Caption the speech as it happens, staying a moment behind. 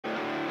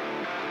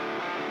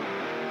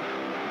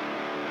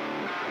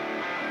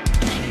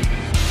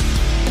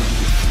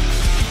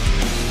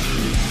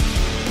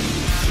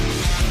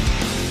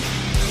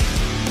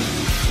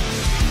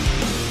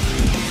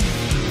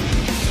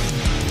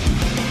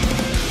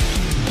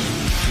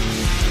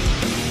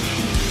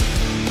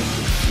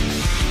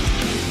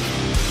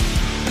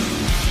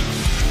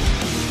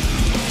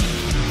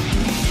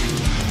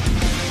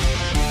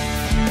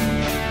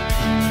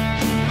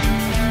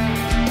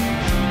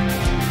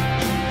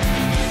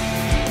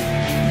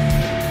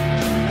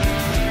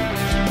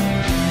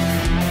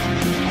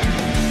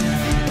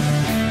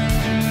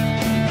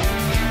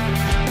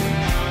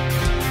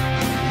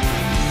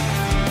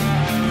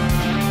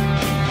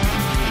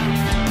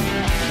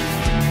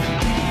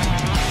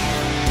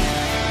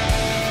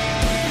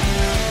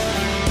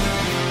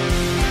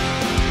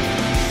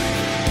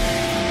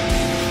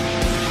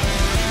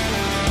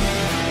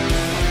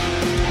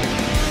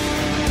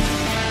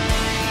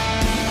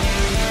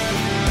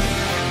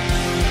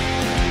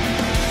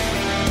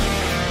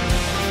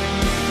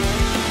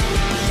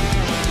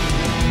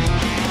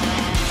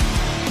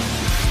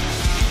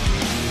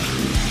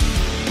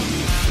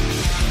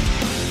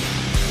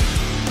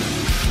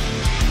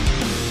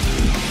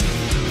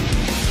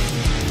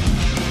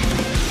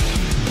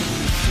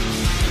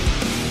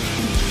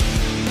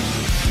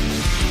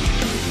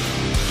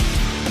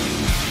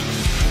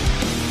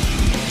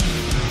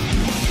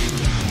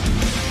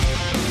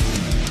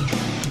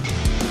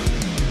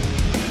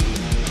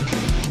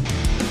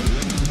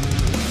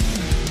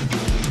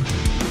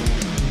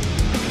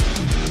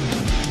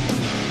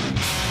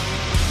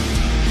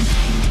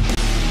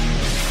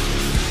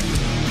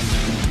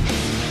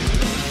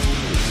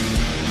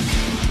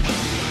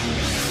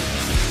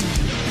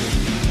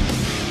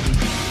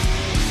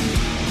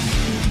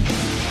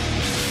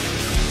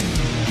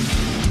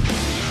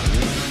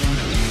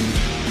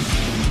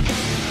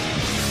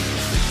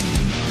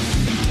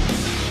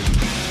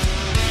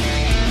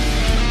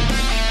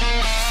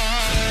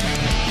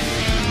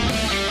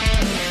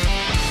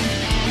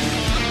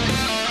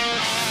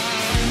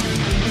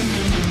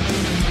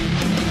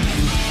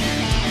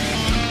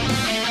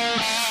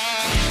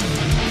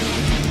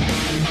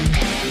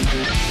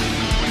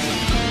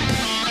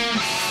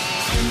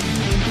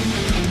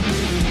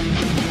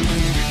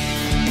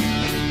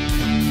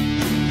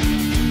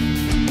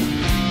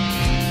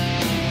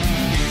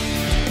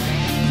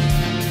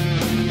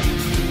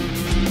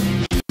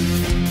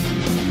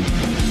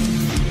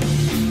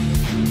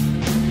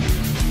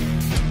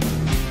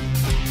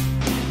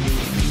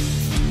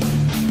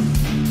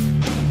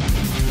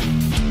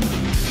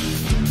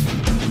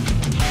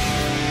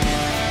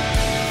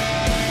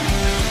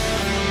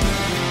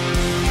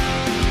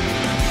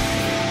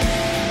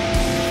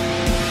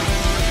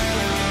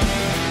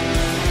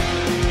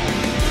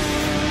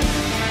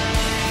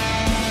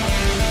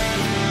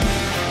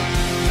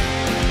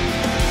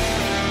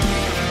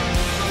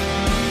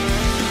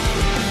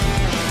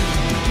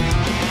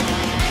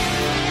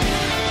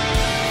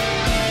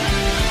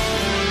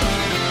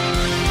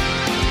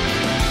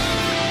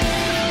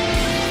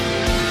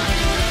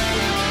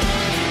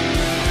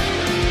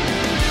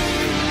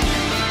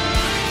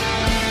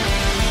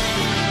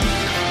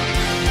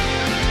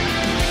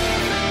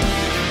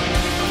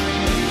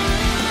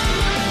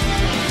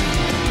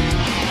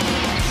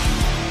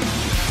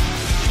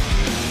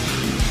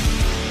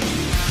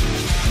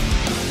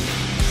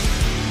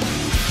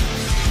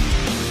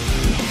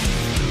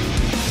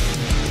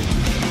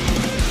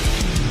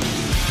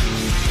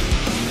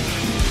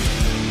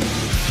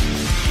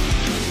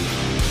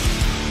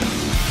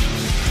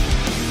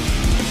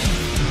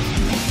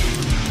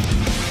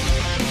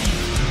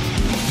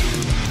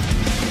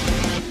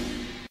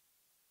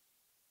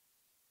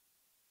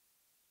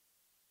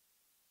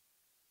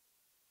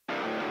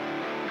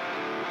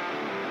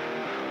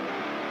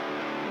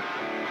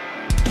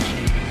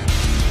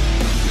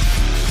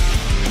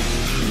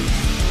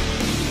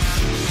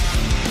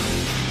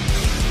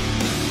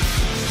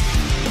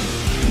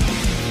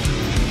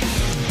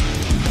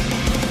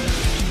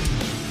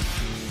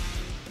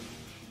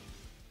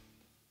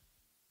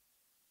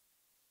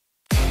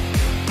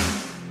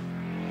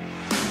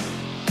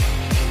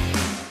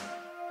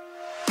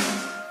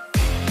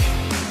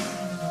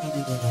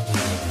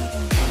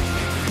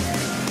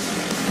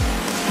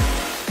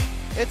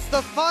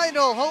the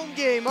final home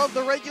game of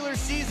the regular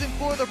season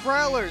for the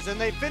Prowlers,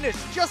 and they finished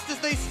just as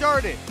they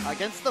started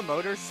against the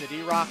Motor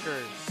City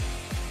Rockers.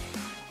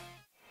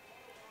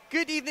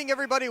 Good evening,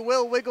 everybody.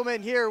 Will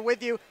Wiggleman here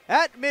with you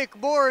at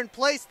McMorran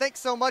Place. Thanks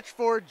so much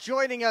for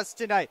joining us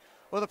tonight.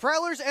 Well, the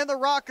Prowlers and the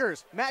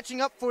Rockers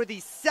matching up for the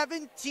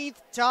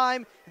 17th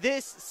time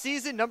this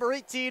season. Number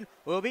 18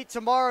 will be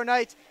tomorrow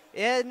night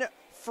in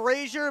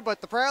Fraser,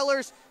 but the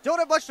Prowlers don't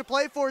have much to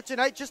play for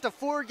tonight, just a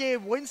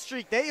 4-game win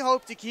streak they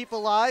hope to keep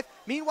alive.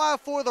 Meanwhile,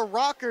 for the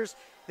Rockers,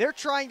 they're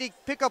trying to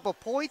pick up a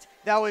point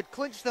that would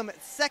clinch them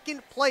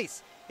second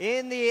place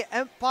in the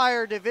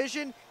Empire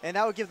Division, and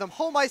that would give them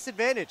home ice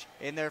advantage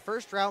in their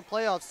first round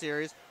playoff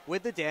series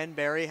with the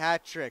Danbury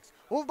Hat Tricks.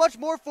 We'll have much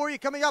more for you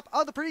coming up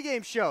on the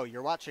pregame show.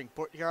 You're watching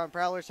Port Huron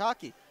Prowlers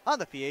Hockey on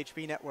the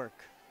PHP Network.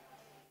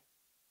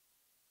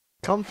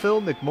 Come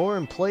fill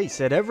McMorran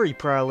Place at every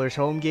Prowlers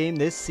home game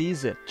this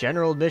season.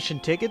 General admission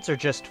tickets are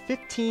just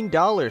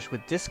 $15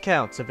 with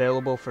discounts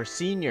available for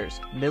seniors,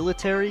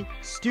 military,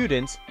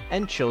 students,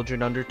 and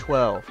children under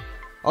 12.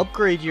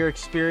 Upgrade your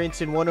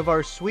experience in one of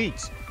our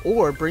suites,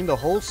 or bring the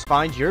whole.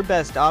 Find your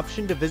best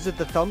option to visit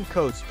the Thumb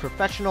Coats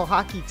professional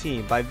hockey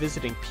team by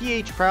visiting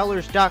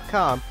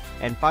phprowlers.com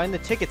and find the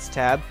tickets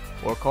tab,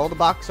 or call the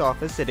box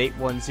office at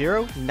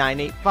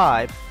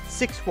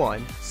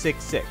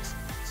 810-985-6166.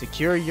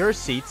 Secure your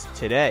seats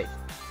today.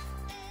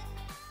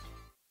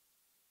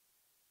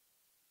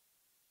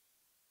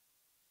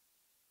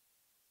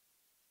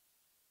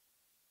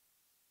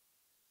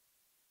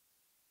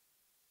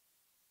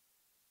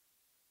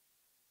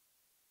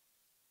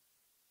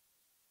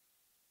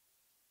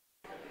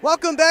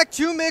 Welcome back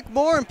to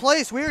McMorran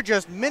Place. We are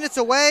just minutes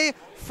away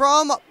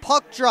from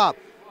puck drop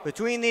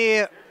between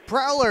the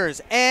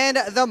Prowlers and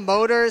the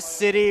Motor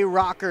City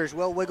Rockers.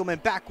 Will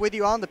Wiggleman back with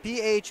you on the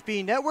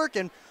PHP Network.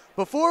 And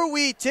before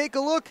we take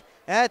a look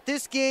at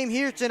this game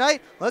here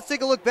tonight, let's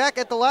take a look back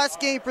at the last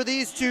game for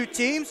these two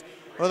teams.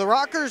 Well, the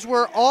Rockers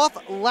were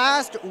off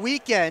last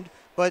weekend,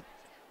 but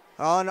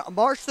on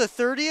March the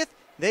 30th,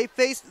 they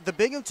faced the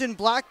Binghamton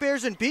Black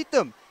Bears and beat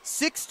them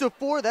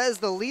 6-4. That is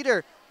the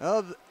leader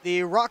of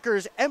the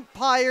Rockers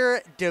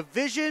Empire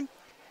Division,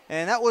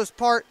 and that was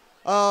part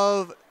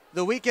of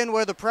the weekend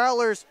where the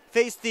Prowlers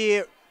faced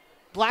the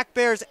Black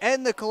Bears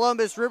and the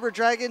Columbus River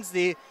Dragons.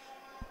 The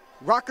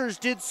Rockers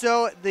did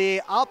so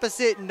the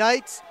opposite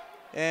nights,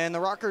 and the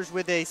Rockers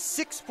with a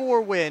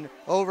 6-4 win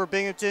over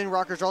Binghamton.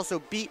 Rockers also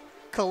beat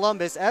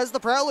Columbus, as the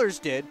Prowlers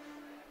did.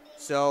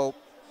 So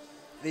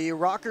the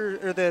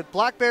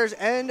Black Bears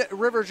and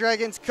River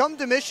Dragons come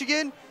to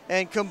Michigan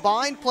and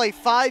combined play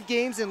 5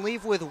 games and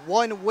leave with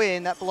 1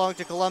 win. That belonged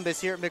to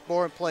Columbus here at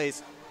McMorran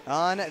Place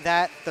on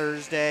that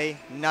Thursday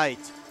night.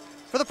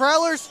 For the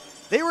Prowlers,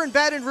 they were in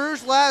Baton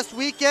Rouge last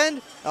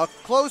weekend, a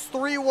close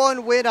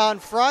 3-1 win on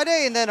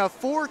Friday, and then a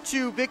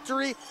 4-2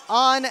 victory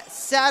on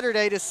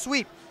Saturday to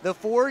sweep the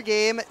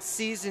 4-game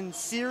season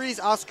series.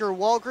 Oscar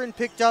Walgren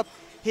picked up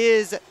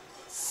his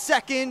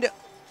second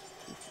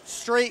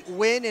straight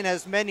win in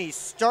as many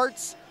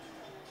starts.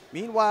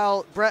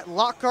 Meanwhile, Brett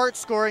Lockhart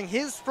scoring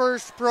his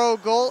first pro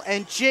goal,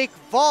 and Jake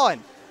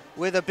Vaughn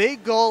with a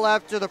big goal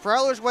after the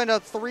Prowlers went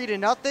up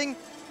 3-0,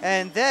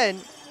 and then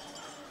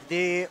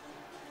the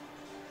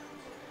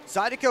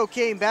Zydeco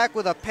came back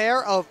with a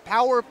pair of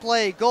power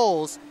play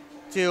goals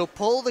to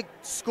pull the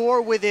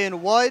score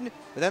within 1.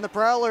 But then the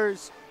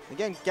Prowlers,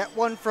 again, get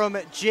one from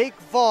Jake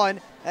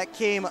Vaughn. That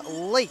came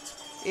late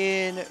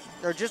in,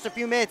 or just a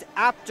few minutes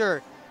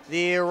after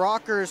the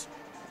Rockers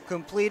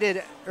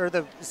completed, or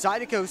the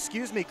Zydeco,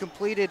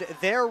 completed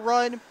their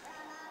run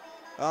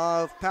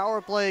of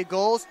power play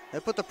goals.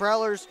 That put the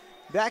Prowlers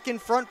back in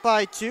front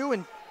by 2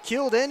 and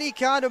killed any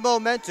kind of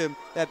momentum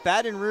that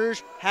Baton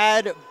Rouge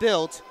had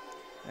built.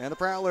 And the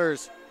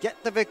Prowlers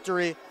get the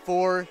victory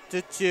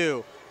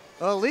 4-2.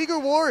 League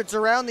awards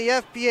around the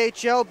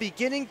FPHL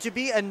beginning to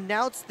be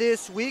announced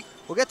this week.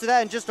 We'll get to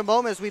that in just a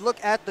moment as we look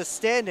at the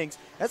standings.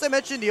 As I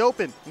mentioned in the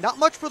open, not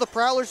much for the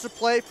Prowlers to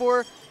play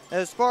for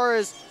as far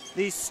as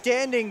the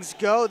standings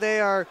go.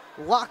 They are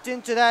locked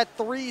into that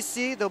 3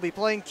 seed. They'll be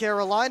playing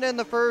Carolina in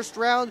the first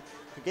round.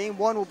 Game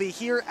 1 will be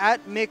here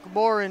at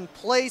McMorran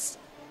Place.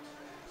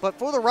 But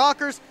for the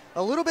Rockers,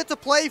 a little bit to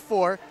play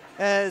for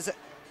as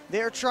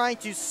they're trying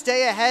to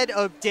stay ahead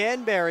of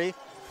Danbury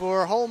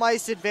for home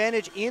ice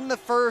advantage in the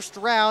first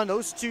round.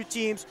 Those two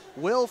teams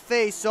will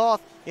face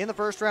off in the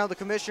first round of the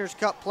Commissioner's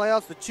Cup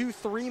playoffs, the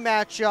 2-3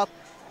 matchup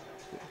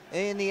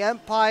in the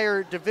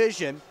Empire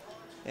Division.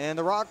 And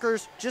the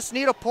Rockers just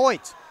need a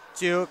point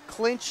to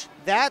clinch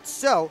that,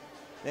 so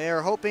they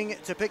are hoping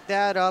to pick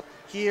that up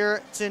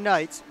here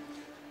tonight.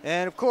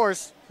 And of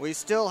course, we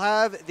still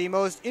have the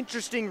most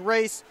interesting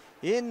race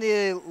in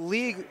the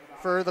league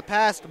for the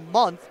past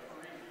month,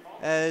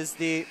 as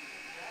the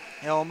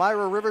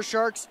Elmira River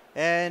Sharks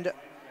and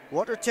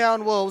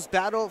Watertown Wolves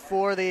battle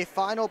for the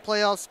final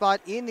playoff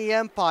spot in the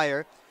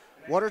Empire.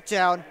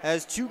 Watertown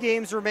has 2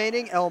 games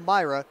remaining,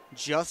 Elmira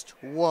just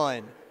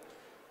 1.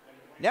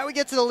 Now we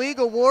get to the league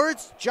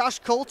awards. Josh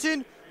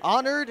Colton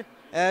honored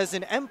as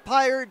an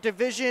Empire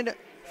Division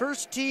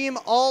first team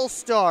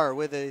All-Star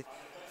with a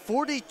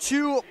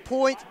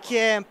 42-point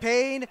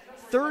campaign,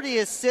 30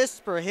 assists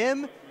for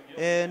him,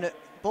 and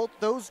both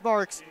those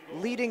marks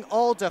leading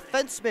all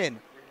defensemen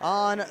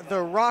on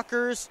the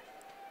Rockers.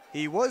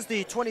 He was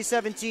the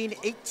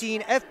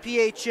 2017-18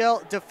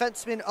 FPHL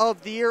Defenseman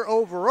of the Year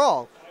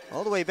overall,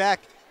 all the way back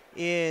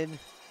in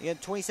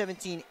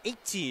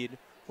 2017-18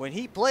 when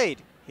he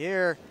played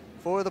here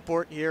for the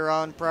Port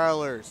Huron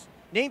Prowlers.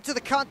 Named to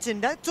the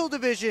Continental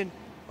Division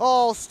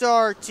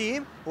All-Star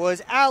team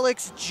was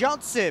Alex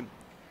Johnson,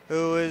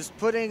 who is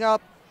putting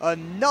up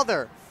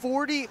another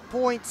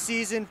 40-point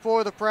season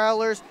for the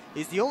Prowlers.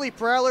 He's the only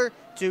Prowler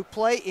to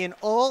play in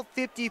all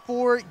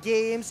 54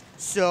 games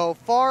so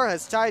far,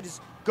 has tied his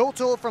goal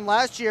total from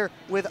last year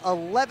with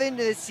 11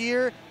 this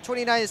year,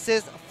 29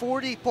 assists,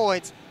 40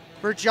 points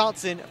for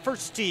Johnson,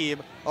 first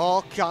team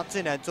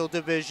All-Continental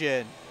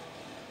Division.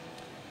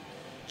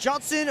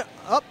 Johnson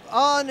up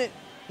on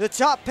the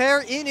top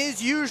pair in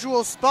his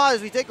usual spot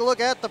as we take a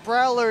look at the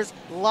Prowlers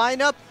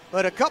lineup,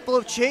 but a couple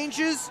of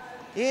changes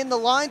in the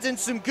lines and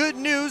some good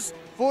news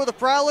for the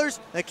Prowlers.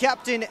 The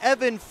captain,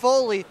 Evan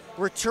Foley,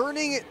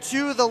 returning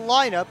to the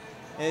lineup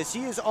as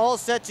he is all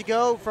set to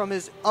go from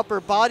his upper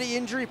body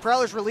injury.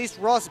 Prowlers released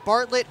Ross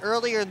Bartlett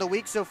earlier in the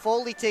week, so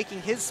Foley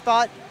taking his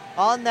spot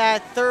on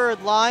that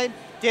third line.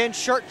 Dan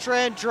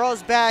Chartrand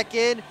draws back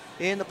in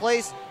the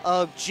place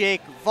of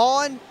Jake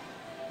Vaughn.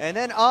 And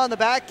then on the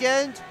back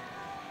end,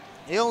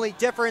 the only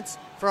difference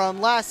from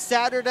last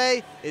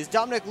Saturday is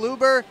Dominic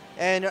Luber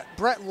and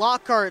Brett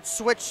Lockhart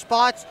switch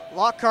spots.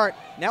 Lockhart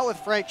now with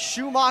Frank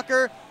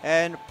Schumacher,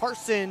 and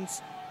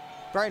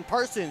Brian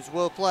Parsons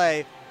will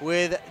play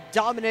with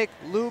Dominic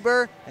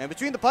Luber. And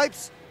between the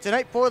pipes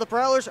tonight for the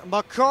Prowlers,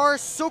 Makar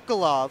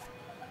Sokolov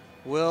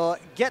will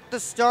get the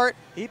start.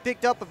 He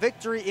picked up a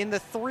victory in the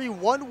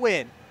 3-1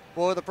 win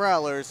for the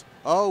Prowlers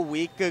a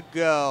week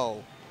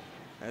ago.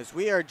 As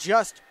we are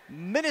just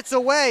minutes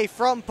away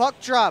from puck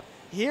drop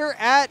here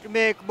at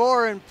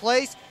McMorran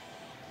Place.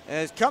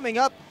 As coming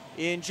up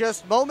in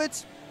just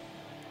moments,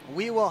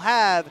 we will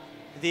have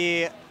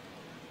the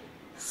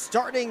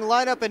starting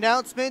lineup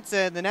announcements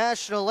and the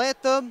national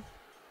anthem.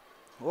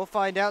 We'll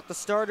find out the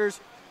starters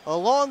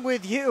along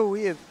with you.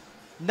 We have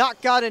not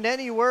gotten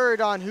any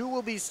word on who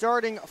will be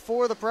starting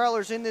for the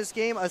Prowlers in this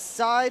game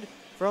aside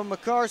from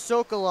Makar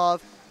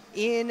Sokolov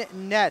in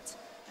net.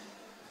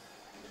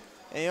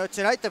 And,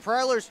 tonight the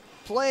Prowlers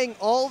playing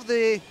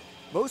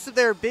most of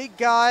their big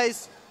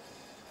guys,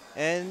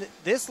 and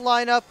this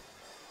lineup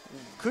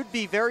could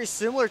be very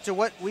similar to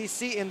what we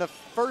see in the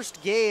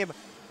first game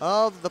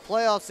of the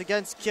playoffs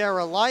against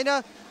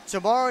Carolina.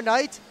 Tomorrow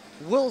night,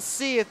 we'll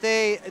see if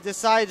they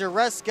decide to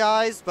rest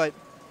guys, but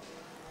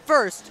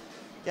first,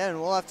 again,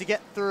 we'll have to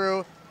get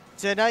through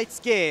tonight's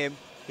game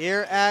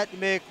here at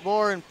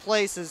McMorran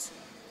Place.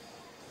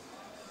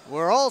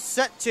 We're all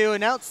set to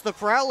announce the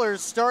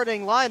Prowlers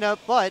starting lineup,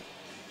 but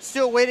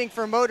still waiting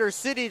for Motor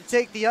City to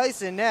take the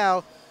ice, and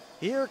now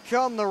here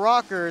come the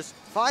Rockers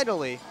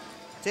finally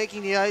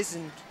taking the ice,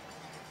 and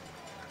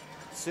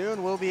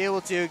soon we'll be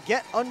able to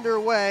get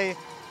underway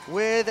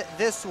with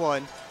this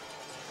one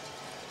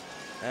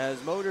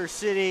as Motor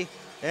City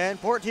and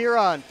Port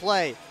Huron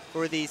play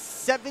for the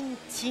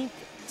 17th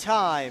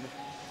time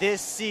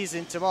this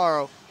season.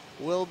 Tomorrow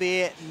will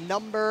be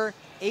number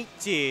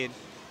 18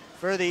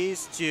 for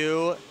these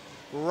two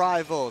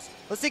rivals.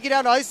 Let's take you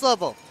down to ice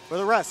level for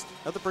the rest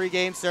of the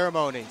pregame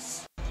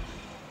ceremonies.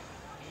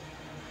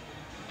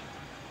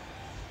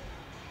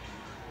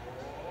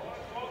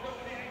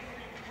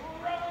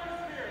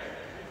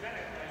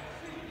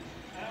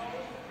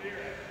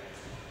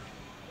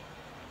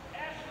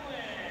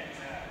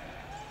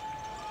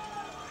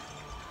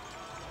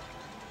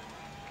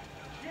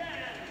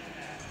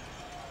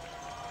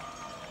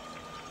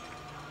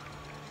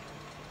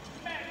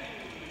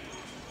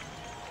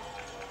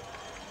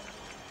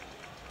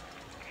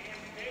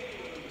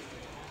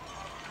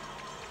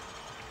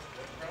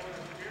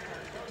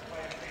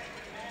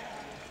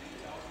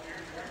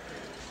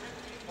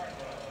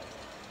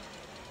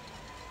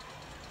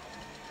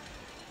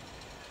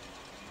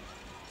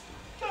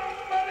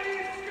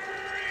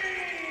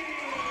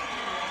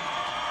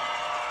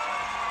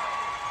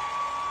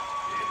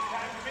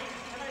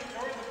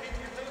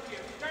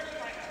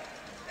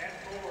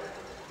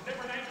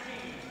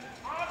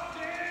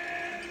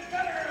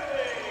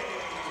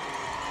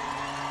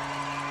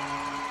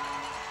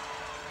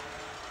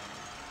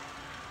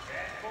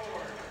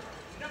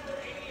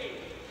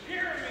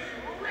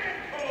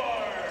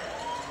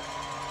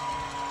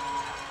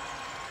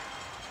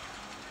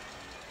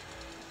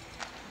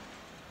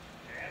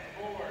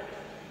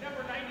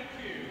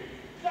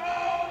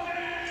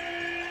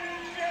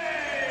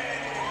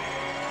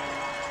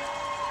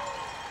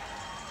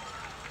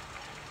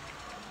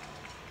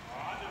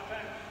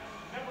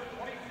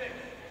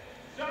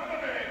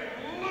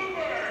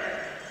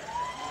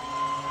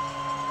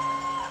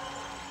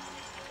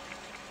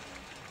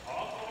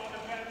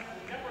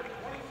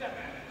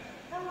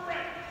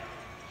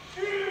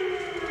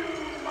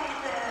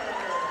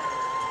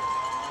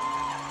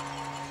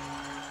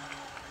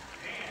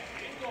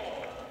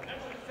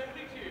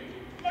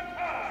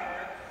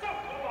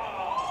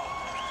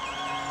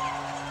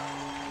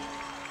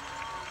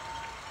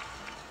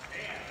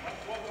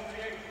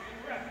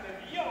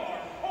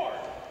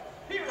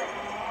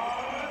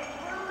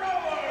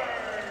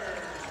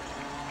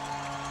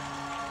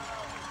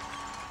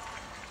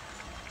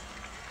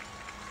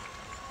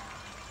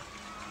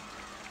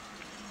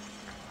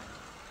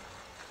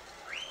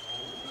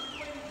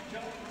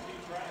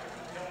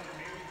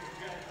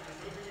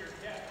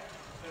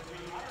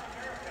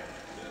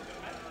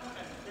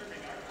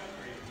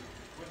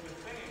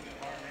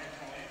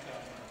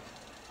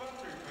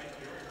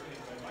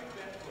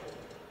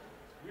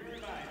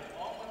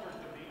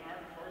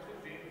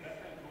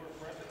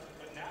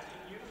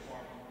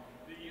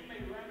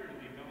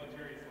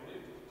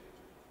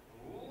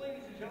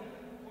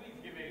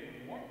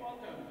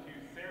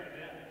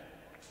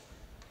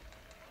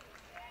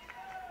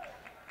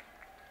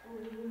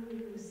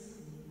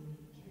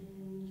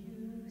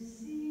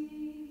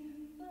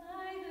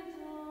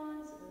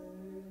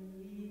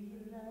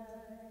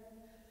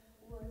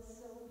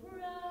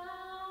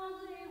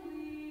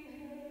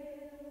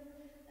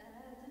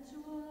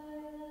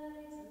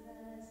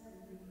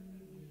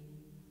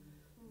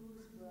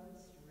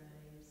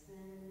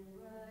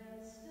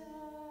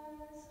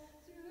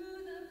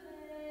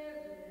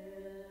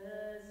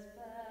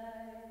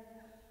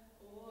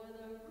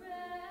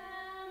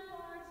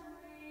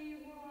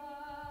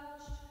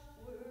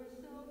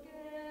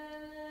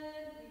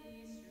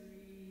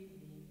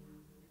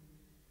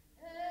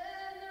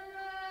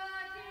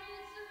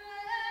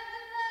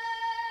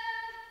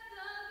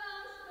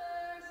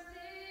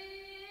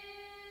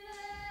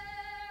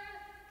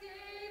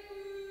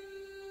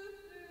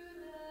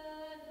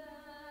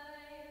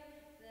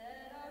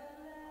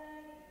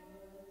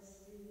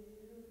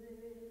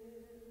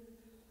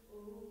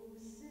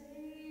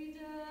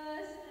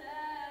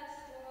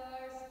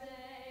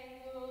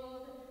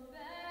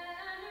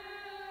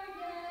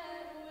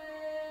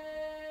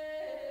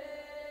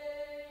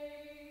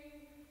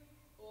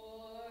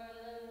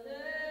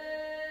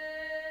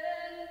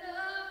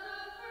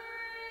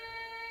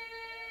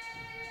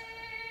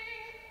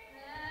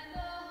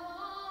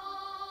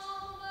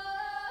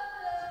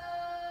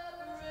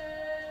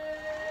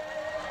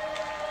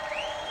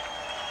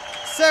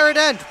 there it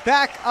ends.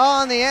 Back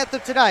on the anthem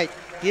tonight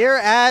here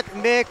at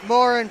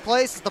McMorran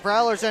Place as the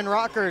Prowlers and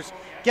Rockers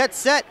get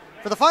set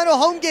for the final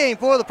home game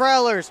for the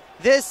Prowlers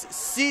this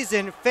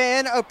season.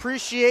 Fan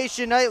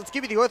Appreciation Night. Let's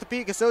give you the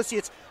Orthopedic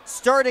Associates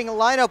starting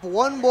lineup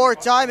one more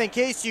time in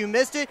case you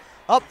missed it.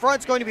 Up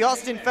front is going to be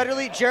Austin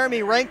Federle,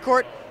 Jeremy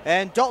Rancourt,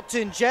 and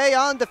Dalton Jay.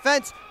 On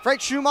defense,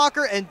 Frank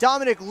Schumacher and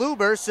Dominic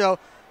Luber. So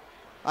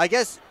I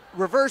guess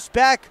reverse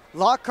back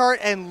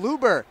Lockhart and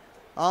Luber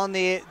on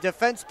the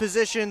defense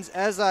positions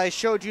as I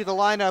showed you the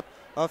lineup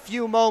a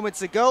few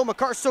moments ago.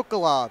 Makar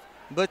Sokolov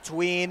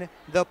between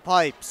the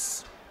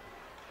pipes.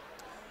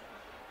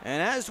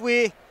 And as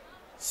we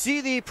see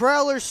the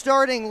Prowlers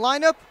starting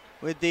lineup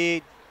with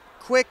the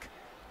quick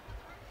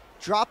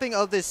dropping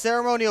of the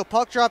ceremonial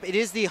puck drop, it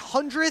is the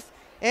 100th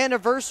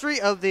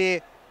anniversary of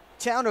the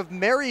town of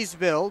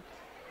Marysville,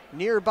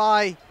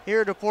 nearby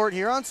here to Port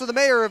Huron. So the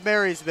mayor of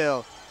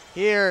Marysville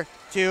here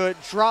to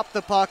drop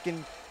the puck,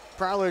 and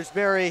Prowlers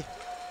very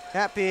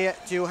happy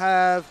to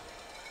have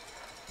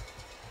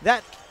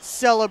that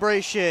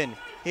celebration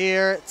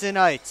here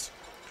tonight.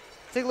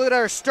 Take a look at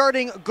our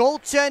starting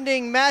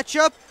goaltending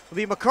matchup. It'll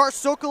be Makar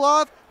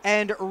Sokolov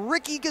and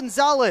Ricky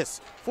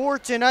Gonzalez for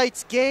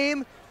tonight's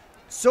game.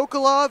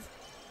 Sokolov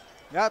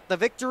got the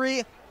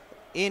victory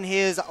in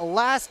his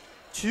last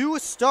two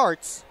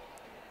starts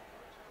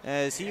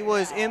as he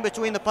was in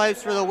between the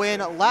pipes for the win.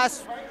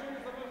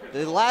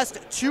 The last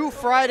two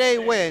Friday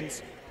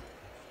wins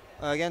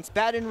against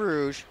Baton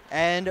Rouge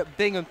and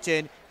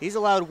Binghamton. He's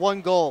allowed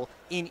one goal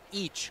in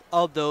each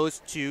of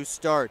those two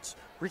starts.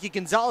 Ricky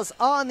Gonzalez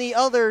on the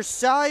other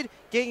side,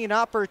 getting an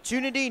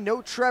opportunity.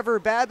 No Trevor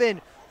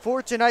Babin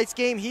for tonight's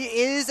game. He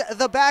is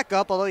the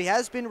backup, although he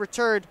has been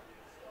returned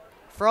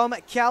from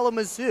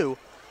Kalamazoo,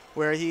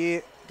 where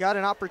he got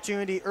an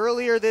opportunity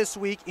earlier this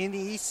week in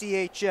the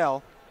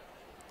ECHL.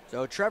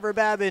 So Trevor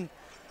Babin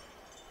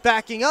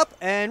backing up,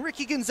 and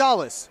Ricky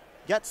Gonzalez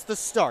gets the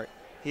start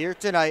here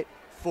tonight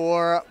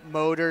for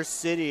Motor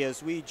City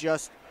as we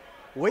just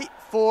wait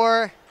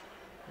for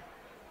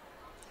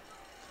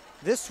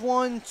this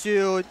one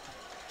to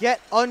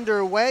get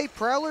underway.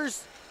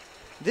 Prowlers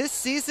this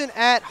season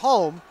at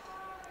home,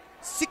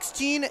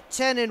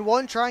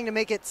 16-10-1, trying to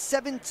make it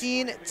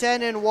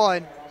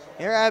 17-10-1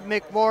 here at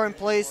McMorran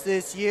Place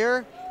this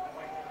year.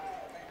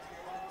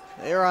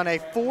 They're on a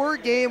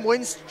 4-game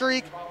win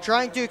streak,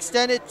 trying to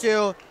extend it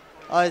to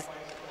a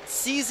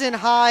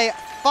season-high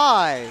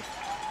 5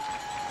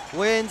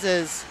 wins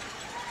as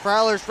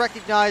Prowlers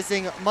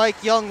recognizing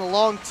Mike Young, the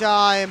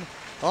longtime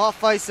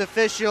off-ice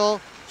official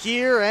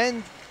here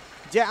and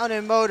down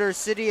in Motor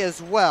City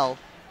as well.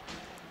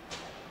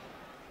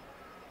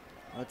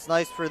 It's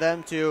nice for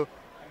them to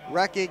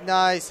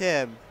recognize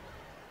him.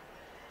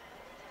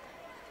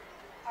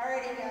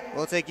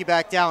 We'll take you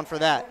back down for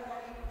that.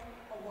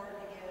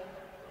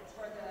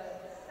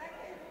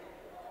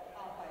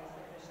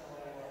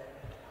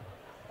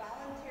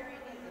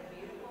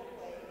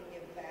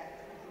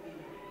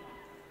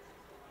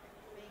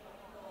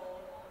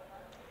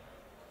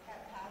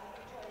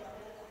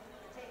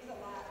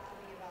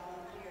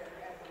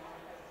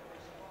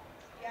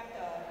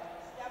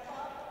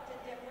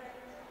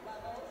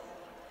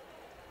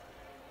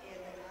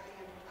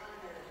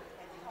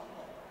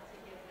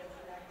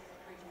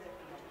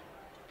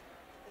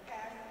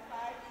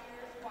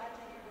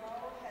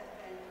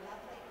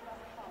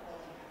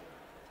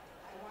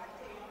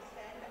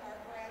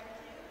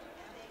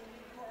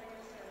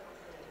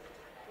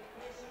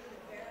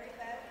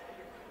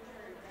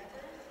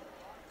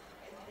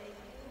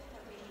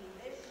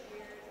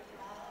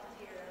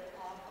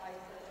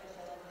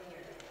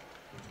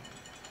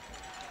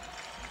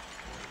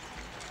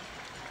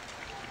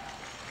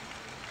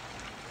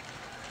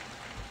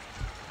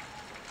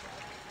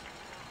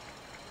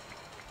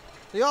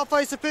 The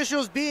off-ice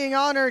officials being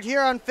honored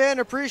here on Fan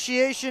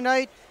Appreciation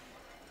Night.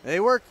 They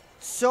work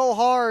so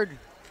hard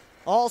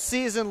all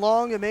season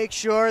long to make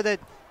sure that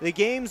the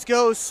games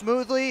go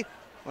smoothly,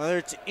 whether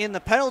it's in the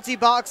penalty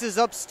boxes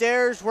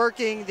upstairs,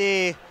 working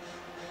the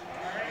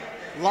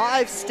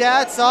live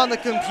stats on the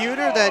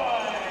computer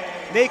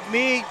that make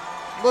me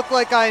look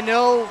like I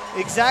know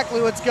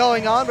exactly what's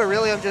going on, but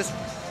really I'm just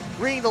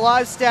reading the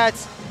live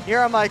stats here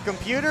on my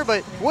computer, but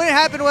it wouldn't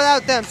happen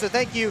without them, so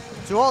thank you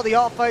to all the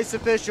off-ice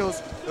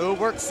officials who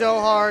worked so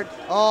hard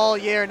all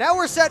year. Now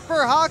we're set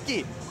for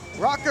hockey.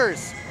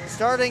 Rockers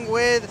starting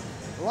with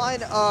a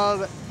line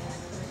of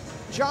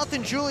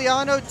Jonathan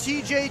Giuliano,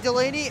 TJ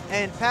Delaney,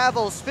 and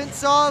Pavel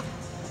Spintsov.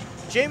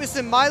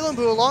 Jamison Milam,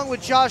 who along with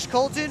Josh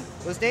Colton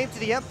was named to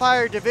the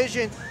Empire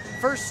Division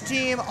First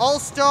Team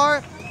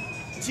All-Star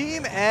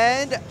team,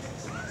 and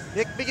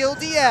Nick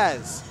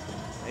McGill-Diaz,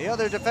 the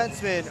other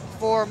defenseman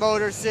for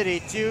Motor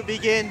City, to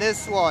begin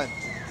this one.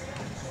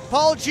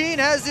 Paul Jean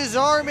has his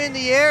arm in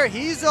the air.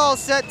 He's all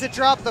set to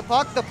drop the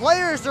puck. The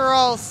players are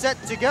all set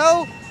to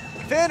go.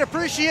 Fan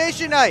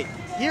Appreciation Night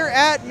here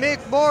at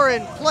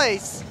McMorran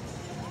Place.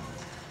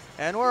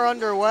 And we're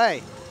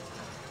underway.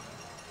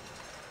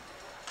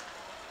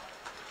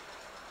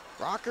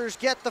 Rockers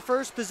get the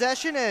first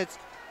possession, and it's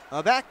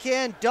a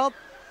backhand dump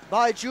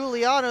by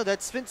Giuliano that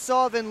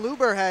Spintsov and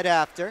Luber had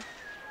after.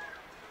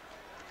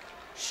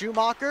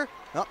 Schumacher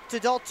up to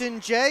Dalton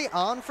J,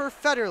 on for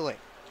Federley.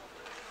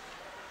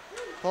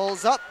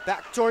 Pulls up,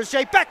 back towards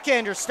J,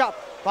 backhander stopped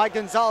by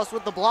Gonzalez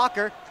with the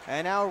blocker.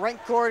 And now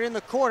Rencourt in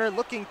the corner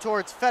looking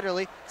towards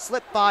Federley,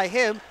 slipped by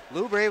him.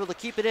 Luber able to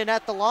keep it in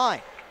at the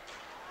line.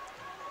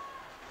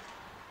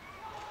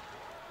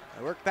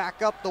 They work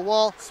back up the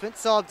wall.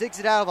 Spintsov digs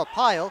it out of a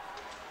pile.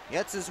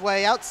 Gets his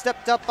way out,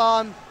 stepped up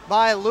on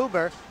by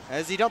Luber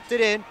as he dumped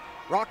it in.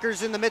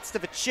 Rockers in the midst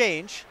of a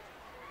change.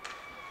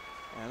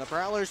 And the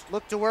Prowlers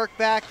look to work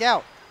back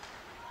out.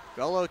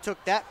 Gullo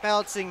took that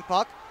bouncing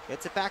puck,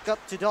 gets it back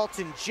up to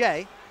Dalton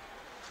J.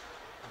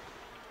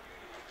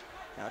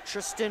 Now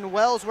Tristan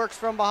Wells works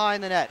from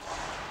behind the net.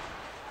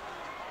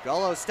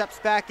 Gullo steps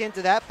back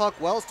into that puck.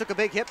 Wells took a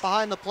big hit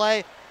behind the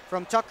play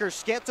from Tucker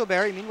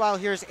Scantlebury. Meanwhile,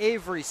 here's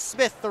Avery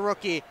Smith, the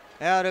rookie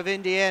out of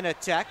Indiana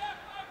Tech.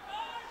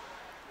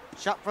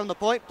 Shot from the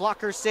point,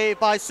 blocker saved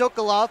by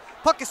Sokolov.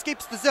 Puck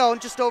escapes the zone,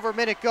 just over a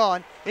minute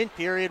gone in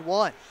period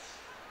one.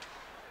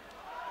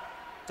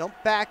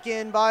 Dumped back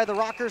in by the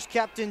Rockers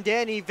captain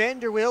Danny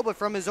Vanderweel, but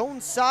from his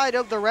own side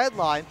of the red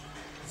line.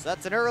 So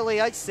that's an early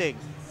icing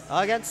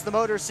against the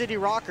Motor City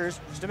Rockers,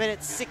 just a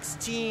minute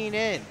 16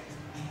 in.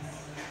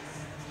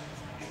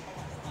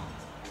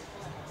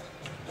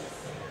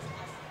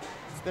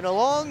 It's been a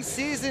long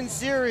season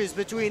series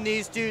between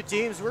these two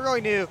teams. We're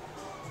going to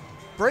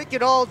break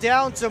it all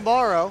down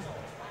tomorrow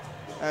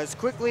as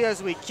quickly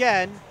as we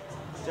can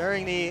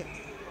during the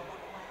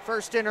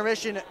first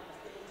intermission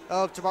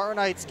of tomorrow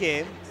night's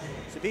game.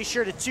 So be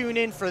sure to tune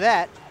in for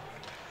that.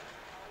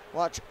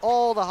 Watch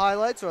all the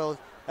highlights, or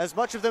as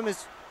much of them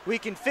as we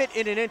can fit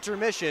in an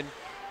intermission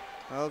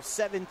of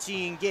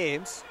 17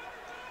 games.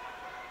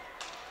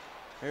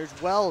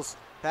 Here's Wells,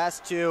 pass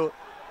to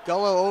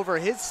Gullo over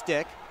his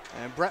stick,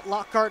 and Brett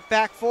Lockhart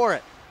back for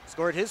it.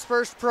 Scored his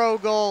first pro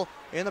goal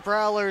in the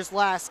Prowlers'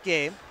 last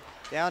game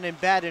down in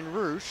Baton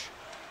Rouge.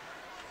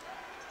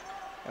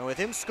 And with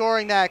him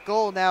scoring that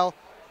goal now,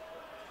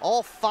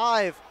 all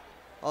 5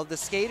 of the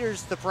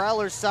skaters the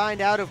Prowlers signed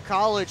out of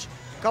college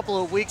a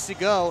couple of weeks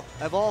ago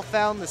have all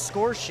found the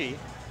score sheet.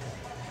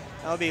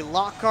 That would be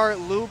Lockhart,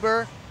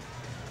 Luber,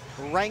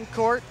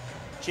 Rencourt,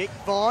 Jake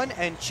Vaughn,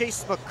 and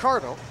Chase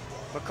McCardle.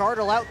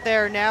 McCardle out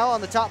there now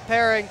on the top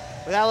pairing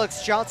with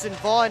Alex Johnson.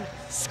 Vaughn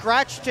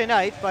scratched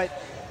tonight,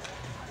 but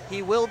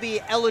he will be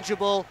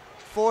eligible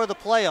for the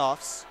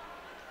playoffs.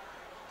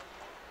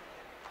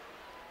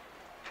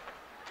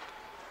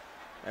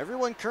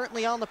 Everyone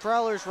currently on the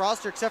Prowlers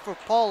roster except for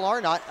Paul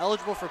Arnott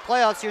eligible for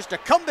playoffs. Here's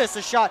Decumbus,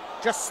 a shot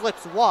just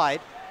slips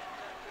wide.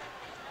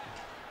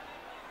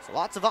 So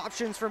lots of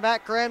options for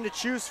Matt Graham to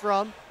choose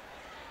from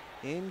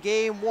in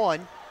game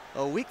one,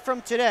 a week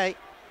from today,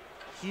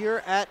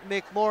 here at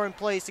McMorran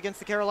Place against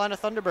the Carolina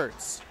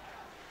Thunderbirds.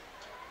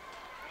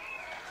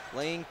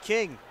 Lane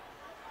King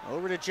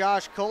over to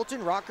Josh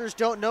Colton. Rockers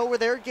don't know where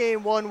their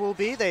game one will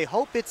be. They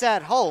hope it's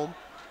at home.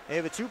 They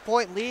have a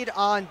 2-point lead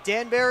on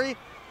Danbury.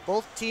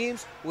 Both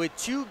teams with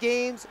 2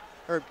 games,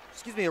 or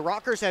excuse me, the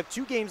Rockers have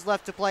 2 games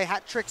left to play.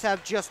 Hat Tricks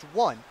have just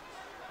 1.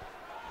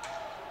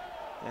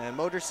 And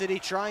Motor City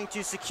trying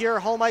to secure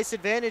home ice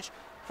advantage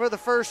for the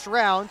first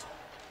round.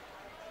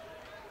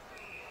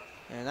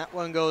 And that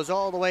one goes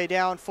all the way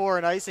down for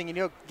an icing. And,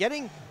 you know,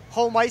 getting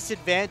home ice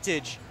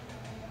advantage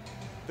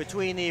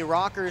between the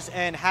Rockers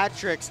and Hat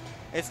Tricks,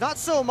 it's not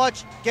so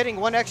much getting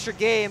 1 extra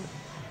game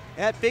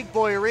at Big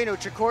Boy Arena,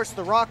 which of course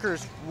the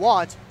Rockers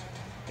want.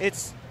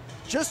 It's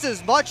just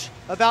as much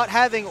about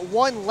having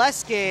 1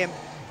 less game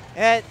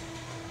at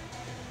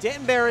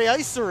Danbury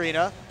Ice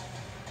Arena,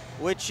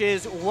 which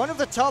is one of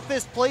the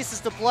toughest places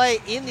to play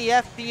in the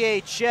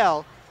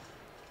FPHL.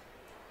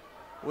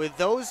 With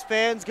those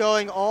fans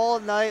going all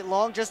night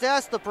long, just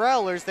ask the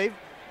Prowlers. They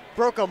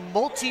broke a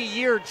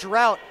multi-year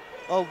drought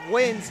of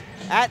wins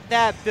at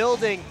that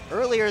building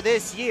earlier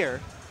this year.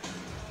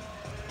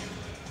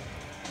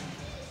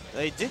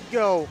 They did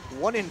go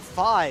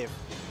 1-5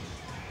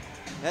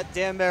 at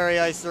Danbury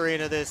Ice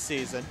Arena this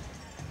season.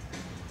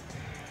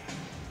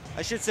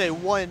 I should say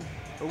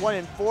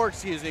 1-4,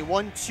 excuse me,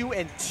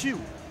 1-2-2.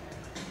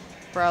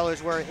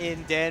 Prowlers were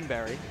in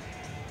Danbury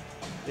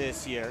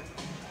this year,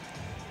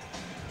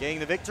 getting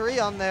the victory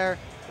on their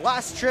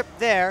last trip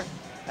there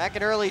back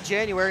in early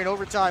January, an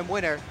overtime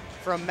winner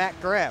from Matt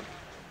Graham.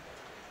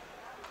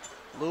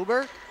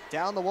 Luber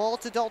down the wall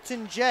to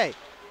Dalton J.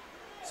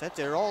 Sent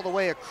it all the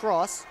way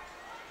across,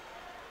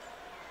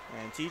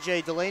 and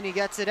TJ Delaney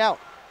gets it out.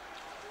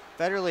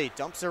 Federley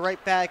dumps it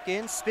right back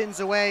in, spins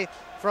away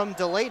from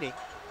Delaney.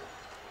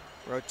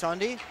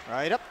 Rotundi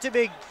right up to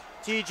big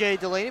TJ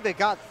Delaney, but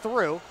got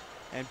through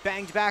and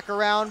banged back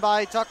around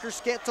by Tucker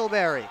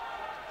Scantlebury.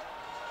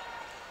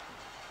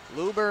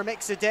 Luber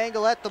makes a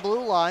dangle at the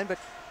blue line, but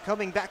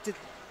coming back to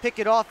pick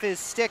it off his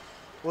stick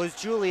was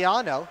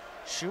Giuliano.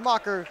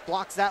 Schumacher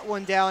blocks that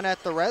one down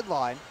at the red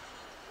line.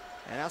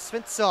 And now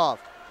Spintsov,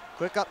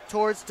 quick up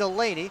towards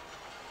Delaney.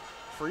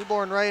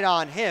 Freeborn right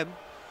on him,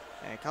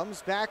 and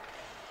comes back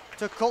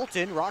to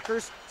Colton.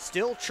 Rockers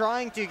still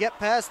trying to get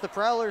past the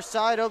Prowlers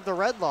side of the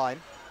red line.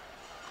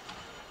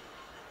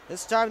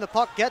 This time the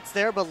puck gets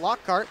there, but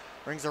Lockhart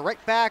brings it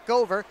right back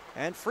over,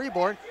 and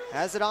Freeborn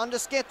has it on to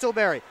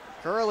Scantlebury.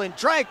 Curlin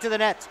dragged to the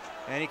net,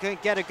 and he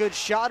couldn't get a good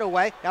shot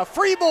away. Now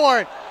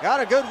Freeborn got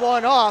a good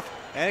one off,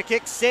 and a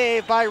kick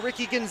saved by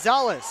Ricky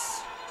Gonzalez.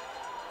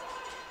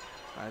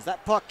 As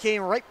that puck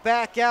came right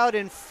back out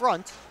in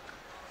front,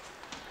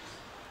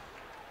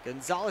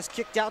 Gonzalez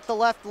kicked out the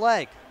left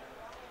leg.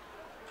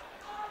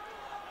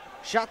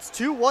 Shots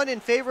 2-1 in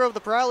favor of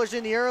the Prowlers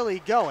in the early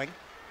going,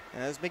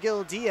 as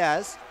Miguel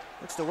Diaz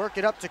looks to work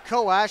it up to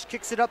Koash,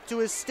 kicks it up to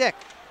his stick.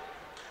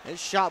 His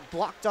shot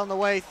blocked on the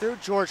way through.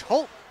 George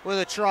Holt with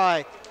a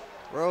try.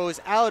 Rose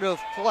out of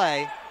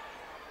play.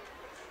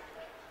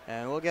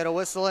 And we'll get a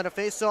whistle and a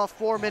face-off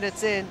 4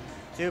 minutes in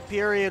to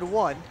period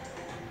 1.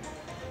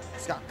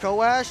 Scott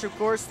Koash, of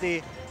course,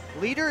 the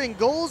leader in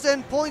goals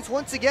and points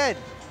once again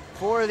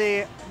for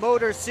the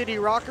Motor City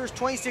Rockers.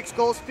 26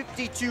 goals,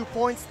 52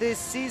 points this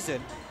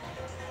season.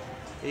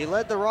 He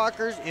led the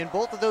Rockers in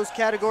both of those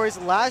categories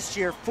last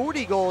year,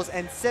 40 goals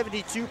and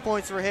 72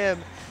 points for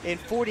him in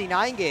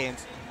 49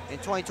 games in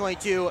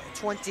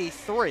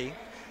 2022-23.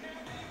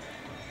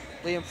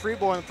 Liam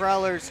Freeborn, the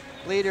Prowlers'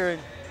 leader in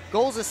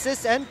goals,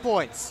 assists, and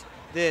points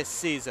this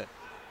season.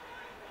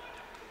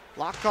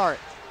 Lockhart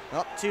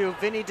up to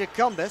Vinny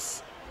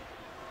DeCumbus.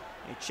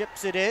 He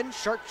chips it in.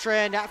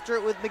 Chartrand after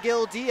it with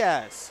Miguel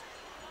Diaz.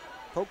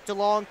 Poked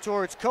along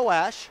towards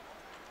Koash.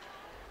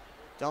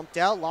 Dumped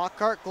out.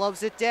 Lockhart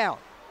gloves it down.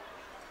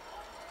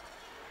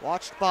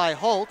 Watched by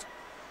Holt.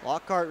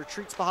 Lockhart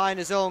retreats behind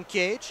his own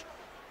cage.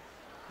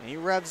 And he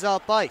revs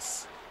up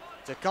ice.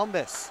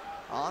 DeCumbus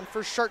on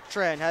for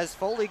Chartrand. Has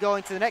Foley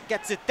going to the net.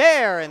 Gets it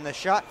there. And the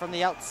shot from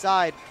the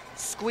outside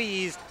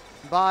squeezed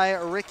by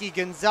Ricky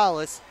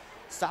Gonzalez.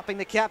 Stopping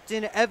the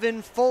captain,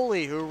 Evan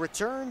Foley, who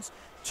returns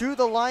to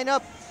the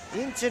lineup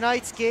in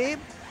tonight's game.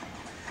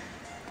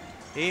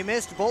 He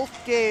missed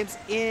both games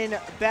in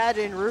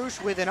Baton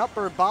Rouge with an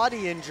upper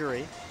body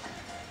injury.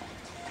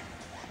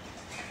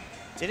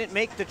 Didn't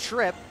make the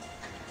trip,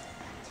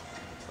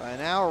 but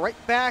now right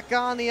back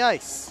on the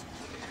ice.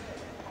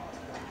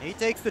 He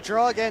takes the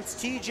draw against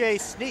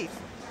TJ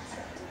Sneath.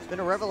 He's been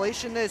a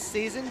revelation this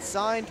season,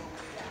 signed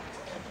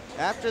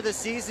after the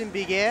season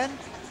began.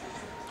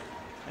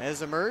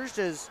 Has emerged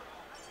as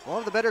one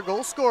of the better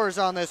goal scorers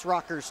on this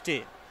Rockers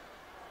team.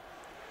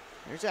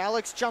 Here's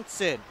Alex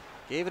Johnson.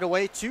 Gave it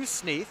away to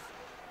Sneath.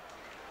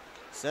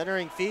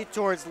 Centering feed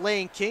towards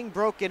Lane King,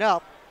 broken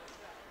up.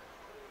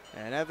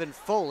 And Evan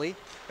Foley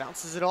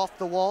bounces it off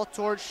the wall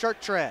towards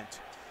Chartrand.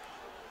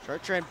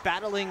 Chartrand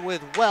battling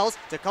with Wells.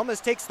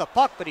 DeCumbus takes the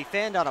puck, but he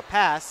fanned out a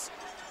pass.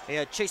 He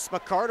had Chase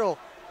McCardle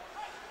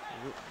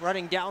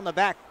running down the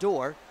back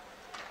door.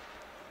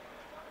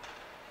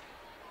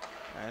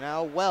 And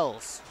now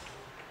Wells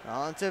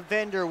on to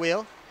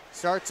Vanderweel.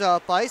 Starts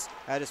up ice.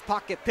 Had his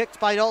pocket picked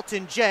by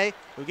Dalton Jay,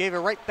 who gave it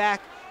right back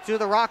to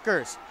the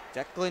Rockers.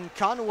 Declan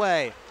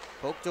Conway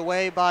poked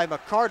away by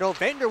McCardle.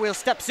 Vanderweel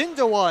steps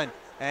into one,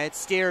 and it's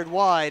steered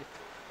wide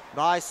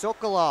by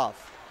Sokolov.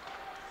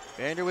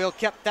 Vanderweel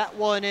kept that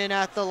one in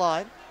at the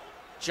line.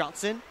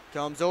 Johnson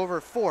comes over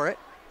for it.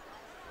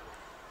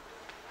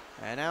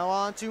 And now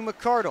on to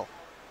McCardle.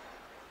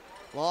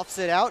 Lofts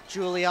it out.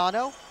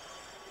 Giuliano.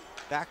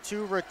 Back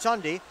to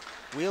Rotundi.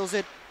 Wheels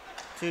it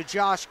to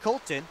Josh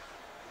Colton.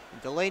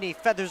 Delaney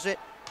feathers it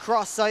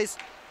cross ice.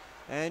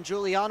 And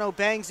Giuliano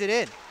bangs it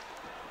in.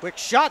 Quick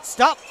shot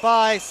stopped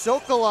by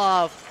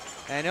Sokolov.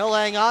 And he'll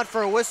hang on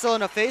for a whistle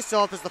and a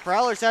face-off as the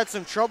Prowlers had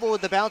some trouble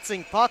with the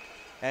bouncing puck.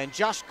 And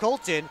Josh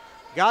Colton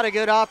got a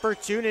good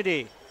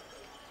opportunity.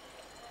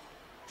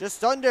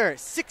 Just under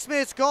 6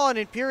 minutes gone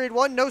in period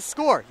 1, no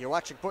score. You're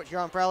watching Port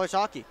Huron Prowlers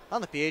hockey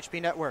on the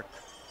PHP Network.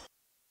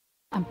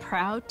 I'm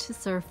proud to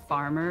serve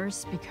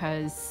farmers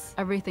because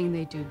everything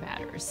they do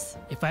matters.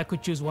 If I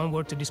could choose one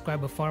word to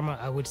describe a farmer,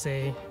 I would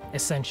say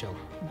essential.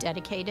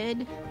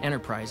 Dedicated.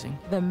 Enterprising.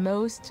 The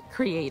most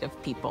creative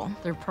people.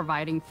 They're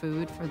providing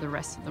food for the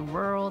rest of the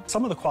world.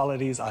 Some of the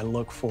qualities I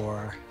look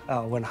for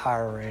when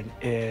hiring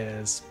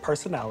is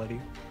personality,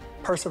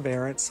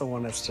 perseverance,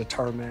 someone that's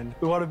determined.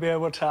 We want to be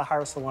able to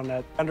hire someone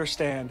that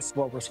understands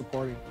what we're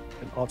supporting,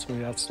 and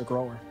ultimately that's the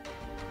grower.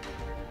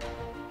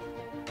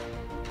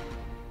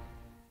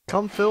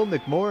 Come fill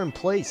McMorran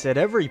Place at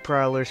every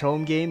Prowlers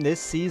home game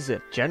this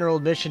season. General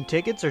admission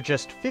tickets are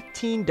just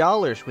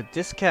 $15 with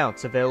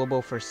discounts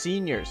available for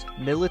seniors,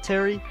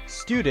 military,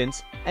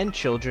 students, and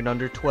children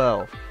under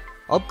 12.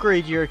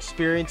 Upgrade your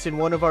experience in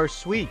one of our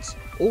suites,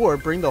 or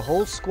bring the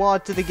whole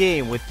squad to the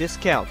game with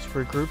discounts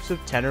for groups of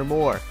 10 or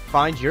more.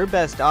 Find your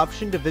best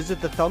option to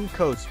visit the Thumb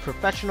Coast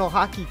professional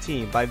hockey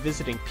team by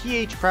visiting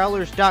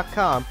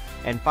phprowlers.com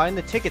and find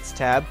the tickets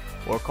tab,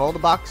 or call the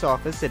box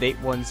office at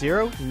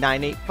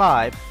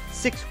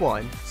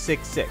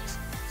 810-985-6166.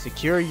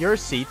 Secure your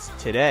seats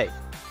today.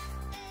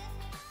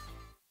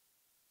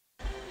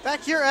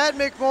 Back here at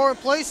McMorran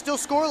Place, still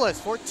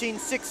scoreless.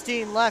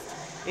 14-16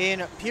 left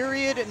in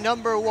period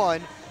number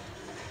 1.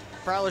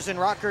 Prowlers and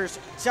Rockers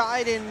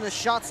tied in the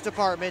shots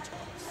department,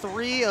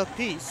 3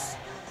 apiece.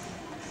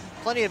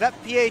 Plenty of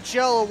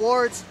FPHL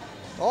awards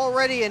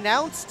already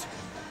announced,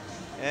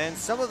 and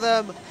some of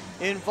them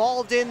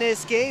involved in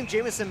this game.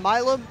 Jamison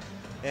Milam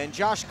and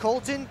Josh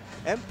Colton,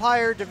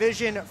 Empire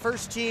Division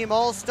First Team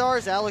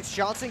All-Stars. Alex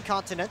Johnson,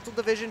 Continental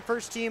Division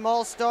First Team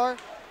All-Star.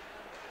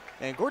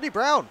 And Gordy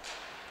Brown,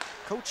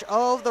 coach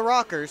of the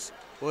Rockers,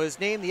 was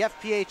named the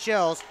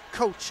FPHL's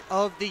Coach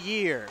of the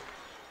Year.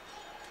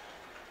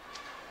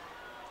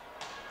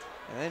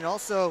 And then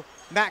also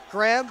Matt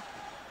Graham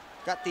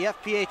got the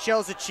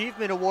FPHL's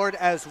Achievement Award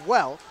as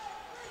well.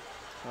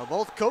 Now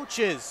both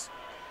coaches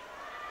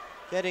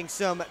getting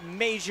some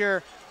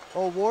major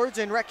awards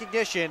and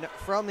recognition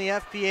from the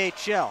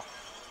FPHL.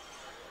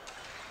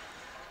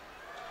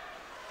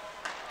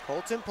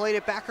 Colton played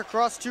it back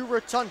across to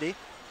Rotundi.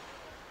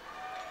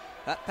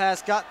 That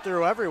pass got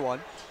through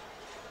everyone.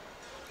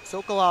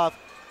 Sokolov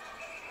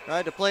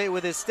tried to play it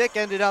with his stick,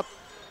 ended up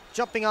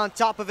jumping on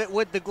top of it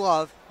with the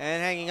glove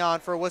and hanging on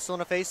for a whistle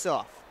and a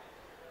face-off.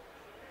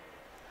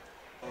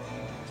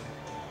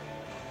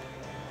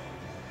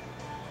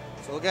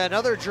 So we'll get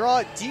another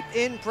draw deep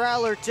in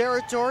Prowler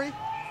territory.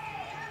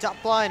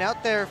 Top line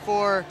out there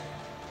for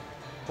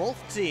both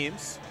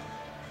teams.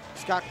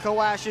 Scott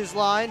Coash's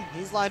line,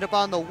 he's lined up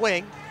on the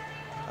wing.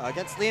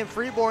 Against Liam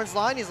Freeborn's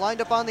line, he's lined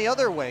up on the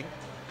other wing.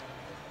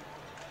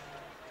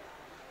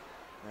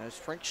 As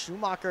Frank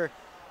Schumacher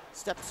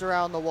steps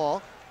around the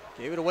wall,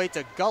 gave it away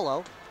to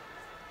Gullo.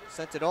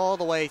 Sent it all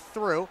the way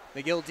through.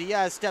 Miguel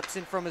Diaz steps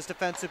in from his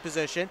defensive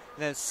position.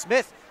 And then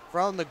Smith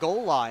from the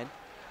goal line.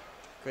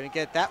 Couldn't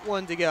get that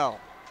one to go.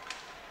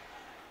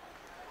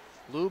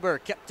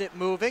 Luber kept it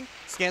moving.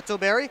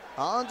 Scantleberry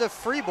on to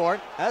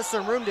Freeborn. Has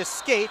some room to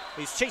skate.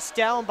 He's chased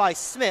down by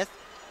Smith.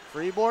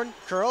 Freeborn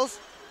curls,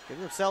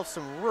 giving himself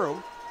some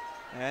room.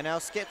 And now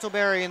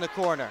Scantleberry in the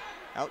corner.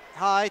 Out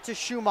high to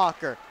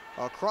Schumacher.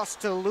 Across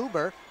to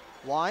Luber.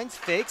 Winds,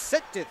 fakes,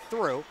 sent it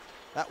through.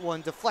 That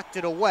one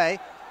deflected away.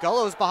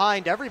 Gullo's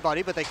behind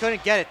everybody, but they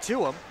couldn't get it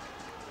to him.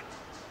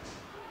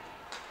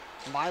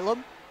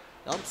 Milam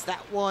dumps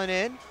that one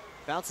in.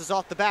 Bounces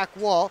off the back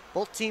wall.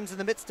 Both teams in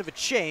the midst of a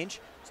change.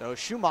 So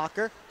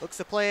Schumacher looks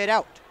to play it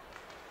out.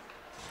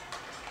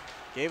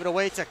 Gave it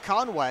away to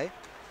Conway.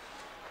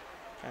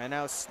 And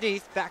now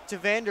Sneath back to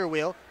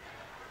Vanderweel.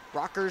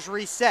 Rockers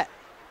reset.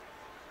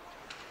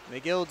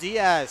 Miguel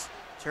Diaz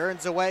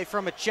turns away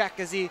from a check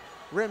as he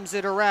rims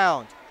it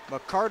around.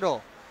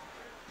 McCardle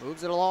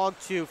moves it along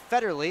to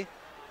Federley.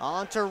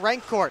 On to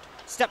Rancourt.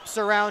 Steps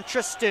around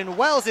Tristan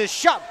Wells. His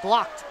shot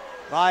blocked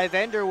by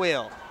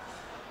Vanderweel.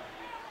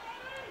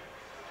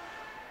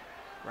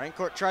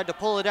 Rancourt tried to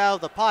pull it out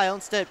of the pile.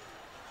 Instead,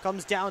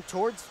 comes down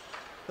towards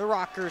the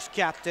Rockers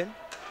captain.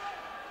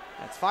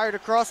 That's fired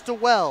across to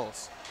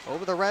Wells.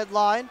 Over the red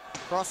line.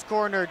 Cross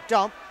corner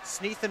dump.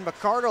 Sneath and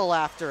McCardle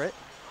after it.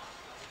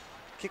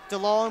 Kicked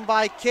along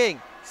by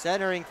King.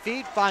 Centering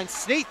feed finds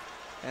Sneath.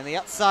 And the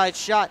outside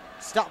shot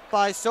stopped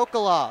by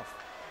Sokolov.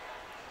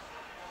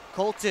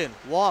 Colton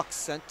walks,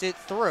 sent it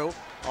through.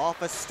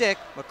 Off a stick.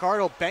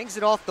 McCardle bangs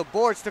it off the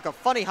boards. Took a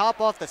funny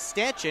hop off the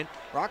stanchion.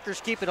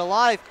 Rockers keep it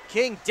alive.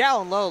 King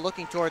down low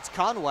looking towards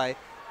Conway.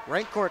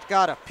 Rancourt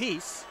got a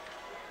piece.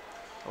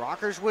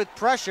 Rockers with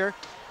pressure.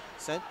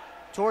 Sent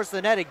towards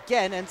the net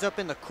again. Ends up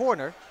in the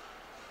corner.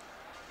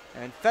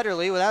 And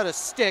Federley without a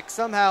stick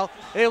somehow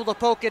able to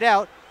poke it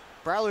out.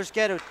 Prowlers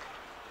get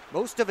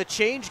most of a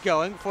change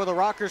going before the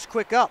Rockers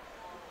quick up.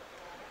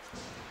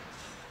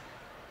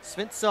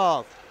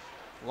 Svintsov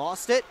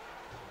lost it.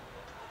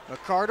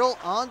 McCardle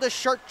on the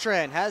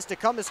Chartrand. Has to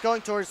come. Is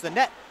going towards the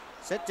net.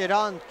 Sent it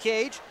on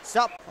cage.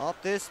 Stop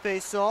off this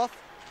face off.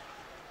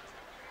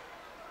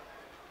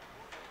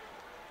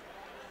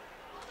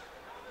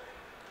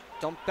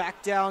 Dump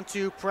back down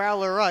to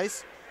Prowler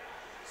ice.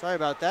 Sorry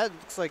about that.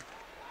 Looks like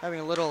having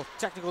a little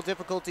technical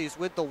difficulties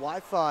with the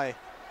Wi-Fi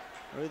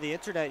or the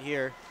internet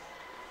here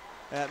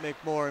at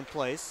McMorran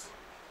Place.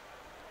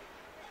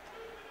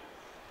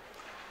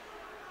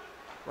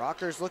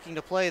 Rockers looking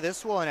to play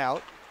this one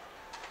out.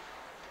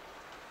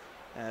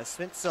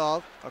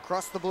 Svintsov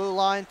across the blue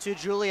line to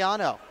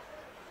Giuliano.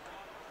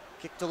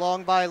 Kicked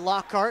along by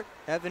Lockhart.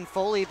 Evan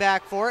Foley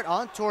back for it.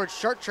 On towards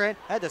Chartrand.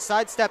 Had to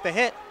sidestep a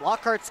hit.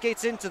 Lockhart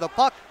skates into the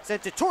puck.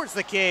 Sent it towards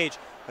the cage.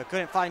 But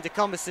couldn't find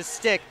Tecumseh's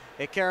stick.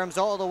 It caroms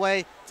all the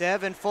way to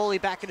Evan Foley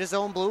back at his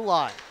own blue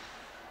line.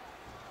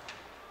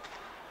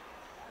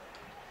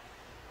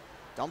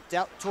 Dumped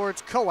out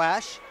towards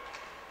Coash.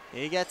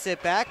 He gets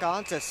it back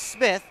onto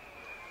Smith.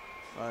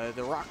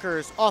 The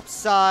Rockers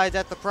offside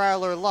at the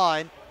Prowler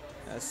line.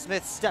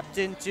 Smith stepped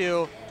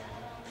into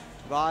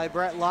by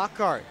Brett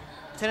Lockhart.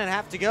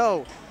 10.5 to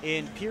go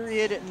in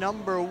period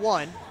number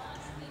 1.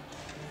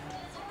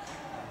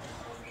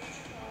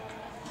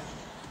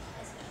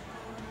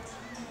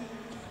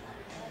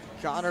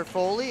 Connor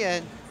Foley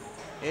and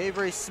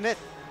Avery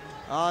Smith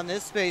on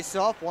this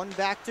face-off. One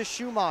back to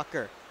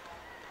Schumacher.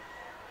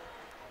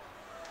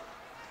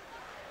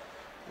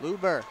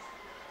 Luber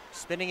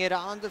spinning it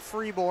on to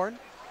Freeborn.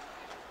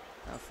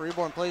 Now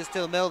Freeborn plays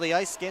to the middle of the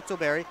ice.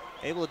 Scantleberry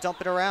able to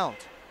dump it around.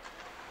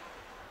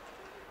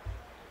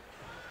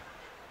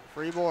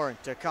 Freeborn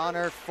to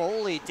Connor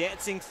Foley,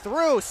 dancing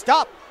through,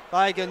 stop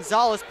by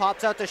Gonzalez,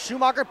 pops out to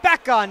Schumacher,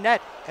 back on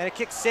net, and a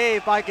kick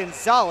save by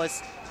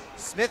Gonzalez.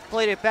 Smith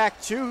played it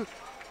back to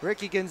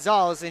Ricky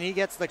Gonzalez, and he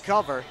gets the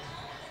cover.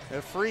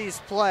 A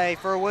freeze play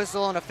for a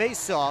whistle and a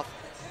face-off.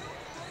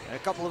 And a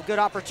couple of good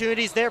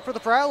opportunities there for the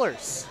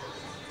Prowlers.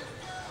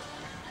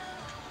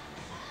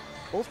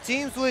 Both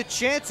teams with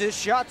chances,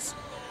 shots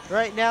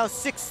right now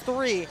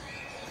 6-3,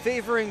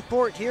 favoring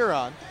Port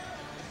Huron.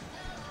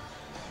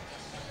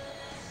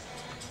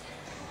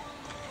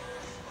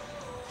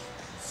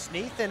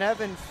 Sneath and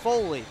Evan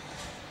Foley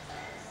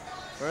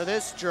for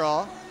this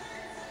draw.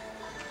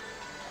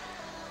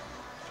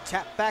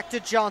 Tap back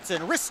to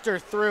Johnson,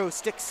 wrister through,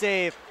 stick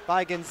save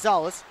by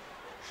Gonzalez.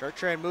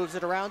 Chartrand moves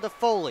it around to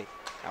Foley.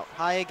 Out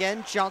high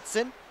again,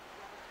 Johnson.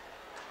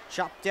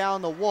 Chopped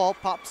down the wall,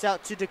 pops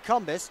out to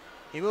DeCumbus.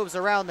 He moves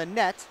around the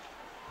net.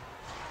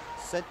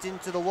 Sent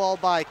into the wall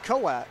by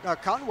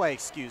Conway,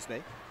 excuse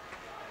me.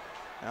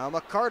 Now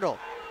McCardle.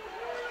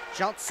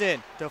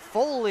 Johnson to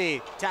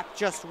Foley, tapped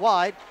just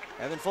wide.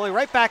 Evan Foley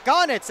right back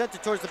on it, sent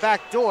it towards the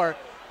back door,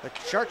 but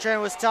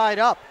Chartrand was tied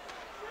up.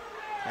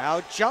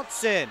 Now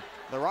Johnson,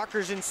 the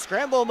Rockers in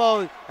scramble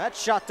mode. That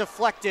shot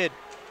deflected,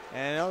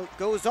 and it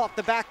goes off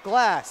the back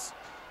glass.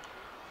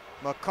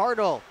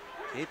 McCardle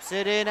keeps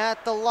it in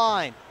at the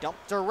line,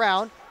 dumped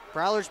around.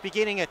 Prowlers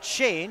beginning a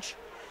change.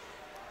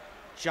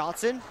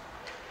 Johnson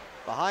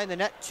behind the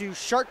net to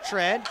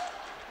Chartrand,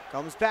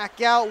 comes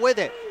back out with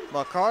it.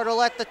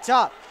 McCardle at the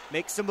top,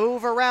 makes a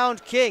move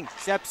around King,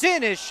 steps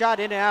in, his shot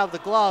in and out of the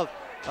glove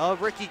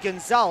of Ricky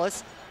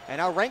Gonzalez. And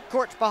now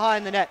Rancourt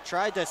behind the net,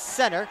 tried to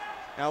center.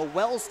 Now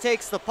Wells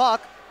takes the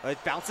puck, but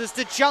it bounces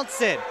to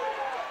Johnson.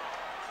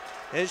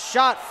 His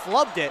shot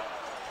flubbed it.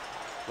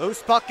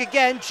 Loose puck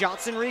again,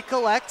 Johnson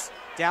recollects,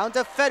 down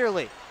to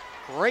Federley.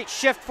 Great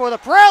shift for the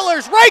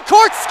Prowlers,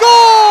 Rancourt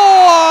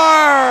scores!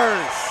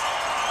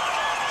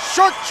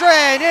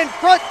 Chartrand in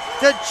front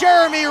to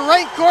Jeremy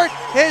Rancourt,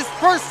 his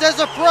first as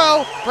a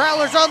pro.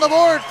 Prowlers on the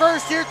board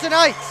first here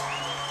tonight.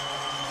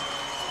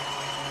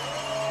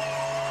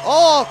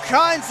 All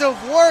kinds of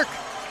work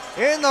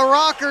in the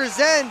Rockers'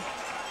 end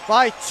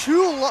by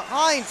two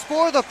lines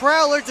for the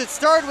Prowlers. It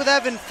started with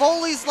Evan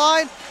Foley's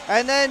line,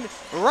 and then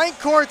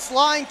Rancourt's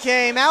line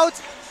came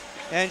out,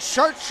 and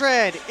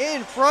Chartrand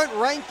in front.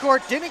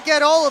 Rancourt didn't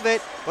get all of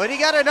it, but he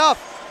got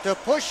enough to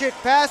push it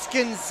past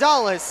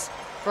Gonzalez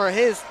for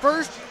his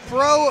first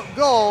pro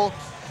goal,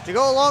 to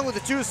go along with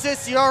the 2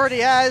 assists he already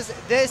has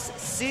this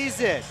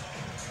season.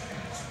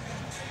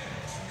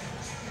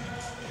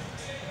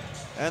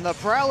 And the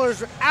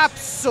Prowlers are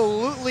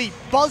absolutely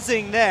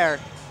buzzing there.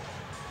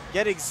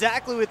 Get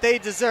exactly what they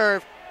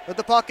deserve with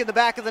the puck in the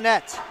back of the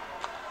net.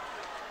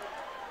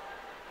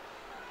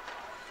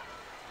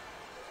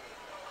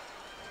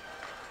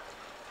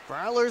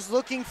 Prowlers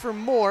looking for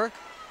more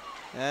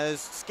as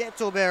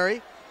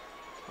Scantleberry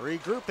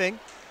regrouping.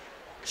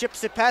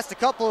 Chips it past a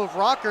couple of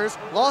Rockers,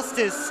 lost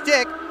his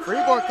stick.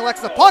 Freeborn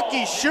collects the puck,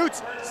 he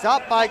shoots.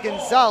 Stopped by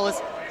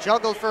Gonzalez,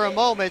 juggled for a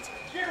moment,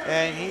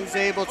 and he's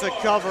able to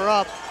cover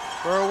up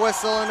for a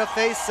whistle and a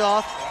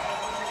face-off.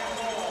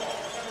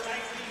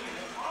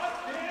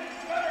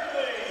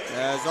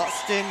 As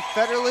Austin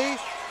Federley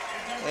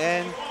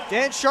and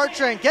Dan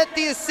Chartrand get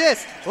the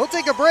assist. We'll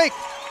take a break.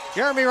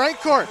 Jeremy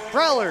Rancourt,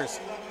 Prowlers,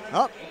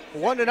 up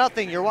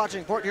 1-0. You're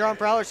watching Port Huron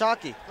Prowlers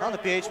hockey on the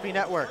PHP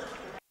Network.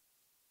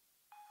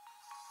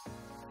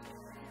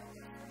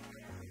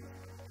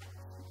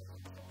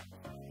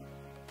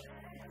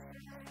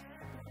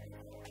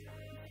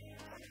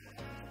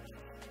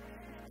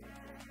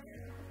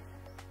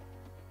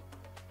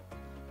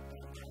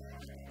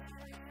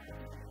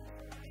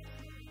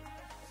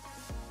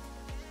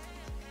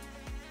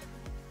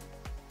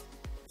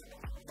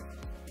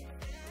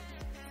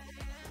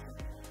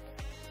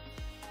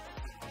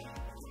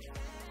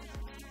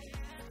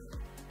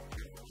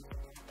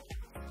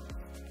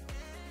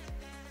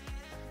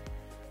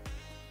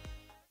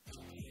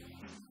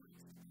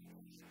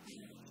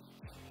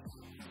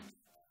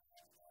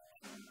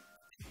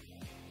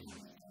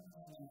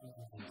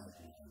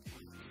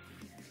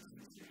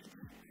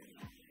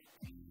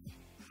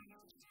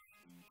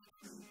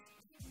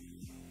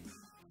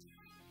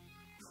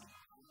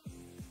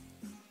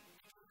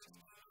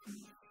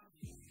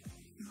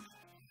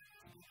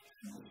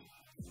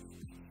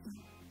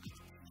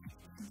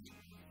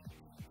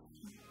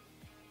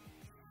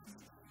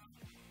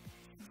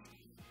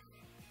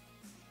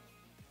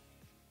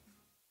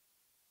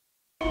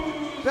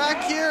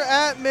 Back here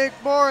at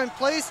McMorran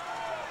Place,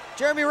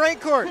 Jeremy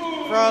Rancourt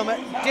from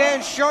Dan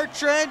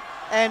Chartrand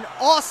and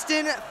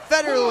Austin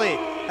Federley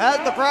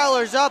had the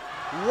Prowlers up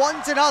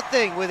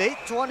 1-0 with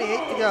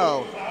 8:28 to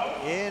go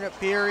in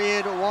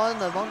period 1,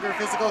 the Munger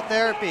Physical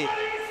Therapy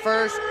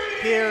first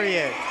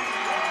period.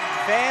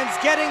 Fans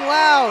getting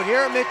loud here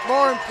at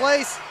McMorran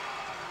Place.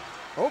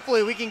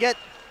 Hopefully we can get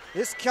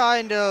this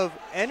kind of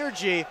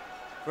energy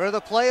for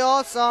the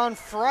playoffs on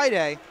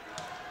Friday.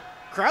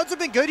 Crowds have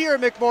been good here at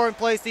McMorran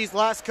Place these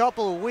last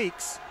couple of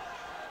weeks,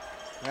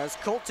 as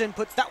Colton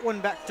puts that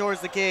one back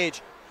towards the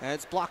cage. And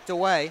it's blocked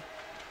away.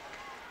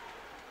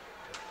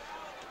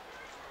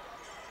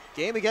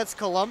 Game against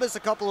Columbus a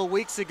couple of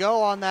weeks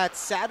ago on that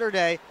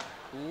Saturday.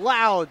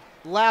 Loud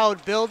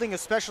building,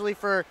 especially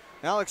for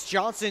Alex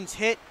Johnson's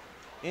hit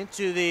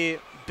into the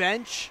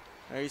bench.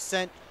 He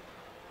sent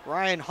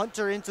Ryan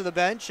Hunter into the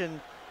bench, and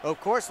of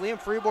course Liam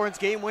Freeborn's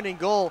game-winning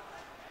goal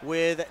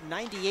with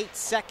 98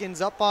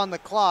 seconds up on the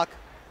clock.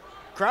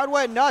 Crowd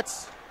went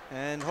nuts,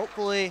 and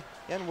hopefully,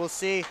 again, we'll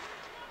see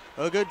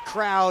a good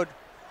crowd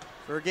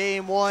for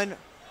game one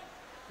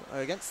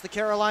against the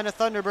Carolina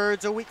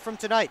Thunderbirds a week from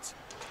tonight.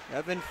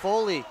 Evan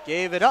Foley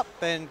gave it up,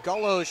 and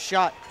Gullo's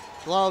shot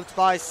gloved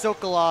by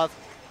Sokolov.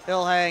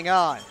 He'll hang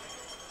on.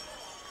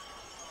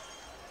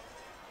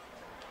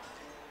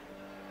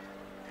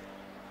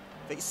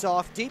 Face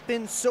off deep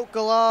in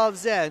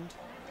Sokolov's end.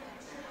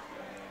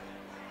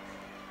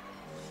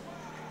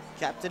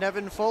 Captain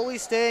Evan Foley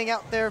staying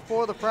out there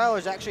for the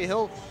Prowlers. Actually,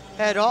 he'll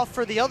head off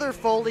for the other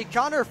Foley,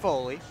 Connor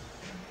Foley.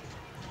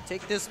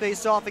 Take this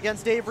face off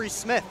against Avery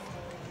Smith.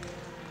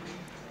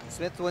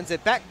 Smith wins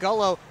it back.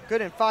 Gullo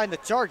couldn't find the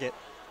target.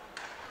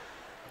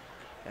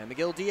 And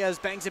Miguel Diaz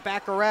bangs it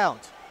back around.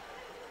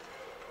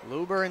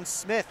 Luber and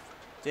Smith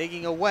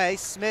digging away.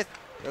 Smith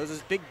throws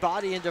his big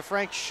body into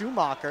Frank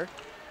Schumacher.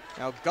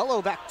 Now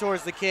Gullo back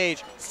towards the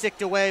cage,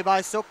 sticked away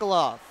by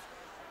Sokolov.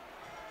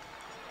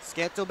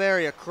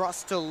 Scantlebury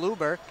across to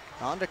Luber,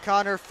 on to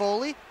Connor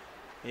Foley.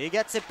 He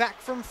gets it back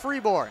from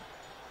Freeborn.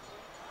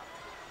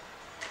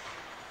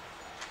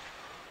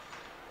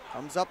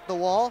 Comes up the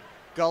wall,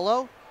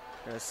 Gullo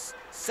just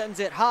sends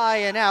it high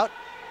and out.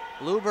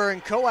 Luber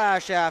and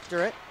Koash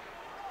after it.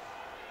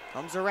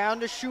 Comes around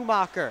to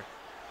Schumacher.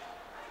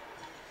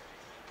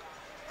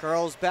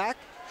 Curls back.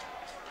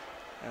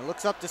 And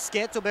looks up to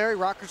Scantlebury.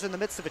 Rocker's in the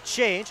midst of a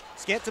change.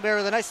 Scantlebury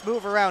with a nice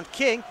move around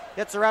King.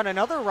 Gets around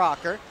another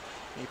Rocker.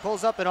 He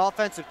pulls up in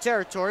offensive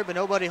territory, but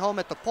nobody home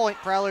at the point.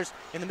 Prowlers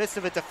in the midst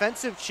of a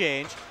defensive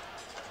change.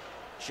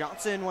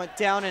 Johnson went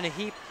down in a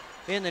heap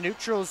in the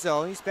neutral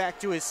zone. He's back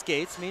to his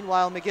skates.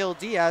 Meanwhile, Miguel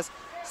Diaz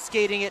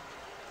skating it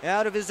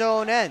out of his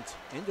own end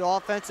into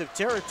offensive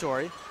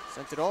territory.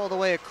 Sent it all the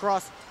way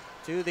across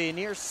to the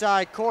near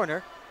side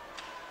corner.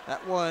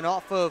 That one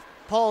off of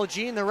Paul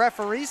Jean, the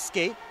referee's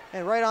skate,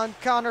 and right on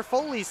Connor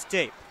Foley's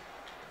tape.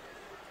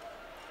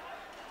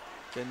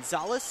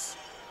 Gonzalez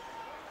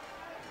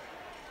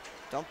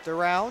dumped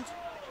around.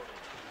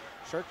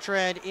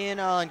 Shartrand in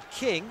on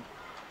King.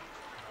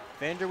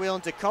 Vanderweel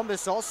and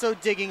DeCumbus also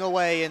digging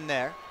away in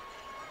there.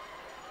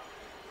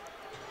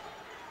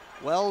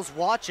 Wells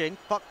watching.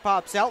 Puck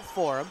pops out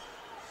for him.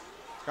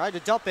 Tried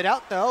to dump it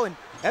out though, and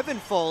Evan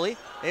Foley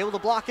able to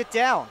block it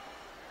down.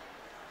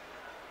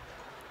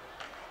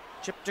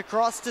 Chipped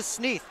across to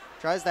Sneath.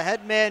 Tries the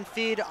headman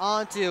feed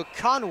onto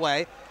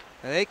Conway.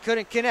 They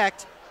couldn't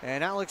connect,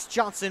 and Alex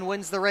Johnson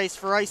wins the race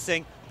for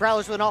icing.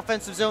 Prowlers with an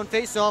offensive zone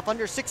faceoff,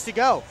 under 6 to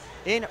go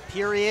in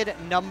period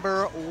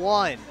number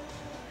 1.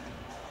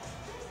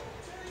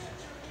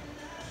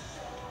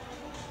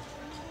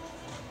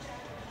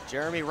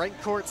 Jeremy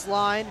Rancourt's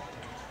line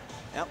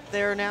out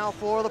there now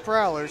for the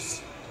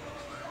Prowlers.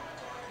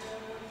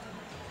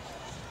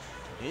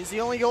 He's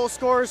the only goal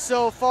scorer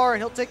so far,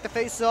 and he'll take the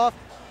faceoff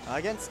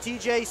against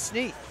TJ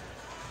Sneath.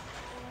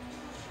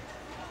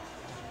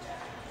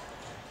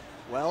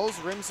 Wells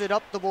rims it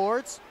up the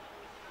boards.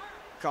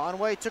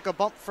 Conway took a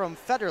bump from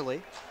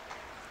Federley.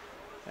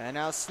 And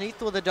now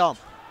Sneath with a dump.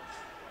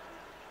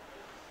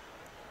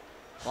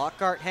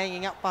 Lockhart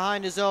hanging out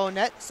behind his own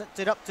net. Sent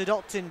it up to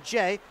Dalton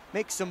J.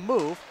 Makes a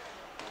move.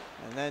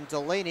 And then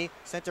Delaney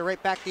sent it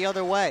right back the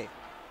other way.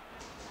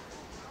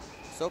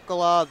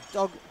 Sokolov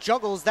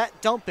juggles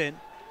that dump in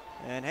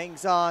and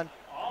hangs on.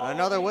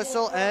 Another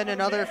whistle and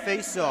another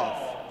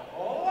face-off.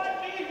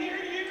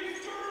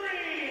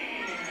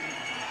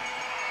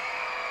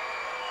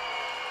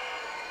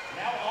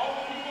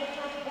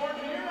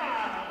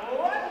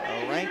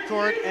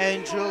 Rancourt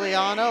and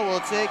Giuliano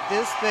will take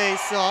this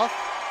face-off.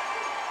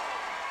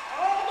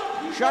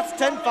 Shots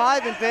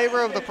 10-5 in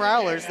favor of the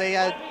Prowlers. They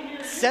had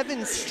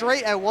 7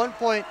 straight at one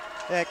point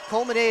that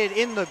culminated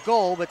in the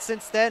goal, but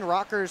since then,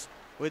 Rockers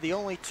with the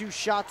only 2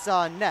 shots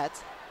on net.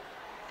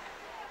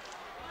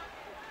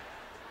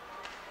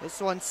 This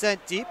one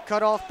sent deep,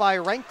 cut off by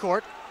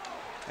Rancourt.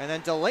 And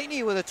then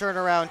Delaney with a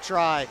turnaround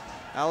try.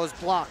 That was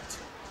blocked.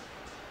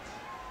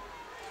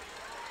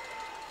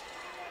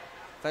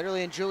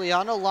 Federley and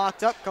Giuliano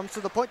locked up, comes to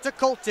the point to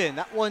Colton.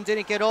 That one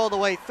didn't get all the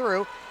way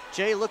through.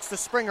 Jay looks to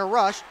spring a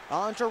rush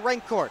on to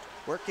Rancourt.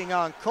 Working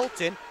on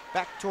Colton,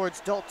 back towards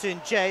Dalton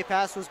J.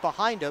 Pass was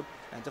behind him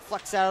and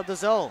deflects out of the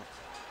zone.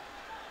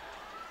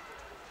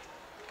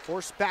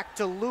 Forced back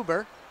to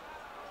Luber.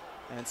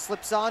 And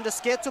slips on to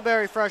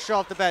Scantlebury fresh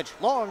off the bench.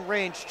 Long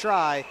range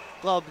try,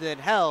 gloved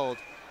and held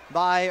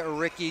by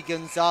Ricky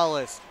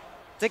Gonzalez.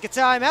 Take a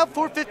timeout,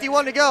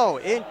 4:51 to go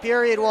in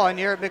period 1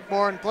 here at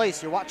McMorran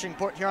Place. You're watching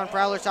Port Huron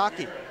Prowlers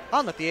hockey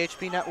on the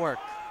PHP Network.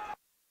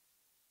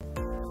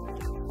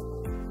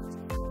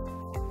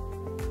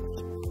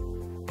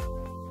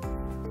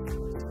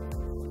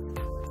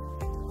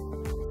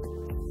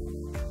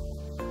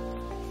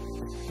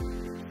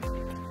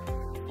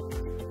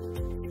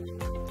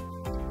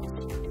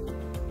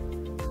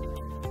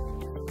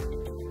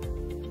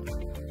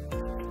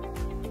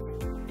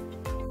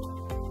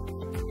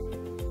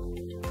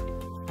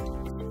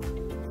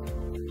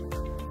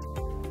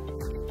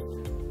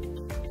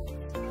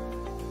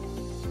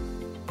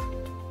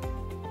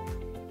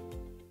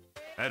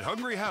 At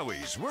Hungry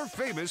Howie's, we're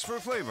famous for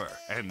flavor,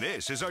 and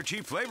this is our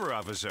Chief Flavor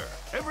Officer.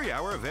 Every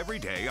hour of every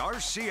day, our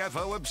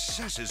CFO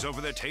obsesses over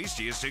the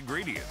tastiest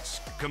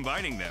ingredients,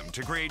 combining them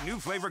to create new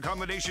flavor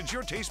combinations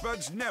your taste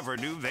buds never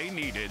knew they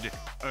needed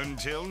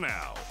until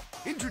now.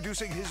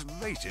 Introducing his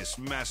latest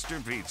master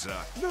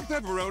pizza, the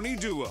Pepperoni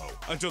Duo.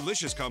 A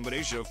delicious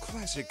combination of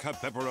classic cut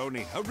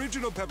pepperoni,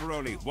 original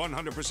pepperoni,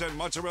 100%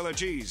 mozzarella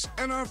cheese,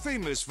 and our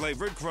famous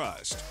flavored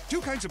crust.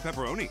 2 kinds of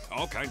pepperoni,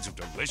 all kinds of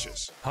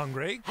delicious.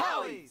 Hungry?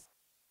 Howie's!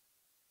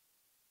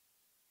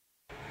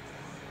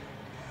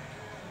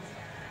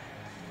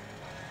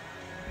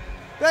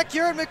 Back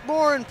here at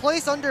McMorran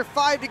Place, under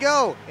 5 to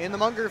go in the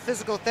Munger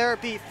Physical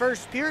Therapy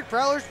first period.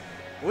 Prowlers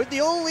with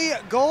the only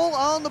goal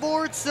on the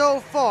board so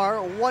far,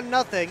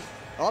 1-0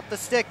 off the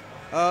stick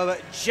of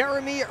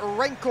Jeremy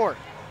Rencourt.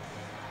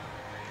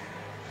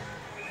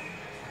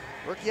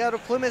 Rookie out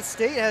of Plymouth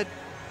State, had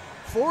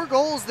 4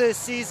 goals this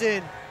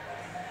season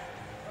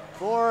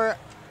for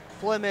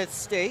Plymouth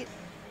State.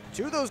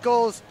 2 of those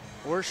goals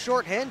were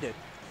shorthanded.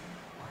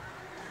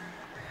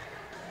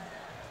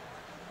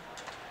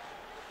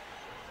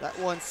 That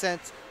one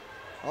sent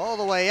all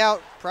the way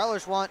out.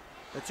 Prowlers want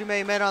the 2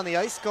 main men on the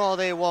ice call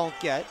they won't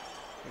get.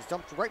 He's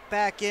dumped right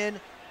back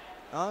in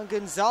on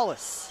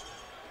Gonzalez.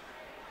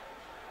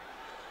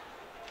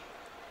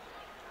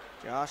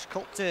 Josh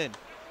Colton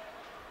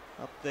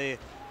up the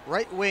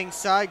right wing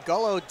side.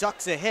 Gullo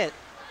ducks a hit.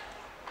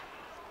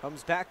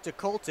 Comes back to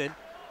Colton.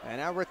 And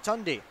now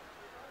Rotundi.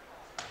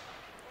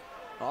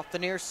 Off the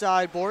near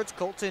side boards.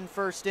 Colton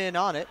first in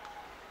on it.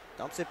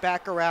 Dumps it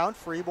back around.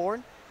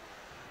 Freeborn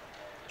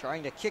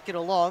trying to kick it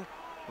along.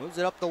 Moves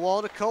it up the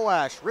wall to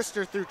Koash.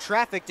 Rister through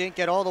traffic. Didn't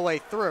get all the way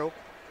through.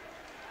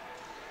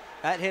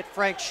 That hit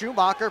Frank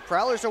Schumacher.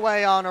 Prowlers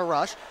away on a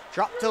rush.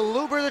 Drop to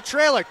Luber, the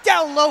trailer.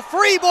 Down low.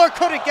 Freeborn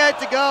couldn't get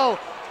it to go.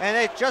 And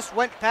it just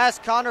went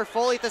past Connor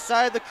Foley at the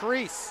side of the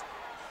crease.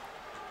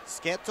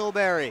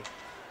 Scantleberry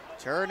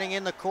turning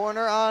in the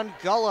corner on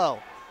Gullo.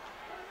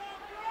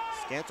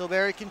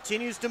 Scantleberry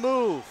continues to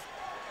move.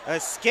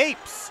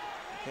 Escapes.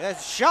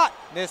 His shot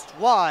missed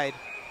wide.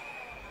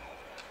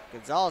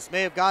 Gonzalez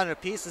may have gotten a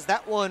piece as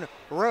that one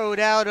rode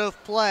out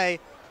of play.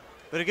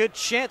 But a good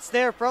chance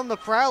there from the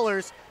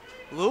Prowlers.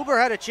 Luber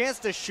had a chance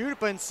to shoot,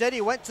 but instead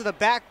he went to the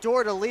back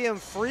door to Liam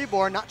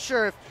Freeborn. Not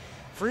sure if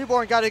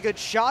Freeborn got a good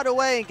shot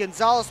away and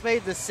Gonzalez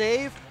made the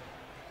save.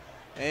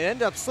 And it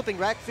ended up slipping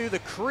back through the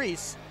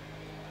crease.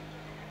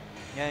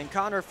 And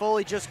Connor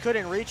Foley just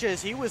couldn't reach it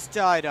as he was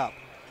tied up.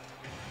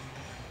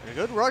 A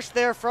good rush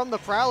there from the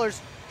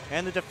Prowlers,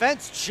 and the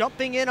defense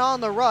jumping in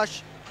on the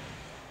rush.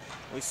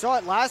 We saw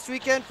it last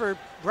weekend for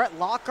Brett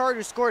Lockhart,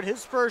 who scored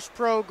his first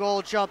pro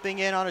goal jumping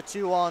in on a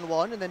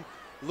 2-on-1, and then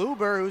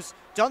Luber, who's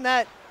done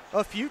that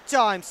a few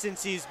times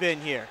since he's been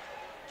here.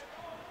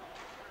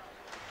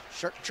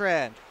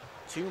 Shertrand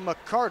to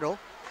McCardle.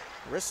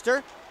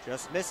 Rister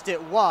just missed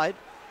it wide.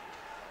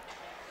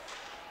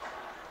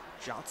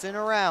 Johnson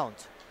around.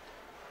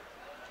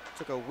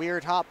 Took a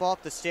weird hop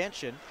off the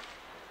stanchion.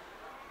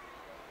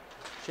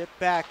 Chip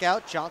back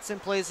out. Johnson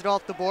plays it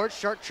off the board.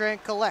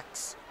 Shertrand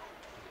collects.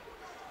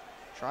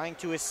 Trying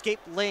to escape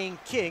Lane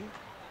King.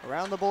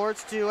 Around the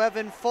boards to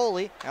Evan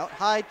Foley. Out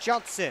high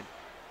Johnson.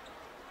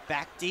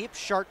 Back deep,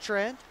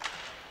 Shertrand.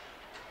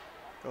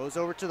 Goes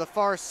over to the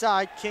far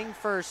side. King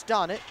first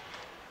on it.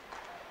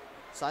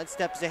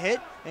 Sidesteps a hit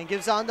and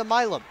gives on to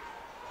Milam.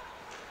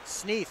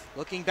 Sneath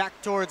looking back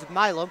towards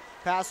Milam.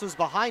 Pass was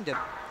behind him.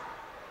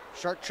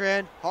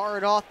 Shertrand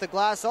hard off the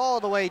glass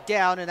all the way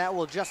down, and that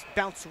will just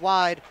bounce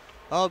wide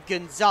of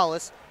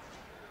Gonzalez.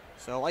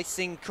 So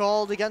icing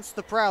called against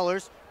the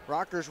Prowlers.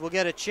 Rockers will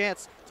get a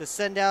chance to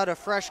send out a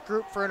fresh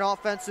group for an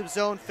offensive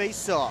zone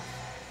face-off.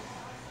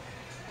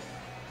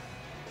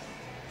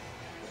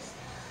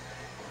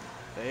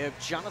 They have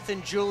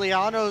Jonathan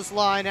Giuliano's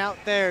line out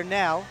there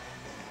now.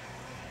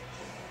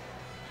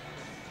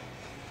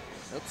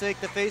 He'll take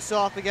the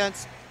face-off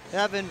against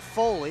Evan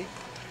Foley.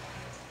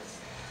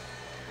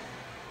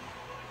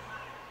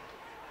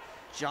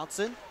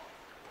 Johnson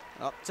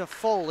up to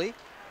Foley.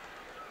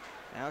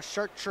 Now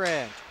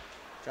Shertrand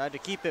tried to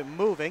keep it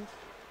moving.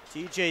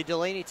 TJ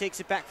Delaney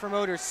takes it back from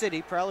Motor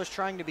City. Prowlers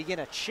trying to begin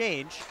a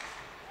change.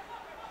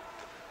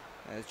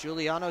 As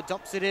Giuliano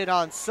dumps it in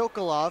on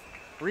Sokolov,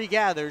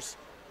 regathers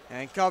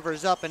and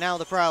covers up, and now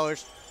the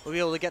Prowlers will be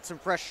able to get some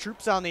fresh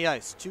troops on the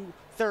ice.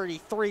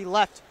 2:33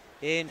 left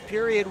in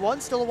period one.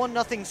 Still a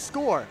 1-0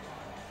 score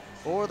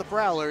for the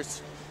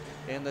Prowlers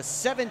in the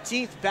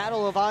 17th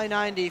Battle of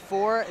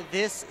I-94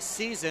 this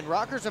season.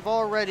 Rockers have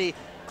already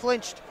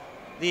clinched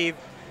the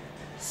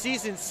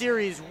season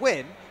series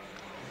win.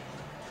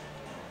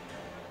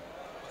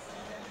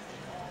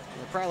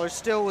 The Prowlers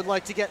still would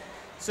like to get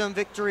some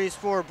victories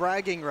for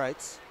bragging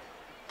rights.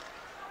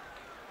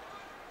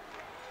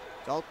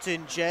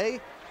 Dalton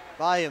J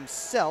by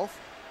himself.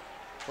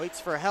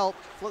 Waits for help,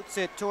 floats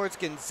it towards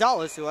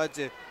Gonzalez, who had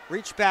to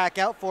reach back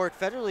out for it.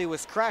 Federley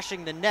was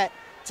crashing the net,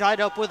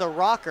 tied up with a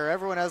rocker.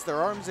 Everyone has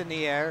their arms in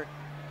the air.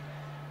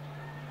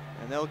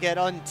 And they'll get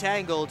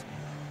untangled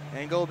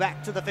and go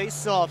back to the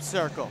face-off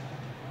circle.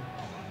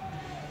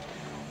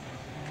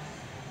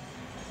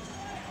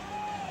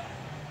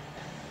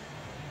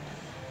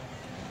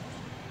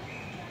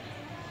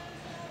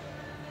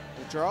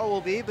 The draw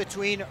will be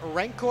between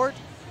Rancourt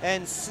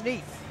and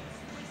Sneath.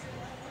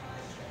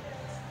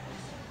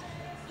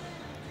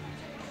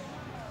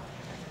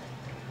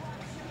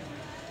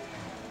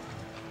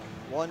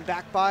 One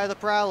back by the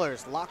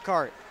Prowlers.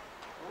 Lockhart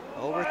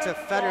over to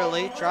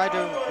Federley. Tried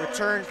to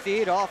return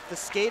feed off the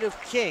skate of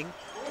King.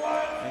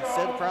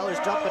 Instead, the Prowlers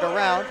dump it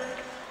around.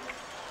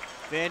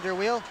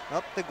 Vanderweel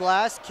up the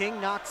glass.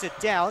 King knocks it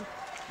down.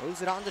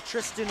 Moves it on to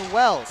Tristan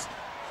Wells.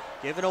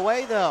 Given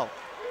away though.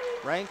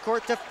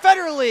 Rancourt to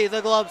Federley.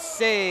 The glove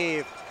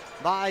save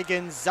by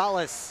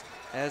Gonzalez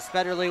as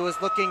Federley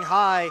was looking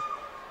high.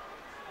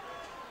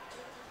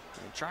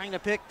 And trying to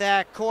pick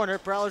that corner.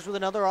 Prowlers with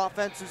another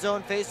offensive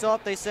zone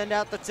face-off. They send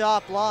out the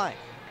top line.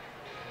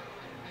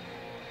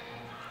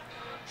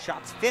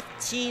 Shots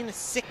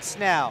 15-6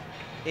 now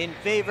in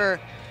favor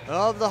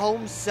of the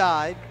home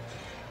side.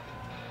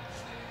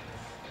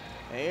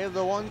 They have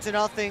the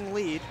 1-0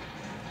 lead.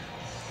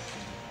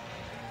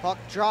 Puck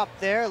drop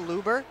there.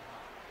 Luber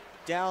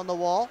down the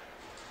wall.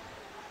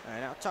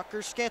 And now Tucker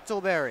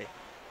Scantleberry.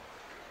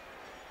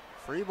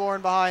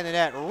 Freeborn behind the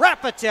net.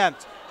 Wrap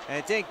attempt. And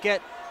it didn't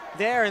get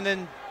there. And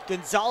then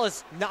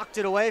Gonzalez knocked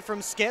it away from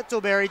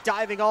Scantleberry,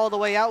 diving all the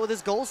way out with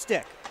his goal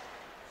stick.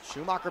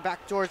 Schumacher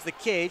back towards the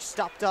cage.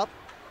 Stopped up.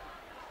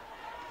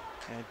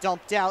 And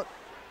dumped out.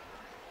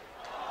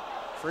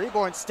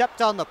 Freeborn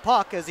stepped on the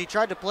puck as he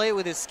tried to play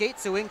with his skate,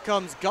 so in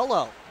comes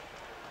Gullo.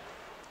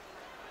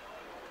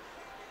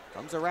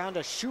 Comes around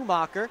to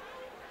Schumacher.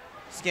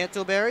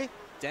 Scantleberry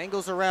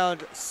dangles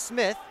around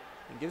Smith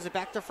and gives it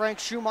back to Frank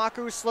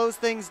Schumacher, who slows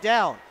things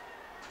down.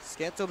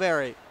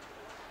 Scantleberry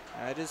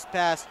had his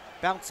pass,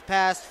 bounced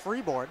past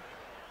Freeborn.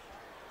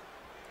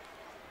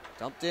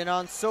 Dumped in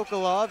on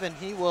Sokolov, and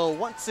he will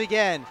once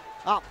again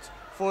opt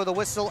for the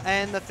whistle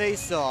and the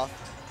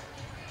face-off.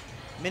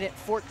 Minute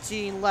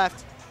 14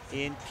 left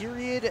in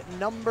period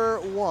number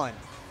 1.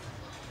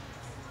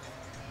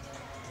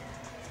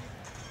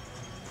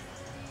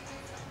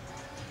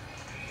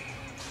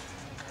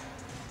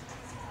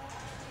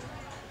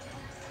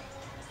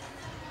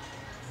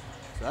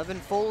 Evan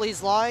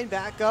Foley's line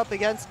back up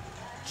against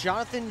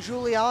Jonathan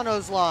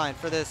Giuliano's line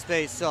for this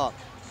face-off.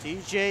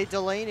 TJ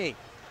Delaney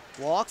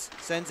walks,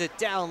 sends it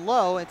down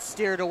low, and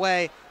steered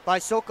away by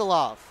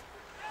Sokolov.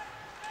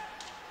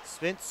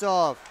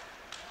 Svintsov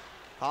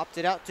popped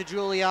it out to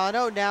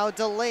Giuliano, now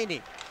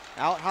Delaney.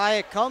 Out high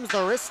it comes, the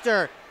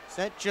wrister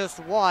sent just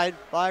wide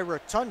by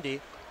Rotundi.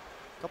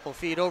 A couple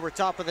feet over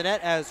top of the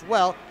net as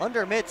well.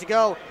 Under a minute to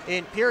go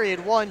in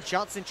period 1.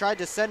 Johnson tried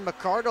to send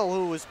McCardle,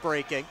 who was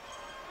breaking.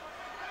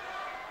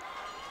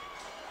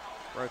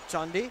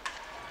 Rotundi,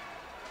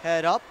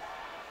 head up,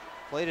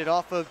 played it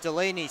off of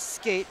Delaney's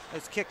skate,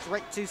 it's kicked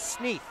right to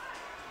Sneath.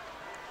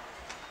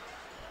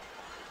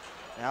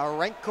 Now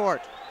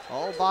Rancourt,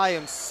 all by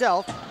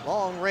himself,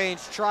 long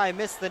range try,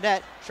 missed the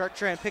net.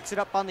 Chartrand picks it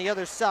up on the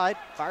other side,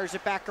 fires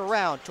it back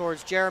around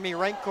towards Jeremy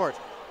Rancourt.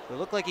 It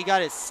looked like he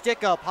got his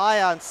stick up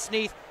high on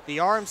Sneath, the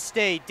arms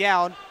stayed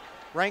down.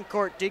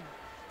 Rancourt did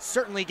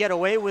certainly get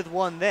away with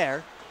one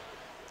there.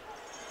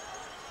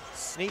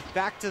 Sneath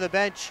back to the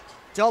bench,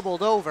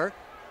 doubled over.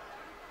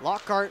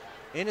 Lockhart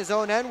in his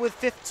own end with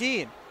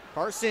 15.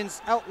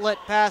 Parsons outlet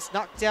pass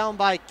knocked down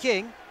by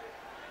King.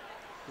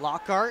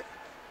 Lockhart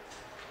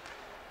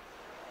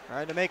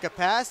trying to make a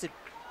pass. It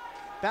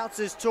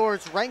bounces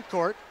towards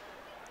Rancourt.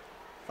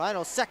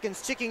 Final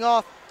seconds ticking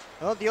off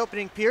of the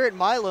opening period.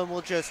 Milam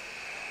will just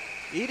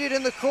eat it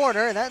in the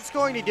corner, and that's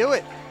going to do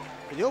it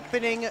for the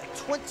opening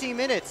 20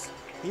 minutes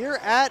here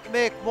at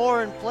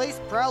McMorran Place.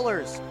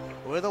 Prowlers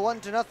with a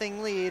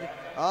 1-0 lead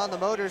on the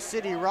Motor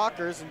City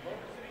Rockers. And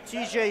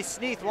TJ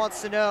Sneath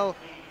wants to know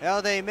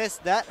how they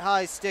missed that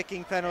high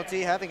sticking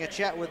penalty, having a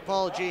chat with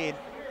Paul Jean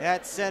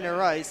at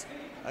center ice.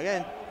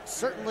 Again,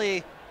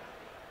 certainly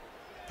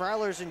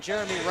Prowlers and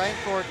Jeremy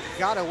Rancourt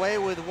got away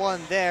with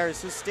one there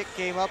as his stick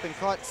came up and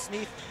caught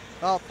Sneath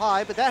up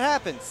high, but that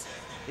happens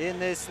in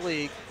this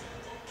league.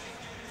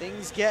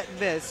 Things get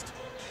missed,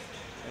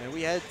 and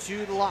we head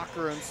to the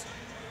locker rooms,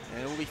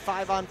 and it will be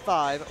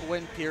 5-on-5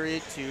 when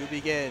period 2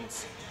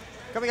 begins.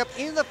 Coming up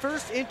in the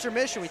first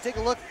intermission, we take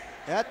a look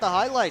at the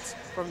highlights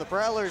from the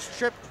Prowlers'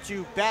 trip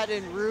to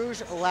Baton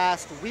Rouge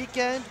last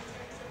weekend.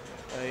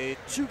 A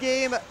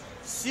 2-game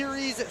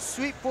series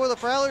sweep for the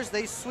Prowlers.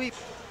 They sweep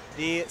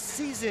the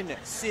season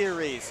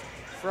series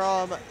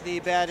from the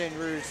Baton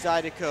Rouge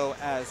Zydeco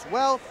as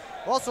well.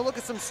 We'll also look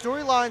at some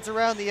storylines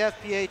around the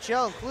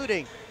FPHL,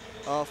 including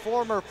a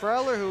former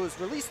Prowler who was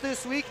released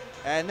this week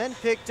and then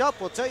picked up.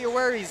 We'll tell you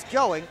where he's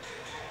going.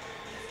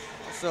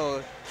 Also,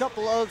 a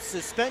couple of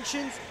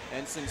suspensions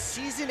and some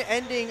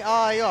season-ending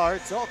IR.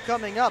 It's all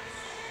coming up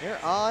here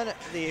on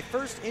the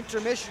first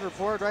intermission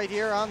report right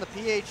here on the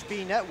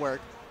PHP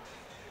network.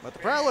 But the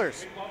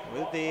Prowlers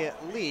with the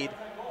lead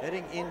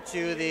heading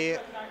into the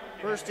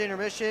first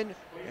intermission,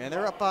 and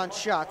they're up on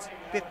shots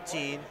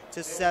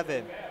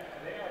 15-7.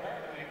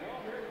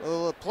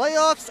 Well, the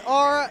playoffs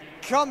are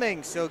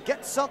coming, so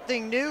get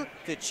something new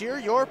to cheer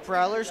your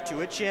Prowlers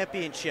to a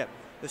championship.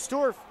 The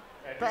store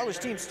Prowlers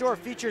team store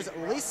features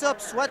lace-up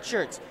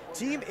sweatshirts,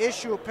 team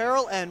issue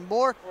apparel, and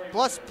more,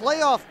 plus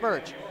playoff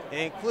merch,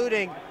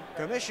 including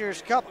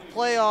Commissioner's Cup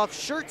playoff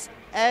shirts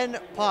and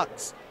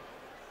pucks.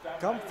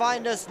 Come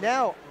find us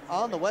now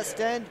on the west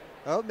end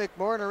of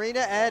McMorran Arena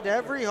at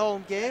every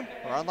home game,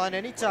 or online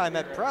anytime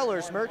at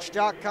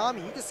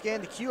prowlersmerch.com. You can scan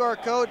the QR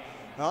code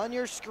on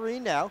your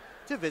screen now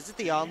to visit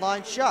the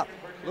online shop.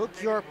 Look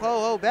your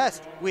Poho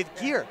best with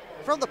gear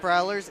from the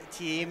Prowlers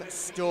team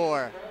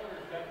store.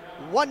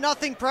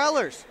 1-0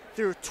 Prowlers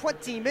through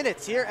 20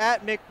 minutes here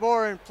at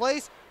McMorran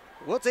Place.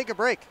 We'll take a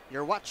break.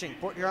 You're watching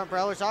Port Huron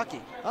Prowlers hockey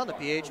on the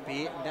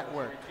PHP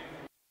Network.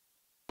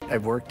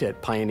 I've worked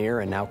at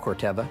Pioneer and now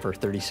Corteva for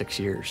 36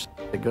 years.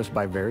 It goes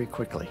by very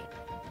quickly.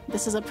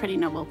 This is a pretty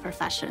noble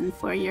profession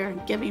where you're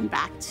giving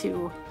back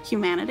to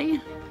humanity.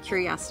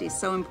 Curiosity is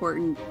so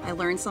important. I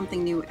learn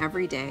something new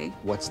every day.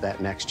 What's that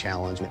next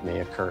challenge that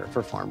may occur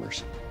for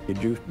farmers? You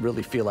do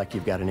really feel like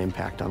you've got an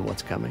impact on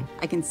what's coming.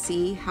 I can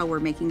see how we're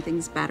making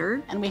things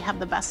better. And we have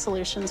the best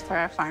solutions for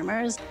our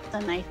farmers.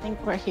 And I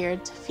think we're here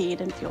to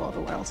feed and fuel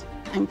the world.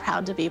 I'm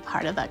proud to be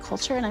part of that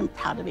culture, and I'm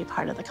proud to be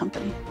part of the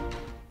company.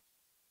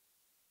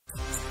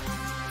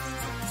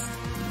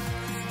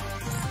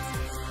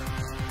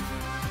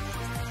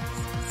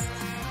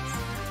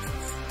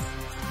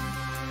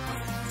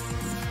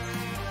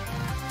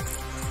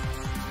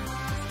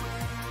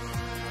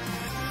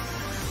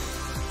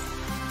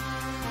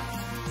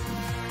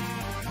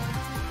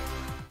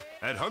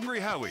 At Hungry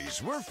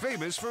Howie's, we're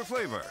famous for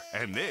flavor,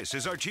 and this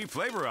is our Chief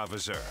Flavor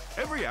Officer.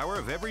 Every hour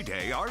of every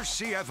day, our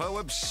CFO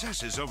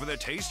obsesses over the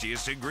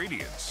tastiest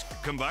ingredients,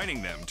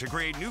 combining them to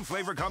create new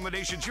flavor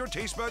combinations your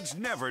taste buds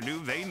never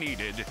knew they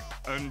needed,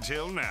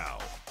 until now.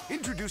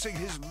 Introducing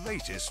his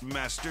latest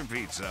master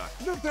pizza,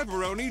 the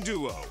Pepperoni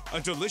Duo. A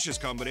delicious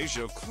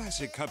combination of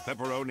classic cut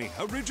pepperoni,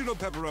 original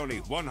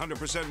pepperoni,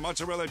 100%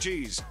 mozzarella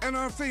cheese, and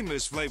our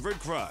famous flavored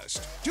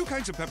crust. 2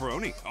 kinds of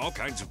pepperoni, all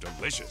kinds of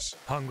delicious.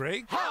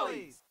 Hungry?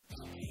 Howie's!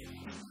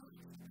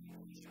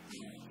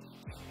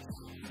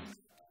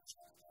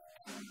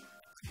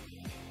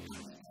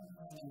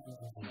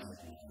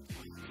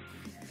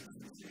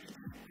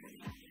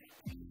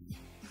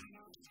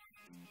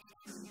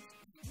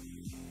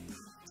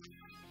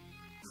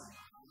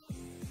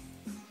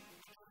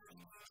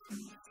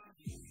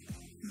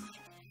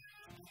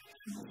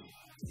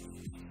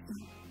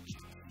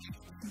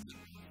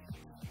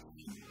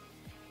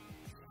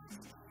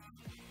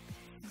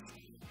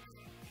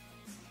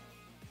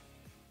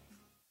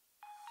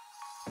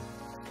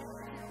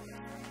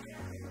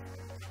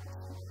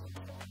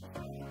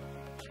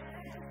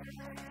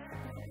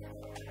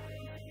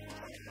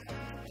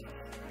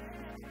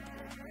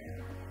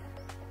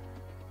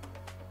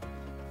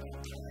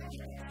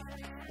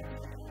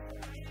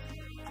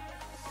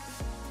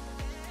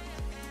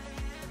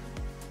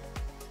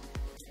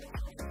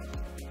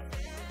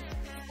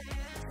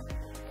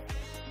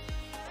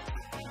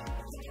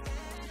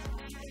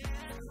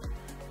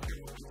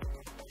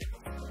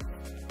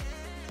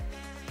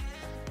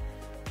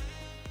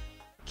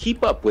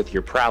 Keep up with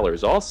your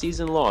Prowlers all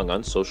season long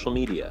on social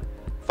media.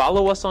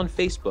 Follow us on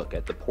Facebook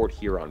at the Port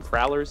Huron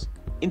Prowlers,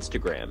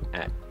 Instagram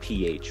at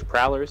PH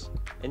Prowlers,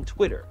 and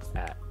Twitter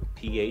at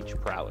PH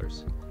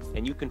Prowlers.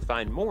 And you can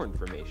find more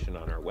information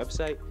on our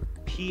website,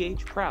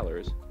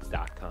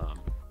 phprowlers.com.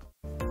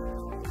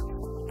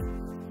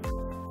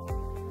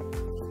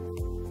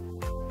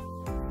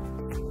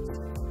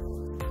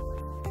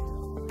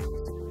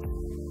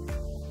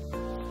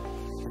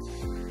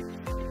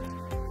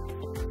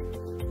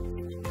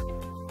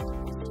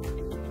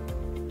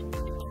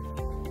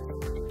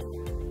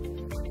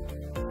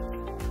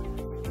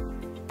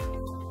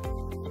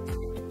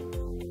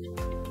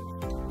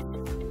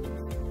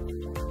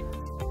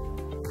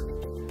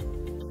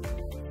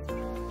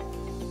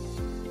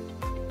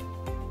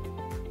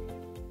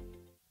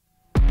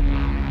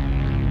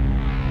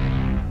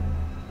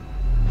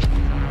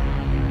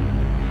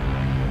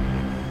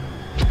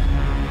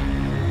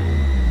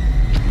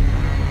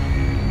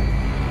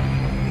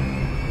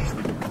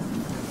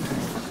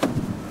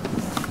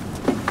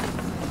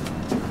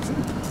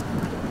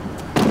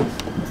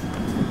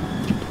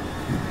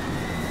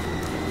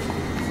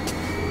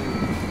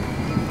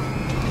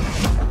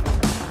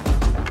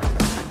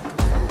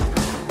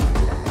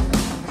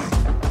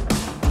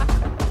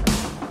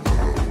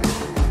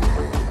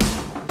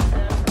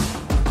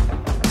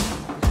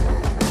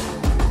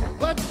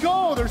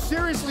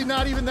 Seriously,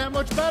 not even that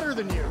much better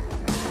than you.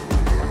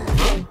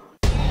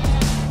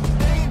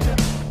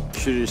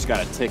 Should have just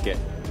got a ticket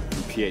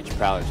from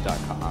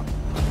phprowlers.com.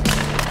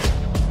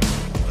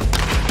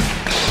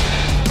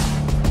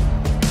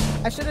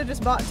 I should have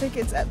just bought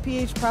tickets at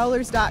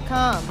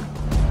phprowlers.com.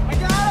 I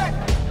got it!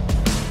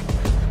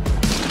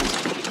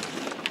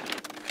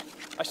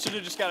 I should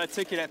have just got a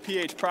ticket at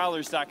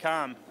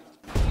phprowlers.com.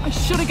 I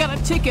should have got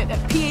a ticket at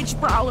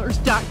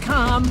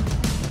phprowlers.com.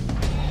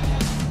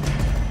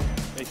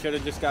 They should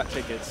have just got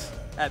tickets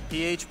at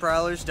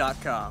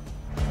phprowlers.com.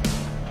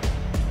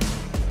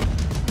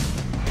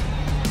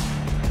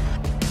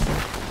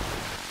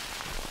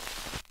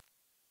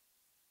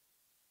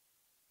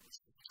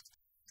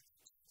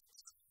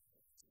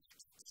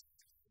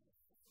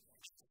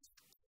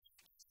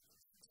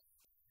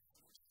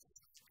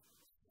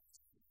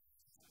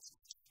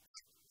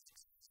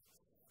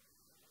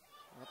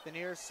 the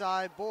near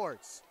side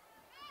boards.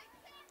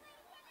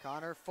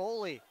 Connor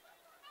Foley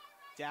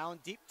down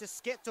deep to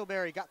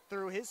Scantleberry, got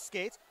through his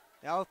skates.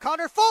 Now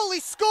Connor Foley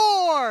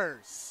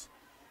scores!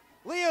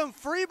 Liam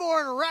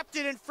Freeborn wrapped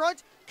it in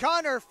front.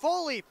 Connor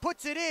Foley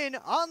puts it in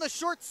on the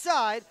short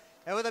side.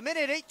 And with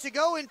 1:08 to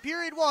go in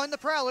period one, the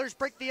Prowlers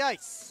break the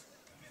ice.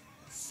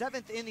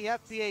 7th in the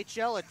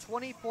FPHL at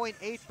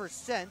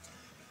 20.8%.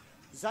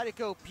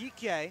 Zydeco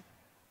PK,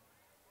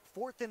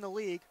 4th in the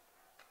league,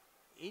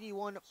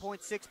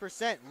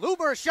 81.6%.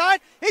 Luber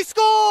shot, he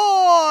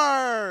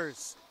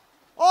scores!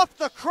 Off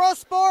the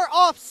crossbar,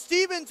 off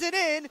Stevens and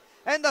in,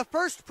 and the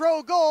first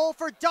pro goal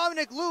for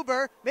Dominic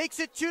Luber makes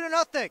it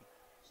 2-0.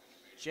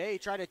 Jay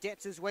tried to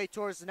dance his way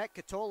towards the net.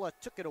 Katola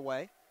took it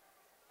away.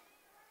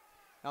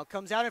 Now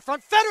comes out in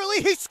front.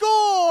 Federley, he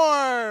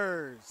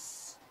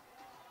scores!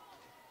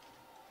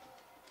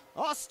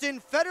 Austin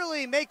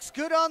Federley makes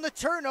good on the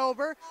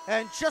turnover,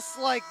 and just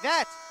like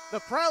that, the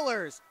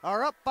Prowlers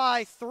are up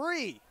by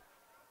 3.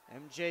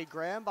 MJ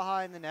Graham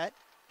behind the net,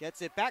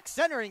 gets it back,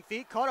 centering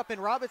feet, caught up in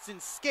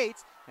Robinson's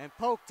skates, and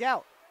poked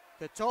out.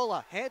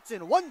 Katola,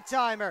 Hansen,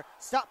 one-timer,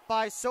 stopped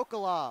by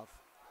Sokolov.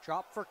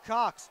 Drop for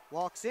Cox,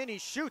 walks in, he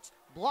shoots,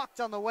 blocked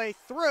on the way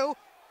through.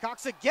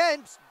 Cox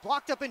again,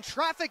 blocked up in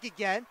traffic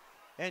again.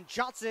 And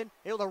Johnson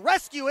able to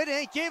rescue it, and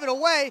he gave it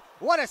away.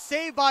 What a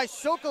save by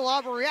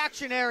Sokolov, a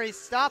reactionary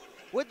stop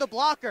with the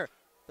blocker.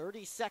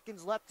 30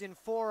 seconds left in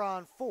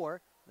 4-on-4.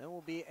 Then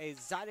will be a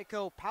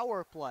Zydeco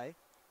power play.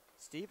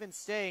 Stevens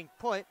staying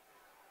put.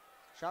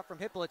 Shot from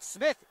Hippolyte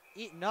Smith,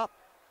 eaten up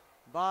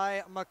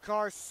by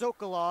Makar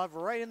Sokolov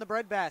right in the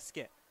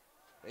breadbasket.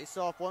 Face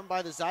off won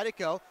by the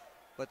Zydeco,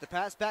 but the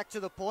pass back to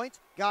the point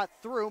got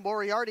through.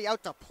 Moriarty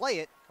out to play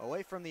it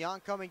away from the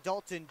oncoming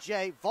Dalton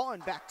Jay. Vaughn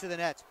back to the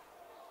net.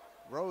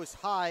 Rose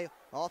high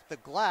off the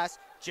glass.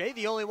 Jay,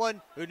 the only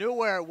one who knew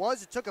where it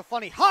was. It took a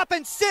funny hop,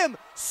 and Sim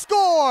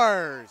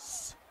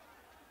scores!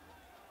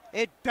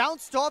 It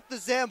bounced off the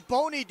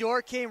Zamboni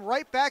door, came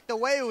right back the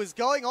way it was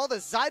going. All the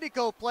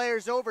Zydeco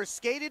players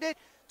overskated it.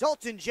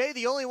 Dalton Jay,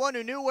 the only one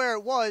who knew where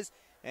it was,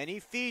 and he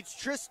feeds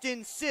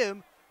Tristan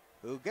Sim,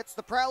 who gets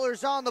the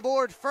Prowlers on the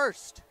board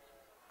first.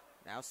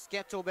 Now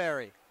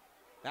Scantleberry.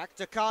 Back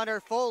to Connor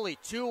Foley,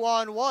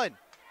 2-on-1.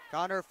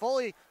 Connor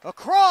Foley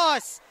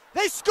across.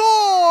 They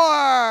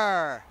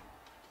score!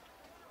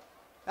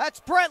 That's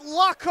Brett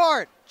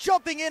Lockhart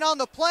jumping in on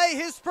the play,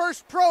 his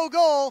first pro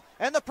goal,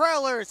 and the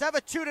Prowlers have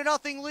a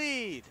 2-0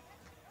 lead.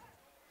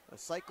 A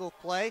cycle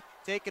play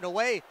taken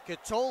away.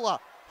 Katola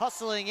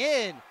hustling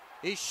in.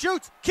 He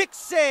shoots, kick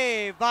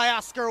save by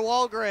Oscar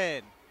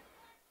Walgren.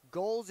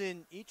 Goals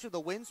in each of the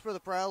wins for the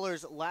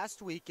Prowlers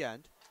last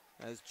weekend,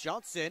 as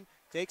Johnson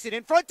takes it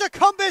in front to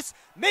Cumbus,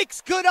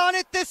 makes good on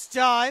it this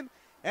time.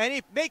 And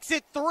he makes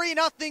it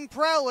 3-0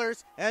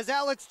 Prowlers as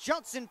Alex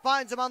Johnson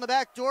finds him on the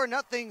back door.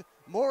 Nothing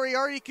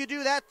Moriarty could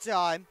do that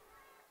time.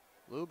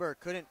 Luber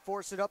couldn't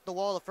force it up the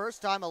wall the first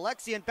time.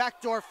 Alexian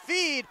backdoor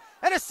feed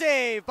and a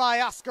save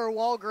by Oscar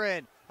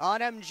Walgren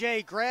on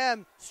MJ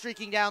Graham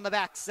streaking down the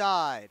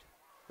backside,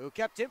 who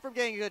kept him from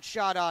getting a good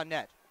shot on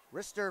net.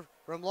 Rister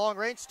from long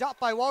range, stopped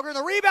by Walgren.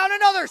 The rebound,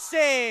 another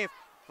save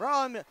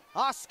from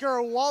Oscar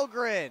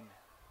Walgren.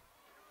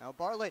 Now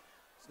Bartlett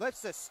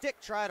lifts the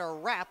stick, try to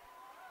wrap.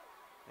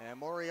 And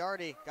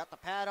Moriarty got the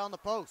pad on the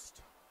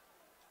post.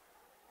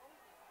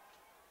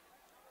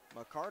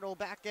 McCardle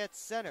back at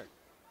center.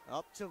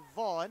 Up to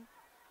Vaughn.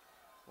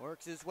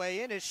 Works his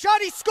way in. His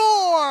shot, he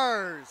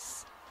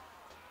scores!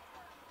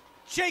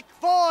 Jake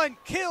Vaughn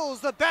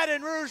kills the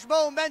Baton Rouge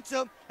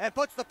momentum and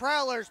puts the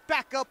Prowlers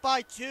back up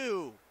by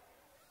 2.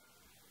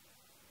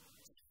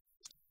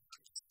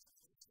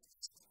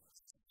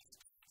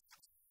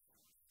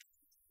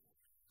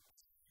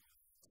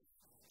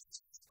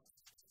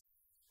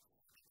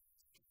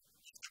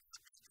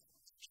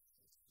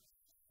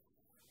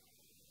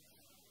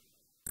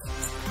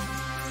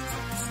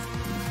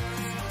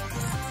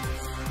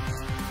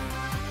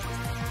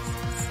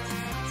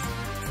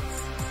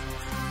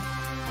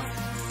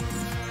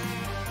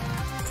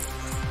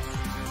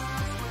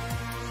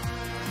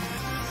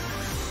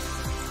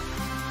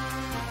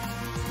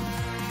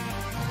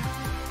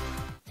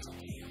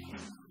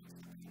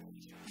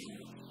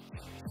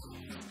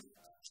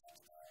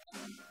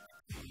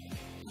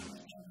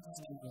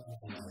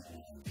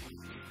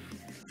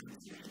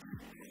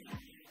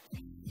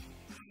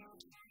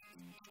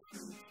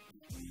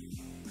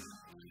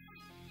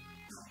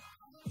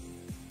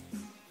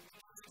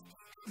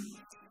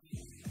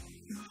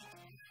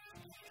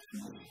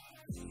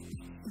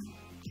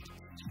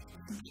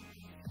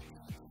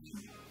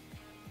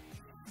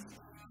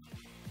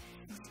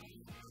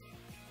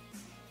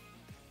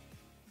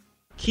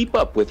 Keep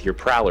up with your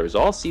Prowlers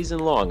all season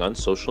long on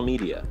social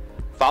media.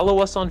 Follow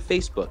us on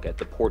Facebook at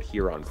the Port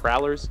Huron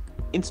Prowlers,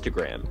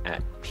 Instagram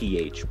at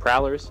PH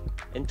Prowlers,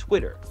 and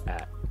Twitter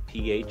at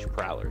PH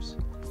Prowlers.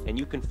 And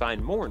you can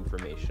find more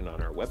information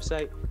on our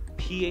website,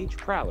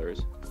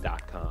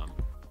 phprowlers.com.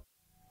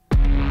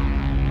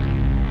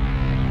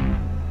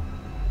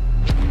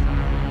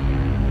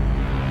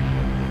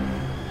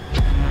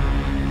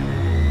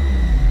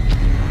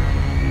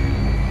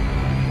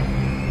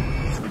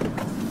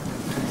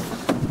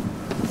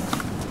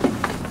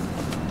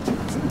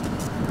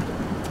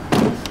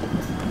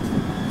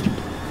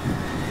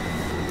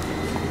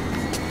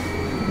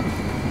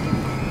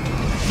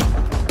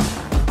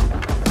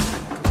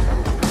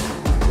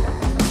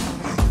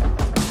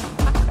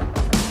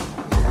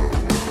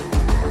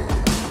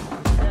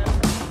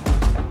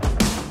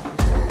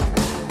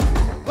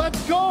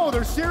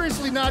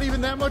 not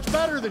even that much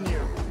better than you.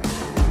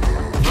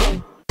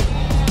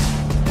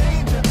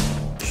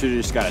 Should've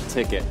just got a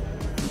ticket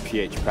from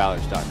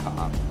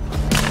phprowlers.com.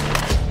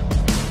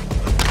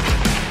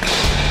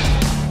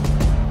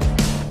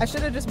 I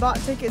should have just bought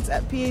tickets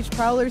at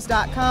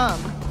phprowlers.com.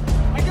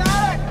 I got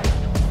it!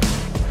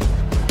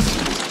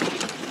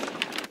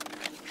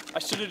 I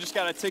should have just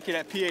got a ticket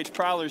at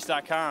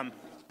phprowlers.com.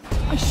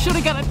 I should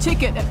have got a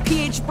ticket at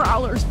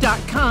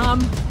phprowlers.com.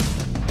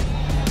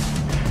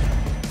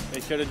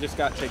 They should have just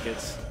got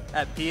tickets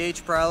at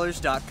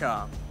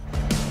phprowlers.com.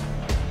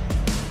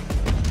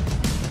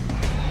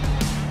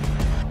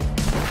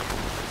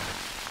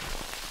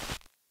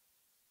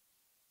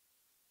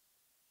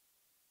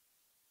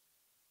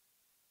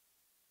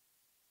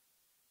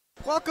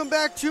 Welcome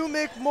back to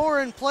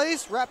McMorran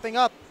Place, wrapping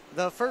up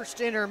the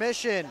first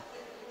intermission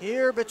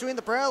here between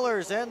the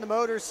Prowlers and the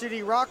Motor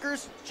City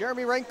Rockers.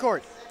 Jeremy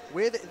Rancourt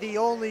with the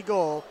only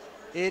goal.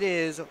 It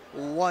is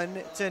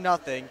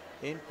 1-0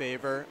 in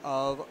favor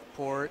of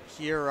Port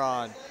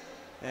Huron,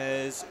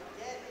 as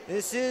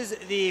this is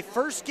the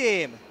first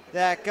game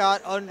that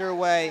got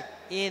underway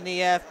in the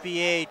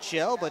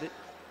FPHL, but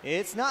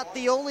it's not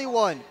the only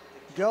one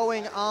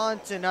going on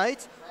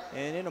tonight.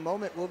 And in a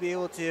moment, we'll be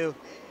able to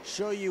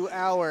show you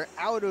our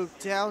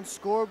out-of-town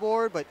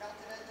scoreboard. But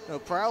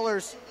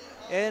Prowlers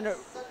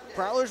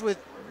with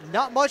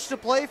not much to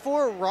play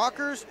for,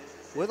 Rockers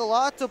with a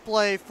lot to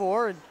play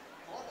for. And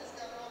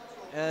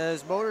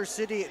as Motor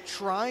City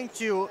trying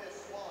to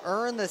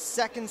earn the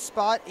second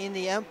spot in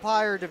the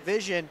Empire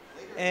Division,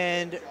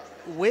 and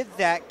with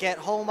that get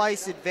home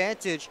ice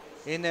advantage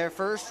in their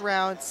first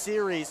round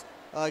series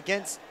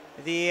against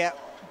the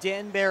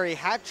Danbury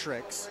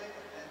Hat-Tricks,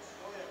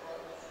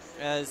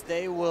 as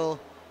they will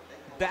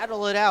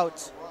battle it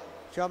out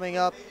coming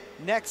up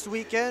next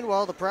weekend,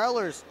 while the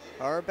Prowlers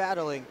are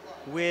battling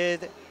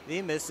with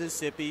the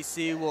Mississippi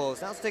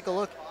Seawolves. Now let's take a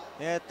look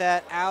at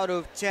that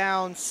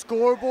out-of-town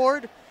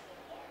scoreboard.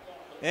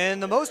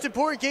 And the most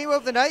important game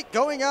of the night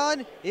going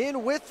on in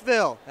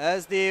Wytheville,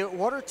 as the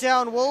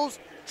Watertown Wolves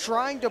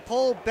trying to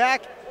pull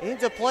back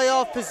into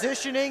playoff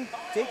positioning,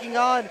 taking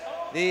on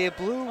the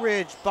Blue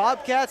Ridge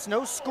Bobcats.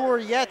 No score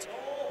yet.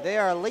 They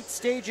are late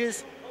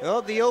stages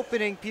of the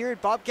opening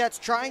period. Bobcats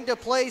trying to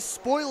play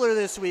spoiler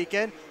this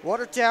weekend.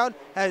 Watertown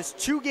has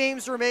 2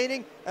 games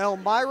remaining,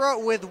 Elmira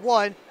with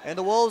 1, and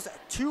the Wolves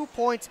 2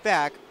 points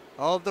back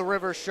of the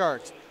River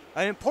Sharks.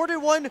 An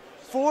important one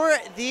for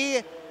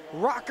the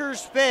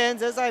Rockers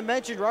fans. As I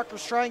mentioned,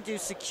 Rockers trying to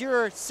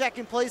secure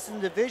second place in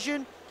the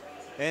division,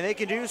 and they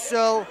can do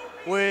so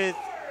with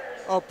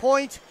a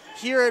point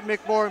here at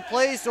McMorran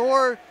Place,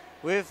 or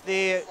with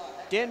the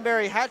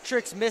Danbury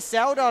Hat-Tricks miss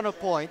out on a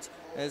point,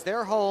 as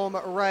they're home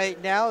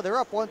right now. They're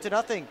up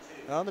 1-0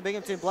 on the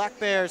Binghamton Black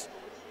Bears,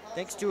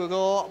 thanks to a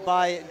goal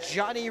by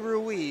Johnny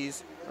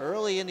Ruiz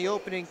early in the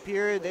opening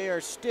period. They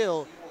are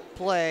still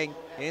playing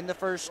in the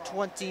first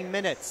 20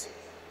 minutes.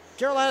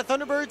 Carolina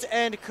Thunderbirds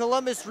and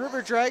Columbus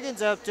River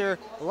Dragons, after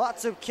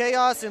lots of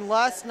chaos in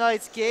last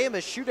night's game, a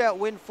shootout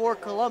win for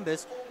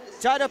Columbus,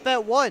 tied up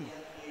at 1.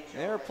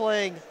 They're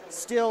playing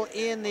still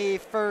in the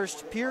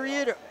first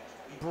period.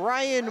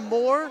 Brian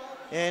Moore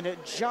and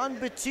John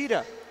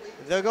Batista,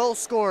 the goal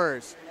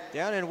scorers,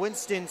 down in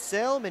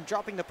Winston-Salem, and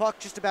dropping the puck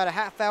just about a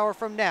half hour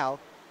from now,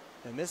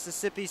 the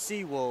Mississippi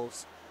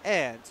Seawolves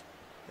and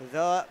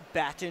the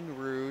Baton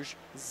Rouge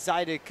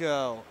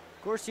Zydeco.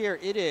 Of course, here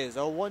it is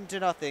a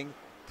 1-0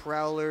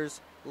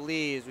 Prowlers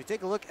leads. We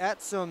take a look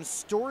at some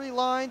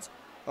storylines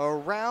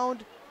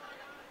around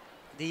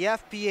the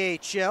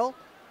FPHL,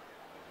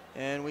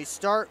 and we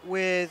start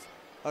with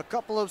a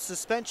couple of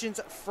suspensions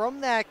from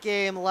that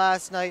game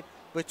last night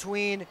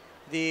between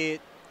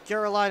the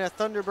Carolina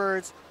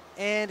Thunderbirds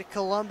and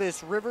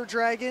Columbus River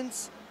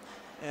Dragons,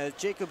 as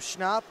Jacob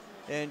Schnapp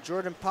and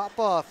Jordan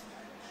Popoff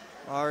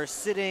are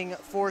sitting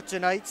for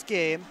tonight's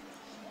game.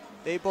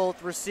 They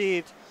both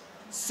received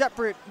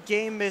separate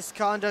game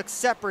misconduct,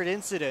 separate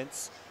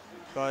incidents,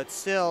 but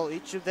still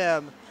each of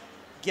them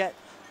get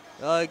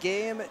a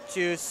game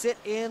to sit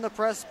in the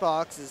press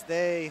box as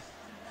they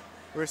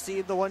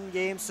receive the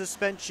 1-game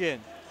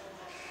suspension.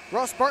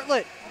 Ross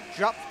Bartlett,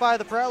 dropped by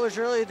the Prowlers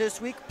earlier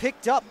this week,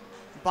 picked up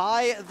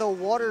by the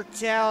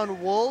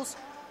Watertown Wolves,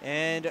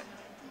 and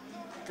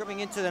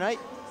coming into the night,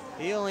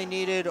 he only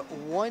needed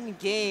 1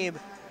 game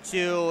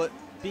to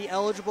be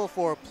eligible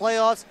for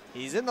playoffs.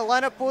 He's in the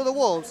lineup for the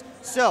Wolves,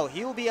 so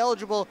he will be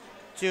eligible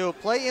to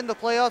play in the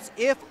playoffs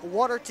if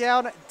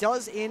Watertown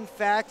does in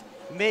fact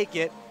make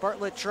it.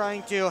 Bartlett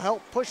trying to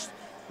help push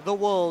the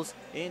Wolves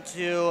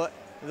into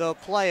the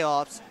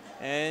playoffs,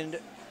 and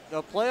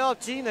the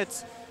playoff team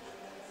that's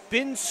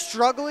been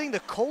struggling, the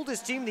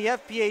coldest team in the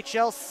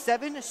FPHL,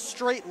 7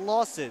 straight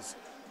losses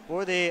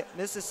for the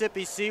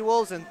Mississippi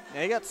Seawolves, and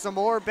they got some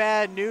more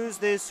bad news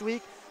this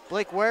week.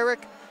 Blake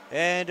Warwick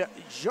and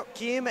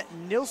Joachim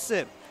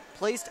Nilsson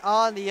placed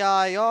on the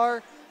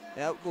IR.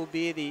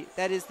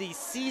 That is the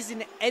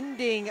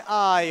season-ending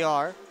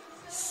IR.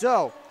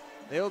 So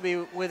they will be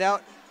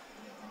without,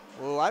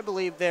 well, I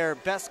believe their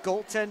best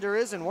goaltender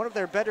is, and one of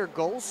their better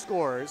goal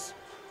scorers,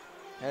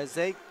 as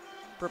they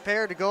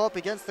prepare to go up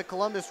against the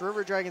Columbus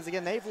River Dragons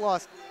again. They've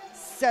lost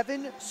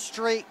 7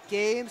 straight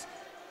games.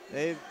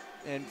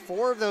 And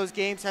 4 of those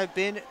games have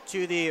been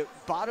to the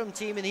bottom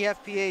team in the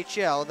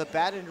FPHL, the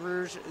Baton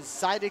Rouge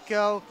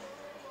Zydeco.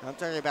 I'm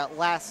talking about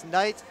last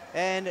night,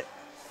 and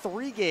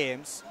 3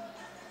 games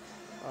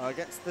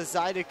against the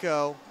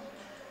Zydeco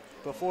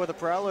before the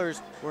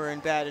Prowlers were in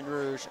Baton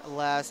Rouge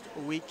last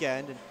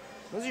weekend. And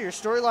those are your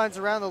storylines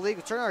around the league.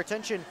 We'll turn our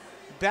attention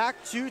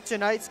back to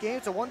tonight's game.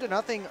 It's a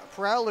 1-0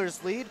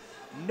 Prowlers lead.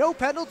 No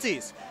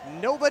penalties,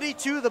 nobody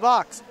to the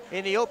box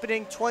in the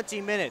opening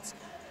 20 minutes.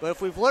 But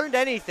if we've learned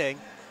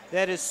anything,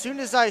 that as soon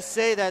as I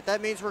say that,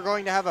 that means we're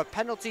going to have a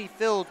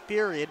penalty-filled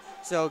period.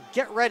 So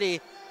get ready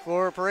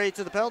for a parade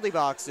to the penalty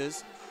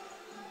boxes,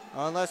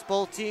 unless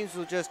both teams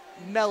will just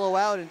mellow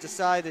out and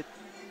decide that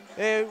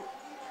they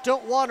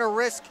don't want to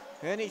risk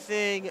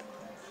anything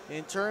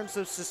in terms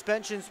of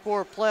suspensions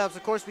for playoffs.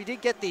 Of course, we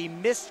did get the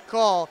missed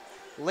call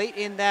late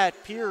in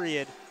that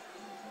period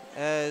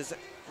as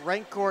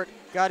Rancourt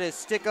got his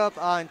stick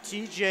up on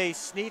TJ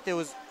Sneath. It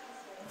was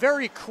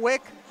very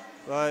quick,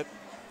 but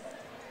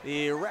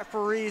the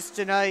referees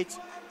tonight,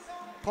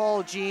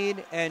 Paul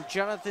Jean and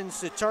Jonathan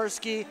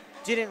Sitarski,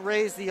 didn't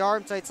raise the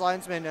arm. Tonight's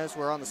linesmen, as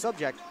we're on the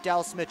subject,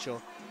 Dallas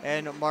Mitchell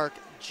and Mark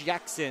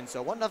Jackson.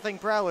 So 1-0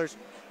 Prowlers.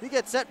 We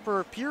get set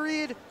for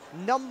period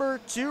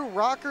number 2.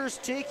 Rockers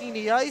taking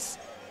the ice.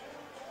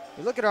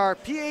 We look at our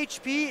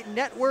PHP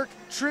Network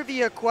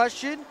trivia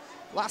question.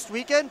 Last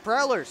weekend,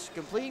 Prowlers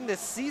completing the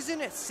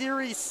season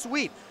series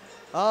sweep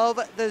of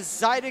the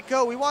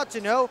Zydeco. We want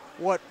to know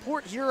what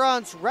Port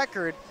Huron's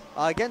record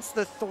against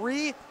the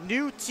 3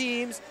 new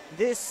teams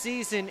this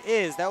season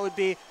is. That would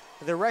be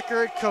the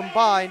record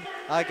combined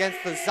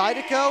against the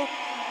Zydeco,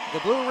 the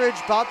Blue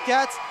Ridge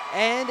Bobcats,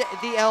 and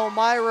the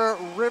Elmira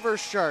River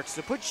Sharks.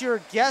 So put your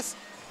guess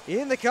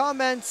in the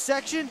comments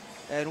section,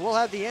 and we'll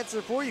have the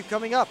answer for you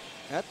coming up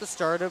at the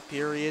start of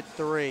period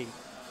 3.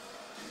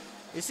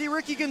 You see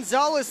Ricky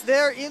Gonzalez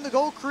there in the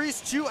goal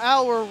crease to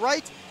our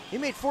right. He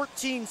made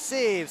 14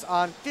 saves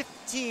on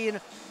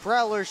 15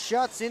 Prowlers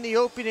shots in the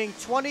opening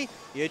 20.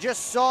 You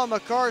just saw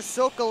Makar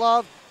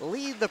Sokolov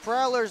lead the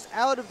Prowlers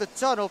out of the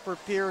tunnel for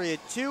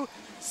period 2.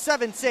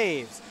 7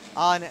 saves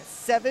on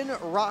 7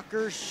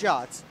 Rockers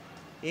shots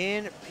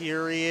in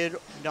period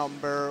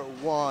number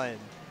 1.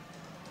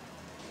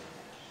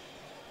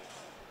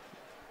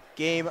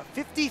 Game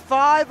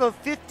 55 of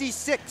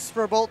 56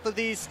 for both of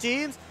these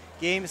teams.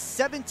 Game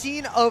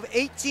 17 of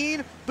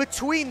 18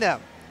 between them.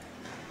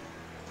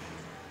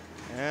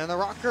 And the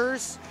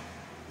Rockers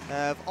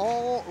have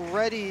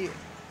already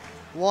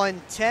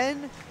won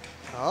 10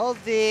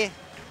 of the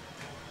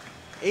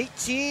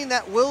 18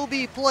 that will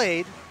be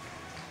played.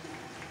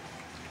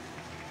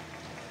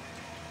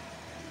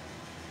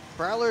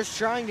 Prowlers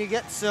trying to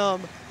get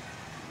some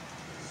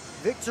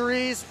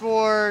victories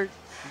for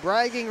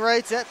bragging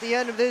rights at the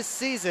end of this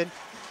season.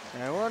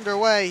 And we're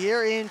underway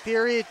here in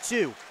period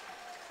 2.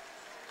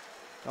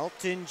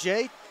 Elton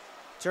J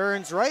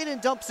turns right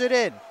and dumps it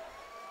in.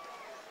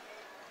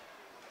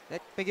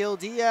 Nick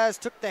McGill-Diaz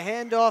took the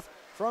handoff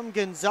from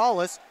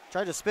Gonzalez,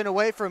 tried to spin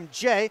away from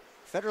Jay.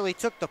 Federley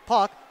took the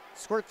puck,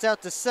 squirts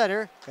out to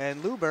center,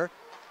 and Luber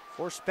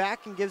forced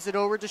back and gives it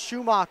over to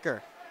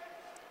Schumacher.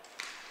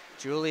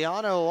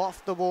 Giuliano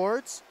off the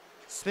boards.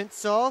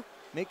 Spinsaw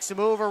makes a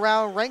move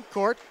around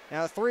Rancourt.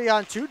 Now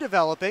 3-on-2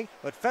 developing,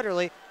 but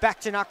Federley back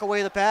to knock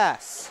away the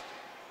pass.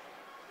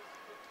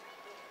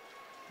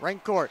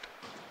 Rancourt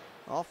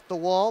off the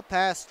wall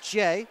past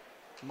Jay.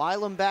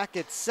 Milam back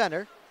at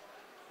center.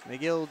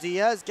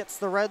 McGill-Diaz gets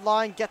the red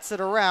line, gets it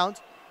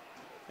around.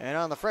 And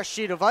on the fresh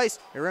sheet of ice,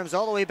 it rims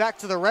all the way back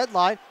to the red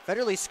line.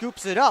 Federley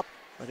scoops it up,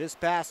 but his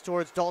pass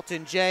towards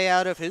Dalton Jay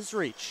out of his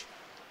reach.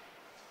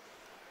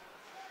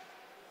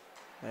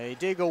 They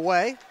dig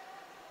away.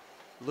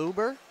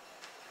 Luber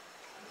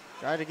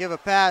tried to give a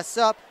pass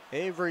up.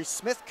 Avery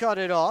Smith cut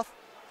it off.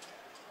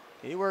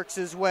 He works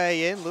his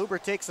way in.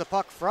 Luber takes the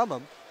puck from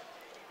him.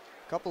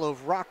 A couple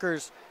of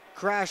Rockers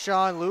crash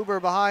on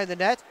Luber behind the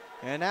net.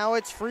 And now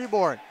it's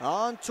Freeborn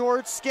on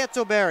towards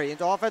Scantleberry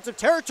into offensive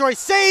territory.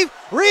 Save!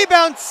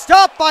 Rebound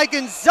stopped by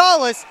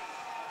Gonzalez.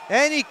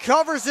 And he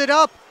covers it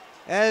up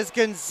as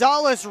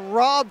Gonzalez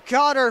robbed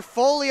Connor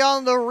Foley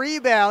on the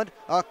rebound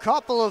a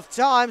couple of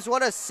times.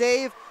 What a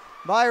save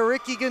by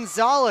Ricky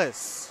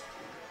Gonzalez.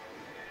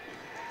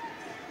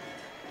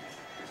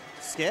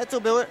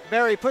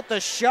 Scantleberry put the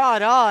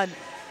shot on.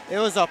 It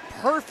was a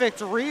perfect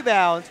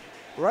rebound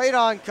right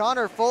on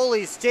Connor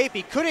Foley's tape.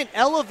 He couldn't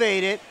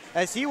elevate it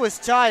as he was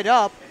tied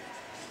up.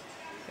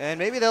 And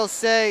maybe they'll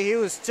say he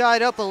was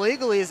tied up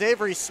illegally as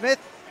Avery Smith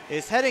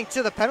is heading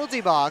to the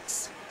penalty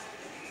box.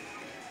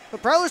 The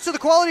Prowlers to the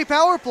quality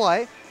power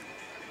play.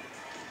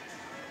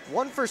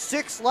 1 for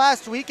 6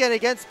 last weekend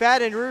against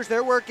Baton Rouge.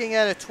 They're working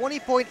at a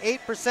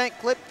 20.8%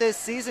 clip this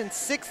season,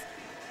 6th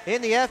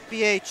in the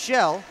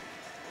FPHL.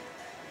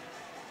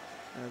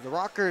 As the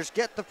Rockers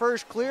get the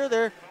first clear,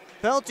 their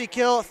penalty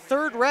kill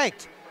 3rd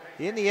ranked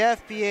in the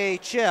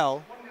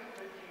FPHL.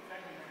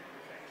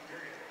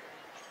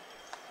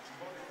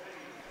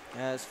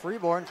 As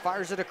Freeborn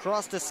fires it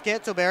across to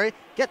Scantlebury,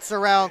 gets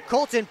around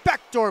Colton,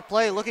 backdoor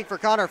play looking for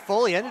Connor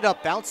Foley, ended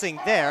up bouncing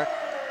there,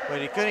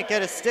 but he couldn't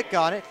get a stick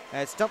on it,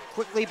 and it's dumped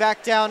quickly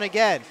back down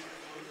again.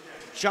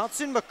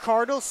 Johnson,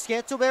 McCardle,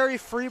 Scantlebury,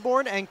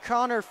 Freeborn, and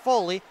Connor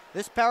Foley,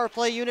 this power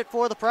play unit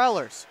for the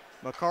Prowlers.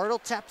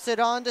 McCardle taps it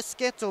on to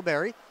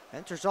Scantlebury,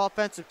 enters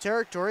offensive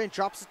territory and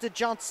drops it to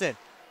Johnson.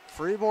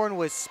 Freeborn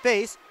with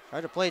space,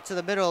 tried to play it to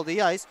the middle of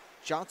the ice.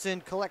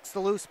 Johnson collects the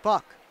loose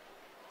puck.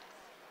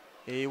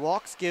 He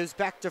walks, gives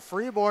back to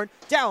Freeborn,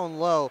 down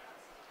low.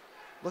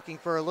 Looking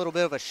for a little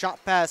bit of a shot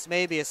pass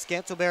maybe as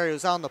Scantlebury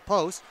was on the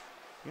post.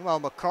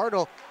 Meanwhile,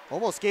 McCardle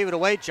almost gave it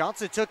away.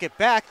 Johnson took it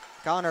back.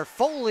 Connor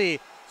Foley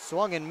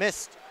swung and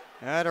missed.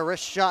 And a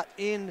wrist shot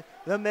in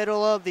the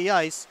middle of the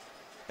ice.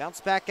 Bounce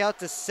back out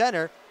to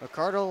center.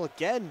 McCardle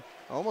again,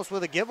 almost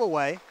with a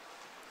giveaway.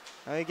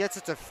 Now he gets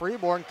it to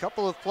Freeborn.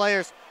 Couple of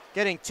players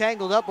getting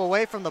tangled up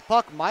away from the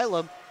puck.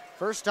 Milam,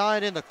 first on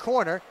it in the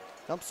corner.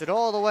 Dumps it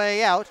all the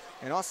way out,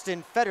 and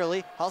Austin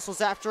Federley hustles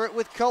after it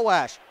with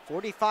Koash.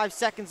 45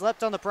 seconds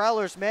left on the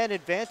Prowlers' man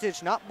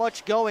advantage. Not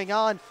much going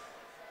on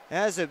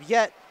as of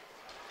yet.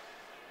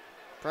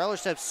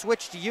 Prowlers have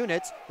switched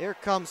units. Here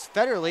comes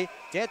Federley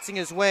dancing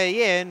his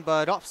way in,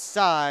 but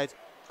offside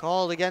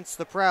called against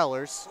the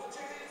Prowlers.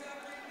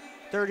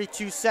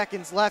 32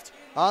 seconds left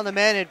on the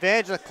man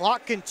advantage. The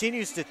clock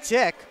continues to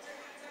tick.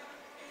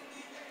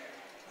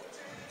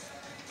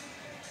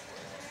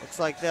 Looks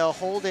like they'll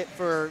hold it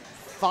for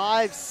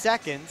 5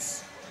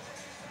 seconds.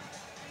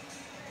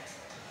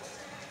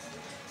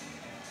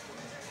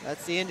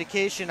 That's the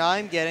indication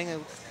I'm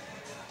getting.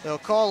 They'll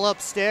call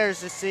upstairs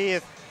to see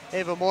if they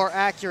have a more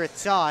accurate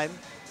time.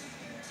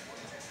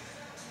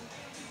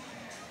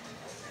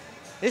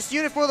 This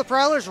unit for the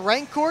Prowlers: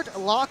 Rancourt,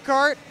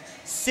 Lockhart,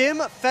 Sim,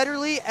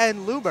 Federley,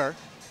 and Luber.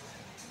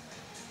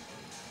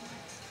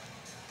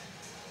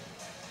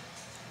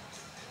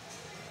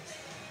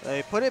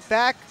 They put it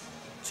back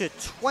to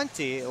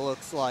 20, it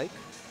looks like.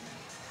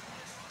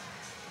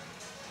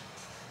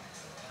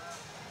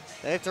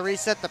 They have to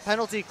reset the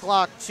penalty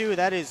clock too.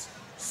 That is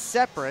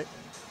separate.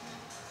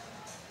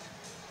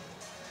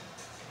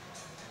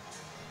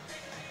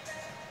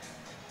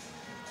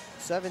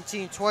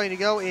 $17:20 to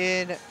go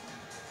in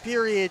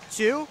period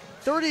 2.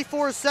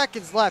 34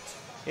 seconds left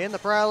in the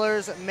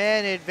Prowlers'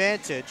 man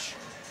advantage.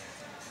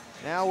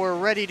 Now we're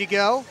ready to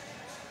go.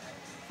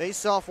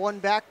 Face off one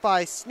back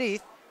by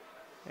Sneath.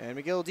 And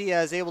Miguel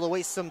Diaz able to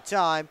waste some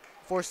time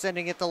before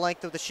sending it the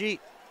length of the sheet.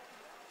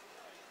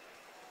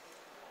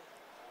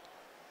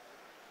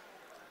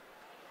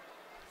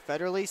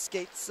 Federley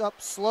skates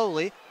up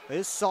slowly.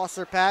 His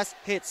saucer pass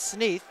hits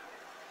Sneath.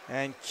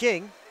 And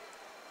King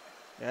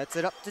gets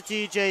it up to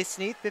TJ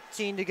Sneath.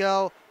 15 to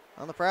go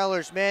on the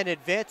Prowlers' man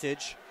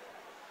advantage.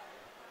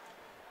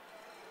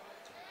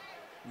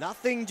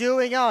 Nothing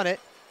doing on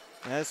it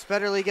as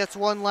Federley gets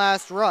one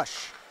last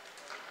rush.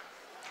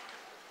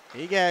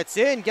 He gets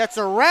in, gets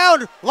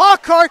around.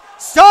 Lockhart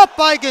stopped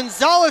by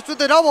Gonzalez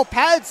with a double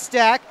pad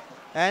stack.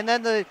 And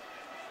then the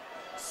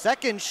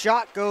second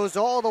shot goes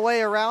all the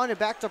way around and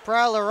back to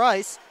Prowler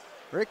ice.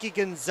 Ricky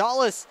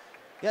Gonzalez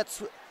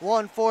gets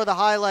one for the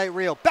highlight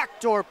reel.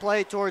 Backdoor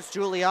play towards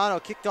Giuliano.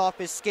 Kicked off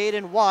his skate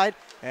and wide.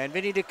 And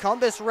Vinny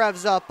DeCumbis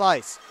revs up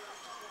ice.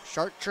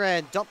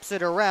 Chartrand dumps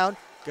it around.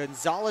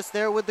 Gonzalez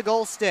there with the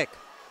goal stick.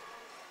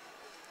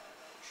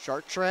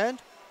 Chartrand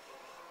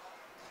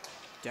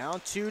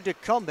down to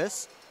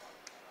DeCumbis.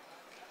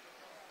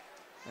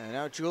 And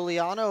now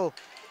Giuliano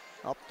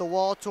up the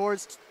wall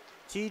towards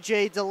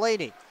TJ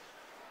Delaney.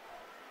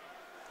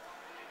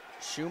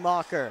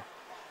 Schumacher.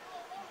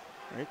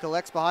 He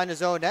collects behind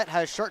his own net,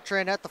 has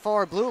Chartrand at the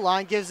far blue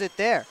line, gives it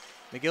there.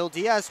 McGill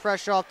Diaz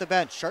pressure off the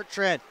bench.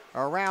 Chartrand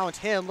around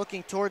him,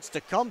 looking towards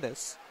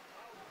DeCumbis.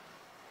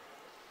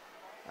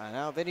 And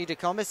now Vinny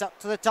DeCumbis up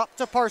to the top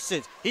to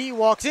Parsons. He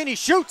walks in, he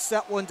shoots.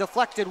 That one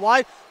deflected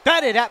wide.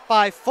 Batted at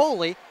by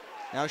Foley.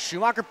 Now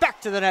Schumacher back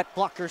to the net.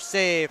 Blocker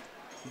save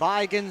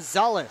by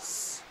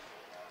Gonzalez.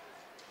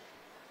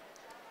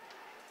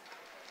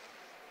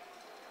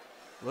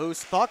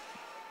 Loose puck.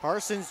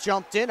 Parsons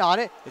jumped in on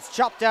it. It's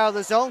chopped out of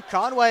the zone.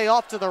 Conway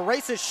off to the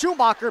races.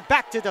 Schumacher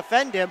back to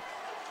defend him.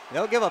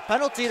 They'll give a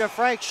penalty to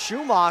Frank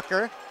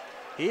Schumacher.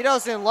 He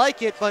doesn't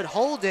like it, but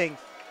holding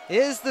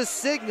is the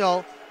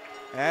signal.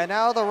 And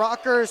now the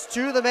Rockers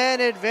to the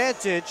man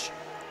advantage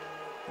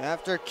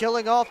after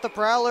killing off the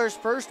Prowlers'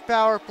 first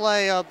power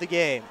play of the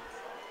game.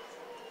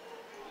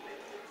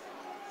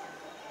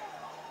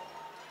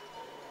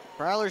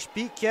 Prowlers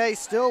PK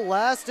still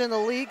last in the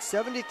league,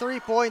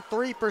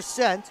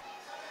 73.3%.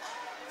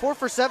 4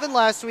 for 7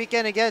 last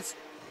weekend against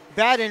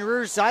Baton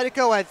Rouge.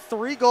 Zydeco had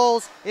 3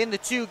 goals in the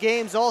 2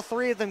 games. All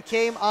 3 of them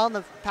came on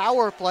the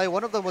power play.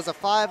 One of them was a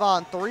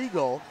 5-on-3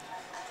 goal.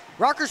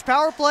 Rockers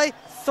power play,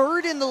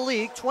 3rd in the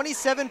league,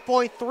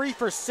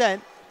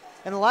 27.3%.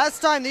 And the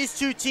last time these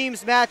two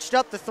teams matched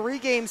up, the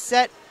 3-game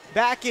set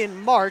back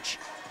in March,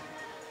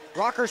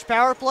 Rockers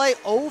power play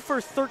 0 for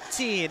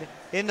 13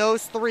 in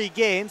those 3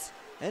 games.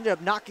 Ended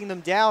up knocking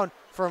them down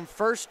from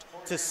 1st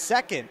to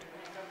 2nd.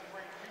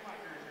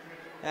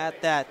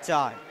 at that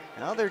time.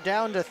 Now they're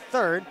down to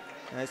third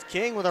as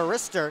King with a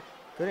wrister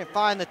couldn't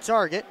find the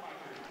target.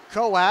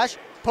 Koash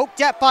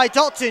poked at by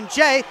Dalton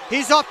Jay.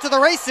 He's off to the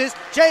races.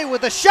 Jay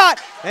with a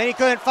shot, and he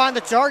couldn't find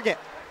the target.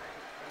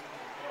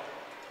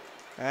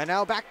 And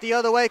now back the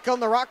other way come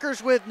the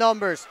Rockers with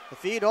numbers. The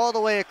feed all the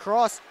way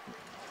across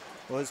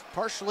was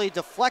partially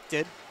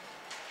deflected.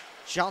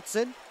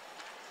 Johnson,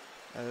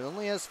 and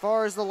only as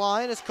far as the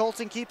line as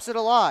Colton keeps it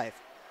alive.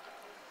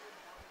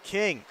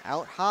 King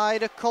out high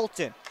to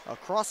Colton,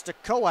 across to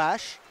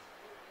Koash.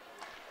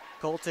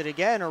 Colton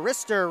again, a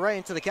wrister right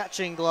into the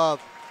catching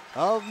glove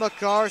of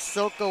Makar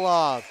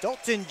Sokolov.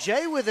 Dalton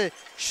Jay with a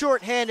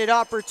short-handed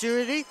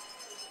opportunity.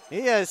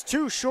 He has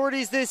 2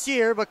 shorties this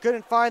year, but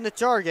couldn't find the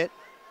target.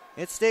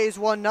 It stays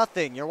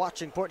 1-0. You're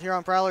watching Port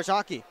Huron Prowlers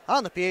hockey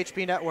on the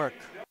PHP Network.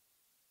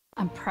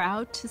 I'm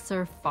proud to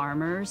serve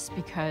farmers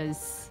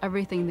because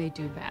everything they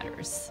do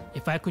matters.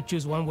 If I could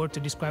choose one word to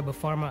describe a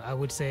farmer, I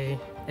would say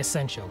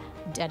essential.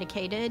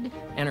 Dedicated.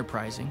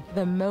 Enterprising.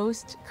 The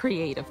most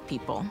creative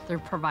people. They're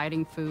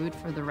providing food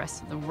for the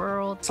rest of the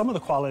world. Some of the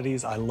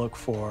qualities I look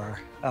for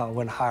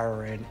when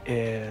hiring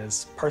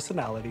is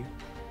personality,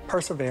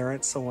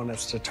 perseverance, someone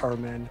that's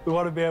determined. We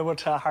want to be able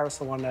to hire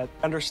someone that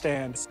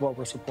understands what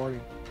we're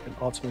supporting, and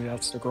ultimately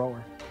that's the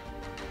grower.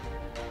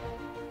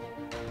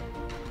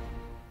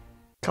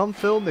 Come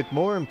fill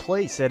McMorran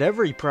Place at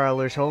every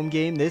Prowlers home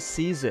game this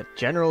season.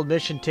 General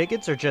admission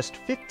tickets are just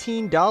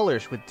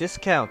 $15 with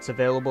discounts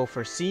available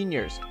for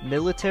seniors,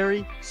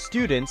 military,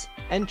 students,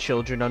 and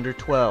children under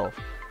 12.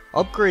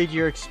 Upgrade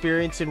your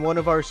experience in one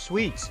of our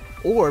suites,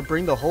 or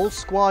bring the whole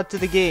squad to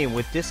the game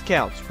with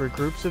discounts for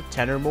groups of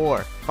 10 or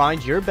more.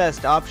 Find your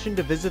best option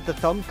to visit the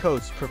Thumb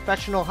Coast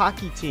professional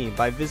hockey team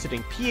by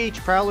visiting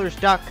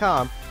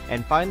phprowlers.com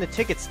and find the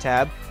tickets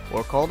tab,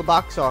 or call the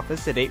box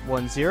office at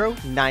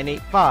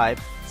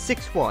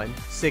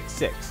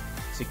 810-985-6166.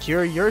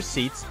 Secure your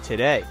seats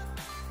today.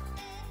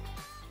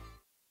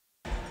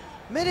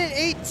 Minute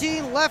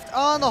 18 left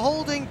on the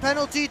holding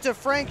penalty to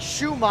Frank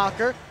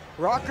Schumacher.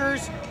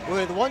 Rockers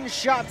with 1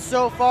 shot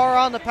so far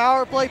on the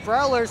power play.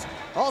 Prowlers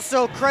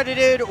also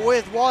credited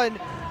with 1.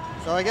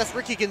 So I guess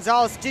Ricky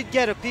Gonzalez did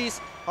get a piece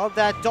of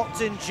that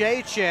Dalton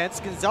Jay chance.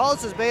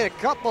 Gonzalez has made a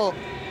couple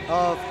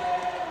of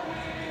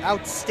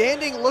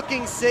outstanding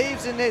looking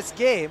saves in this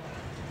game.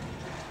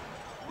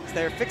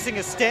 They're fixing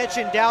a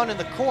stanchion down in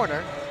the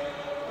corner.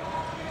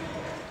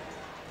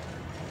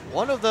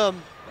 One of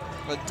them,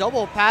 a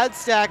double pad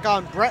stack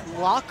on Brett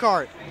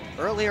Lockhart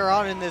earlier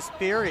on in this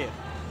period.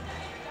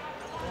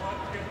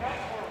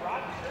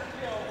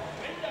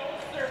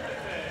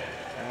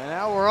 And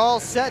now we're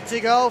all set to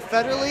go.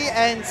 Federley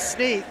and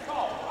Sneath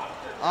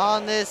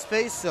on this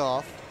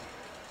faceoff.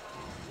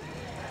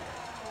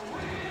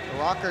 The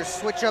Rockers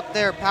switch up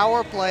their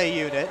power play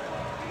unit.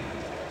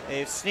 They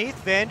have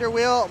Sneath,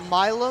 Vanderweel,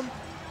 Milam,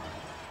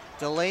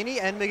 Delaney,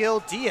 and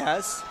McGill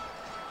Diaz.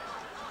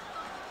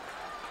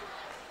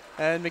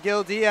 And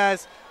McGill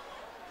Diaz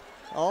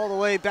all the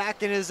way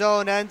back in his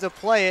own end to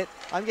play it.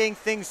 I'm getting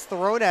things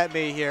thrown at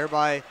me here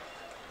by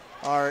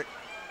our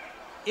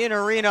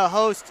in-arena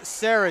host,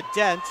 Sarah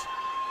Dent.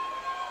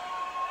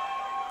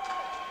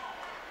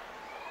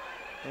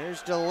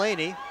 There's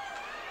Delaney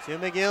to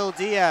McGill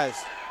Diaz.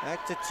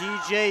 Back to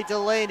TJ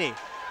Delaney.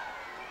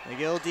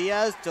 McGill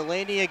Diaz,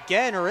 Delaney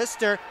again,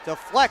 wrister,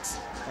 deflects,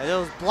 and it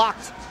was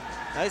blocked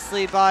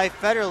nicely by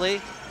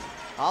Federley.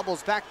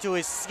 Hobbles back to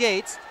his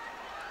skates.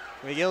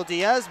 McGill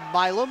Diaz,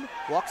 Milam,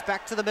 walks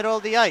back to the middle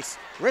of the ice.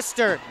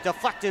 Wrister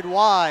deflected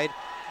wide.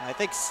 I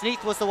think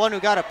Sneath was the one who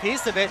got a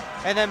piece of it,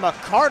 and then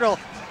McCardle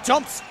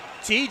dumps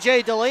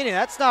TJ Delaney.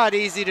 That's not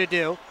easy to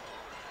do.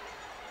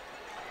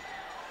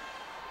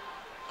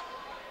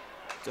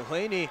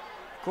 Delaney,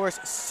 of course,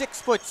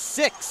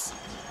 6'6".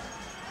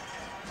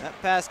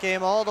 That pass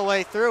came all the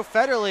way through.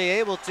 Federley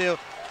able to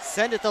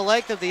send it the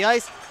length of the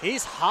ice.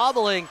 He's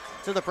hobbling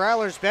to the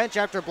Prowlers bench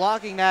after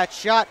blocking that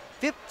shot.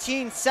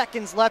 15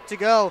 seconds left to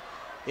go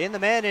in the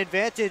man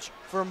advantage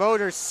for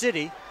Motor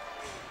City.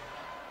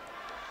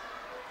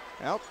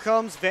 Out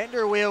comes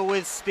Vanderweel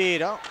with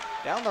speed. Oh,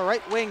 down the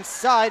right wing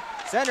side,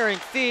 centering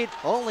feed,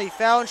 only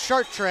found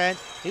Chartrand.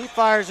 He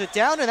fires it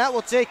down, and that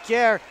will take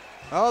care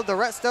of the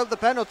rest of the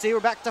penalty. We're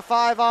back to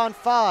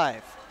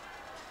 5-on-5.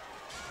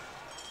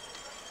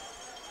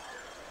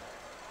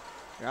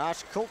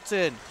 Josh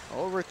Colton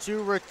over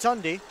to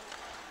Rotundi.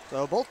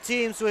 So both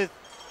teams with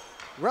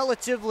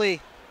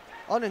relatively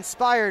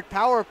uninspired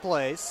power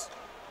plays.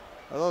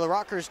 Although the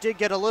Rockers did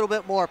get a little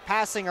bit more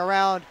passing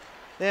around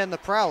than the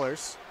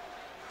Prowlers.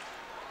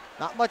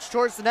 Not much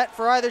towards the net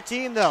for either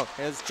team though,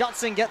 as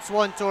Johnson gets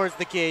one towards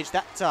the cage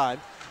that time.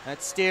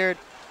 That's steered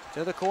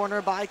to the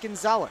corner by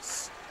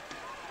Gonzalez.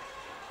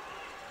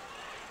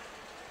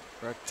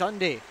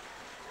 Rotundi.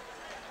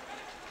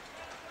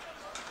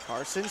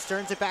 Parsons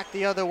turns it back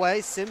the other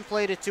way. Sim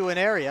played it to an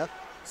area.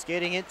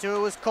 Skating into it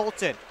was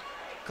Colton.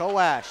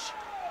 Koash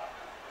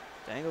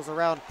dangles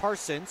around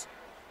Parsons.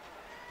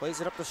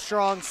 Plays it up the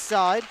strong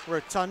side.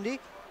 Rotundi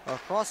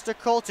across to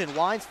Colton.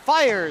 Winds,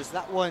 fires.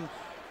 That one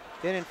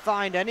didn't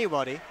find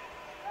anybody.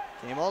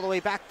 Came all the way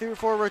back through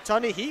for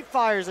Rotundi. He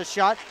fires a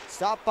shot.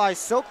 Stopped by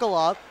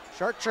Sokolov.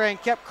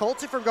 Chartrand kept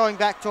Colton from going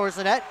back towards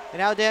the net. And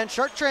now Dan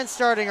Chartrand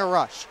starting a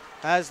rush.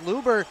 As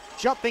Luber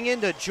jumping in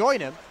to join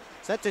him.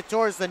 Sent it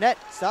towards the net.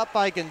 Stopped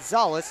by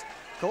Gonzalez.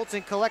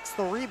 Colton collects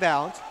the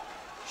rebound.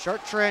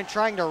 Chartrand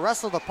trying to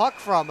wrestle the puck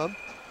from him.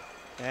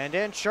 And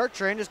Dan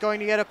Chartrand is going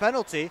to get a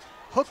penalty.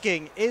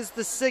 Hooking is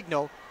the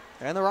signal.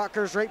 And the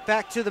Rockers right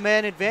back to the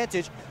man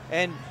advantage.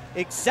 And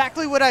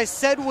exactly what I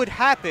said would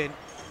happen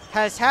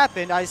has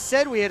happened. I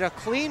said we had a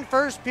clean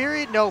first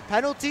period, no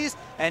penalties,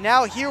 and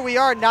now here we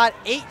are not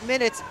 8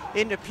 minutes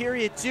into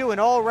period 2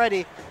 and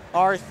already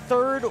our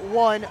third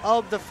one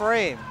of the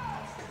frame.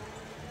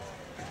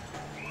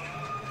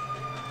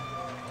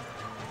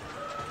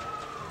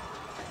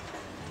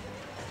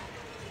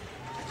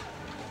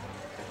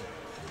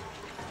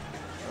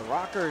 The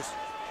Rockers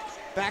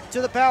back to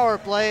the power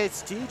play.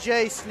 It's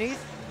TJ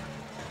Sneath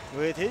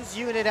with his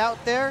unit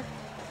out there.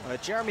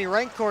 Jeremy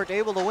Rancourt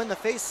able to win the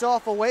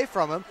face-off away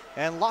from him,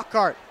 and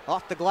Lockhart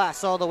off the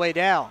glass all the way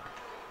down.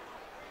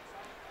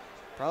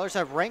 Prowlers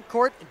have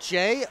Rancourt,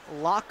 Jay,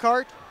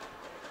 Lockhart,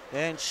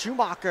 and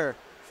Schumacher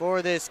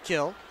for this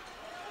kill.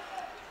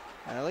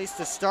 And at least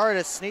to start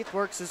as Sneath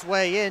works his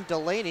way in,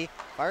 Delaney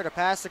fired a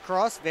pass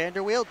across,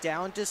 Vanderweel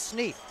down to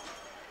Sneath.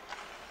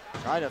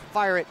 Try to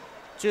fire it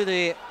to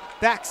the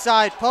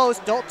backside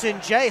post,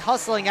 Dalton Jay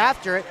hustling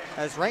after it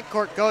as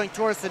Rancourt going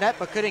towards the net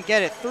but couldn't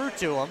get it through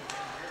to him.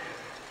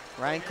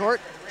 Rancourt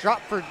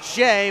dropped for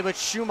Jay, but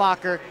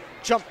Schumacher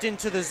jumped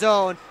into the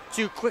zone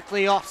too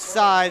quickly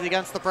offside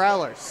against the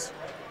Prowlers.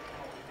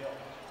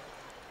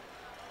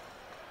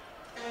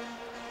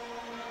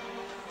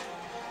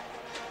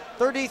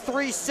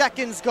 .33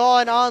 seconds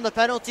gone on the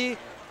penalty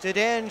to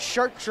Dan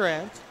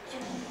Chartrand.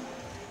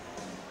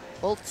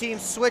 Both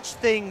teams switch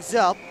things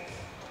up.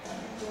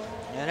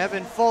 And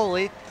Evan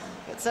Foley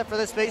gets set for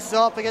this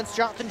face-off against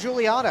Jonathan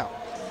Giuliano.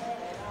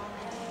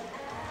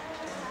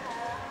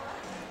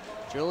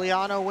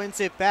 Giuliano wins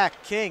it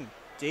back. King,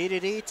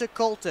 D to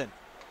Colton.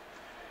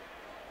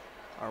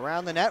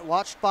 Around the net,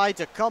 watched by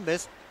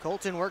DeCumbus.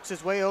 Colton works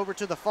his way over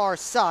to the far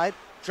side.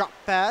 Drop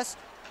pass.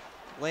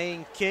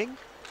 Lane King,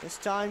 this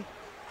time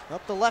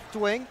up the left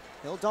wing.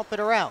 He'll dump it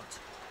around.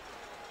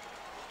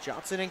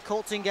 Johnson and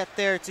Colton get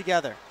there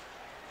together.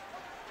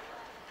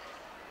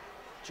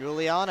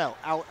 Giuliano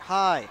out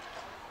high.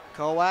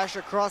 Kowash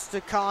across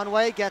to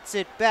Conway, gets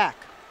it back.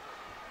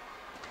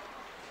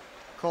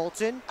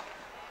 Colton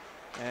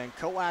and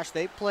Kowash,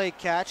 they play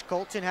catch.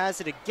 Colton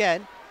has it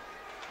again.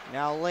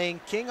 Now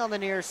Lane King on the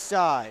near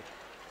side.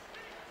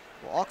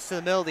 Walks to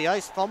the middle of the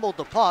ice, fumbled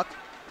the puck.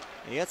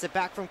 He gets it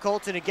back from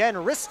Colton again.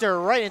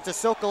 Wrister right into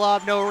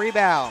Sokolov, no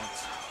rebound.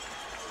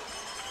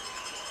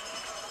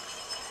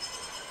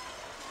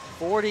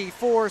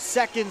 44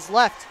 seconds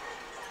left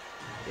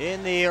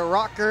in the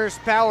Rockers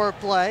power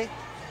play.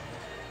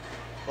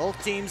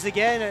 Both teams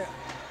again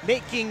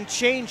making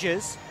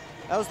changes.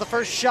 That was the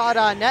first shot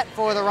on net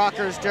for the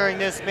Rockers during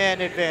this man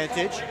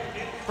advantage.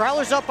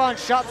 Prowlers up on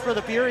shots for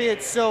the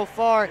period so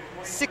far,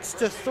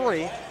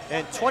 6-3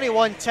 and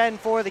 21-10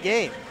 for the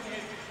game.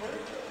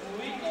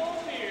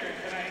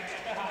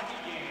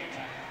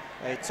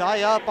 They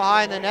tie up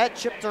behind the net,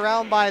 chipped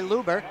around by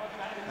Luber.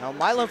 Now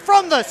Milan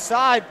from the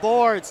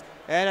sideboards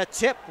and a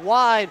tip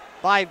wide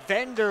by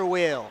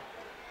Vanderweel.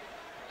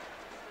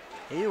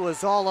 He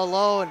was all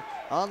alone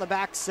on the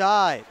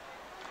backside.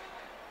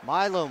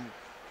 Milam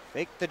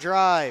faked the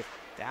drive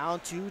down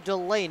to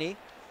Delaney.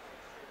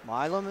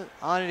 Milam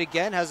on it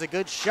again, has a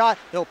good shot.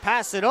 He'll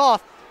pass it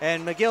off,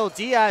 and McGill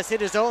Diaz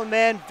hit his own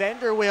man,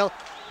 Vanderweel,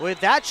 with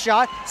that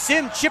shot.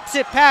 Sim chips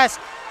it past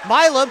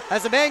Milam,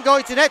 has a man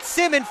going to net.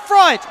 Sim in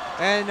front,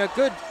 and a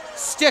good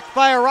stick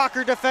by a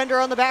Rocker defender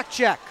on the back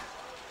check.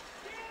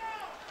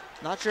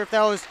 Not sure if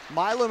that was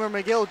Milam or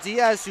McGill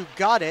Diaz who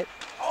got it.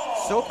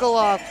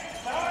 Sokolov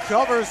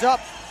covers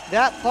up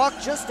that puck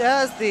just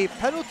as the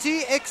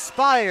penalty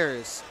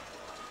expires.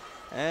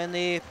 And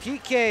the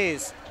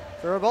PKs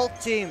for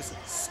both teams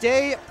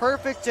stay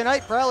perfect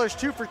tonight. Prowlers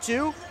 2 for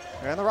 2,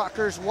 and the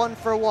Rockers 1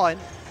 for 1.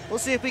 We'll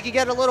see if we can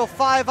get a little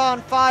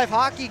 5-on-5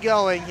 hockey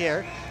going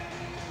here.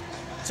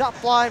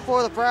 Top line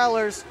for the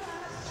Prowlers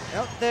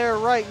out there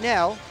right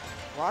now.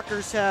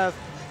 Rockers have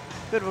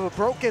a bit of a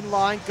broken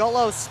line.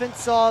 Gullo,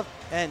 Svintsov,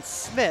 and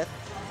Smith.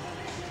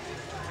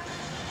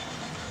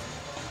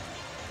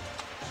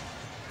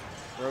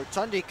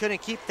 Rotundi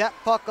couldn't keep that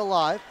puck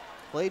alive.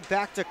 Played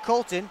back to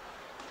Colton.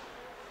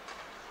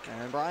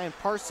 And Brian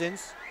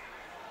Parsons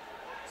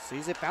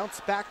sees it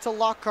bounce back to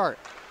Lockhart.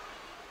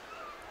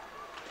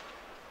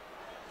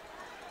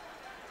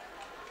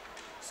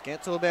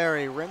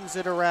 Scantleberry rims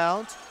it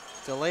around.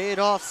 Delayed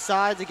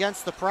offsides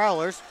against the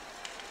Prowlers.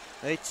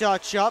 They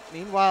touch up.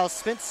 Meanwhile,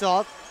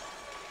 Svintsov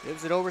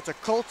gives it over to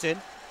Colton.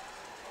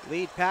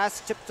 Lead pass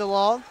tipped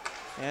along.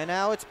 And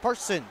now it's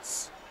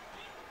Parsons.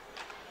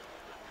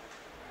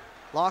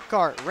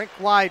 Lockhart, rink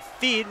wide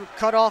feed,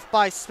 cut off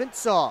by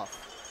Svintsov.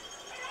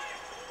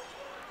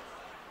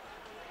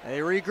 They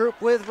regroup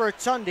with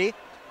Rotundi.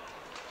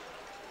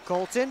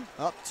 Colton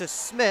up to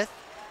Smith.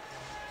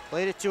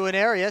 Played it to an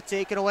area,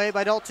 taken away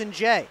by Dalton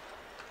Jay.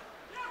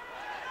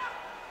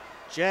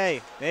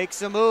 Jay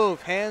makes a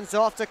move, hands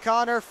off to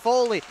Connor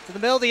Foley to the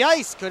middle of the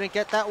ice. Couldn't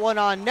get that one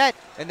on net,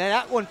 and then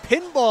that one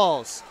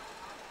pinballs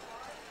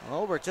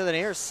over to the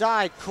near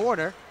side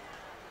corner.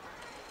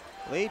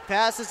 Lead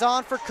passes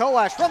on for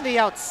Kowash from the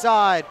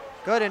outside.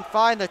 Couldn't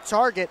find the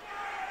target.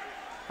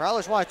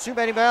 Prowlers wanted too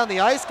many men on the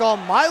ice. Goal.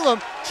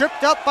 Milam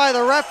tripped up by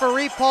the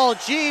referee, Paul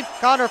Jean.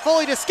 Connor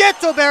Foley to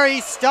Scantlebury.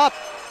 He's stopped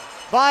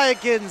by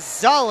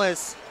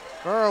Gonzalez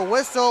for a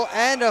whistle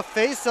and a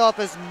face-off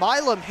as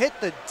Milam hit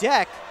the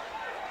deck.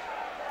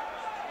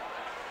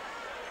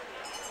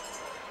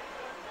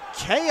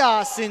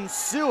 Chaos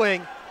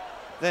ensuing.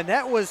 The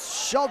net was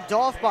shoved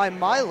off by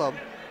Milam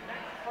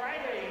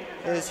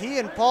as he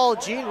and Paul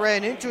Jean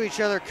ran into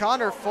each other.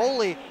 Connor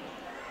Foley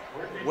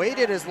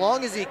waited as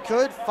long as he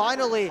could,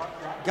 finally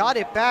got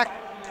it back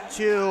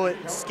to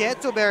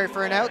Scantlebury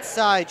for an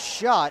outside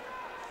shot.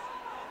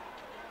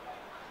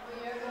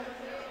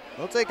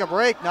 We'll take a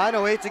break.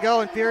 9:08 to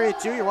go in period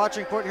 2. You're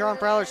watching Port Huron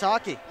Prowlers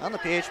hockey on the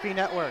PHP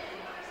Network.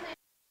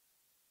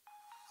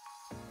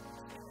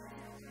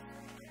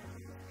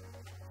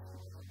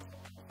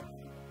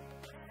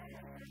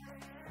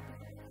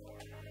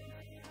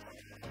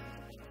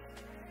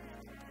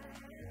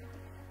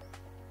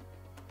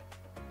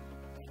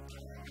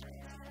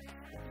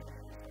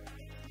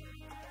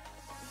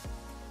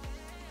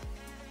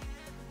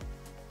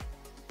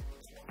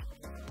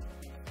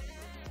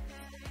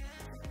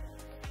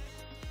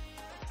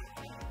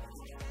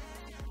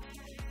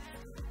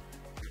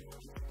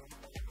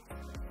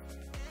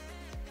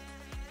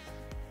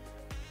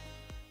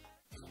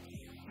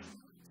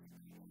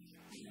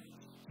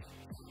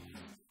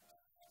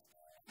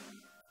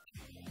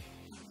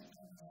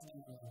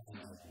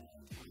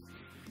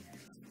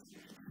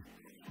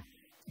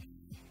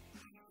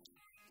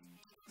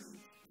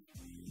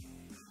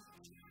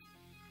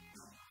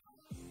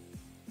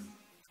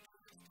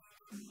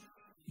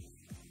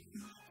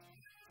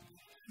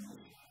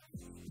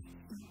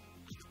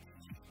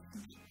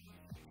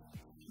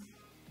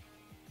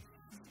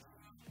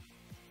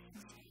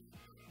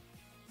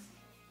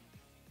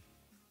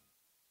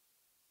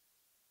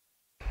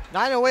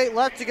 .908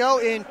 left to go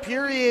in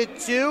period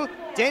 2.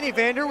 Danny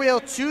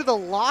Vanderweel to the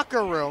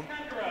locker room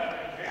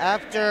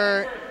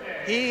after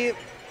he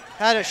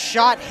had a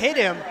shot hit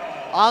him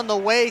on the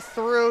way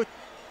through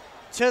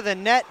to the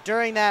net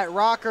during that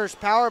Rockers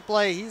power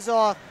play. He's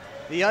off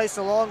the ice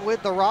along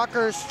with the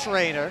Rockers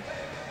trainer.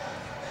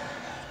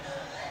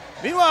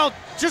 Meanwhile,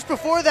 just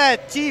before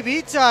that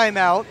TV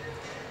timeout,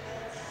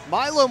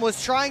 Milam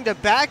was trying to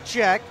back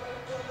check,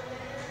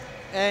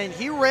 and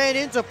he ran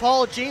into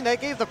Paul Jean.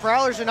 That gave the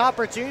Prowlers an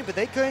opportunity, but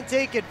they couldn't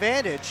take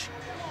advantage.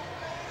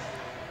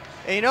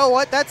 And you know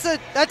what? That's a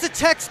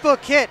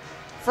textbook hit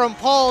from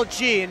Paul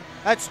Jean.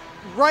 That's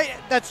right.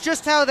 That's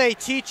just how they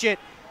teach it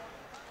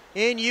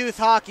in youth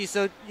hockey.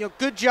 So,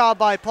 good job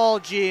by Paul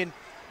Jean.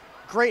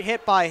 Great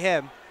hit by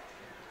him.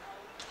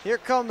 Here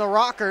come the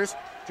Rockers.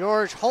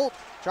 George Holt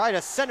tried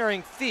a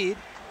centering feed.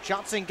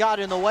 Johnson got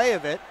in the way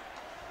of it.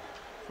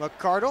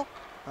 McCardle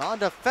on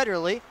to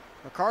Federley.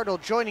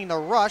 McCardle joining the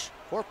rush.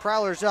 4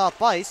 Prowlers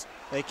off ice.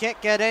 They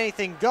can't get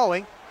anything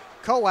going.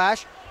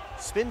 Kowash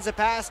spins a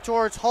pass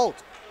towards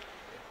Holt.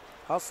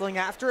 Hustling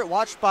after it,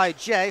 watched by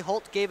Jay.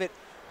 Holt gave it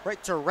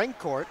right to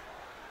Rencourt.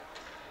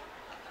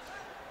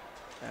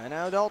 And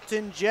now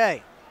Dalton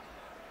Jay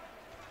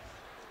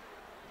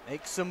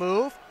makes a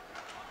move.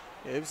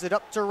 Gives it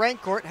up to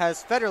Rencourt.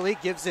 Has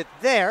Federley. Gives it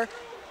there.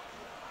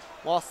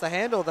 Lost the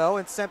handle, though,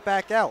 and sent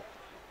back out.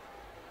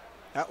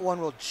 That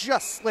one will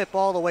just slip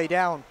all the way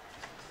down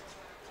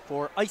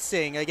for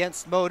icing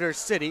against Motor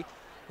City.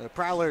 The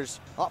Prowlers'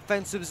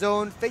 offensive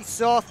zone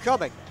face-off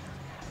coming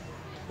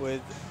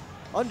with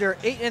under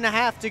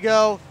 8.5 to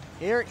go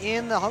here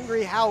in the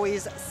Hungry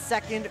Howie's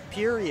second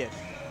period.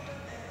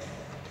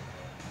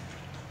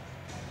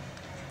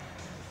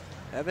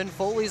 Evan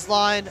Foley's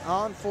line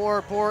on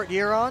for Port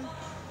Huron,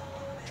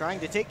 trying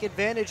to take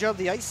advantage of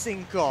the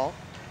icing call.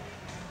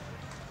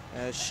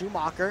 As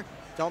Schumacher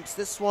dumps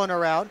this one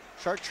around.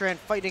 Chartrand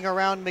fighting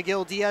around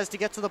McGill Diaz to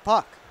get to the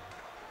puck.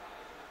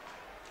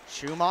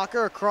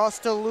 Schumacher across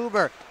to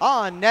Luber.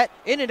 On net,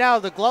 in and out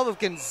of the glove of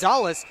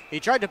Gonzalez. He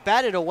tried to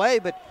bat it away,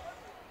 but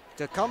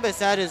DeCumbus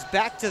had his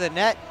back to the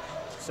net,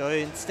 so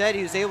instead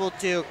he was able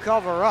to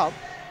cover up.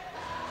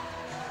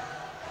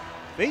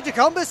 Big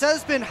DeCumbus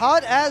has been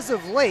hot as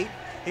of late.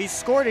 He's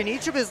scored in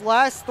each of his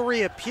last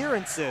 3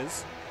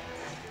 appearances.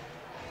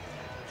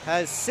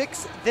 Has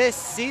 6 this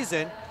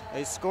season.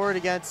 They scored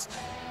against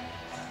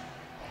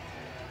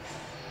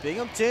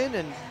Binghamton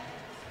and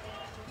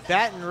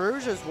Baton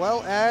Rouge as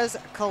well as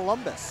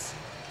Columbus.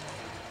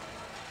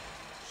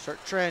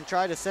 Chartrand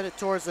tried to send it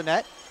towards the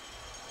net.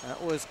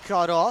 That was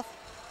cut off.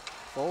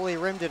 Foley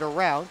rimmed it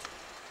around.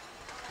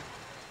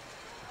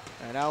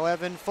 And now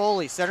Evan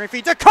Foley centering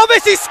feed to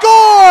Cummins. He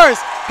scores!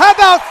 How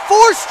about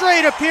 4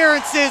 straight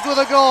appearances with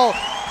a goal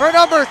for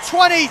number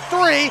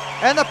 23,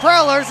 and the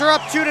Prowlers are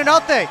up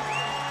 2-0.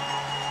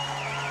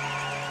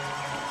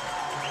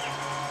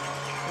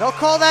 They'll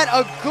call that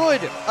a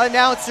good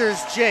announcer's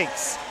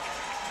jinx.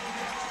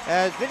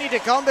 As Vinny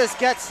DeCumbis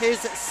gets his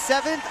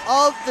 7th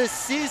of the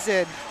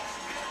season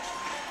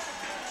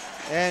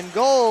and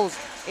goals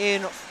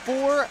in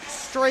 4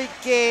 straight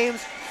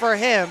games for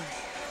him.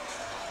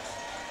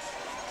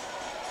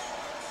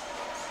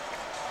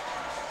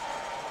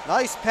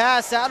 Nice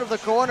pass out of the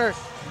corner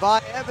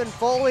by Evan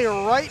Foley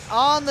right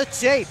on the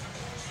tape.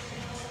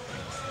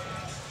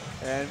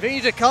 And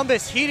Vinny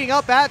DeCumbis heating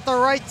up at the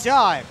right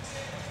time.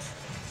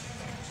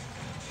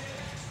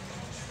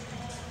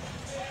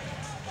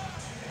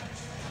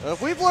 If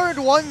we've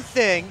learned one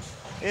thing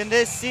in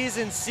this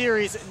season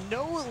series,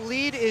 no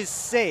lead is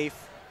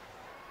safe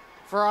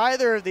for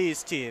either of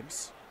these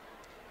teams.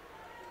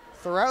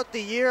 Throughout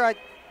the year,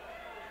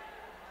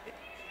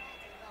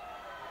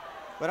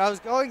 when I was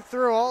going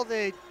through all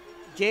the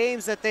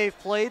games that they've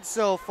played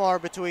so far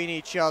between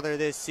each other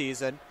this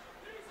season,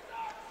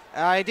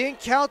 I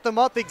didn't count them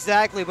up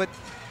exactly, but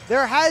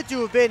there had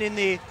to have been in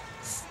the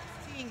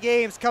 16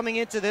 games coming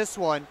into this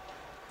one,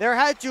 there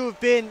had to have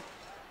been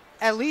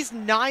at least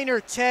 9 or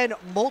 10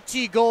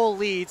 multi-goal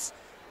leads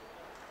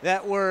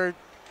that were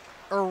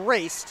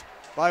erased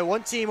by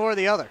one team or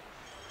the other.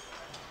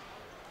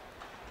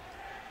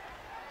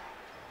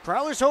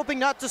 Prowlers hoping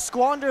not to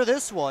squander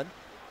this one.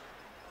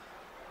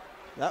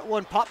 That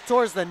one popped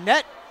towards the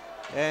net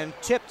and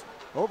tipped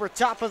over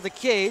top of the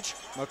cage.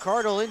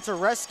 McCardle in to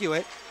rescue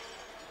it.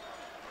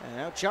 And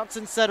now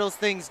Johnson settles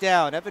things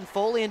down. Evan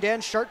Foley and Dan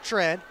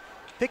Chartrand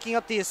picking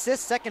up the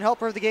assist, second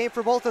helper of the game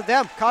for both of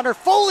them. Connor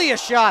Foley a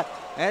shot,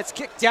 and it's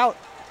kicked out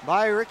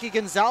by Ricky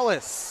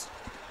Gonzalez.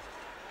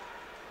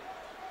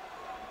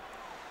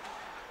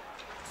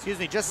 Excuse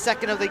me, just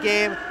second of the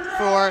game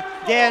for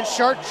Dan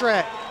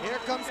Chartrand. Here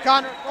comes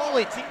Connor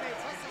Foley, teammates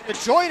listening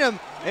to join him.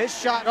 His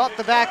shot off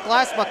the back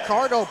glass,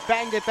 McCardle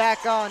banged it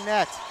back on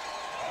net.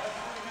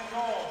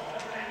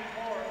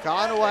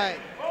 Conway.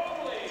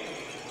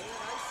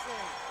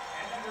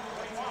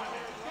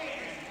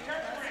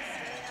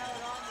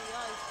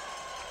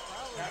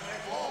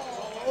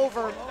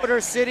 Over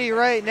Motor City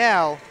right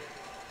now.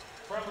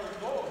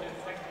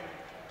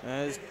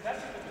 As,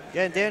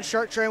 again, Dan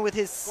Chartrand with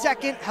his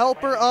second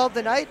helper of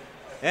the night.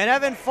 And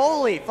Evan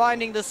Foley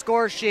finding the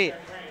score sheet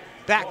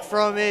back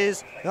from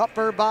his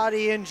upper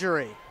body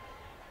injury.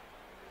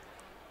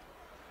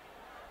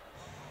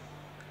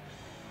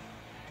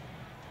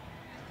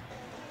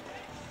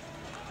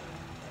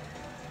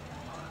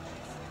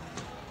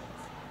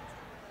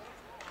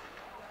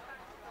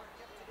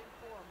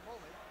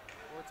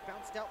 It's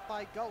bounced out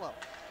by Gullo.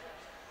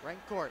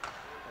 Rancourt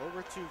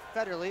over to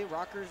Federley.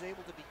 Rockers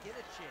able to begin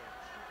a change.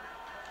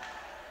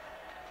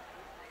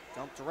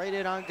 Dumped right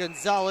in on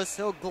Gonzalez.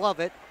 He'll glove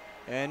it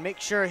and make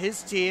sure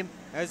his team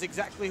has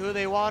exactly who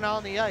they want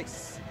on the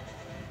ice.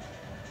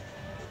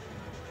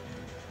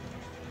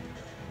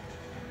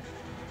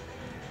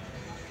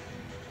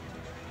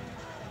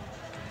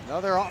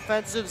 Another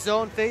offensive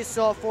zone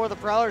faceoff for the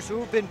Prowlers,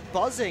 who have been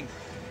buzzing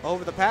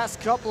over the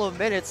past couple of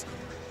minutes,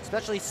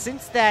 especially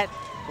since that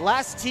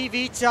last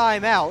TV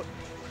timeout.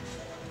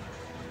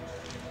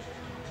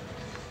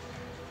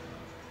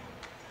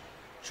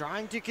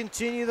 Trying to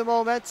continue the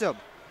momentum.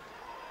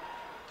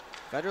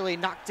 Federley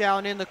knocked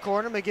down in the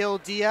corner.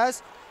 McGill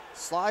Diaz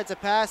slides a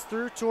pass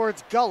through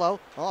towards Gullo.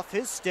 Off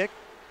his stick.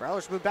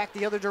 Prowlers move back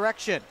the other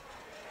direction.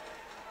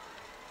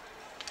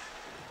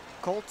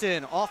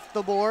 Colton off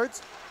the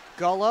boards.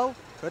 Gullo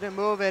couldn't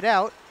move it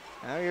out.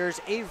 Now here's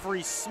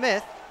Avery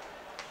Smith.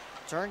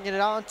 Turning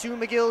it on to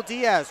McGill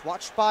Diaz.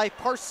 Watched by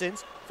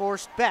Parsons.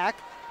 Forced back.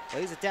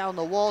 Lays it down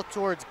the wall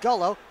towards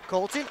Gullo.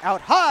 Colton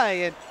out high,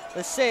 and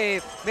the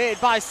save made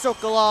by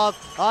Sokolov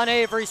on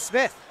Avery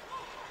Smith.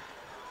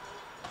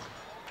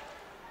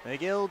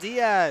 McGill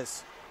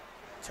Diaz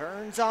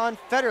turns on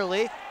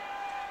Federley.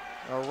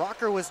 A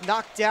rocker was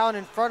knocked down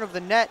in front of the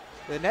net.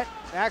 The net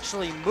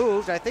actually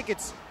moved. I think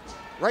it's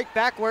right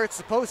back where it's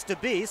supposed to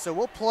be, so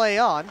we'll play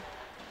on.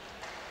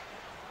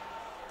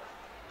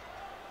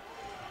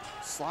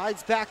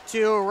 Slides back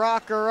to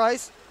rocker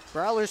ice.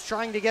 Prowlers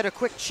trying to get a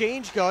quick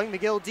change going.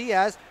 McGill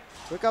Diaz,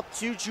 quick up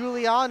to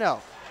Giuliano.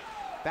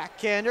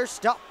 Backhander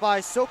stopped by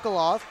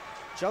Sokolov.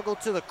 Juggled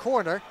to the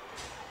corner.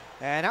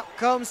 And out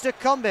comes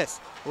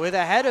DeCumbis with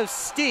a head of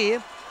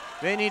steam.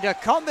 Vinny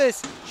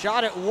DeCumbis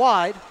shot it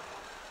wide.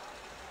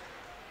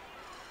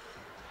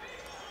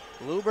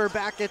 Luber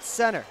back at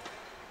center.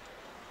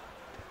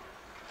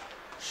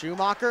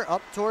 Schumacher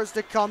up towards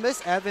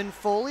DeCumbis. Evan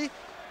Foley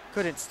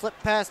couldn't slip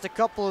past a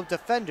couple of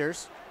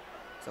defenders,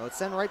 so it's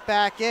sent right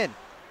back in.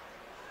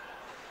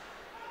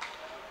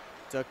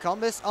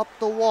 DeCumbis up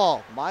the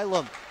wall.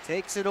 Milam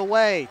takes it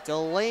away.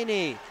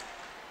 Delaney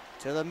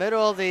to the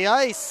middle of the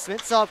ice.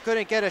 Smitsov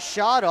couldn't get a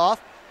shot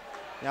off.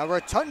 Now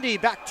Rotundi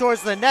back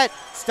towards the net.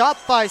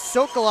 Stopped by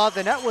Sokolov.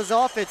 The net was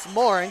off its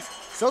moorings.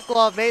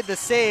 Sokolov made the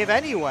save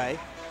anyway.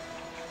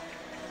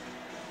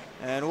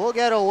 And we'll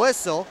get a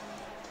whistle.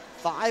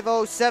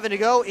 5:07 to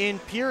go in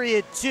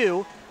period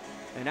 2.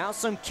 And now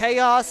some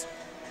chaos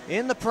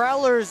in the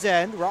Prowlers'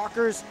 end.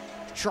 Rockers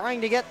trying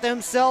to get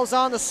themselves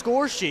on the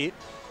score sheet.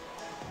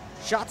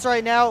 Shots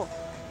right now,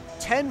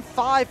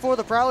 10-5 for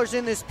the Prowlers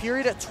in this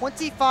period at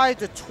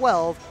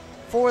 25-12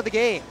 for the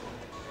game.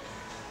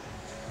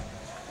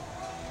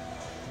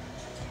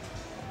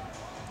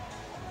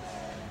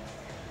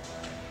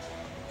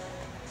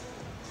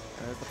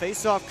 As the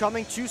faceoff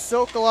coming to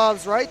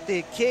Sokolov's right,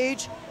 the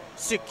cage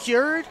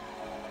secured.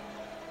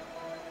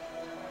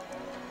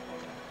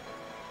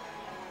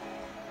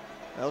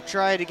 They'll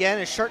try it again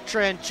as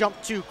Chartrand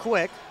jumped too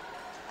quick.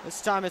 This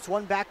time it's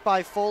won back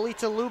by Foley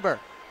to Luber.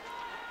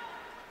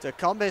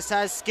 Tecumseh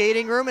has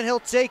skating room and he'll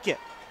take it.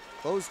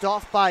 Closed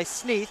off by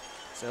Sneath,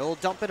 so he'll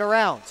dump it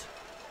around.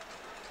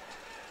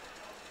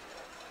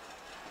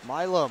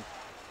 Milam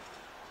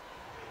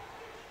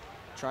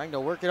trying to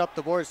work it up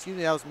the board. Excuse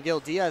me, that was Miguel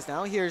Diaz.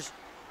 Now here's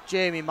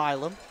Jamie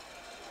Milam.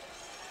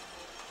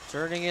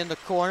 Turning in the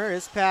corner,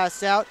 his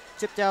pass out,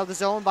 tipped out of the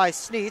zone by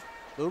Sneath.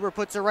 Luber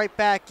puts it right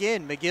back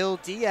in. Miguel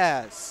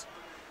Diaz.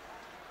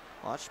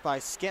 Watched by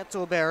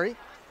Scantleberry.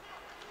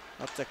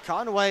 Up to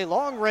Conway,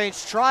 long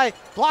range try,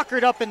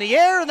 blockered up in the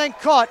air and then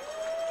caught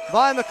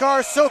by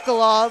Makar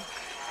Sokolov.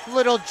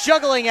 Little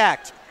juggling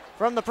act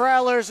from the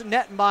Prowlers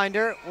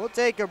netminder. We'll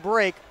take a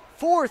break.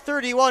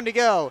 4:31 to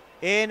go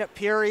in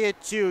period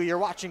 2. You're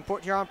watching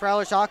Port Huron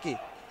Prowlers hockey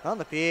on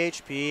the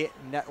PHP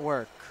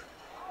Network.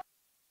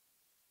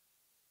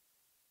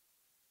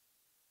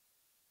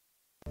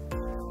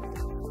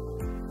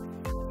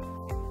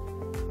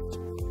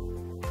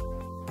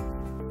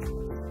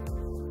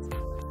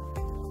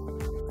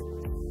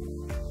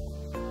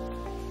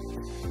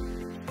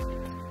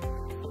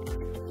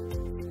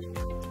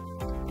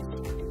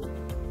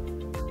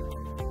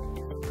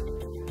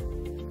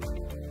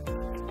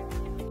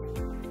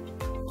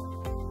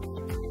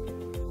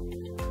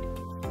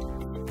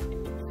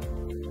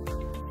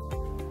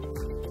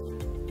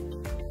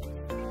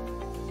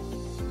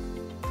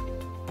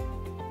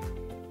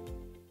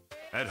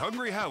 At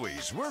Hungry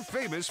Howie's, we're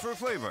famous for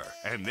flavor,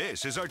 and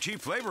this is our Chief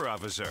Flavor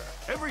Officer.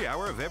 Every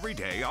hour of every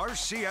day, our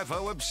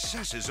CFO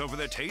obsesses over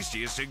the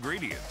tastiest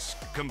ingredients,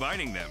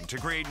 combining them to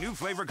create new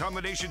flavor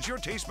combinations your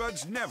taste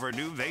buds never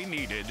knew they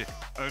needed,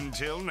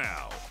 until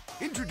now.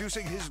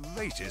 Introducing his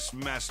latest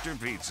master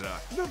pizza,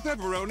 the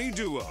Pepperoni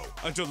Duo.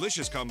 A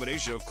delicious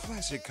combination of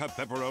classic cut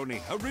pepperoni,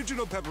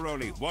 original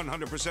pepperoni,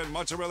 100%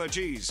 mozzarella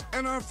cheese,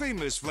 and our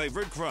famous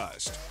flavored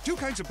crust. 2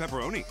 kinds of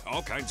pepperoni,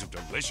 all kinds of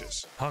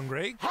delicious.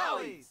 Hungry?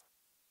 Howie's!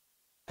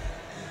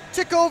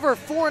 Tick over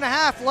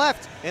 4.5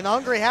 left in the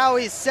Hungry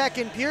Howie's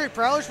second period.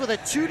 Prowlers with a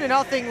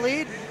 2-0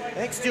 lead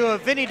thanks to a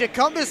Vinny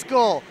Tecumseh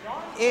goal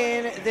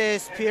in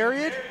this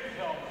period.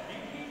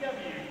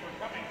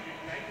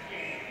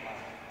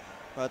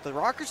 But the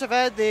Rockers have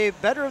had the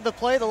better of the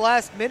play the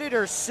last minute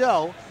or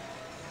so.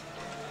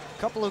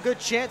 A couple of good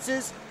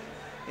chances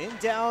in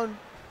down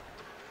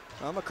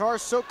on Makar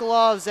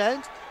Sokolov's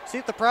end. See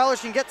if the Prowlers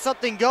can get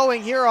something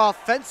going here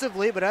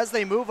offensively, but as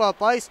they move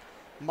up ice,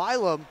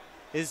 Milam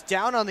is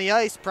down on the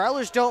ice.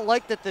 Prowlers don't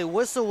like that the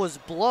whistle was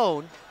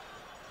blown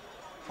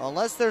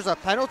unless there's a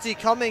penalty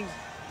coming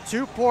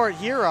to Port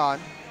Huron.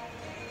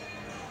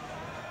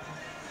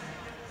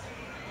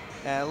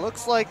 And it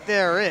looks like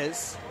there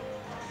is.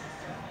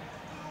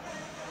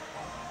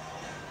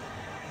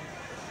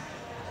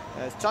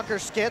 As Tucker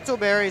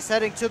Scantleberry is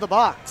heading to the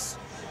box.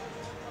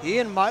 He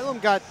and Milam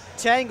got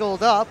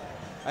tangled up.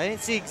 I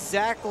didn't see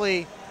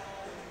exactly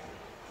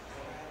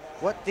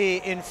what the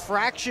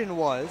infraction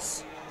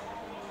was.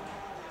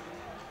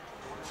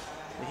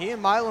 He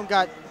and Milam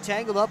got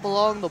tangled up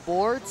along the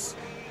boards.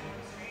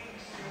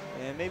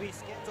 And maybe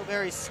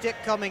Scantleberry's stick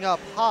coming up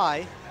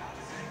high.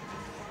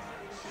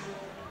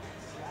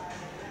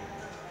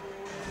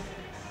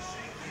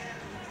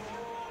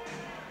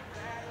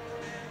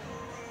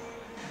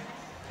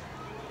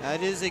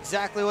 That is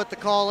exactly what the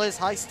call is.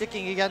 High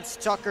sticking against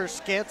Tucker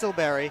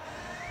Scantleberry.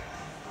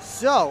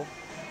 So,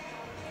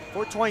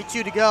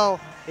 4:22 to go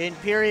in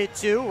period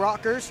 2.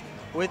 Rockers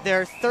with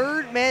their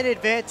 3rd man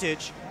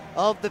advantage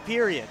of the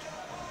period.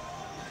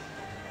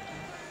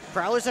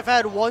 Prowlers have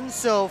had 1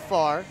 so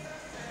far.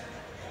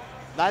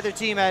 Neither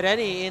team had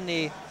any in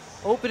the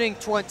opening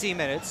 20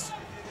 minutes.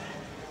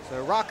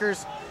 So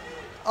Rockers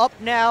up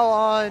now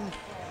on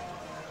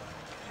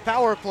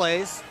power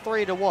plays,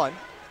 3-1.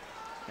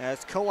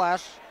 As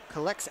Koash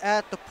collects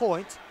at the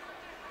point.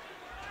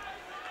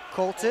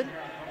 Colton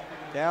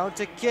down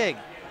to King.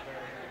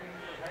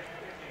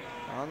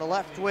 On the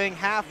left wing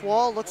half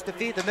wall, looks to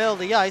feed the middle of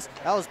the ice.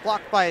 That was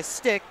blocked by a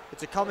stick.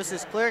 It's a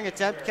Cummins' clearing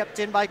attempt, kept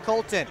in by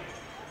Colton.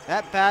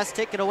 That pass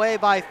taken away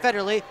by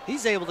Federley.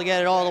 He's able to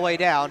get it all the way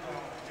down.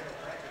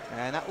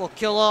 And that will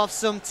kill off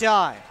some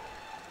time.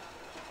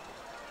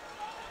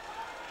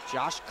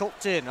 Josh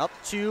Colton up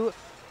to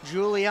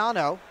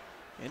Giuliano.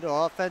 Into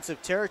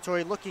offensive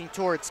territory, looking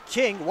towards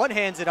King.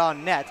 One-hands it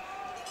on net.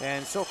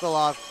 And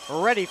Sokolov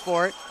ready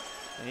for it.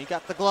 And he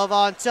got the glove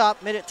on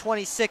top. Minute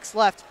 26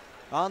 left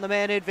on the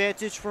man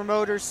advantage for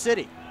Motor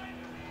City.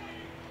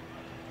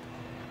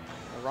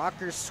 The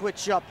Rockers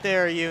switch up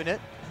their unit.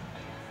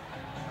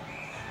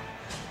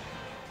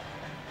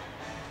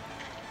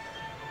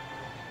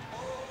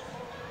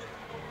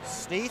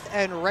 Sneath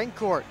and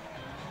Rencourt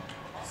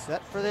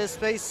set for this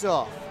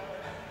face-off.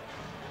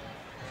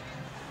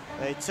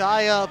 They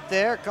tie up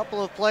there. A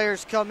couple of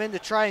players come in to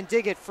try and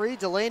dig it free.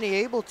 Delaney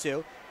able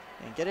to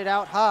and get it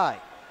out high.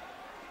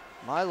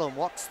 Milam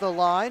walks the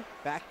line.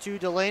 Back to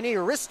Delaney.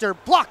 Wrister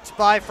blocked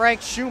by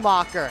Frank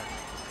Schumacher.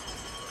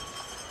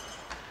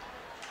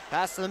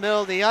 Pass to the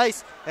middle of the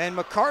ice, and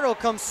McCardle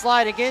comes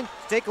sliding in to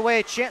take away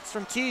a chance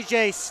from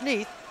TJ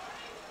Sneath.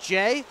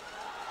 Jay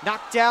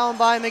knocked down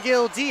by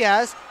McGill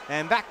Diaz,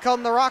 and back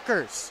come the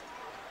Rockers.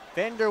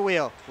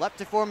 Vanderweel leapt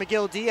it for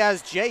McGill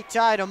Diaz. Jay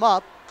tied him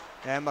up,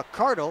 and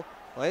McCardle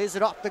lays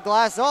it off the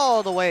glass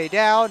all the way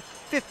down.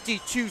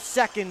 52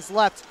 seconds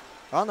left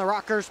on the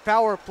Rockers'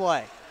 power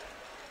play.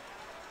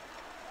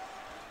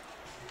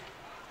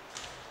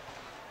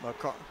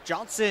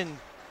 Johnson,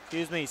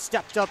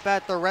 stepped up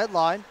at the red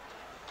line.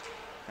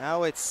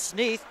 Now it's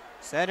Sneath,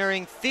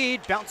 centering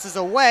feed, bounces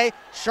away.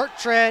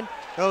 Chartrand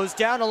goes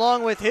down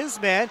along with his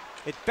man.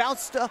 It's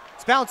bounced up.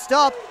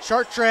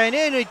 Chartrand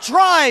in, a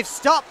drive,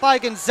 stopped by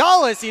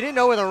Gonzalez. He didn't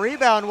know where the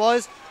rebound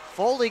was.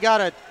 Foley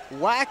got a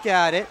whack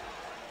at it,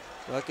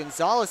 but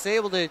Gonzalez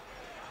able to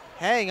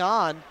hang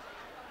on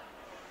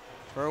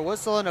for a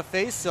whistle and a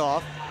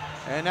face-off.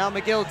 And now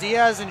McGill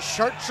Diaz and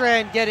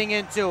Chartrand getting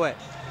into it.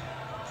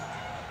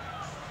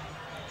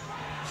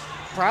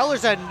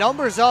 Prowlers had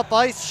numbers up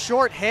ice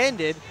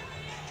short-handed.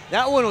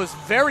 That one was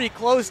very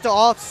close to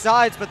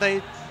offsides, but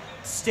they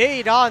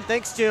stayed on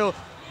thanks to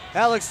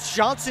Alex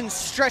Johnson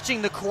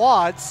stretching the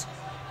quads.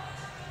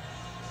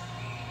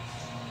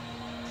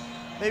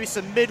 Maybe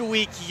some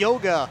midweek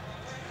yoga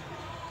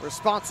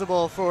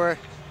responsible for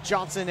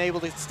Johnson able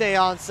to stay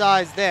on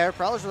sides there.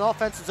 Prowlers with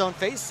offensive zone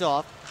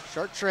face-off.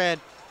 Chartrand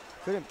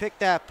couldn't pick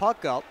that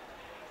puck up.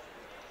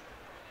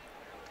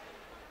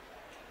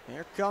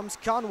 Here comes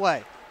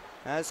Conway.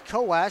 As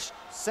Kowash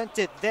sent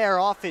it there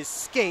off his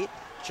skate.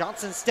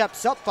 Johnson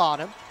steps up on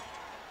him.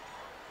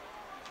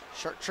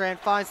 Chartrand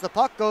finds the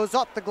puck, goes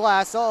up the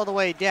glass all the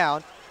way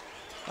down.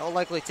 That'll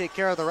likely take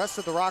care of the rest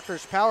of the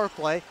Rockers' power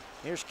play.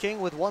 Here's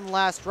King with one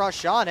last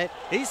rush on it.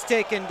 He's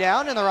taken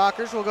down, and the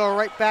Rockers will go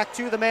right back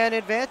to the man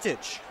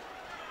advantage.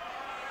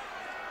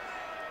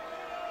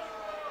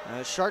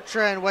 As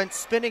Chartrand went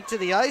spinning to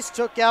the ice,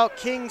 took out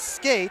King's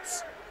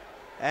skates,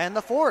 and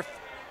the fourth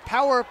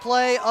power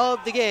play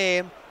of the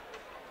game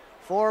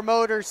for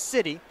Motor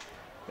City.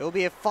 It will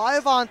be a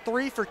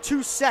 5-on-3 for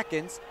 2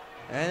 seconds,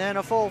 and then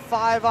a full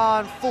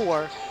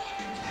 5-on-4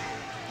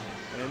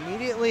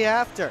 immediately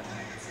after.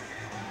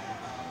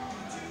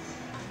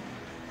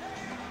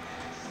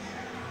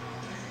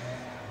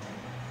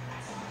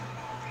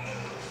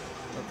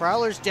 The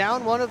Prowlers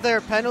down one of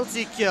their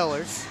penalty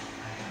killers.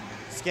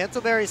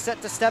 Scantlebury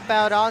set to step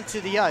out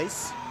onto the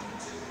ice.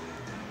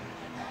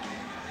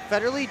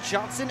 Federley,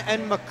 Johnson,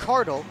 and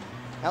McCardle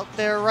out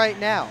there right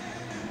now.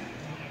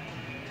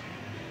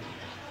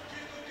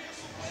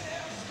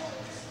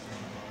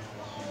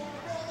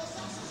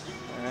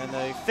 And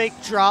a fake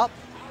drop.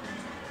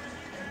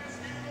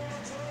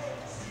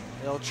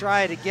 They'll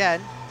try it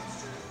again.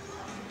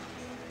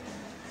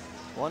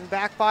 One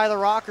back by the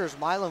Rockers.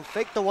 Milam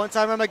faked the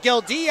one-timer.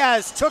 McGill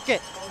Diaz took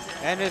it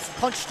and is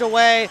punched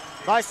away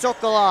by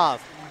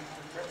Sokolov.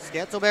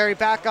 Scantlebury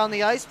back on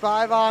the ice,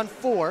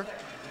 5-on-4.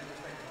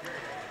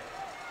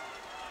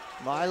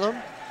 Milam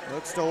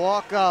looks to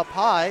walk up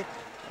high.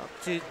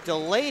 Up to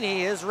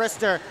Delaney is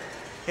Wrister.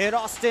 Hit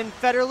Austin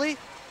Federley.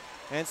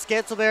 And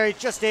Scantlebury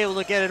just able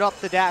to get it up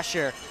the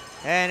dasher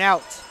and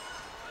out.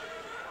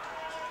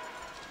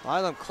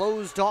 Milam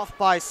closed off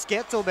by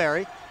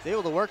Scantlebury. He's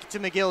able to work it to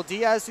McGill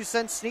Diaz, who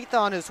sends Sneath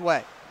on his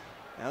way.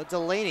 Now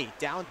Delaney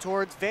down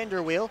towards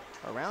Vanderweel,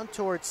 around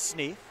towards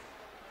Sneath.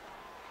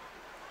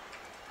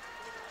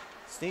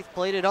 Sneath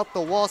played it up the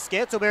wall.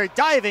 Scantlebury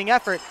diving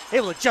effort,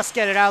 able to just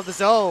get it out of the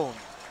zone.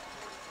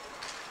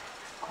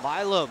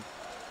 Milam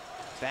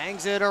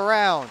bangs it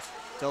around.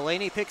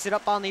 Delaney picks it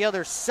up on the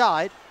other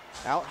side.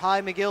 Out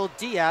high McGill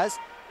Diaz,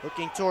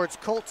 looking towards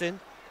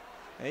Colton.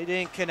 They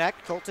didn't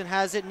connect. Colton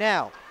has it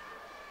now.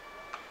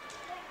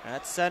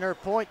 At center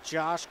point,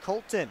 Josh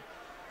Colton.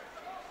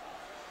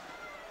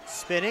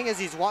 Spinning as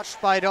he's watched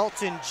by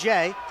Dalton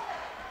Jay.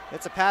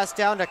 It's a pass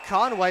down to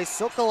Conway.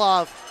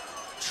 Sokolov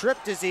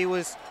tripped as he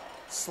was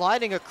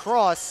sliding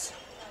across.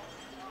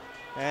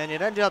 And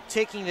it ended up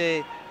taking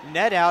the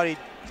net out. He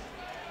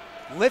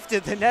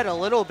lifted the net a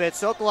little bit.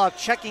 Sokolov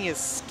checking his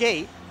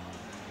skate.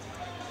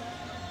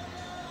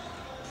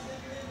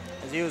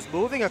 As he was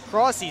moving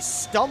across, he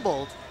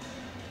stumbled.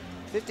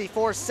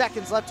 54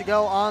 seconds left to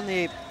go on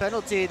the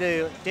penalty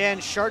to Dan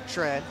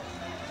Chartrand.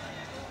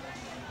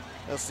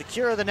 They'll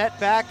secure the net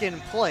back in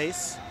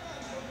place.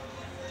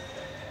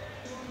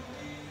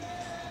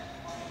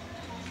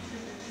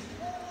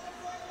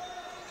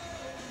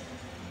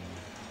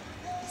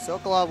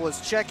 Sokolov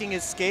was checking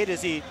his skate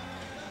as he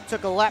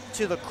took a lap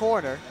to the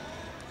corner.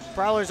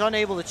 Prowlers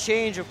unable to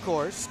change, of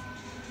course.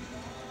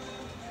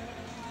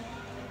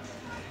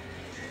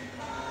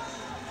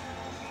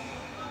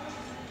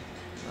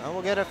 Now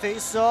we'll get a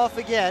face-off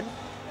again.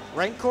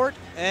 Rancourt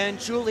and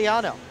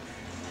Giuliano.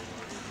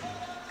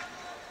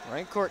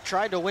 Rancourt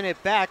tried to win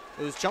it back.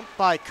 It was jumped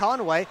by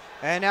Conway.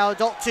 And now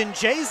Dalton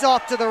Jay's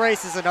off to the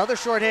races. Another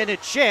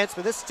shorthanded chance,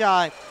 but this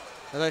time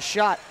the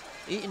shot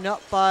eaten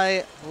up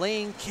by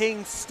Lane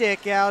King's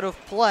stick out of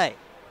play.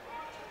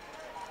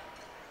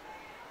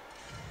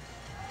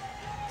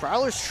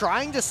 Prowlers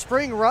trying to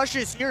spring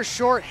rushes here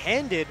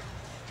shorthanded.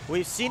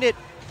 We've seen it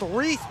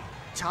 3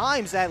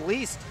 times at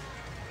least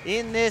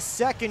in this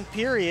second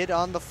period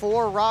on the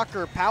 4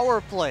 Rocker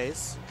power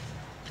plays.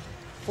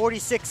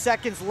 46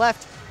 seconds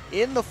left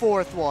in the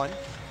 4th one.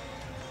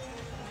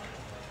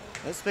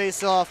 This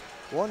face-off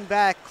won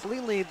back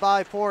cleanly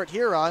by Port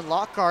Huron.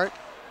 Lockhart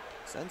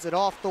sends it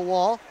off the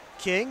wall.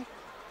 King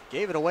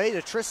gave it away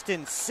to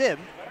Tristan Sim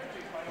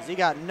as he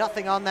got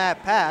nothing on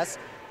that pass.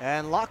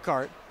 And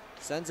Lockhart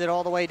sends it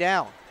all the way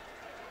down.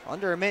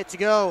 Under a minute to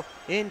go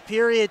in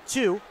period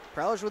 2.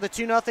 Prowlers with a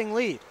 2-0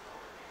 lead.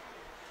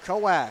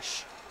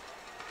 Kowash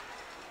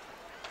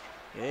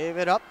gave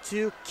it up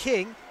to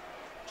King,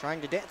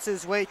 trying to dance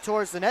his way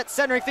towards the net.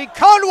 Centering feed,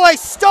 Conway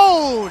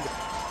stoned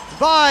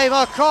by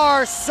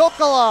Makar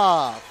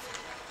Sokolov.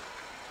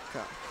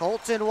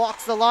 Colton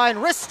walks the line,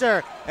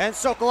 Rister, and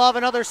Sokolov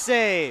another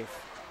save.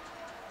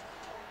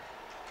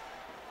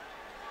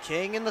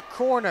 King in the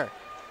corner.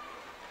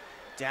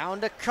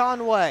 Down to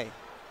Conway.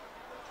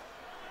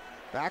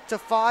 Back to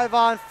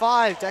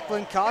 5-on-5.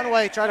 Declan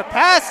Conway tried to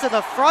pass to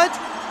the front,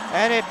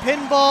 and it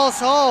pinballs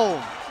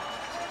home.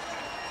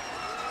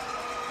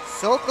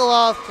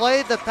 Sokolov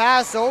played the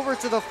pass over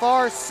to the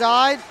far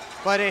side,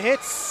 but it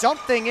hits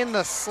something in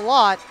the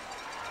slot,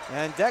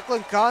 and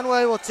Declan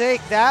Conway will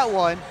take that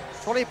one.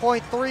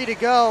 20.3 to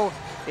go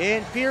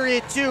in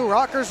period 2.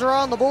 Rockers are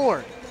on the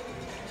board.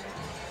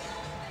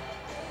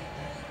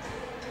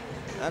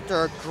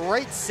 After a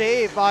great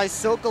save by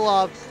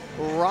Sokolov,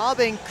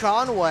 robbing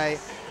Conway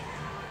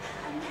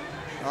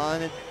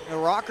on the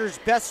Rockers'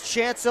 best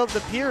chance of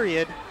the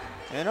period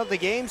and of the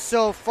game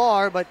so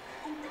far, but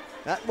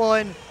that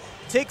one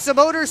takes a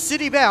Motor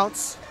City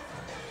bounce,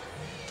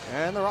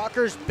 and the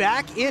Rockers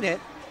back in it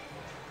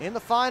in the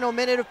final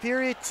minute of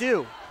period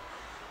 2.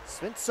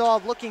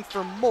 Svintsov looking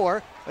for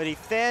more, but he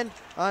fanned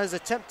on his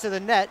attempt to the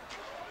net.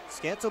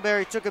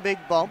 Scantleberry took a big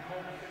bump.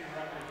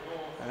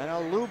 And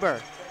now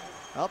Luber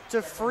up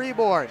to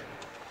Freeborn.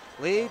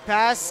 Lead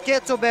pass,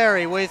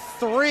 Scantleberry with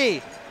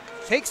 3.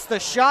 Takes the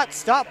shot,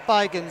 stopped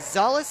by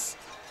Gonzalez.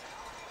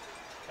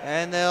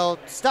 And they'll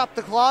stop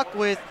the clock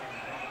with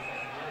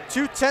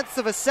 0.2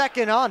 of a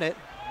second on it.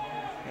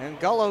 And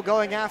Gullo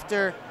going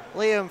after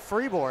Liam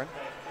Freeborn.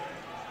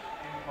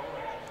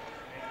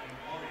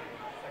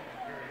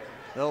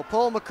 They'll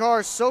pull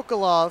Makar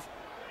Sokolov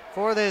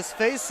for this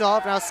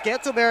face-off. Now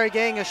Scantleberry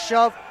getting a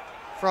shove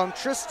from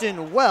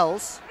Tristan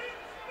Wells.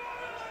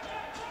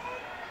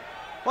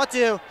 Want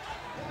to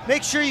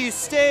make sure you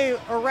stay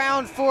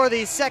around for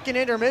the second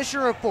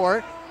intermission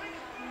report.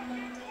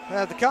 We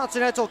have the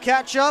Continental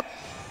catch-up,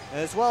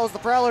 as well as the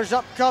Prowlers'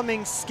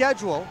 upcoming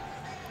schedule.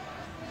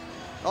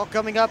 All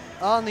coming up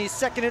on the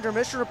second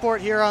intermission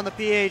report here on the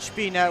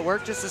PHP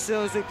Network, just as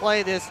soon as we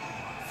play this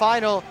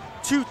final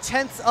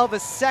 0.2 of a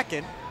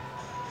second.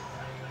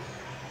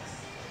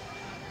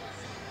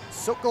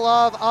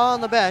 Sokolov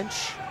on the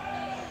bench.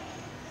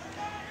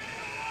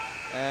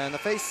 And the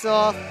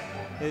face-off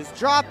is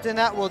dropped, and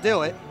that will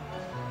do it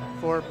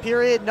for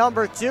period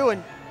number 2.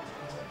 And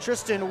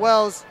Tristan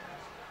Wells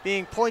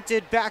being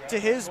pointed back to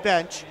his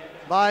bench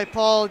by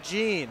Paul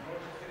Jean.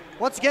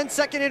 Once again,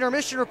 second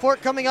intermission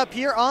report coming up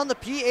here on the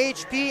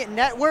PHP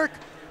Network.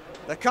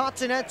 The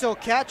Continental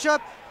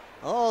catch-up.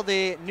 All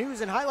the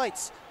news and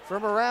highlights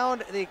from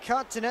around the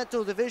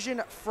Continental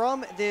Division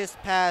from this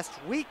past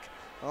week.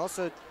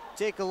 Also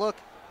take a look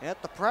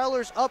at the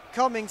Prowlers'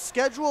 upcoming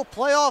schedule.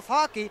 Playoff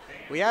hockey.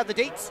 We have the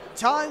dates,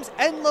 times,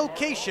 and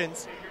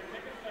locations.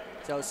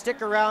 So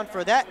stick around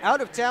for that.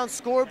 Out-of-town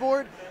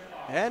scoreboard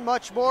and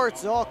much more.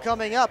 It's all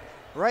coming up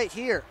right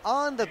here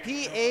on the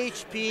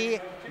PHP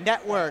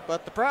Network.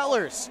 But the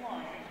Prowlers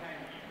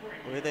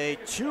with a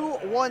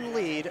 2-1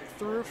 lead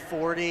through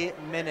 40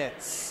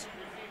 minutes.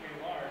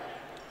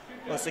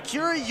 Well,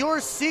 secure your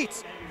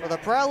seats for the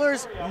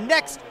Prowlers'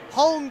 next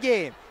home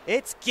game.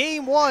 It's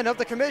game 1 of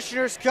the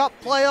Commissioner's Cup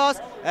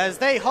playoffs as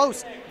they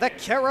host the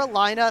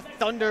Carolina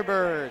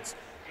Thunderbirds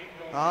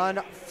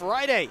on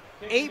Friday,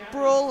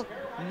 April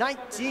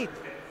 19th,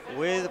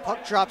 with a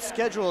puck drop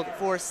scheduled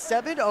for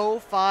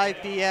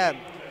 7:05 p.m.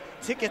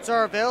 Tickets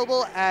are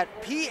available at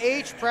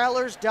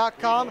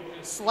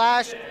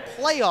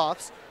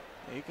phprowlers.com/playoffs.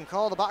 You can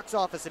call the box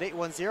office at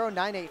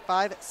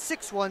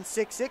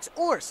 810-985-6166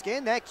 or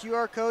scan that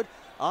QR code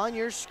on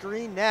your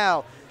screen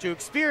now to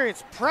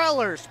experience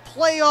Prowlers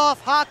playoff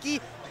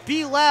hockey.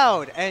 Be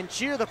loud and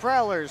cheer the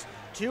Prowlers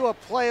to a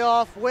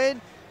playoff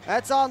win.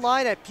 That's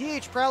online at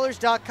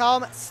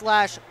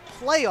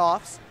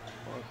phprowlers.com/playoffs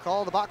or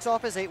call the box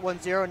office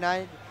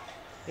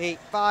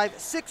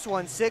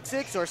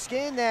 810-985-6166 or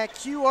scan that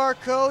QR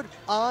code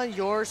on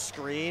your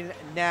screen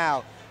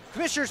now.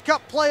 Commissioner's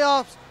Cup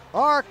playoffs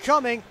are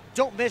coming.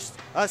 Don't miss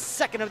a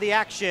second of the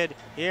action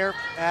here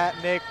at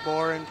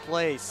McMorran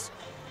Place.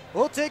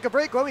 We'll take a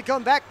break. When we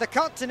come back, the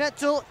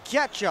Continental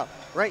Catch-Up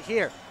right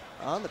here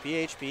on the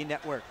PHP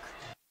Network.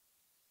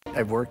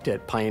 I've worked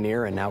at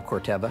Pioneer and now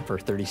Corteva for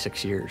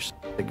 36 years.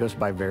 It goes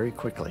by very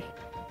quickly.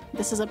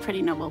 This is a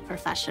pretty noble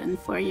profession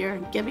where you're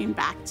giving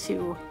back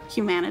to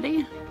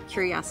humanity.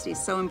 Curiosity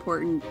is so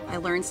important. I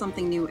learn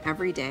something new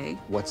every day.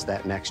 What's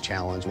that next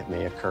challenge that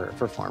may occur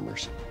for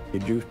farmers? You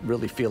do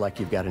really feel like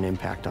you've got an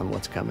impact on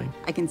what's coming.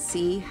 I can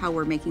see how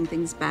we're making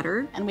things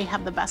better. And we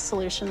have the best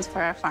solutions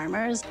for our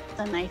farmers.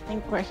 And I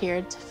think we're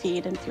here to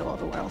feed and fuel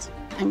the world.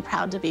 I'm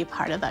proud to be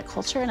part of that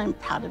culture, and I'm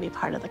proud to be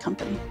part of the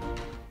company.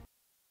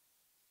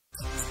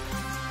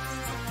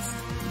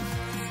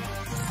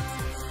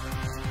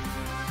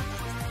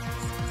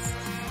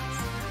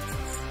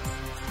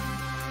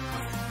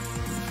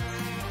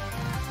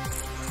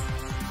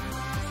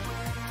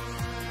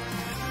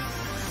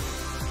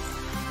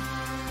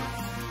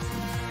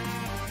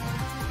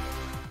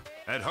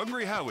 At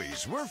Hungry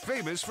Howie's, we're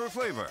famous for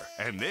flavor,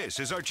 and this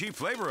is our Chief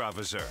Flavor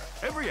Officer.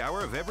 Every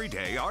hour of every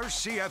day, our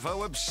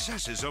CFO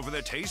obsesses over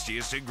the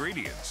tastiest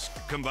ingredients,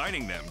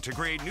 combining them to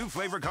create new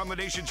flavor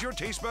combinations your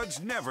taste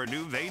buds never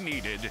knew they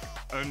needed,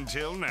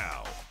 until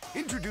now.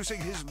 Introducing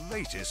his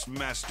latest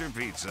master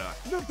pizza,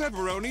 the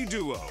Pepperoni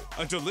Duo.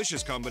 A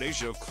delicious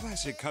combination of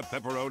classic cut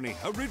pepperoni,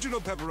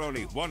 original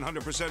pepperoni,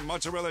 100%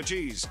 mozzarella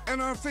cheese,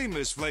 and our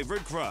famous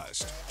flavored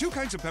crust. 2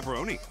 kinds of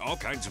pepperoni, all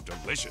kinds of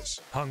delicious.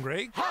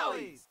 Hungry?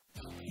 Howie's!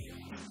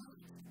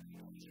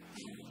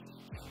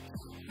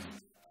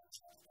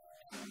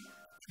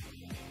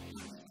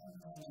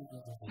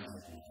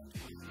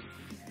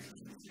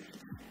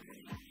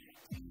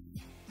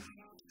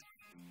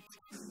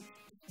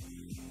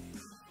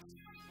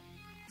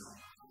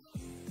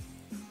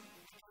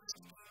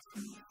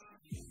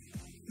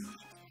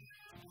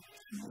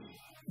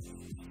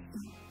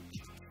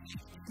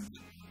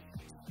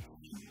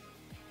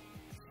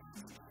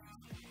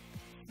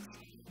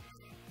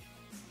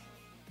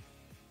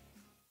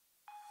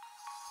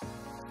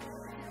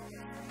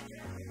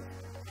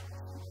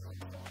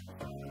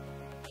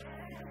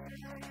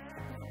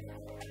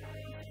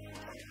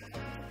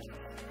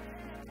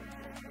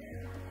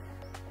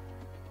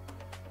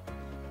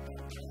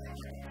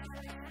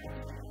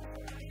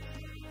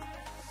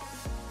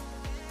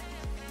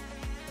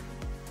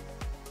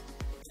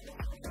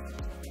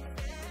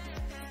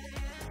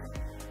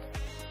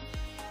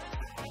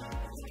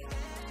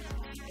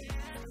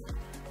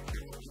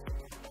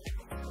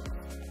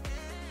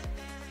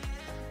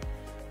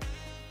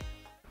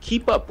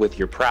 Keep up with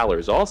your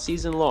Prowlers all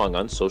season long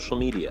on social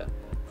media.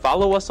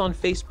 Follow us on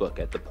Facebook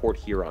at the Port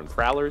Huron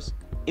Prowlers,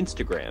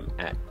 Instagram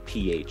at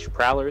PH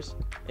Prowlers,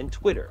 and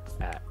Twitter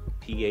at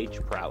PH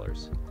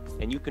Prowlers.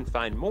 And you can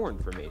find more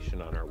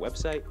information on our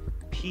website,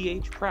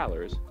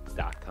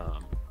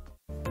 phprowlers.com.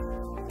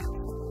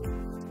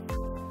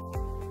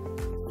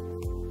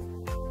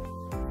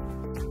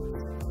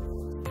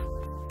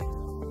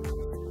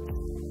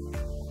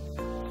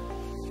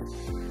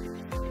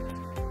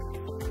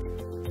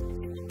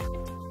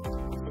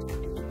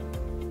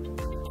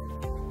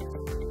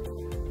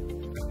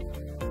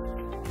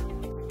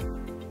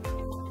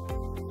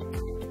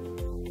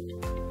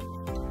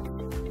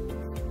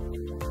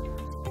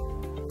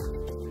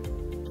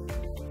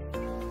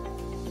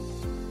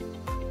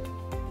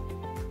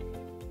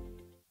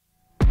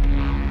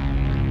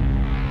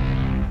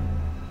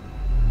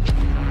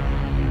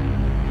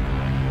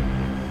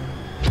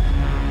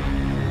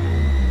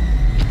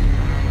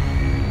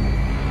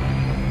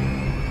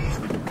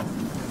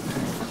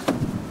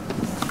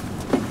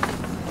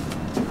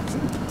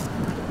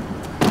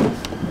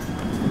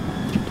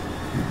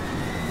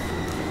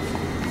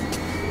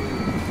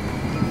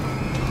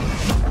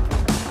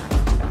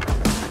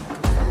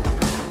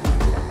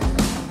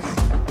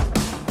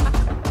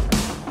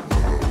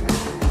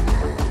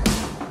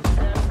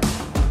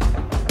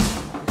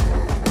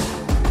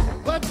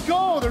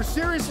 They're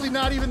seriously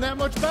not even that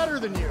much better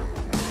than you.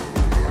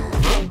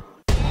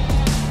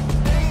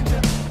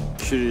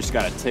 Should've just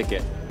got a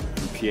ticket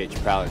from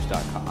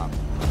phprowlers.com.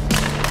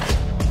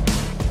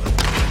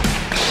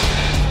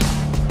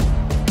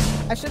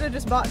 I should have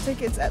just bought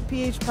tickets at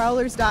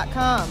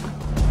phprowlers.com.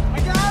 I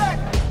got it!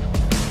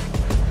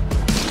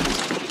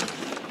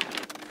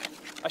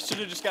 I should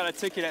have just got a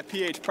ticket at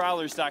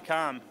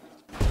phprowlers.com.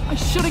 I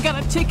should have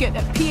got a ticket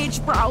at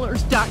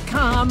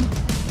phprowlers.com.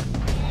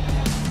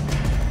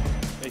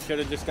 They should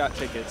have just got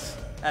tickets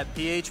at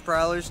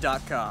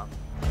phprowlers.com.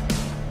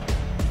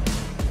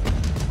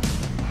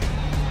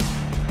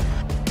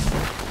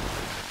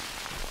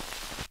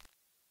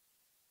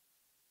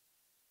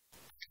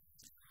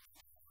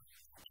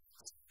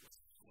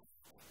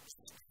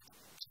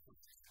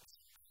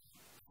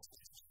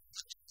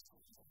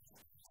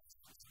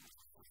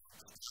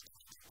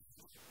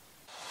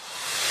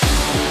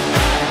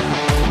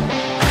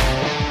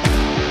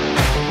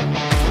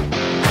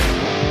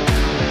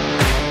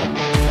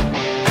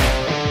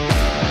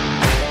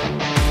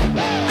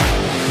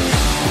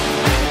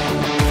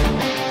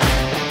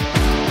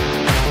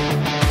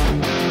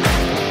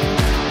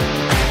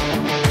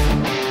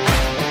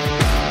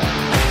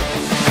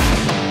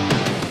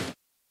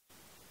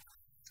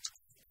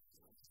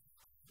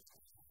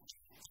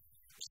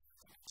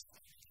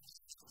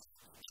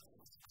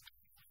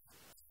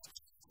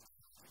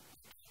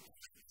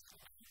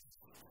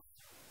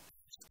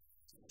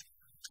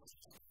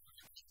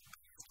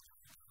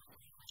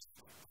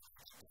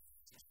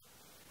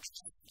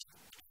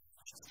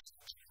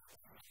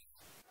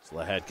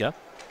 Slahedka,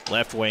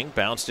 left wing,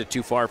 bounced it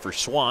too far for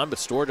Swan, but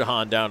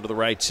Storjahan down to the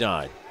right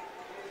side.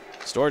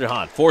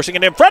 Storjahan forcing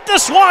it in front to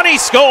Swan, he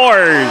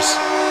scores!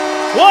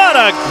 What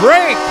a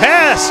great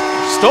pass!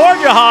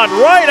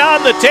 Storjahan right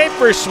on the tape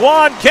for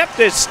Swan, kept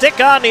his stick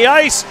on the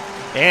ice,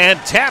 and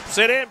taps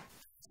it in.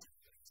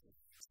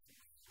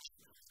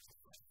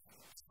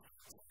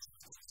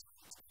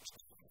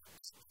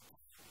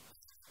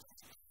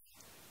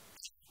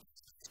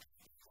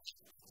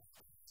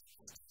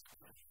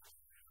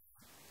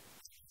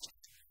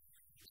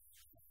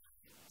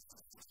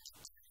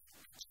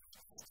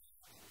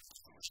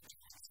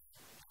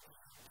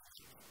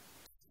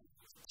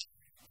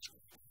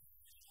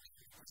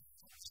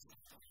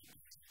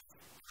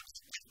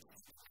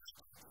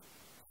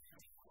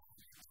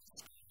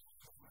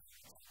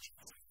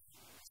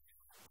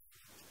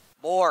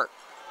 Moore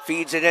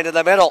feeds it into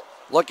the middle,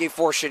 looking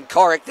for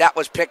Shinkarik. That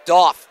was picked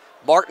off.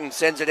 Martin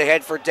sends it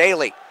ahead for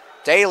Daly.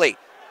 Daly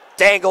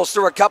dangles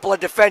through a couple of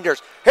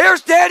defenders.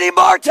 Here's Danny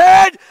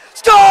Martin!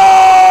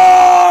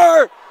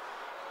 Score!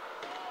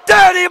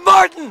 Danny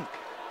Martin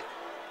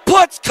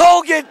puts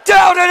Colgan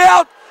down and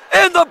out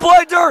in the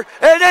blender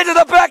and into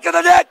the back of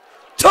the net.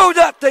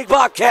 2-0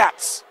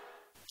 Bobcats.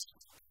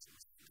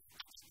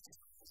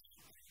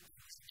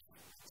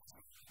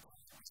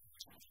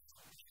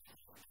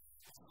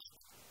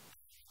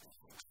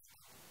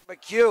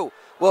 McHugh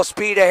will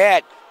speed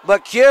ahead.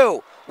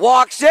 McHugh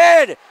walks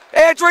in.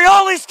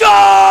 Andrioli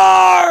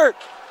score!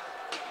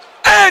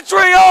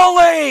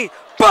 Andrioli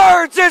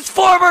burns his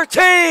former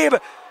team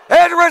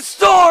and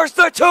restores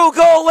the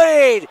 2-goal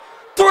lead.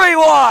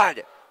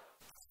 3-1.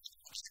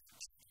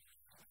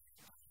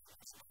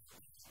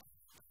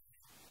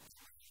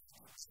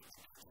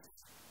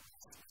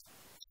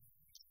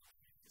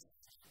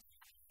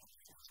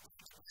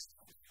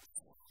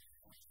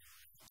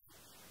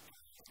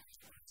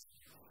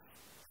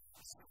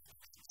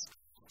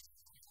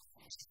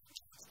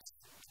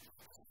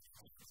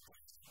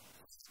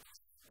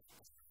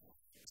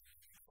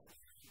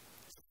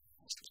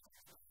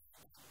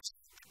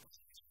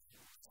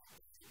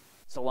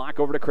 Salak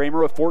over to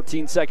Kramer with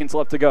 14 seconds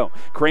left to go.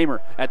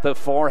 Kramer at the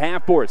far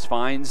half boards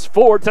finds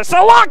Ford to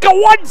Salak, a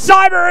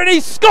one-timer, and he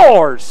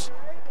scores!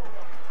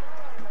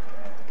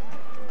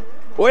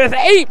 With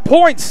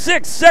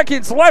 8.6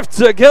 seconds left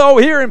to go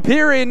here in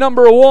period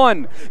number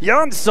 1.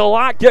 Jan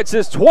Salak gets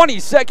his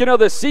 22nd of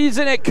the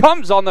season. It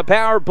comes on the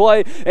power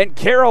play, and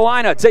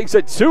Carolina takes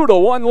a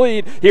 2-1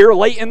 lead here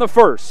late in the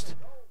first.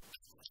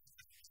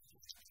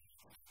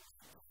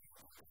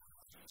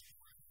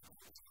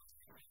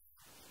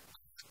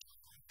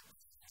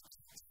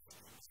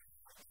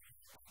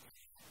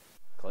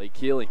 Clay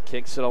Keeley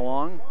kicks it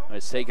along.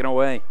 It's taken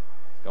away.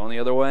 Going the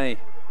other way.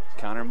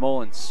 Connor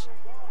Mullins.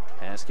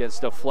 Pass gets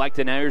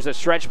deflected. Now here's a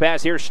stretch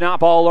pass here.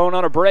 Schnapp all alone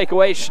on a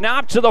breakaway.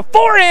 Schnapp to the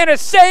forehand. A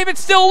save.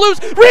 It's still loose.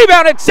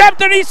 Rebound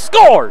attempt, and he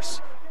scores.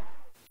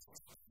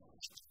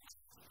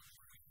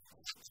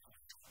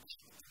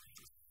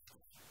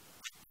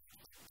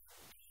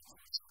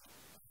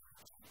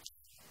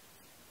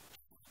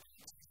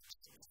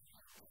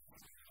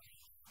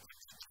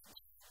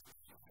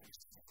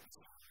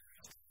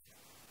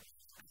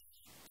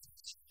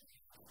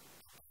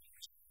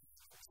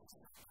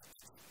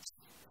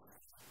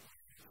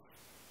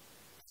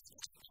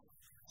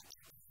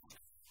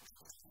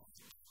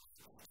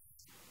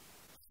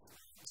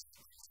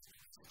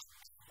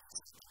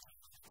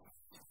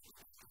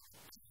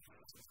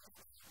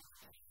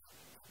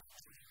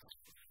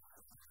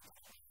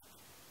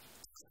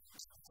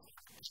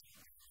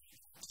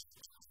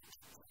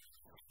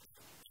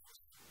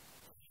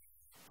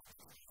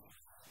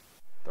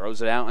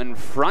 Throws it out in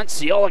front.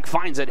 Ciolik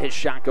finds it. His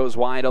shot goes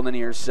wide on the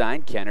near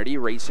side. Kennedy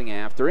racing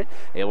after it.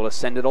 Able to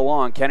send it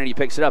along. Kennedy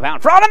picks it up out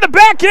in front on the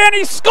backhand.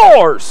 He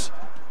scores!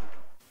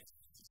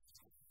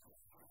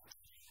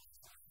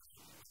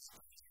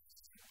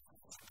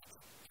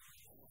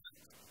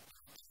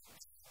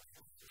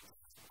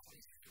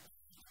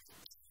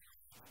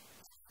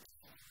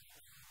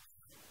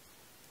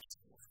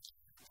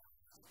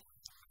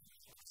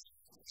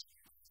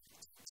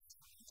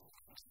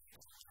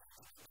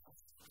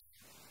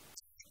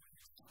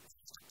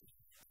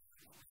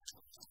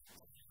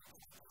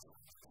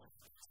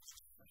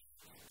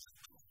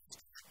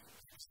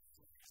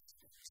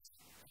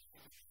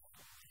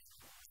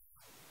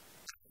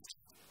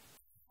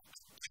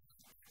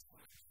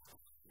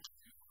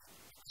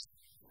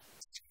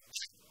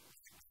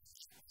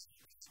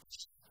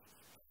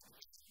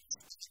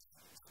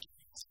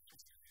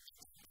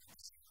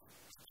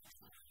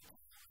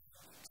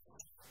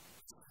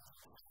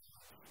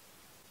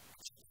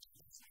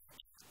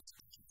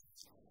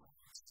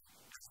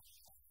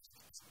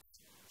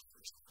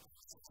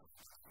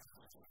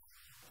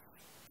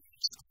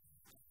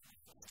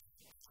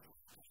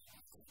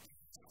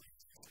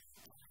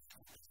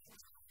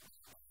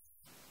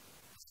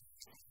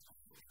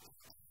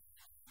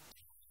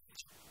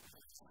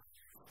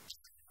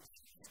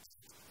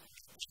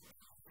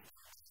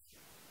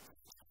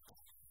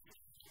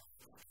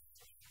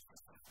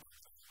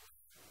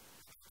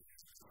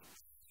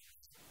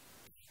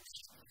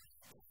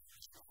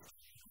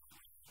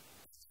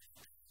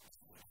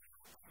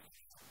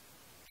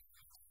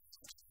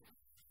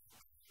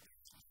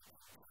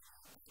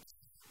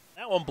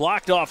 one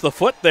blocked off the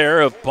foot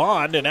there of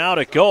Bond, and out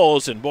it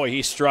goes, and boy,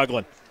 he's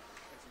struggling.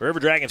 River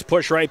Dragons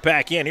push right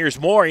back in. Here's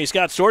Moore. He's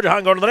got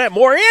Storjahan going to the net.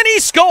 Moore in, he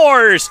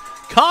scores!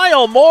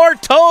 Kyle Moore,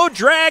 toe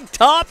drag,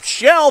 top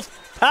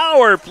shelf,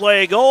 power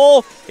play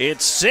goal.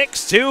 It's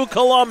 6-2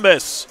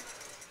 Columbus.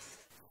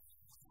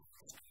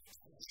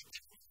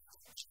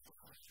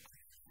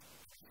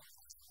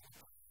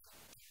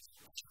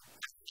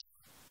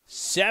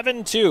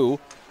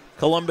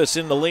 Columbus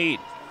in the lead.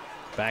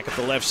 Back at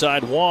the left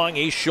side, Wong.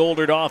 He's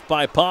shouldered off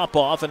by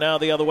Popoff, and now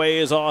the other way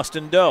is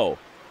Austin Doe.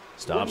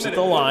 Stops at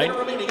the line.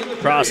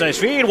 Cross ice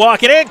feed,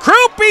 walking in.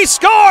 Krupp, he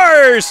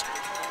scores!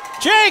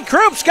 Jay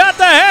Krupp's got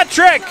the hat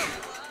trick.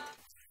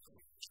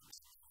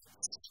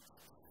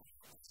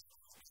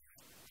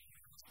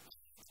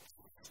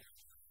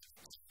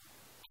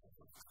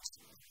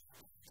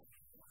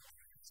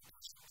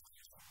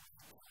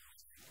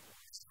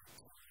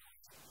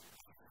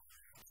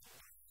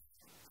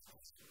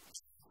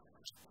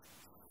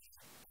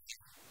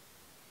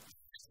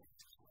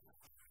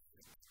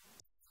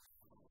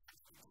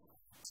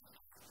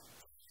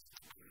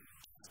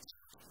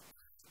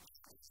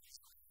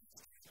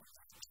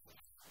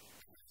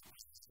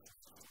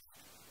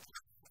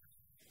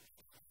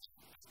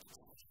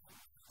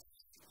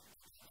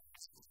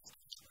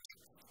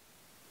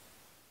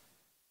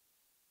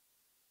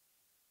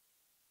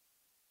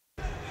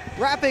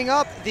 Wrapping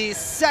up the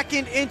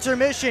second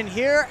intermission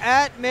here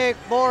at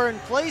McMorran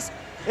Place.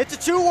 It's a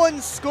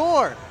 2-1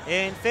 score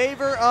in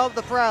favor of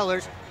the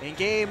Prowlers in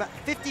game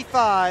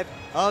 55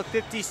 of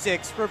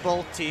 56 for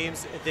both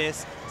teams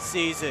this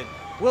season.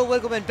 Will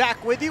Wiggleman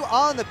back with you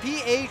on the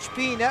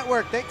PHP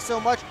Network. Thanks so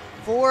much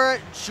for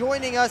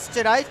joining us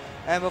tonight.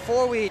 And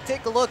before we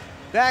take a look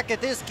back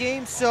at this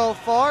game so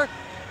far,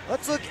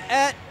 let's look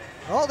at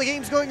all the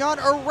games going on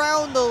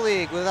around the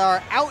league with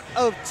our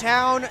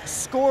out-of-town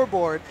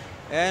scoreboard.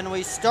 And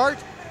we start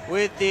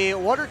with the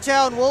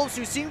Watertown Wolves,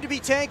 who seem to be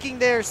tanking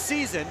their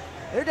season.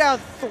 They're down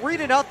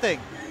 3-0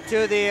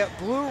 to the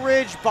Blue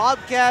Ridge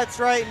Bobcats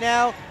right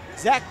now.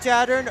 Zach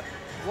Tattern,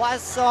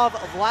 Vladislav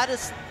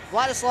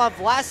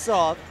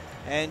Vlasov,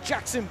 and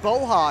Jackson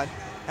Bohan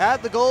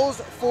had the goals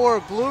for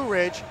Blue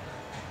Ridge.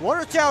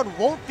 Watertown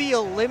won't be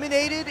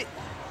eliminated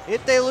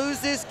if they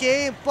lose this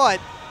game, but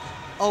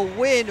a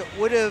win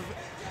would have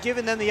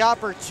given them the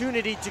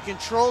opportunity to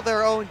control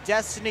their own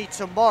destiny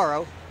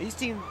tomorrow.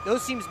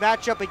 Those teams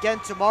match up again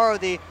tomorrow.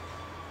 The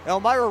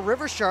Elmira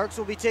River Sharks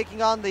will be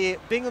taking on the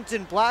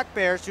Binghamton Black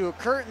Bears, who are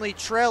currently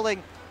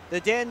trailing the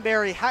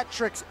Danbury Hat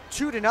Tricks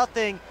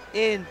 2-0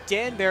 in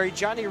Danbury.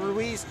 Johnny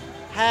Ruiz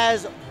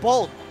has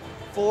both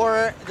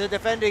for the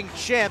defending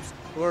champs,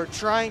 who are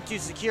trying to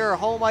secure a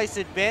home ice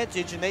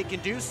advantage, and they can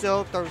do so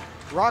if the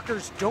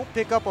Rockers don't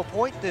pick up a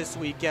point this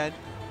weekend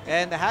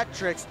and the Hat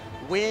Tricks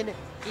win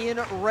in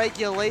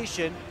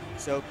regulation.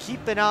 So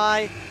keep an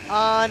eye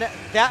on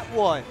that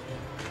one.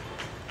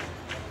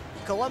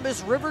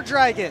 Columbus River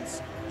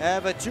Dragons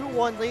have a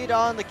 2-1 lead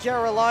on the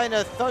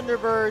Carolina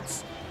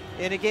Thunderbirds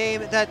in a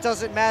game that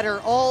doesn't matter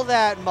all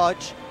that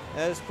much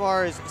as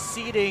far as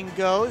seeding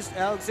goes.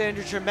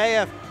 Alexander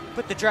Chermayev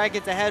put the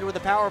Dragons ahead with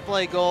a power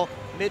play goal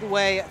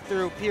midway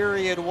through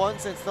period one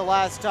since the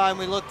last time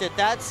we looked at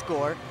that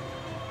score.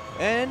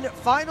 And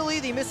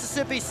finally, the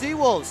Mississippi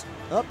Seawolves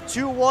up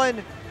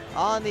 2-1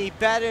 on the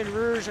Baton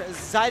Rouge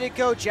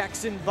Zydeco.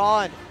 Jackson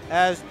Vaughn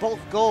has both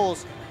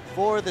goals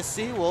for the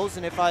Seawolves,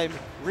 and if I'm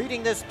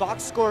reading this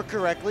box score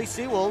correctly,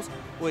 Seawolves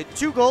with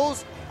 2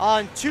 goals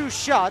on 2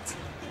 shots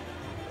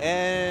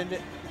and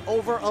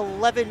over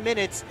 11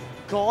 minutes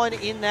gone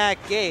in that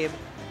game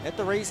at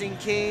the Raising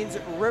Cane's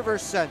River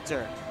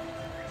Center.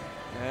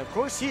 And of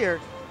course here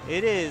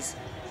it is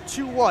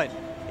 2-1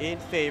 in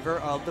favor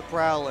of the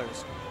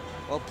Prowlers.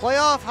 Well,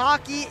 playoff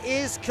hockey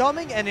is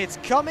coming, and it's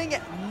coming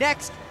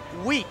next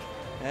week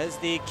as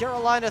the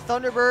Carolina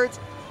Thunderbirds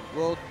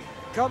will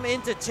come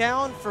into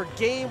town for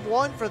game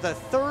 1 for the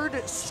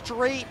 3rd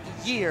straight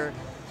year.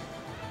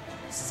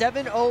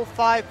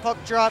 7:05 puck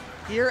drop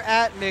here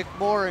at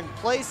McMorran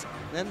Place.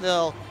 Then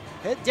they'll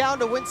head down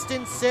to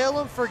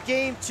Winston-Salem for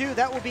game 2.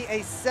 That will be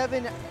a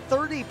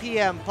 7:30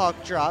 p.m. puck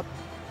drop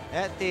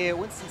at the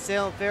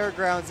Winston-Salem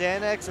Fairgrounds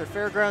Annex, or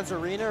Fairgrounds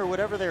Arena, or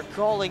whatever they're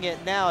calling it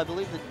now. I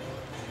believe the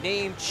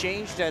name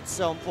changed at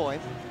some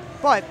point,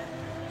 but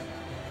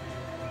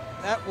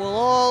that will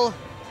all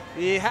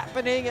be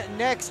happening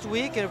next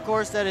week, and of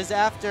course that is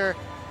after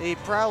the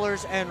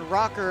Prowlers and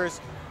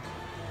Rockers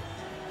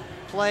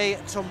play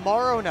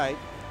tomorrow night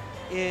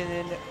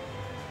in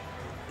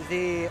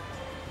the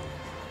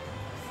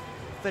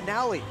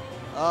finale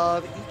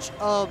of each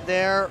of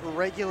their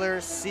regular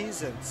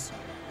seasons,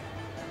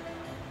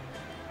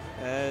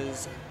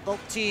 as both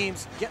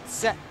teams get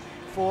set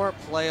for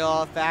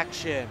playoff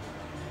action.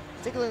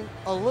 Taking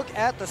a look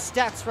at the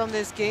stats from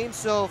this game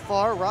so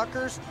far,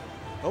 Rockers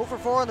 0 for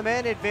 4 on the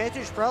man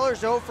advantage, Prowlers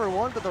 0 for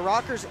 1, but the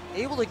Rockers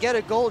able to get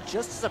a goal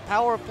just as a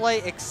power play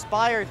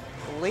expired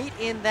late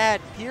in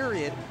that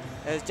period,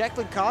 as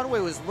Declan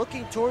Conway was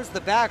looking towards the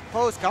back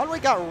post. Conway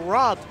got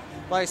robbed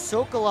by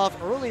Sokolov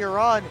earlier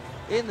on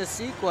in the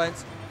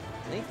sequence,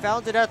 and he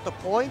found it at the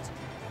point,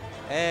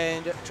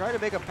 and tried to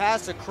make a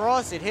pass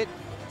across. It hit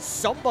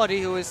somebody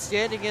who was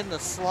standing in the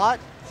slot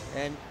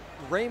and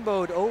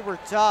rainbowed over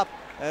top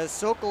as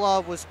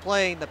Sokolov was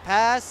playing the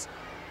pass.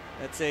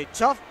 It's a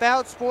tough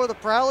bounce for the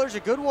Prowlers, a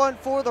good one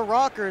for the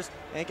Rockers,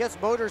 and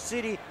gets Motor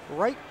City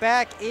right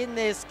back in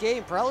this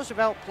game. Prowlers have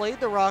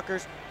outplayed the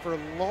Rockers for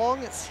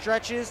long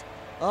stretches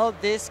of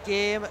this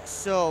game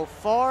so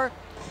far,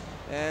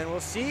 and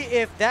we'll see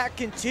if that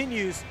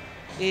continues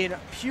in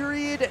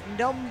period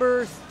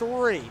number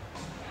 3.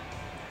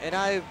 And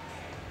I've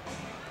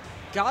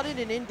gotten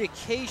an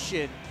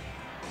indication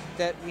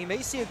that we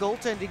may see a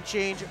goaltending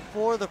change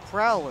for the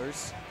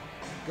Prowlers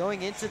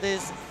going into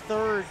this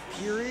third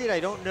period. I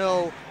don't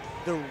know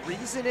the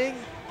reasoning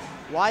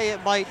why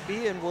it might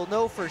be, and we'll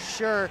know for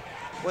sure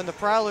when the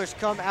Prowlers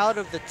come out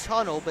of the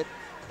tunnel, but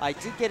I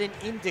did get an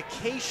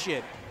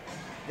indication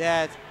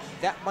that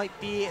that might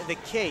be the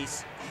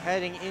case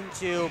heading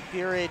into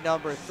period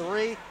number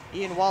 3.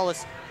 Ian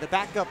Wallace, the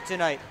backup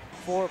tonight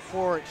for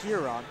Port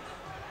Huron.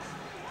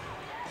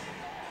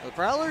 The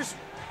Prowlers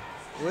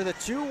with a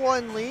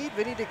 2-1 lead.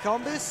 Vinny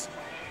DeCumbis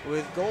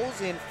with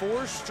goals in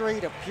 4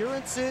 straight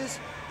appearances,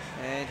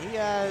 and he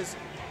has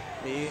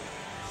the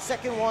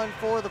second one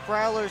for the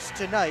Prowlers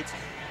tonight.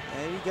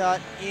 And he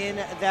got in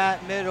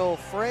that middle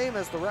frame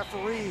as the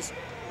referees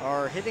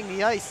are hitting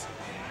the ice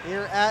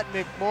here at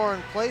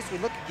McMorran Place. We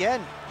look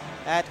again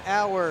at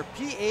our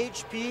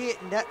PHP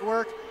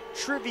Network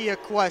trivia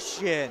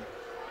question.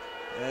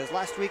 As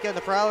last weekend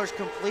the Prowlers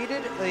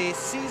completed the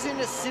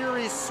season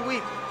series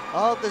sweep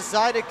of the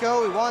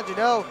Zydeco. We wanted to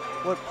know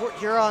what Port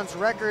Huron's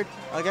record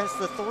against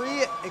the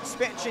 3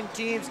 expansion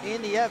teams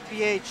in the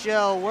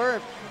FPHL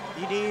were.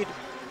 You need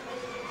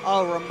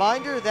a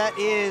reminder, that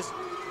is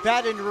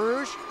Baton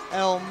Rouge,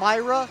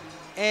 Elmira,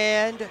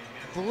 and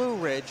Blue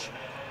Ridge.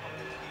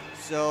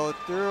 So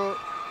through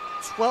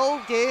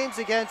 12 games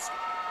against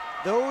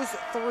those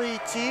 3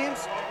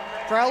 teams,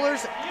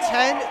 Prowlers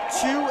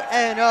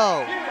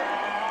 10-2-0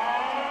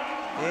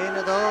 in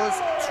those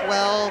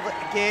 12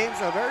 games.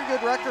 A very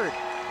good record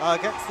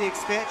against the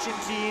expansion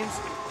teams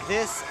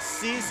this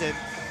season,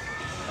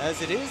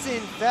 as it is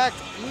in fact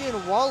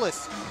Ian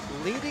Wallace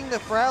leading the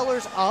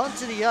Prowlers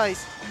onto the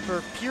ice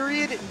for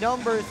period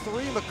number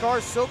 3. Makar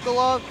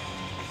Sokolov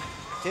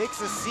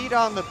takes a seat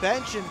on the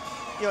bench, and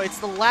you know, it's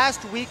the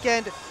last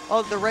weekend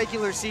of the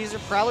regular season.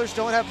 Prowlers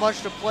don't have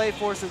much to play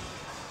for, so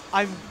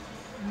I'm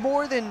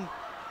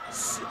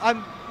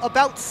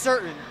about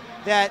certain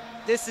that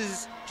this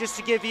is just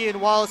to give Ian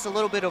Wallace a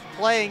little bit of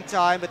playing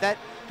time, but that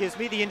gives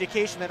me the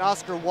indication that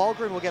Oscar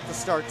Walgren will get the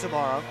start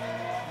tomorrow.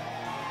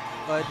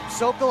 But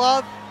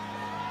Sokolov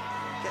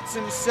gets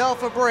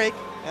himself a break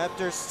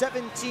after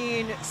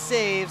 17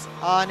 saves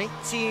on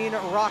 18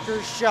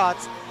 Rockers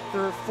shots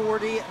through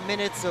 40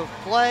 minutes of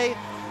play.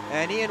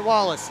 And Ian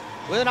Wallace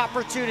with an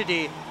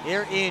opportunity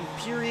here in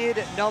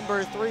period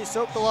number 3.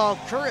 Sokolov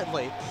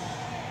currently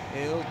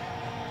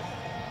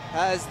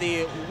has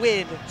the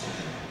win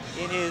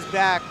in his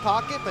back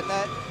pocket, but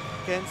that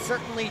can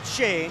certainly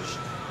change.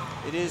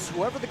 It is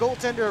whoever the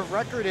goaltender of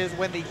record is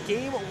when the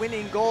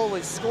game-winning goal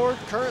is scored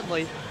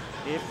currently.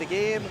 If the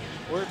game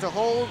were to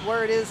hold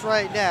where it is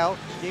right now,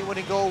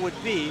 game-winning goal would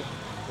be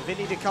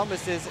Vinny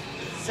DeCumbis'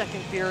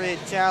 second period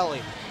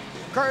tally.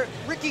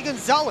 Ricky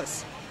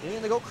Gonzalez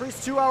in the goal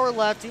crease, 2 hours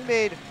left. He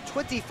made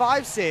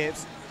 25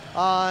 saves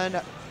on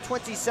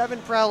 27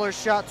 Prowler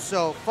shots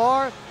so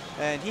far,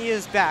 and he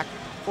is back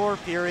for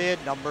period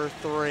number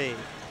 3.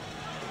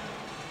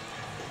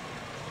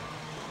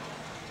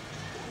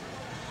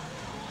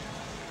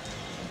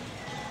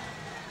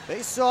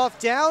 Face-off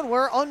down,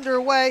 we're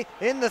underway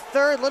in the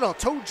third. Little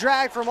toe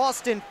drag from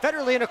Austin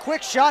Federley and a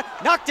quick shot.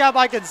 Knocked down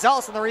by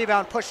Gonzalez, and the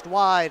rebound pushed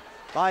wide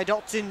by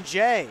Dalton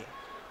J.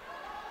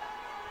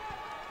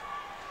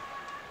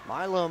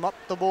 Milam up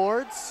the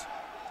boards.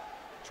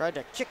 Tried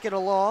to kick it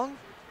along.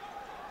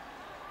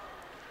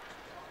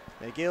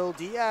 McGill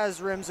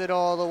Diaz rims it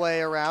all the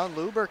way around.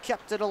 Luber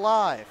kept it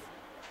alive.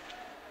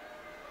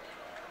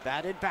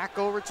 Batted back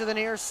over to the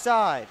near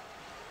side.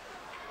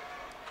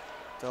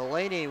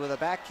 Delaney with a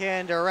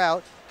backhander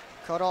out.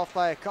 Cut off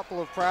by a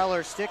couple of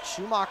Prowler sticks.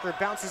 Schumacher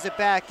bounces it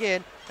back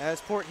in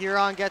as Port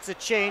Huron gets a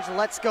change.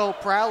 Let's go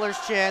Prowlers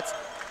chance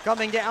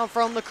coming down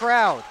from the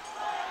crowd.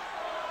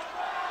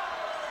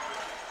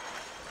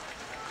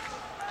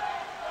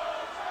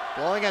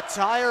 Blowing a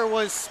tire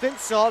was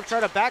Spinsov.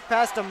 Tried a back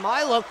pass to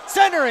Milam.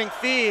 Centering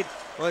feed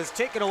was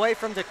taken away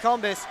from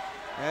DeCumbis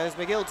as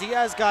McGill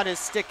Diaz got his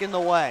stick in the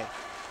way.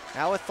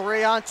 Now a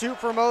 3-on-2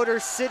 for Motor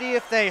City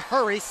if they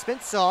hurry.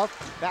 Spinsov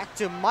back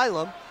to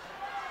Milam.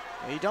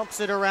 He dumps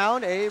it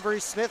around.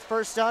 Avery Smith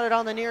first on it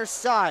on the near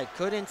side.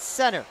 Couldn't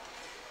center.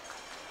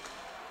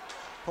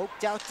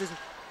 Poked out to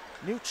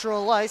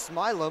neutral ice.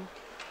 Milam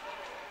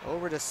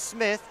over to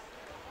Smith.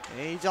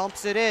 And he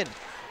dumps it in.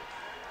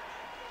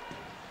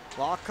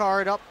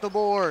 Lockhart up the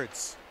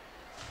boards.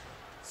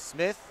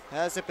 Smith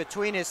has it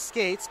between his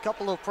skates.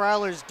 Couple of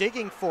Prowlers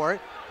digging for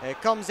it.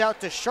 It comes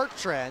out to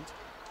Shartrand.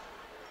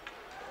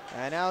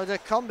 And now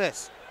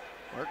DeCumbis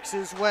works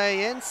his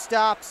way in,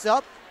 stops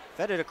up,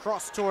 Fed it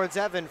across towards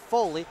Evan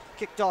Foley.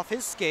 Kicked off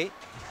his skate.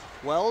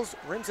 Wells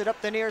rims it up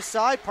the near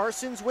side.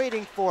 Parsons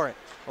waiting for it.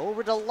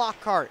 Over to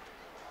Lockhart.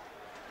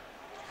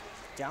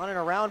 Down and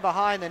around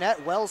behind the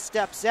net. Wells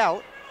steps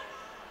out.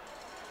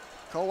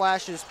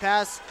 Koash's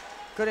pass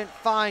couldn't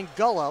find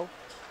Gullo.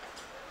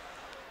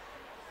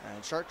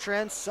 And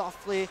Chartrand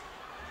softly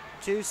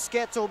to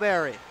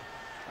Scantleberry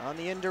on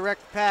the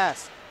indirect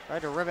pass.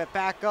 Tried to rim it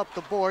back up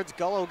the boards.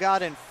 Gullo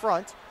got in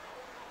front.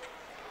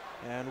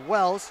 And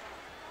Wells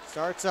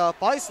starts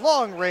up ice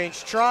long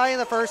range try, in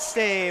the first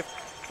save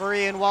for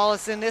Ian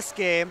Wallace in this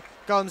game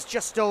comes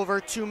just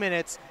over 2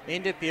 minutes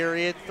into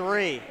period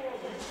 3.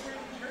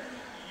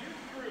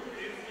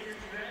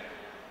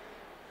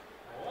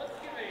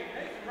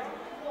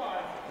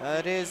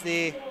 That is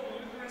the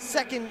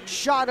second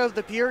shot of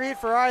the period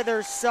for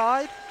either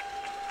side.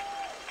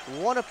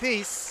 One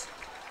apiece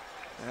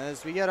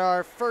as we get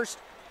our first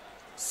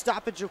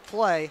stoppage of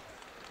play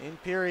in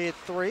period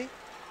 3.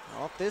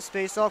 Off this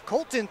face-off,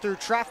 Colton through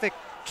traffic,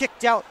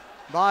 kicked out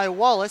by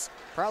Wallace.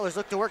 Prowlers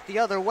look to work the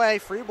other way.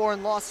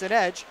 Freeborn lost an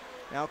edge.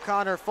 Now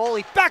Connor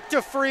Foley back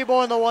to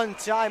Freeborn, the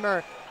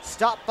one-timer,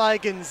 stopped by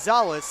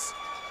Gonzalez.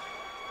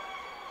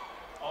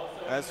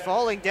 As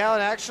falling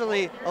down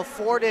actually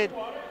afforded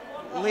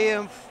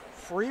Liam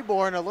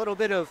Freeborn a little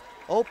bit of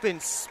open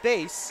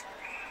space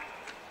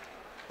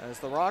as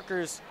the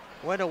Rockers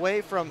went away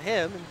from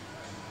him. And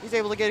he's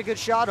able to get a good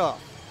shot off.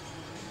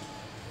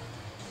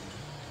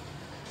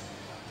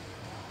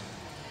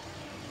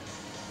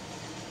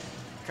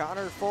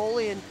 Connor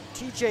Foley and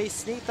TJ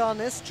Sneath on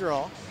this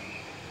draw.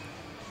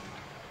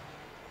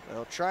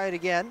 They'll try it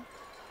again.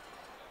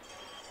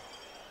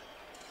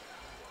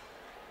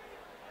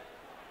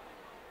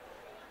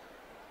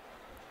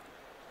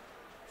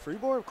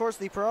 Freeborn, of course,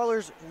 the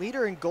Prowlers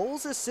leader in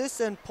goals,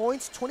 assists, and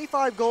points.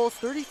 25 goals,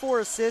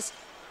 34 assists,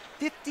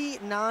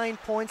 59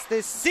 points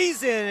this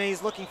season. And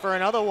he's looking for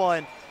another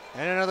one.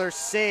 And another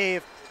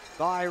save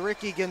by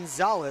Ricky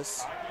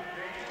Gonzalez.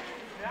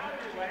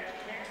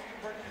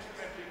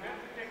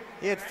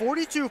 He had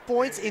 42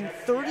 points in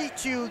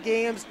 32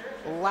 games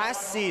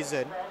last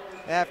season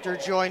after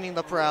joining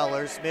the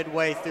Prowlers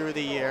midway through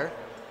the year.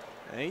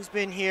 And he's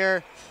been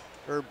here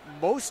for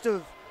most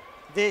of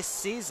this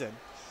season,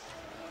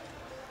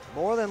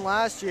 more than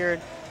last year.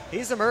 And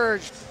he's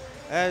emerged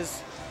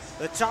as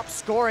the top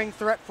scoring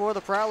threat for the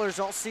Prowlers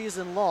all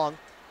season long.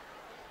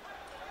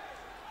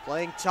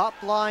 Playing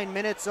top line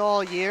minutes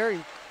all year. He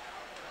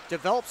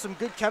developed some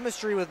good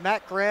chemistry with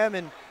Matt Graham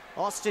and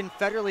Austin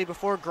Federley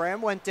before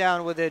Graham went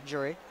down with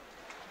injury.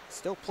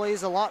 Still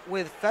plays a lot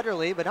with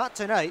Federley, but not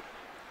tonight.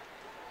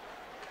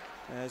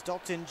 As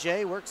Dalton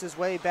Jay works his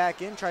way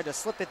back in, tried to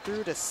slip it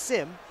through to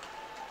Sim,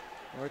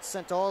 where it's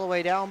sent all the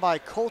way down by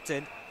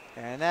Colton,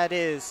 and that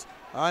is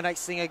a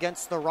nice thing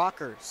against the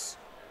Rockers.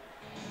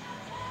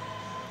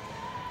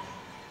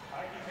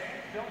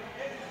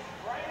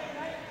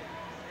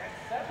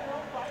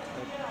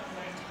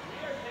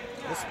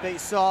 This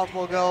face-off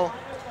will go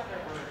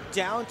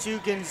down to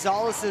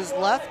Gonzalez's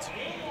left.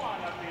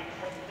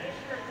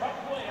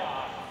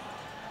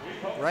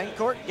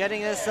 Rancourt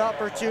getting this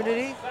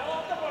opportunity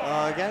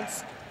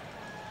against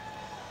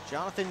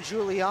Jonathan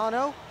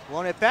Giuliano.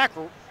 Won it back.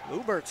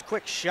 Ubert's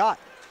quick shot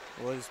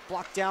was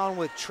blocked down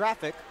with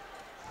traffic.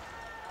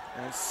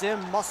 And Sim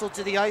muscled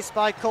to the ice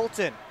by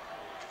Colton.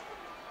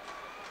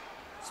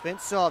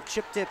 Spinsoff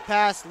chipped it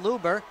past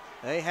Luber.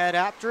 They head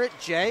after it.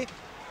 Jay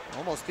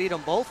almost beat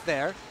them both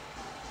there.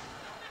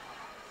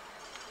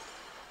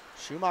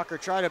 Schumacher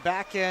tried a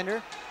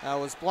backhander.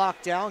 Was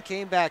blocked down,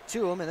 came back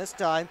to him, and this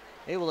time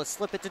able to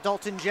slip it to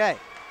Dalton Jay.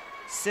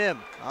 Sim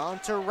on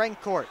to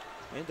Rancourt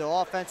into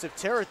offensive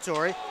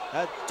territory.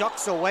 That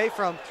ducks away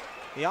from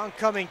the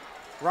oncoming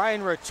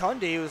Ryan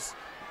Rotundi, who's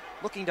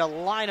looking to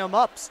line him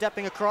up,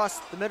 stepping across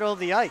the middle of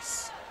the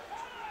ice.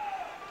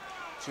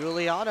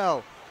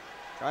 Giuliano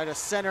tried a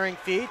centering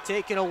feed,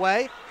 taken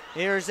away.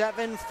 Here's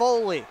Evan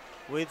Foley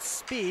with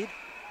speed.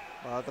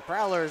 The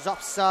Prowlers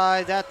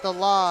offside at the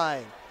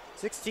line.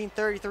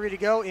 16:33 to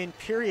go in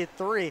period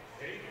 3.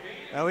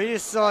 And we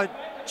just saw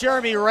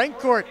Jeremy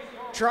Rancourt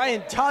try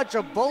and dodge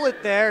a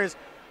bullet there.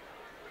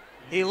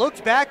 He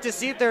looked back to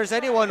see if there's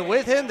anyone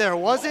with him. There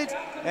wasn't.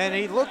 And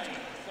he looked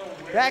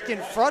back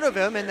in front of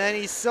him, and then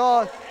he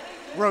saw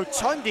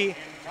Rotundi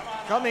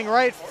coming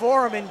right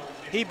for him, and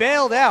he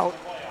bailed out.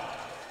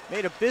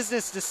 Made a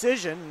business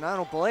decision, and I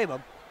don't blame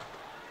him.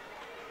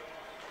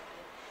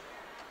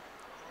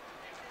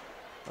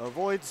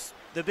 Avoids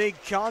the big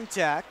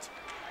contact.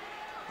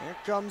 Here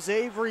comes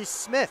Avery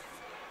Smith.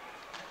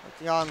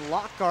 Working on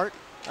Lockhart.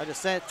 Tried to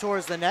send it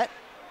towards the net.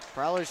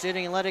 Prowlers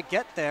didn't let it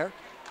get there.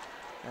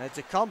 And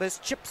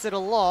DeCumbus chips it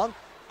along.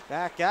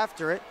 Back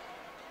after it.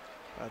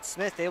 But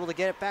Smith able to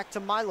get it back to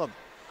Milam.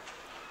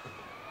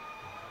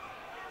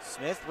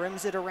 Smith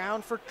rims it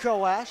around for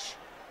Koash.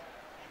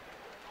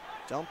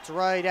 Dumped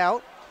right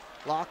out.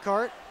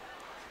 Lockhart.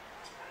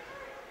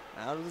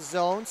 Out of the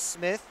zone.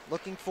 Smith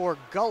looking for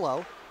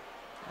Gullo.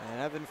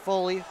 And Evan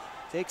Foley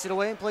takes it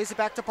away and plays it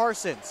back to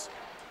Parsons.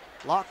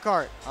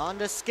 Lockhart on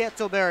to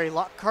Scantleberry.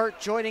 Lockhart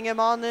joining him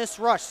on this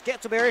rush.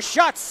 Scantleberry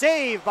shot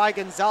saved by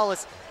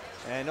Gonzalez.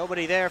 And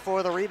nobody there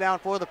for the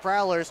rebound for the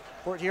Prowlers.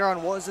 Port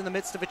Huron was in the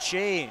midst of a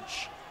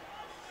change.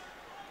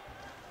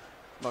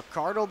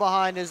 McCardle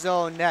behind his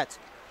own net.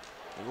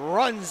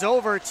 Runs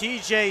over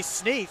TJ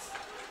Sneath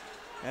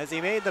as he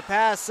made the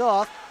pass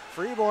off.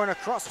 Freeborn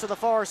across to the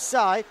far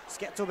side.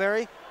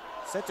 Scantleberry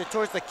sent it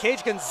towards the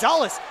cage.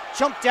 Gonzalez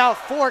jumped out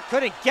for it,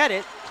 couldn't get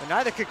it, but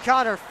neither could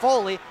Connor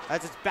Foley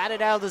as it's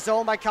batted out of the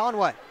zone by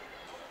Conway.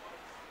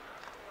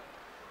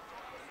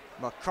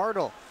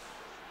 McCardle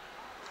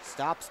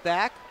stops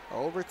back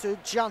over to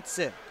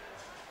Johnson.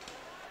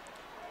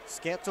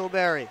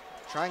 Scantleberry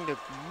trying to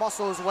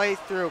muscle his way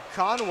through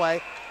Conway.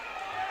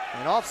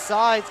 And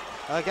offsides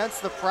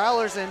against the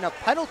Prowlers, and a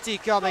penalty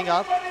coming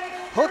up.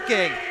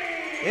 Hooking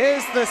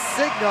is the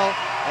signal,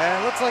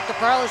 and it looks like the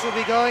Prowlers will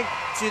be going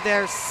to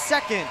their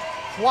second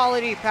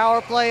quality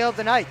power play of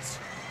the night.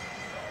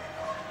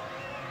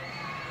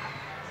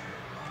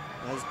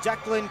 As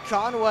Declan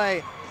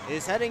Conway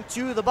is heading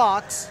to the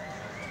box.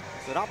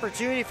 It's an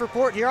opportunity for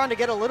Port Huron to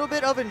get a little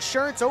bit of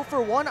insurance. 0 for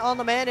 1 on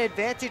the man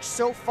advantage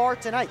so far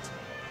tonight.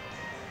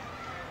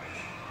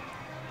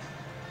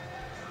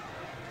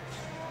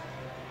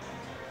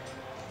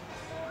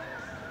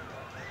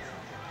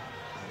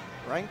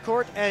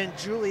 Rancourt and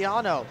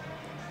Giuliano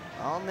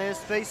on this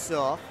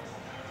face-off.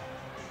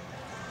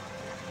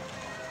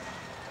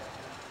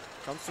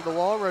 Comes to the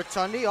wall,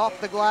 Rotundi off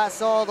the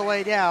glass all the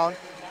way down.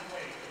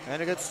 And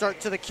a good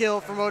start to the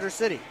kill for Motor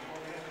City.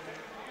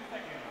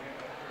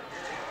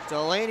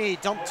 Delaney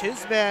dumped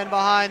his man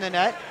behind the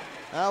net.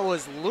 That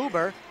was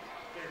Luber.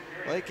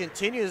 Play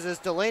continues as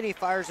Delaney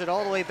fires it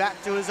all the way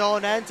back to his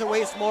own end to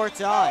waste more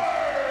time.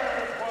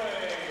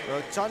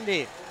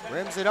 Rotundi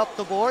rims it up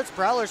the boards.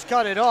 Prowlers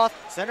cut it off.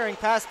 Centering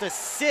pass to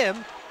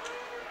Sim.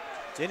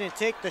 Didn't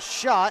take the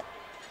shot.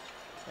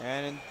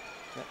 And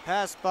that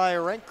pass by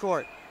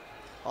Rancourt.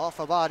 Off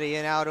a body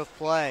and out of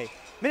play.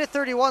 Minute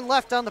 31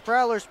 left on the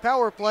Prowlers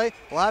power play.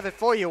 We'll have it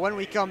for you when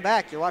we come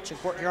back. You're watching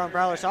Port Huron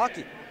Prowlers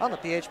hockey on the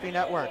PHP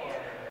Network.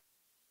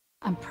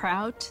 I'm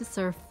proud to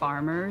serve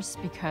farmers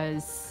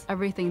because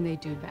everything they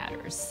do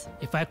matters.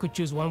 If I could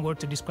choose one word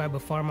to describe a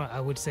farmer, I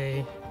would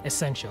say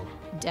essential.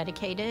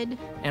 Dedicated.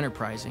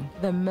 Enterprising.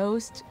 The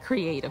most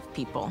creative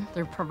people.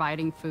 They're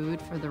providing food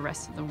for the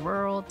rest of the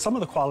world. Some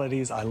of the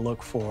qualities I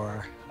look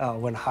for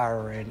when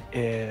hiring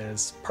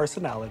is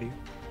personality,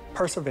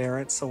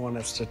 perseverance, someone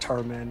that's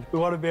determined. We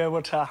want to be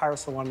able to hire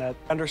someone that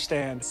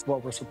understands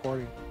what we're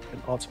supporting, and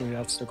ultimately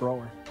that's the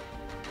grower.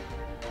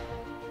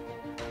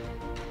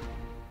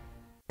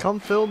 Come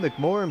fill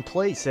McMorran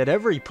Place at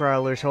every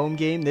Prowlers home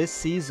game this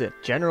season.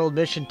 General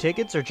admission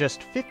tickets are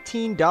just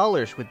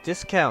 $15 with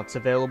discounts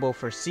available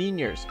for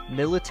seniors,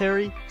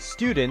 military,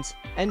 students,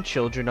 and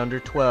children under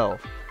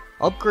 12.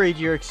 Upgrade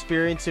your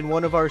experience in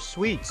one of our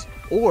suites,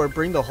 or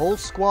bring the whole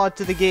squad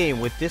to the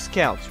game with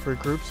discounts for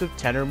groups of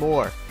 10 or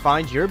more.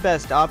 Find your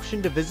best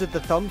option to visit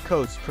the Thumb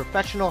Coast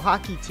professional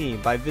hockey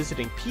team by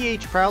visiting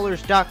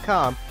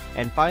phprowlers.com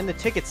and find the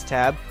tickets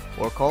tab,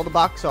 or call the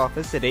box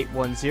office at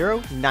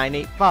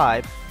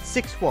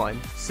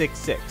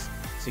 810-985-6166.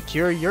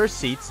 Secure your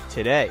seats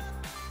today.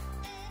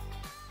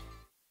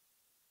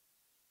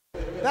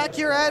 Back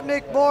here at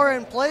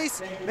McMorran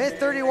Place, minute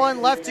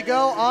 31 left to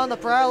go on the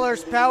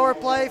Prowlers power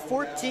play.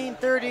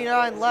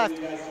 14:39 left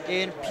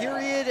in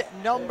period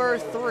number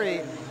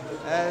 3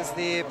 as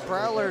the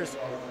Prowlers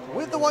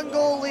with the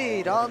 1-goal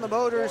lead on the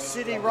Motor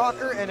City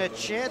Rocker and a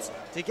chance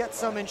to get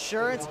some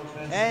insurance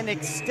and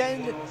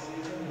extend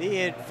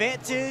the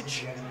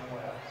advantage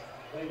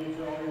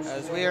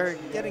as we are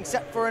getting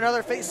set for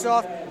another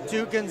face-off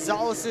to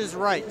Gonzalez's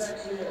right.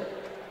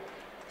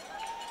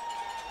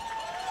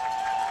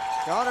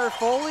 Connor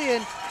Foley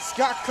and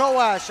Scott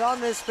Kowash on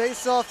this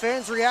face-off.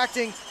 Fans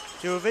reacting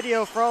to a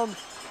video from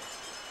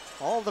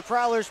all of the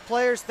Prowlers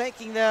players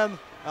thanking them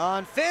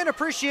on Fan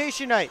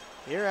Appreciation Night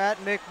here at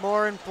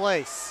McMorran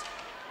Place.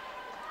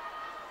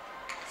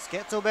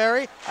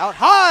 Scantleberry out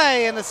high,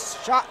 and the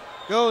shot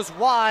goes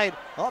wide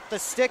off the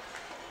stick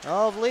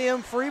of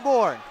Liam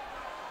Freeborn.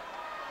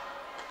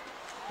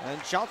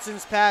 And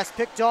Johnson's pass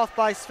picked off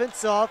by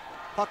Svintsev.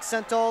 Puck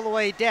sent all the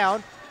way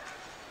down.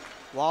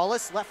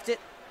 Wallace left it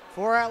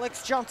for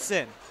Alex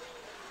Johnson.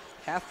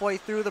 Halfway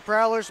through the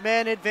Prowlers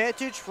man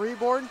advantage,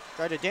 Freeborn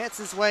tried to dance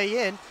his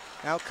way in.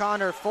 Now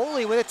Connor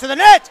Foley with it to the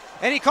net,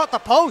 and he caught the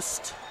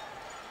post.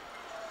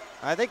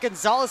 I think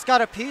Gonzalez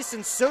got a piece,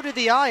 and so did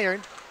the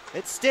Iron.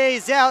 It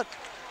stays out.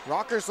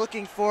 Rockers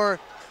looking for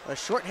a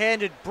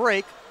shorthanded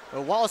break,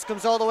 but Wallace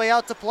comes all the way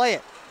out to play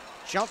it.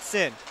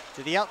 Johnson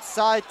to the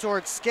outside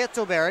towards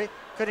Scantleberry.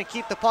 Couldn't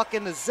keep the puck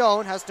in the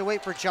zone, has to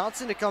wait for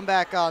Johnson to come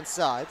back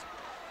onside.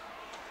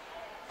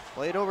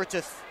 Played over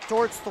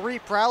towards 3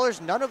 Prowlers.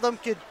 None of them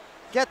could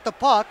get the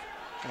puck.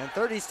 And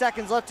 30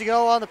 seconds left to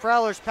go on the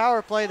Prowlers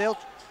power play. They'll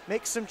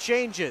make some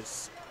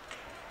changes.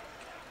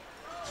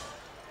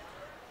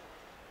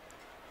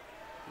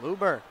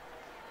 Luber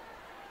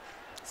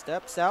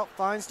steps out,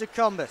 finds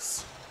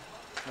DeCumbus.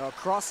 Now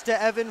across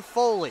to Evan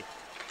Foley.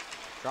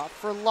 Drop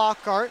for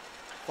Lockhart.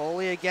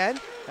 Foley again.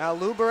 Now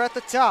Luber at the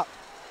top.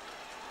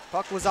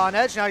 Puck was on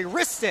edge. Now he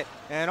wrists it.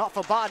 And off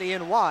a body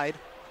and wide.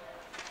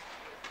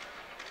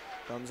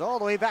 Comes all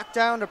the way back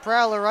down to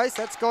Prowler ice.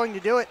 That's going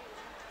to do it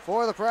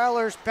for the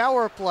Prowlers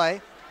power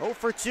play. 0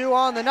 for 2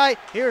 on the night.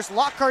 Here's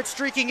Lockhart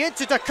streaking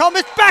into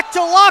Tecumseh. Back to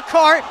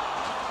Lockhart.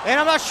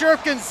 And I'm not sure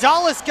if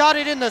Gonzalez got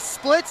it in the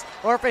splits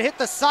or if it hit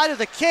the side of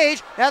the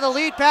cage. Now the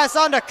lead pass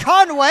on to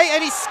Conway,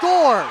 and he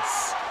scores.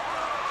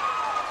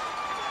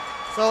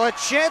 So a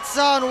chance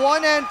on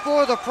one end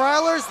for the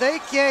Prowlers. They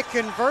can't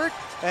convert,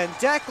 and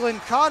Declan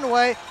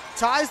Conway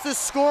ties the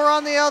score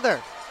on the other.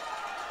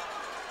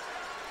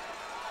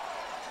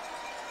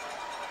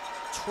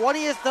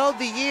 20th of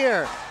the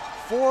year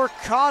for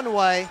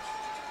Conway.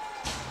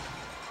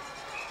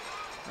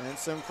 And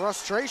some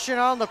frustration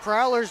on the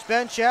Prowlers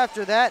bench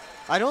after that.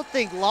 I don't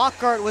think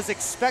Lockhart was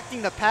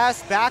expecting the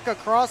pass back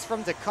across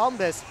from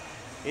Tecumseh.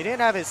 He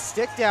didn't have his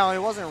stick down, he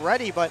wasn't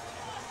ready, but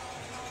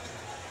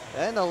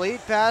then the lead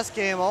pass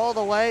came all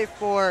the way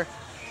for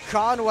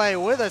Conway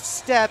with a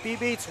step. He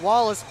beats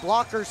Wallace,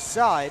 blocker's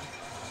side.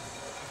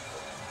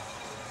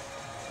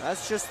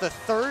 That's just the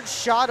third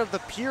shot of the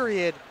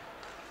period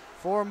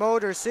for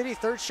Motor City.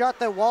 Third shot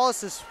that Wallace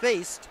has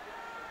faced.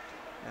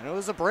 And it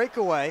was a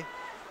breakaway.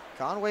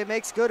 Conway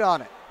makes good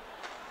on it.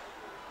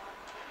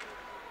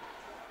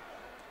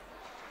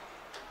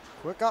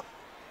 Quick up.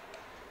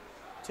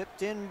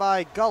 Tipped in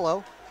by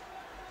Gullo.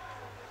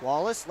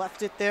 Wallace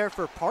left it there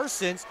for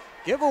Parsons.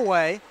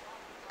 Giveaway.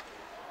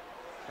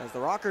 As the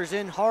Rockers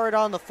in hard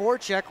on the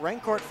forecheck,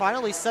 Rencourt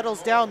finally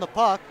settles down the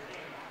puck.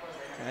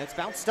 And it's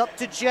bounced up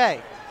to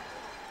Jay.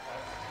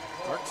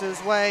 Works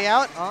his way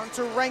out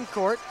onto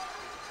Rencourt.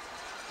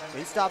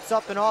 He stops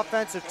up in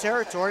offensive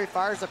territory,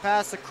 fires a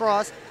pass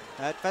across.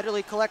 That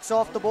Federley collects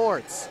off the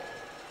boards.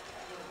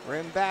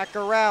 Rim back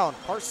around.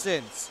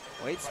 Parsons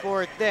waits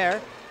for it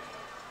there.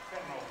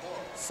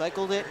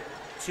 Cycled it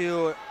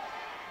to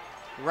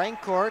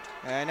Rencourt.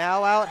 And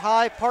now out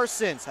high,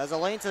 Parsons has a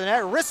lane to the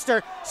net.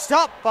 Wrister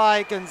stopped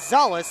by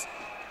Gonzalez.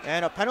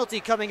 And a penalty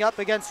coming up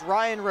against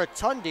Ryan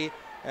Rotundi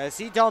as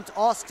he dumped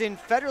Austin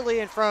Federley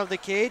in front of the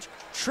cage.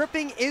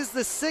 Tripping is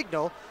the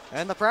signal.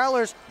 And the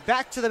Prowlers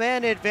back to the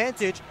man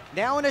advantage.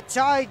 Now in a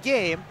tie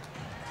game.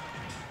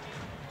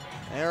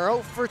 They're 0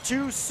 for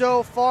 2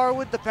 so far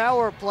with the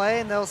power play,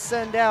 and they'll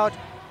send out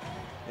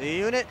the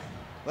unit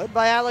led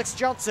by Alex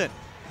Johnson.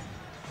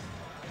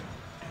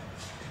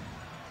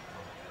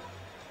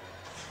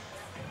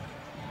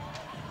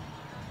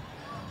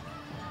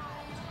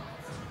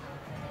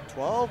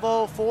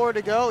 .12:04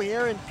 to go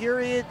here in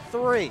period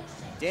 3.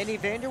 Danny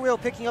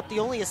Vanderweel picking up the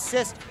only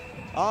assist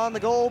on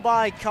the goal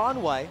by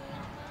Conway.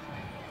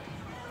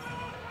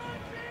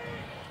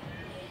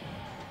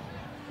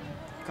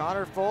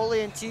 Connor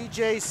Foley and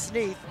TJ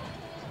Sneath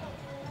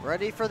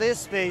ready for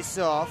this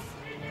face-off.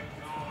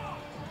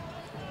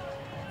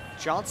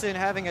 Johnson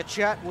having a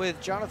chat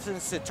with Jonathan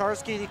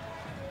Sitarski,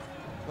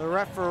 the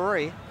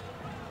referee.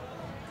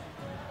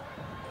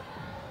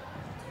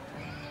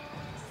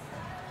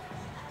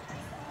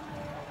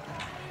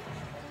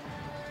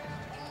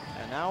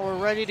 And now we're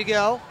ready to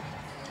go.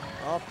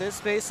 Off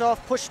this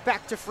face-off, pushed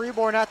back to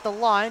Freeborn at the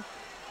line,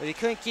 but he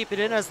couldn't keep it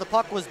in as the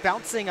puck was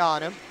bouncing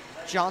on him.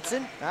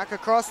 Johnson back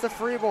across the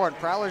Freeborn.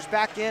 Prowlers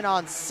back in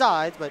on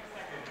sides, but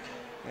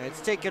it's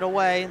taken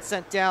away and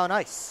sent down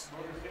ice.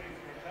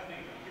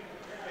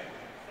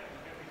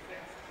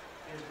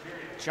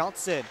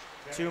 Johnson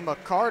to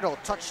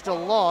McCardle, touched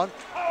along,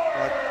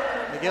 but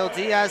Miguel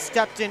Diaz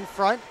stepped in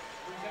front.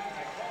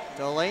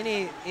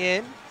 Delaney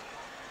in,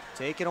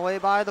 taken away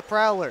by the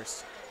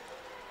Prowlers.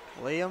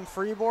 Liam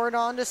Freeborn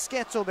on to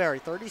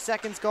Scantleberry. 30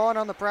 seconds gone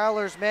on the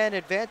Prowlers' man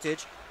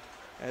advantage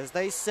as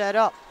they set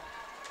up.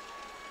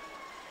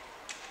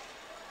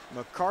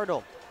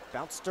 McCardle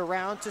bounced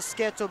around to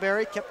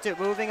Scantleberry, kept it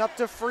moving up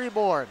to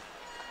Freeborn.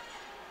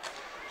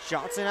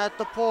 Johnson at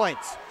the point.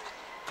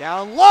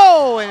 Down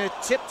low, and it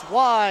tipped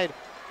wide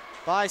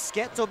by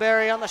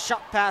Scantleberry on the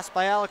shot pass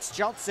by Alex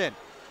Johnson.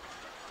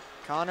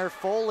 Connor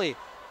Foley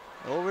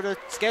over to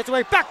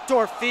Scantleberry,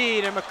 backdoor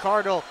feed, and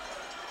McCardle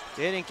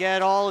didn't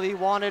get all he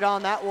wanted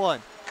on that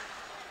one.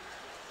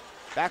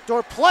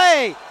 Backdoor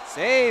play,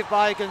 saved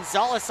by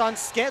Gonzalez on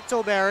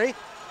Scantleberry.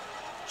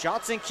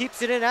 Johnson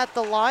keeps it in at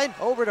the line,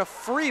 over to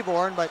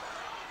Freeborn, but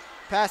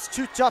pass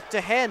too tough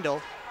to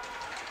handle.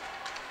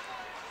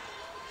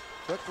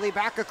 Quickly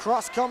back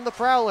across come the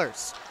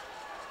Prowlers.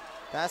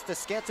 Pass to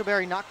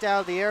Scantleberry, knocked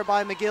out of the air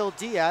by McGill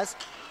Diaz.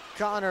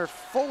 Connor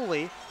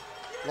Foley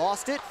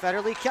lost it,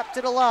 Federley kept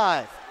it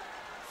alive.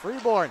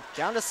 Freeborn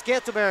down to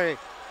Scantleberry.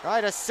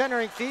 Tried a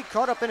centering feed,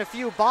 caught up in a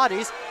few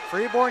bodies.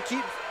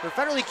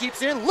 Federley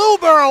keeps it in.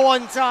 Luber, a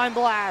one-time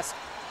blast.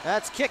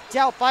 That's kicked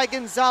out by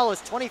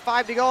Gonzalez.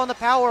 25 to go on the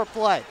power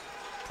play.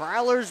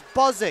 Prowlers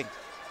buzzing.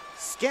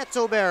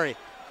 Scantleberry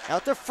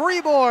out to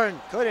Freeborn.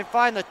 Couldn't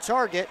find the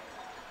target.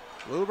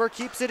 Luber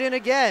keeps it in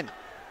again.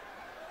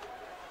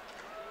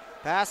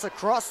 Pass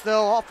across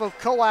though off of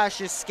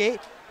Coash's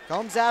skate.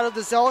 Comes out of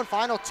the zone.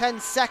 Final 10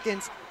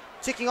 seconds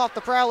ticking off the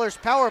Prowlers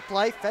power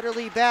play.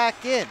 Federley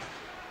back in.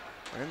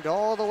 Rimmed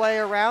all the way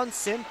around.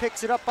 Sim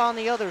picks it up on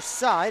the other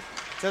side.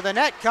 To the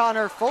net,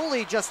 Connor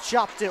Foley just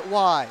chopped it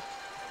wide.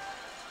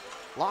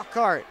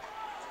 Lockhart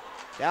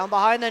down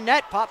behind the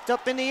net, popped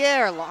up in the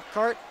air.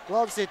 Lockhart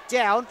gloves it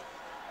down.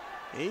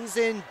 He's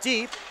in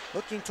deep,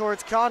 looking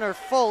towards Connor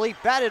Foley,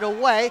 batted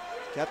away,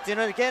 kept in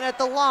again at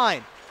the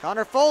line.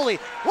 Connor Foley,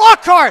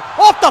 Lockhart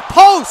off the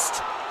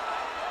post!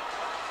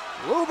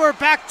 Luber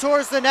back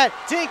towards the net,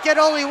 didn't get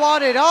all he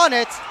wanted on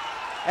it.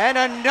 And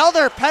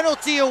another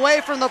penalty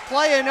away from the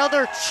play,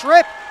 another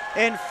trip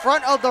in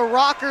front of the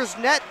Rockers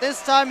net.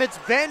 This time it's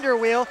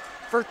Vanderweel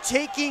for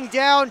taking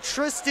down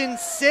Tristan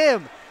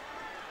Sim.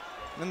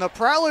 And the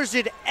Prowlers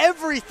did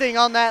everything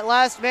on that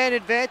last man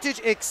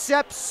advantage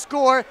except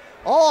score.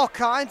 All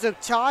kinds of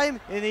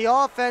time in the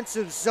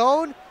offensive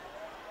zone.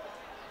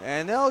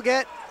 And they'll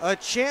get a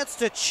chance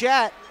to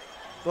chat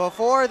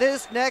before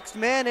this next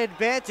man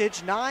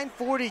advantage.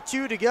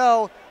 9:42 to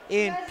go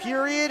in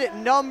period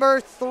number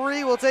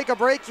 3. We'll take a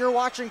break. You're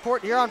watching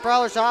Port Huron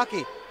Prowlers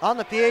Hockey on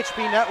the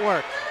PHP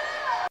Network.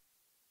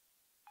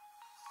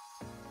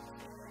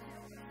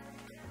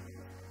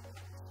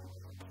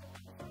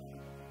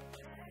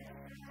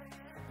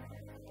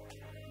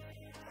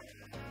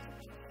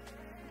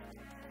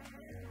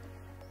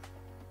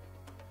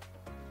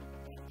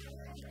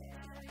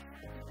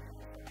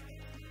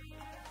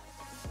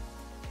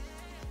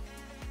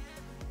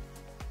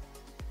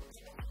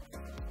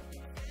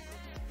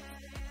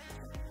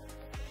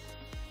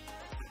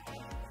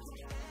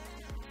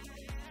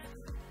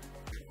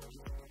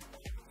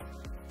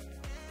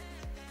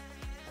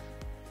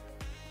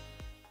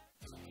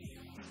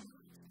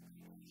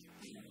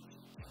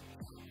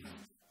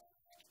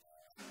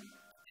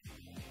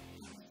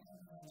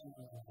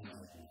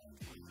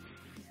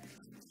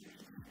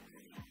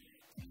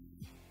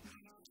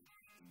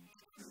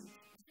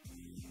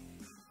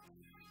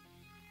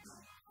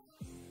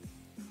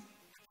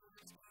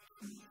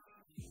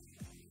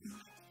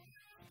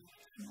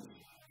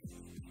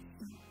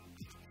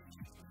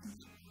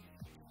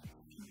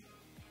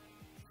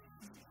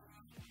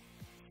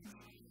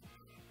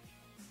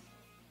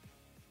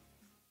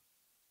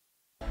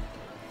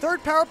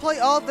 Third power play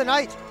of the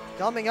night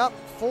coming up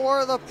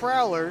for the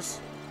Prowlers.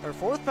 Or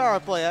fourth power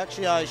play,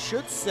 actually, I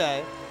should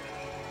say.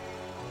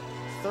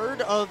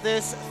 Third of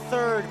this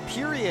third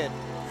period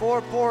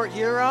for Port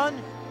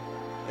Huron.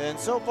 And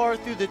so far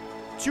through the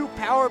 2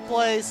 power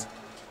plays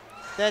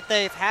that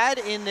they've had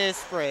in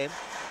this frame,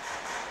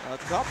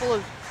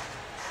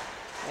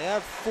 they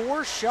have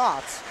 4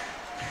 shots.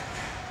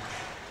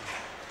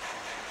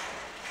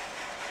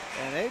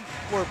 And they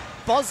were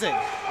buzzing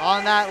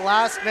on that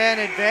last man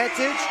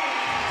advantage.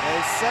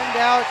 They send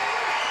out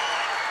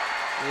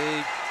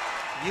the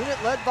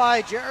unit led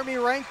by Jeremy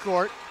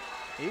Rancourt.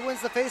 He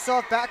wins the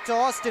faceoff back to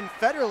Austin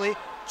Federley.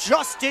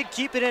 Just did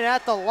keep it in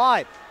at the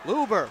line.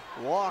 Luber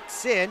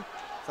walks in.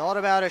 Thought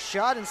about a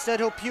shot. Instead,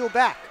 he'll peel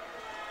back.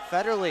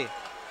 Federley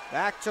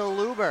back to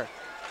Luber.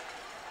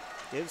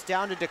 Gives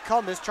down to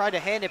DeCumbus. Tried to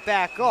hand it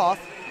back off.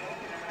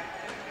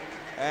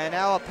 And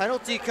now a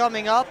penalty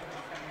coming up.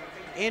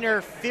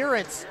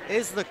 Interference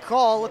is the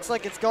call. Looks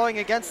like it's going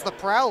against the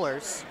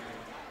Prowlers.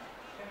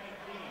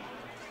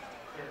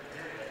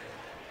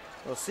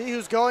 We'll see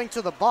who's going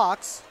to the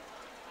box.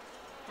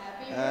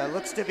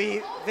 Looks to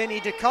be Vinny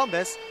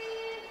DeCumbus.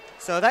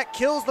 So that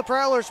kills the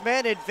Prowlers'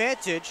 man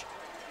advantage.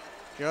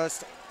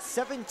 Just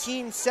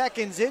 17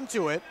 seconds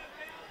into it.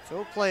 So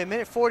we'll play a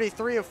minute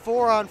 43 of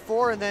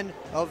 4-on-4 and then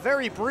a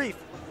very brief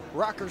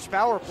Rockers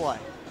power play.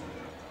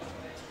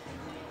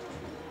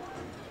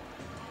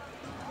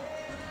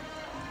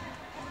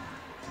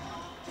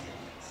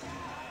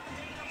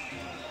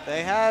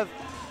 They have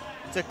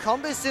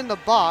DeCumbus in the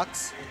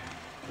box.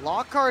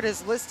 Lockhart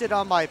is listed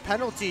on my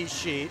penalty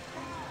sheet.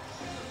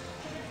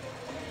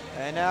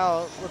 And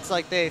now it looks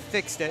like they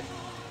fixed it.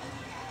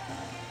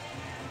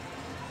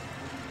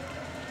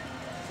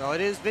 So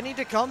it is Vinny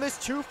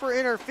DeCumbus, 2 for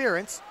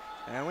interference.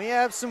 And we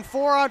have some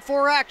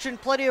 4-on-4 action,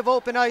 plenty of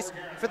open ice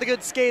for the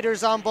good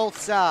skaters on both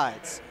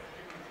sides.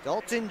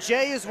 Dalton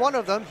Jay is one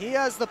of them. He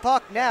has the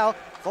puck now.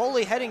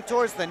 Foley heading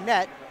towards the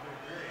net.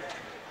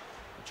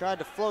 He tried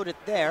to float it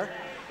there.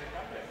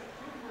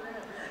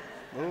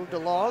 Moved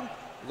along.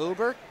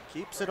 Luber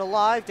keeps it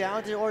alive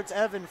down towards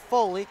Evan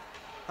Foley.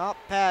 Hop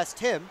past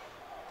him.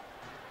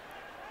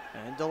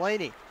 And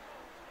Delaney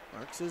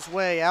works his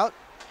way out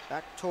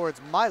back towards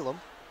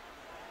Milam.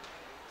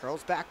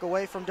 Curls back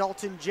away from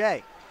Dalton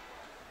Jay.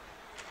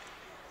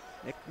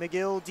 Nick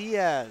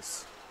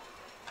McGill-Diaz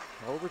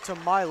over to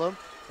Milam.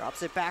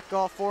 Drops it back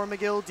off for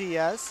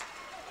McGill-Diaz.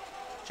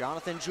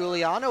 Jonathan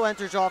Giuliano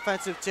enters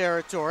offensive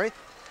territory.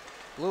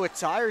 Blew a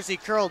tire as he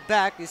curled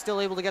back. He's still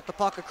able to get the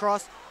puck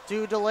across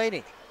to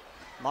Delaney.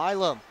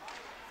 Milam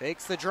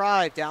fakes the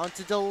drive down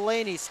to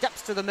Delaney.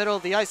 Steps to the middle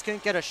of the ice.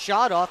 Couldn't get a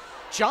shot off.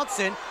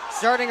 Johnson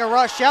starting a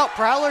rush out.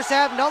 Prowlers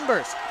have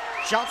numbers.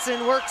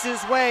 Johnson works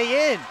his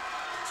way in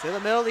to the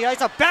middle of the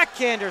ice. A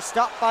backhander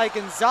stopped by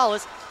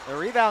Gonzalez. The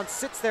rebound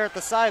sits there at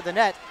the side of the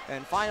net.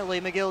 And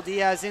finally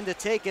McGill-Diaz in to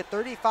take it.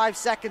 35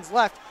 seconds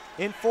left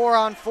in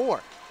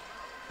 4-on-4.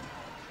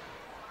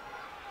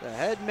 The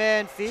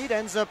headman feed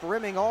ends up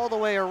rimming all the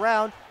way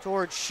around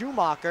towards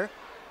Schumacher.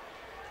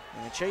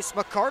 And Chase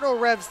McCardle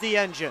revs the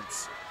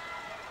engines.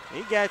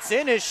 He gets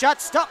in, his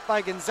shot stopped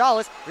by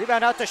Gonzalez.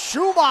 Rebound out to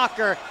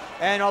Schumacher,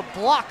 and a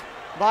block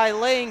by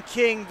Lane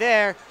King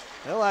there.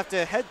 He'll have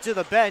to head to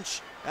the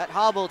bench. That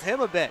hobbled him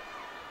a bit.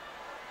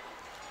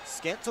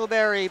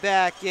 Scantlebury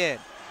back in.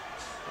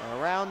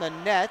 Around the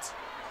net.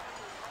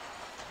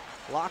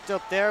 Locked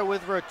up there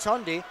with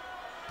Rotundi.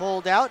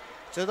 Pulled out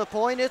to the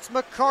point, it's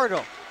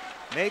McCardle.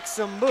 Makes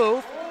a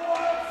move.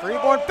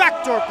 Freeborn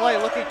backdoor play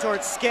looking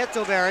towards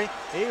Scantlebury.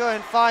 He go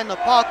and find the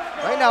puck.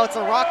 Right now it's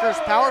a Rockers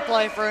power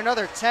play for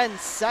another 10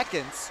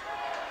 seconds.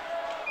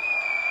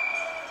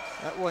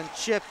 That one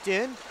chipped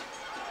in.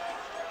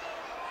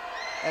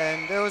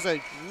 And there was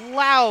a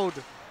loud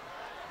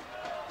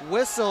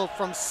whistle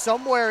from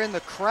somewhere in the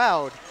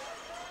crowd.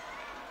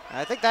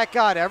 I think that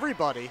got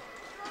everybody. It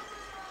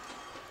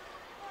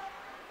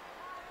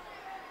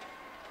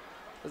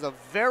was a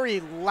very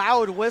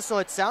loud whistle.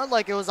 It sounded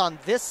like it was on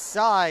this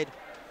side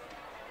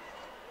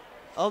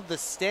of the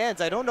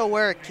stands. I don't know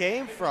where it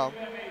came from.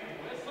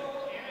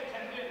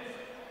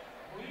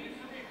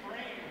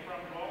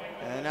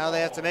 And now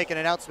they have to make an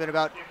announcement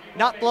about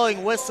not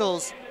blowing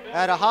whistles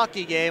at a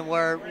hockey game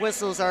where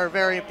whistles are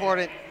very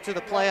important to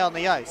the play on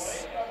the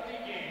ice.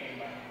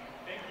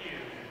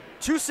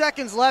 2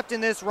 seconds left in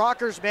this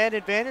Rockers man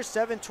advantage,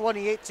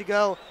 7:28 to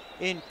go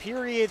in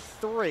period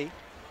 3.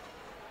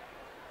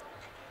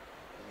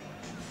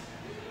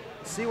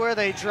 See where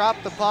they drop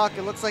the puck.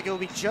 It looks like it will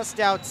be just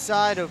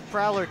outside of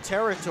Prowler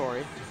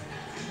territory.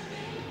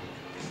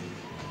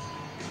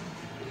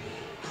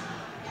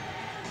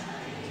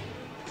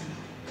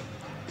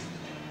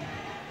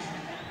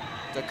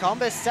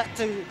 Decumbus set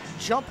to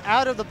jump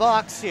out of the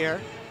box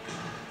here.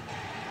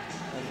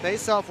 And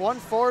face off one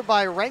forward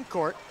by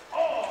Rencourt.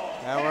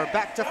 Now we're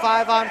back to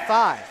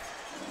 5-on-5.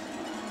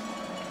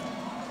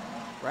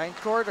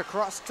 Rencourt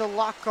across to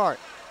Lockhart.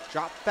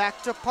 Drop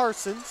back to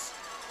Parsons.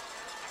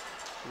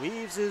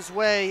 Weaves his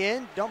way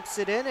in, dumps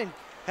it in, and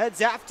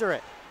heads after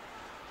it.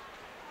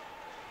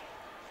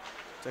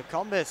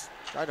 Decumbus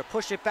tried to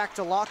push it back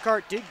to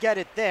Lockhart, did get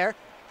it there.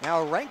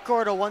 Now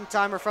Rencourt, a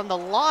one-timer from the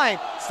line.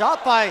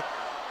 Stopped by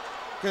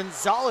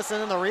Gonzalez,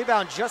 and then the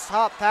rebound just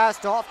hopped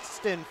past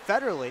Austin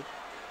Federley.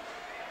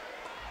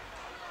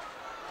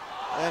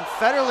 And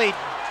Federley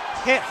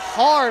hit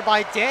hard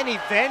by Danny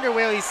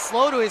Vanderweel. He's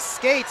slow to his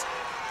skates.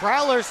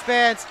 Prowlers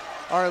fans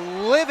are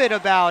livid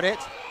about it.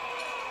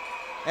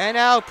 And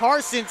now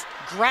Parsons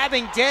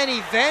grabbing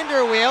Danny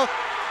Vanderweel.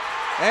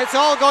 And it's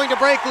all going to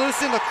break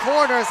loose in the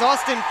corner as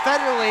Austin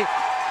Federley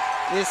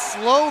is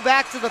slow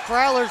back to the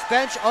Prowlers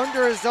bench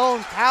under his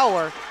own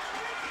power.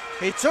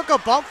 He took a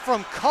bump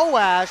from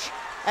Koash,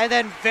 and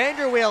then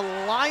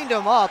Vanderweel lined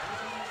him up.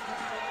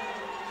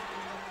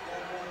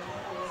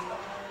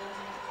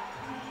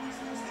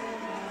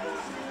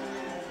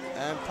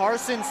 And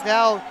Parsons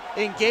now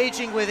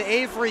engaging with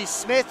Avery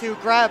Smith, who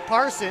grabbed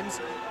Parsons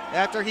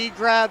after he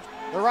grabbed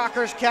the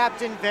Rockers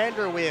captain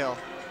Vanderweel.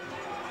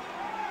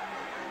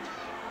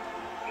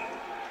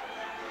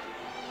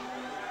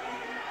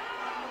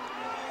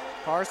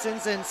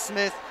 Parsons and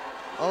Smith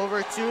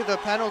over to the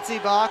penalty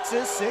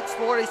boxes.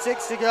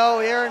 6:46 to go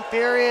here in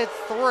period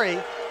 3.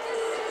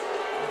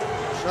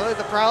 Surely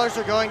the Prowlers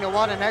are going to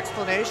want an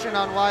explanation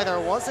on why there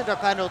wasn't a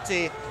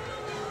penalty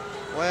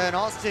when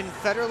Austin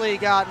Federley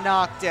got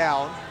knocked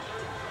down.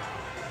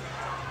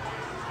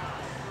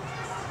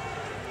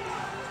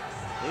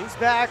 He's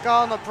back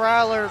on the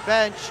Prowler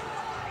bench.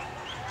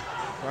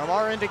 From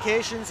our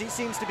indications, he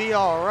seems to be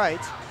all right.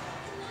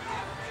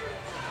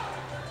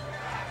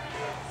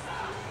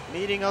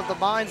 Meeting of the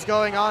minds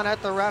going on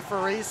at the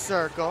referee's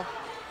circle.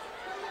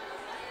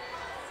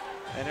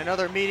 And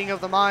another meeting of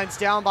the minds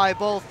down by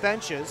both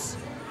benches.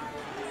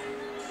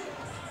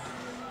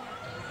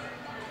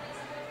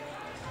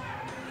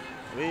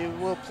 We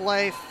will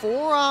play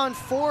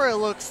 4-on-4, it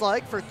looks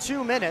like, for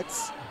 2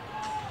 minutes.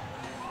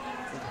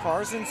 With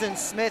Parsons and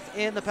Smith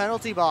in the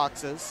penalty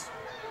boxes.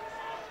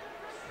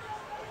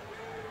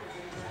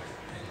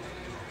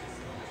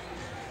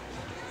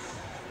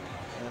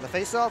 And the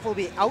faceoff will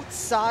be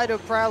outside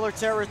of Prowler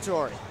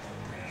territory.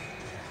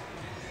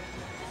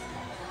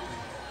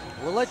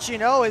 We'll let you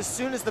know as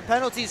soon as the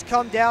penalties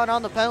come down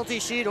on the penalty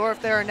sheet, or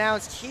if they're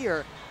announced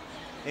here,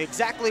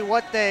 exactly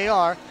what they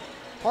are.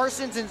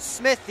 Parsons and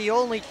Smith, the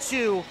only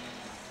two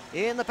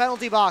in the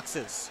penalty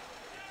boxes.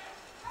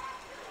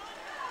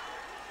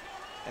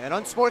 And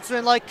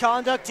unsportsmanlike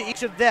conduct to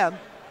each of them.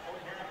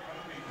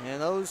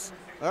 And those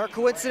are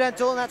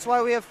coincidental, and that's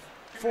why we have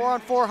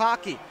 4-on-4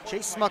 hockey.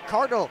 Chase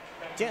McCardle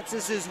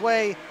dances his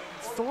way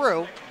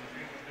through.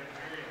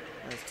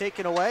 And it's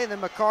taken away, and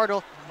then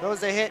McCardle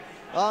throws a hit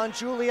on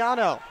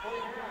Giuliano.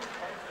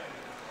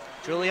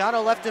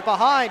 Giuliano left it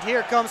behind.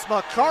 Here comes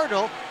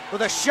McCardle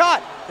with a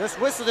shot. Just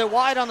whistled it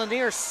wide on the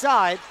near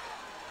side.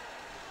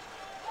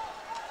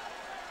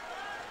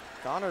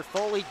 Connor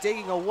Foley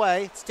digging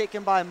away. It's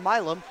taken by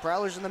Milam.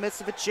 Prowlers in the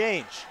midst of a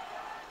change.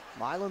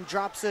 Milam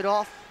drops it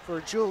off for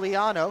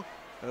Giuliano,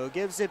 who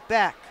gives it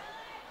back.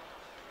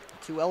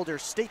 two elder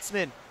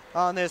statesmen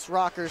on this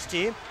Rockers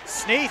team.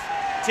 Snaith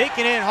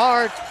taken in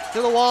hard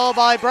to the wall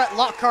by Brett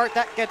Lockhart.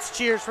 That gets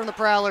cheers from the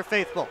Prowler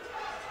faithful.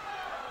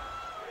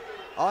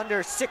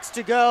 Under 6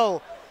 to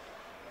go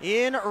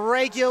in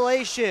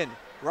regulation.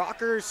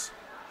 Rockers,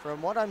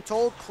 from what I'm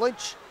told,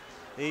 clinch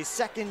the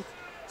second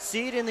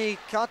seed in the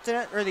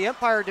continent or the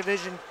Empire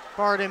Division,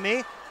 pardon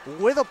me,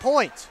 with a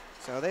point.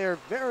 So they are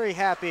very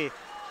happy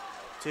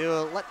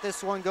to let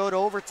this one go to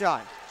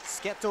overtime.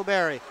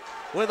 Scantleberry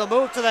with a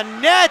move to the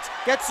net,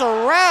 gets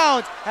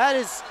around, had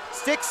his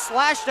stick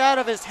slashed out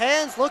of his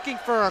hands, looking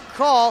for a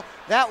call.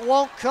 That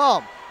won't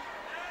come.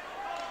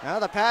 Now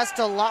the pass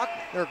to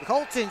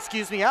Colton,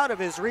 out of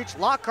his reach.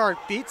 Lockhart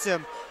beats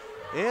him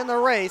in the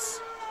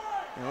race.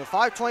 And with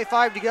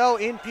 5:25 to go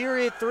in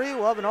period 3,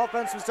 we'll have an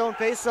offensive zone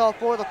faceoff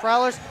for the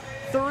Prowlers.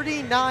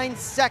 39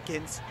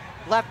 seconds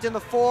left in the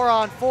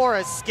 4-on-4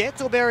 as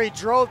Scantleberry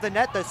drove the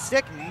net. The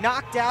stick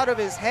knocked out of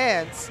his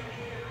hands.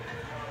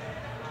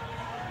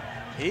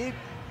 He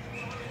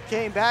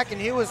came back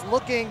and he was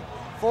looking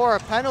for a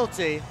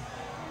penalty.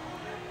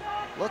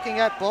 Looking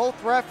at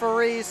both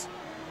referees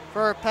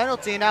for a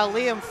penalty. Now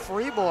Liam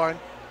Freeborn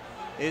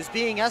is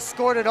being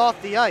escorted off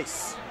the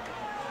ice.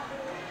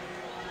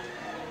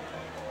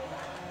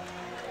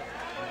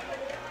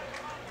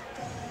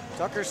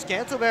 Tucker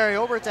Scantleberry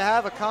over to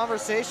have a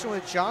conversation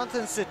with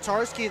Jonathan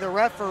Sitarski, the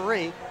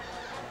referee.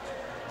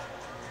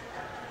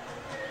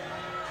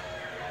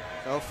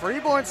 So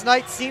Freeborn's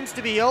night seems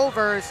to be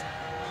over, as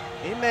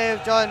he may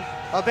have done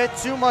a bit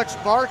too much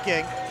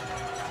barking.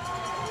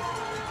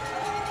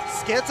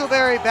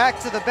 Scantleberry back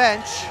to the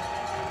bench,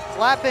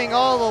 clapping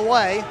all the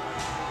way.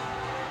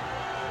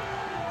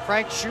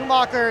 Frank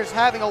Schumacher is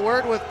having a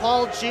word with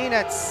Paul Jean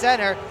at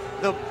center.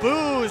 The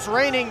boos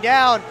raining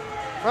down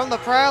from the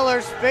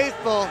Prowlers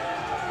faithful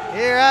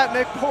here at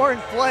McMorran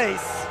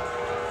Place.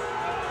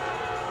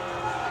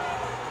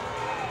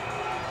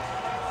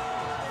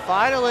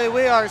 Finally,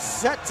 we are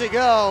set to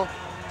go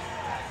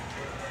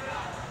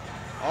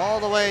all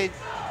the way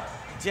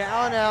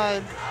down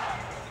on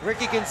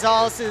Ricky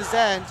Gonzalez's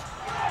end,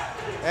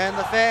 and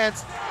the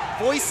fans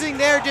voicing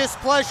their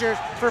displeasure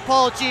for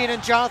Paul Jean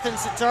and Jonathan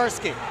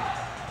Sitarski.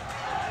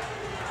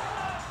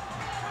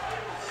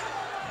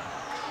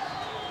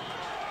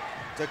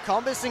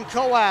 DeCumbus and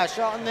Coash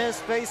on this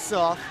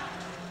face-off.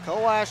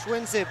 Coash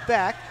wins it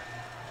back.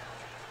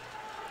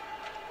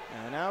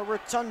 And now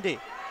Rotundi.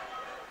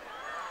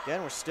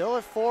 Again, we're still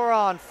at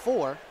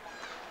 4-on-4.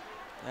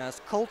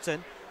 As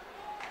Colton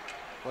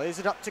plays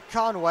it up to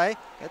Conway.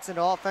 Gets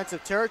into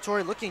offensive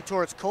territory, looking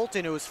towards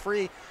Colton, who was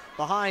free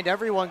behind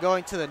everyone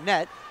going to the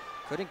net.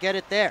 Couldn't get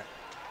it there.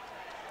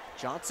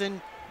 Johnson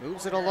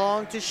moves it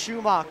along to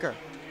Schumacher.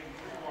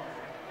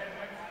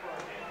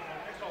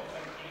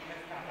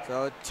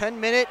 So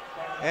 10-minute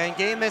and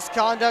game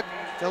misconduct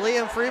to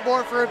Liam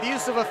Freeborn for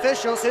abuse of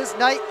officials. His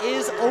night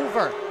is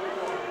over.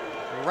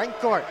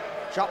 Rencourt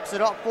drops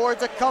it up for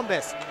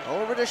DeCumbus.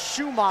 Over to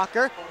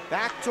Schumacher.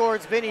 Back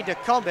towards Vinny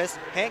DeCumbus.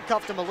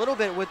 Handcuffed him a little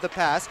bit with the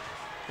pass.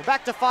 We're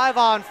back to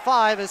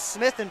 5-on-5 as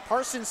Smith and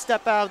Parsons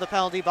step out of the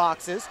penalty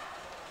boxes.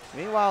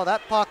 Meanwhile,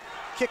 that puck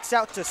kicks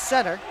out to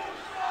center.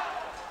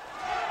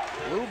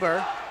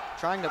 Luber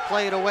trying to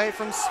play it away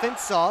from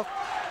Svintsov.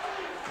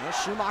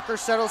 Schumacher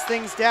settles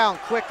things down.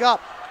 Quick up.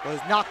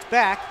 Was knocked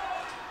back.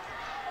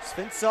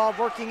 Svintsov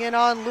working in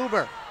on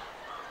Luber.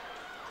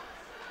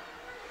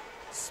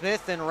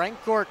 Smith and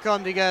Rencourt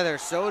come together.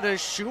 So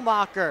does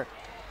Schumacher.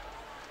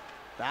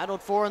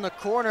 Battled for in the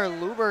corner.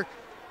 Luber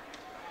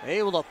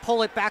able to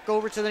pull it back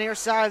over to the near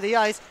side of the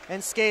ice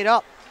and skate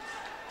up.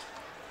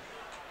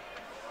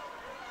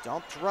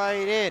 Dumped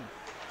right in.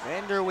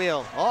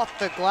 Vanderweel off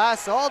the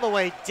glass all the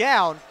way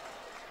down.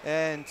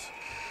 And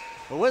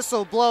the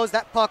whistle blows.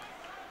 That puck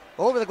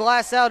over the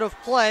glass, out of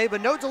play,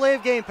 but no delay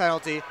of game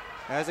penalty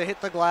as it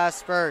hit the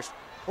glass first.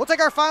 We'll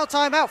take our final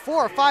timeout.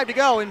 4 or 5 to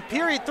go in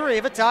period 3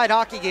 of a tied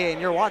hockey game.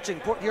 You're watching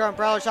Port Huron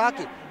Prowlers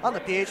Hockey on the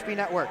PHP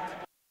Network.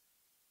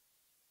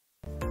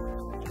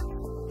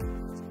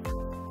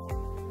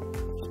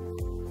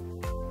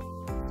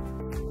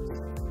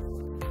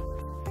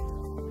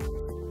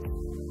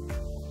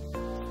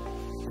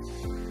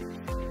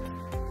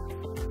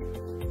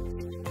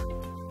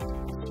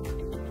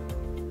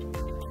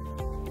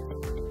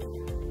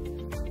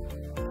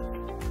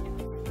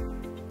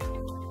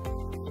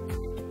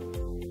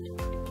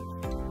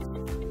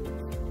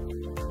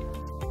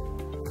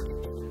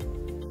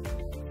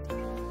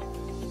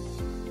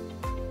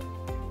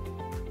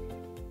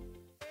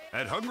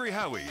 At Hungry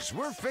Howie's,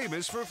 we're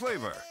famous for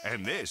flavor,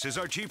 and this is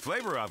our Chief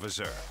Flavor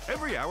Officer.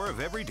 Every hour of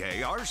every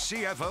day, our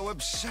CFO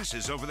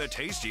obsesses over the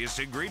tastiest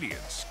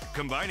ingredients,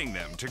 combining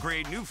them to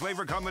create new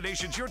flavor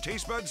combinations your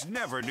taste buds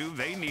never knew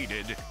they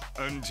needed,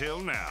 until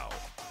now.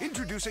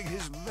 Introducing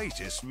his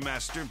latest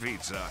master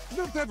pizza,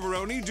 the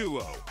Pepperoni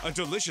Duo. A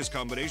delicious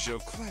combination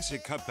of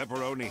classic cut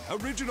pepperoni,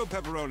 original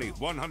pepperoni,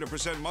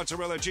 100%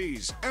 mozzarella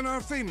cheese, and our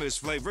famous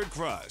flavored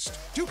crust.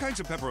 2 kinds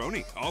of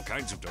pepperoni, all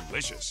kinds of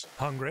delicious.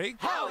 Hungry?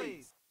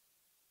 Howie's!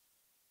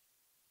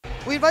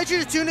 We invite you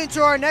to tune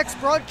into our next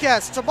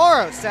broadcast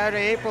tomorrow,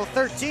 Saturday, April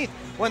 13th,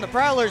 when the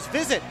Prowlers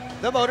visit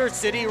the Motor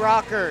City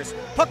Rockers.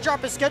 Puck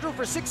drop is scheduled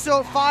for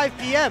 6:05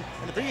 p.m.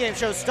 and the pregame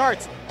show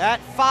starts at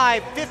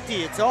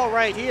 5:50. It's all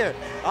right here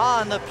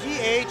on the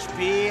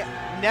PHB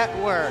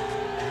Network.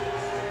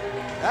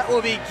 That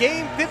will be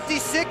game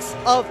 56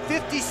 of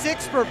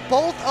 56 for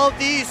both of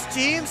these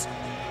teams.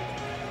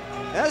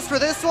 As for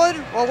this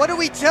one, well, what do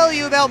we tell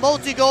you about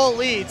multi-goal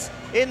leads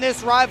in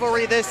this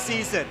rivalry this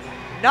season?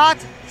 Not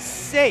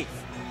safe.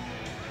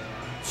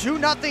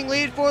 2-0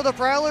 lead for the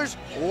Prowlers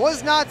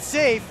was not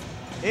safe.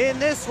 In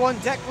this one,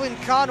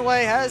 Declan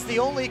Conway has the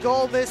only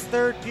goal this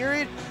third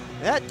period.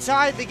 That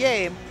tied the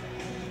game.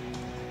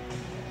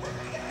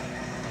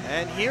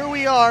 And here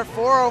we are,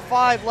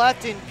 4:05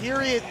 left in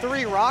period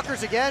 3.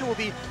 Rockers again will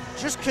be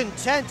just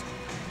content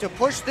to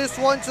push this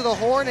one to the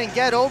horn and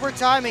get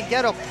overtime and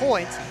get a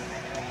point.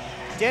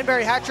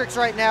 Danbury Hat-Tricks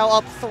right now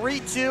up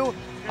 3-2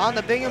 on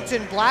the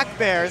Binghamton Black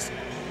Bears.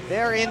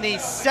 They're in the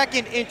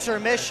second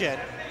intermission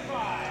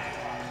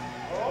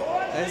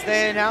as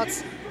they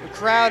announce a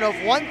crowd of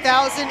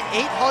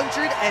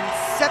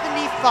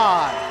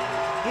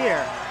 1,875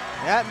 here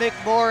at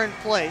McMorran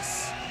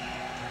Place.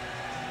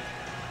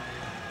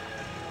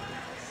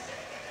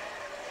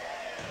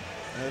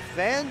 The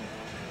fans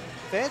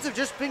have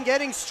just been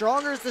getting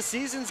stronger as the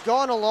season's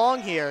gone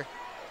along here.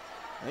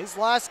 These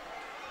last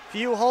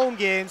few home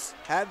games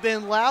have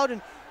been loud,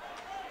 and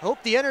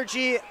hope the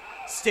energy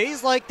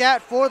stays like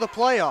that for the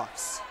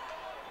playoffs.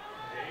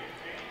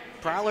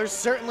 Prowlers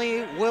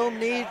certainly will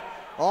need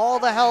all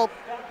the help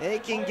they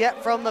can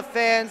get from the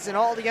fans and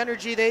all the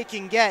energy they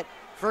can get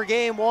for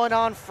game 1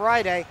 on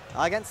Friday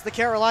against the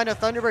Carolina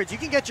Thunderbirds. You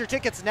can get your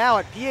tickets now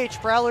at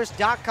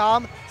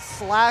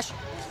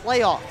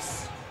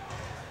phprowlers.com/playoffs.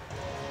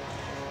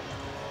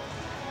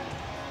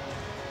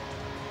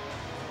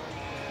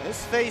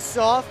 This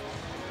face-off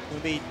will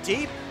be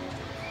deep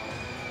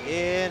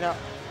in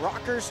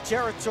Rockers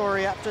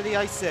territory after the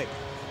icing.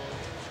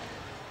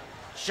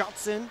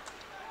 Johnson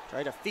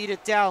tried to feed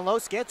it down low.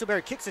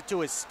 Scantlebury kicks it to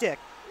his stick.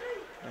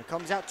 And it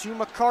comes out to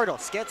McCardle.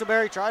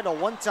 Scantlebury tried to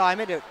one-time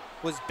it. It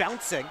was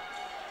bouncing.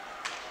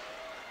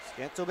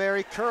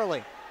 Scantlebury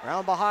curling.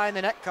 Round behind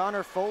the net,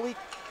 Connor Foley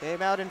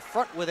came out in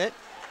front with it.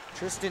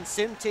 Tristan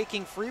Sim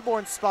taking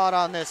Freeborn's spot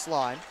on this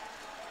line.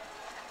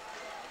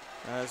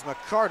 As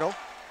McCardle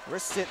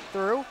wrists it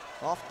through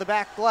off the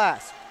back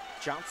glass.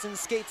 Johnson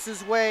skates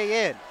his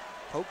way in.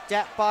 Poked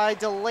at by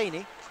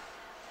Delaney.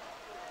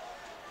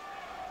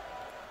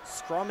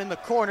 Scrum in the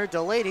corner.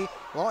 Delaney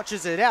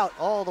launches it out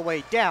all the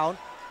way down.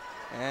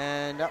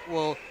 And that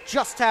will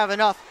just have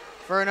enough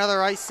for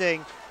another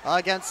icing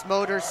against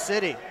Motor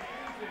City.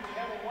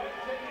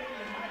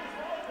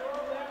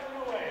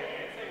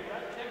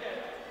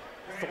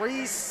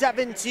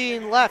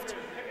 .3:17 left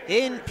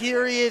in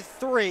period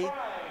 3.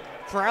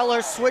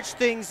 Prowlers switch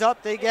things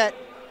up. They get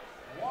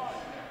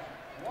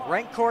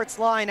Rancourt's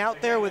line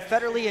out there with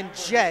Federley and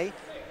Jay.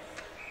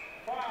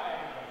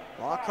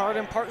 Lockhart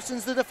and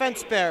Parsons the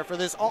defense pair for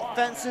this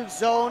offensive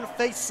zone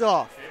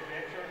face-off.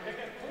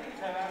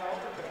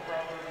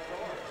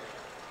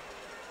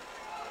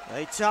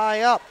 They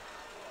tie up.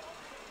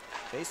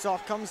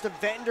 Face-off comes to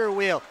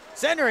Vanderweel.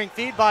 Centering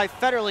feed by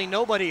Federley,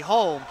 nobody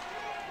home.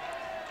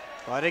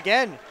 But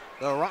again,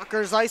 the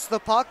Rockers ice the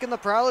puck and the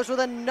Prowlers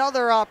with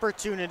another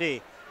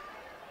opportunity.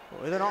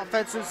 With an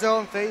offensive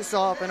zone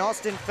face-off, and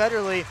Austin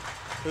Federley,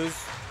 who's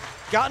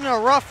gotten a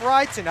rough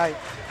ride tonight,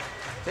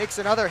 takes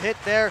another hit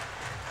there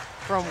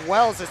from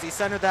Wells as he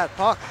centered that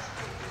puck.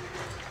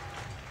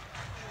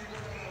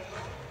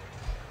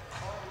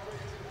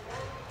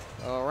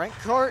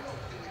 Rancourt,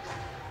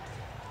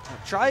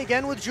 try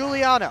again with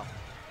Giuliano.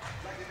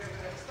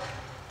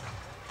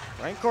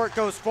 Rancourt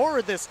goes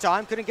forward this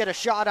time, couldn't get a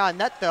shot on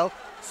net though.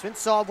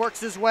 Svinsaw works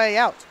his way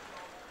out.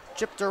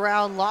 Chipped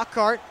around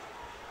Lockhart.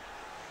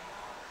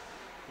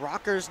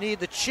 Rockers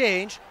need the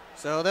change,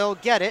 so they'll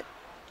get it.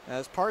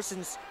 As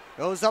Parsons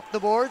goes up the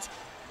boards,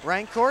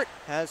 Rancourt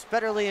has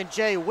Federley and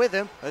Jay with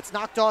him. It's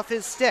knocked off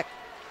his stick.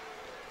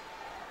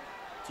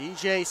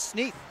 TJ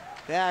Sneath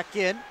back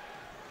in.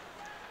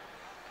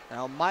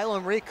 Now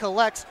Milam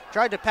recollects,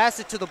 tried to pass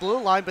it to the blue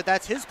line, but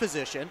that's his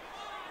position,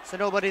 so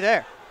nobody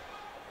there.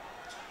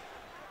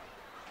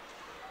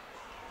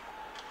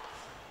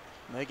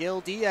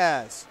 Miguel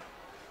Diaz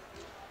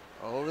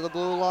over the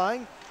blue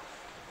line.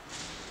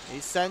 He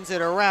sends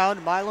it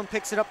around. Milam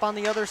picks it up on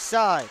the other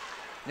side.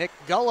 Nick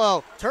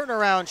Gullo,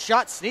 turnaround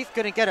shot. Sneath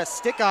couldn't get a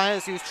stick on it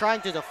as he was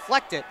trying to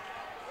deflect it.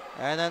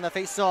 And then the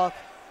faceoff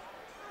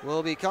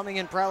will be coming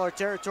in Prowler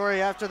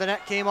territory after the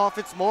net came off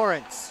its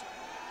moorings.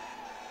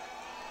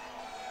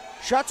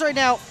 Shots right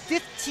now,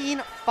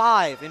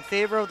 15-5 in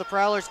favor of the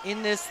Prowlers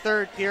in this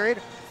third period.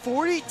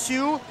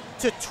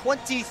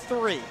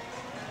 42-23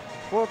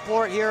 for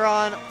Port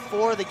Huron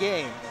for the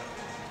game.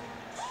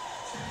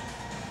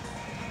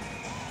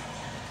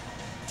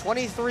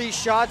 23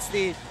 shots,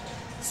 the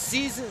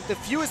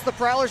fewest the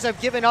Prowlers have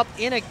given up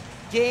in a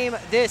game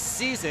this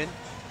season.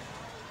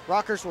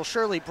 Rockers will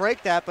surely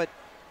break that, but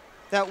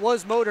that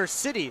was Motor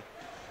City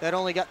that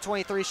only got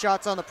 23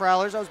 shots on the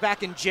Prowlers. That was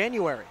back in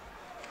January.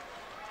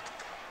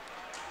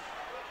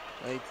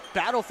 They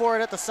battle for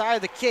it at the side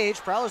of the cage.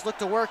 Prowlers look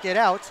to work it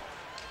out.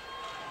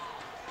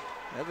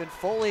 Evan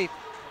Foley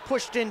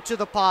pushed into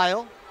the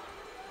pile.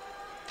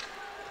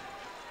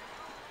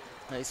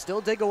 They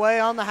still dig away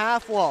on the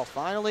half wall.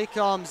 Finally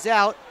comes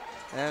out,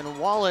 and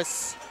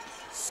Wallace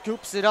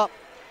scoops it up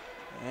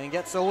and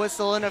gets a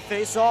whistle and a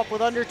face-off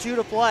with under 2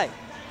 to play.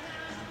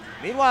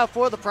 Meanwhile,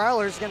 for the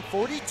Prowlers, again,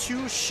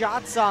 42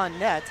 shots on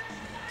net.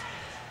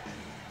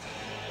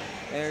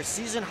 Their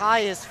season high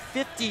is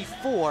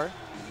 54.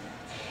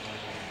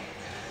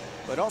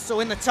 But also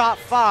in the top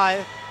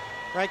 5,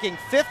 ranking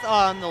 5th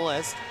on the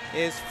list,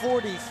 is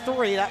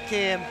 43. That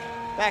came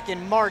back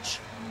in March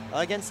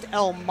against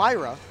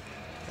Elmira.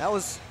 That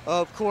was,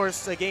 of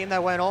course, a game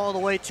that went all the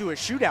way to a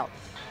shootout.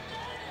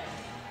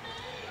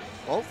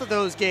 Both of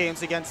those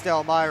games against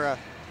Elmira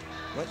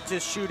went to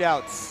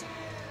shootouts.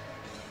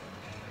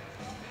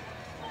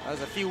 That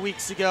was a few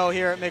weeks ago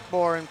here at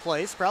McMorran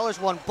Place. Prowlers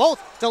won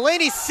both.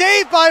 Delaney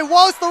saved by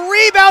Wallace. The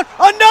rebound.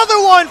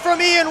 Another one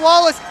from Ian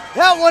Wallace.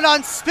 That one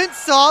on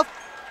Spinsoft.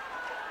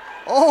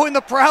 Oh, and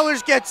the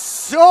Prowlers get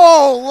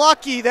so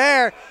lucky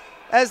there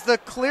as the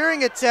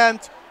clearing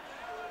attempt,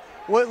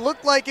 what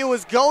looked like it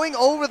was going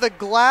over the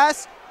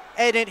glass,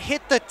 and it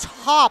hit the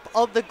top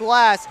of the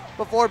glass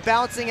before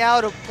bouncing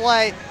out of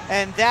play,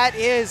 and that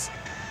is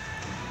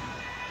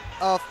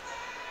a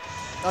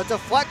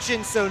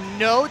deflection, so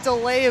no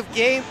delay of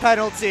game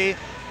penalty.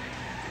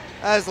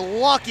 As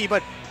lucky,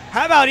 but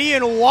how about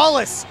Ian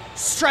Wallace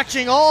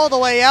stretching all the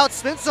way out?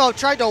 Spinsoft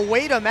tried to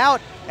wait him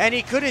out, and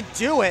he couldn't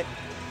do it,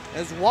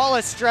 as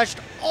Wallace stretched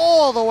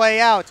all the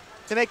way out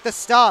to make the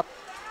stop.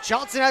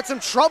 Johnson had some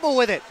trouble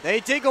with it. They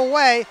dig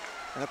away,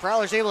 and the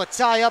Prowlers able to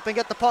tie up and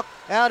get the puck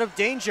out of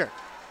danger.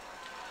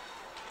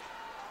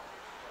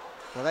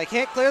 Well, they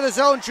can't clear the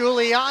zone.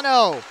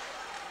 Giuliano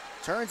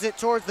turns it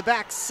towards the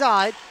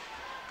backside.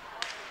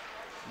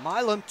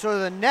 Milam to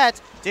the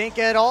net, didn't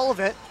get all of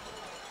it.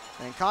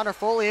 And Connor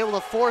Foley able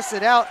to force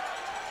it out.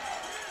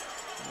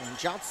 And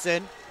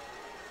Johnson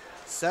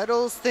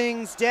settles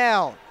things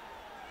down.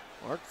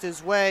 Works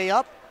his way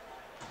up.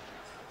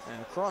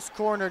 And a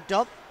cross-corner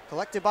dump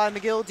collected by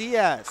McGill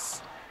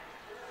Diaz.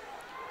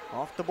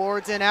 Off the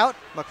boards and out.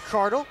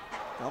 McCardle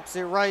dumps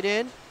it right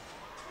in.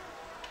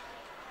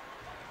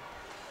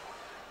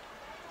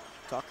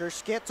 Tucker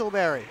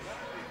Scantleberry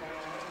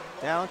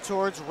down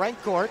towards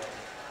Rencourt.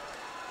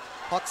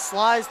 Puck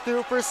slides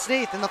through for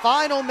Sneath in the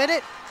final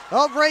minute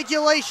of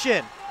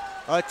regulation.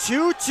 A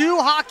 2-2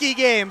 hockey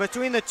game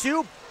between the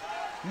two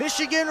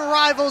Michigan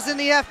rivals in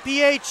the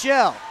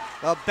FPHL.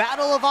 The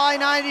Battle of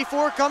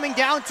I-94 coming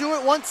down to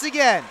it once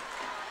again.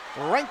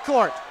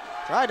 Rencourt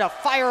tried to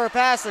fire a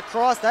pass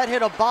across. That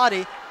hit a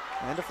body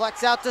and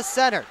deflects out to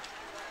center.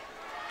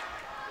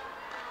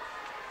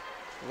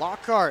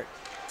 Lockhart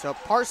to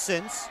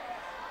Parsons.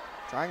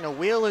 Trying to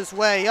wheel his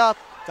way up.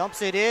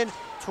 Dumps it in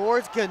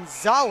towards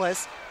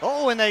Gonzalez.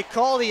 Oh, and they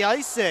call the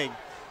icing.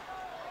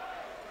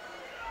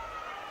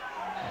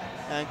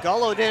 And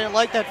Gullo didn't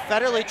like that.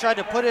 Federley tried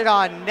to put it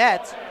on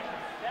net.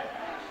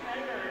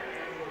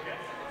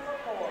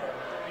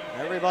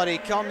 Everybody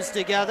comes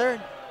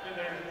together,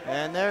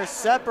 and they're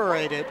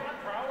separated.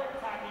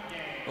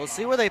 We'll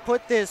see where they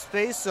put this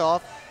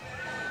face-off.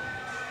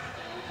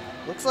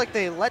 Looks like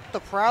they let the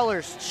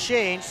Prowlers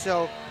change,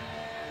 so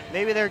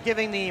maybe they're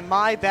giving the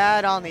my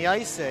bad on the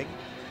icing.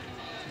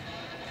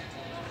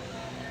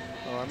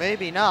 Or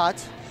maybe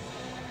not.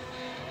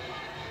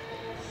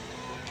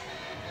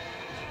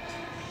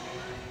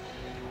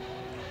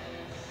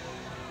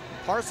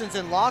 Parsons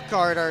and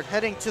Lockhart are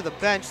heading to the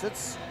bench.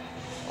 That's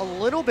a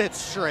little bit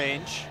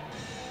strange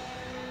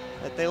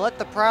that they let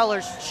the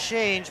Prowlers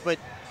change but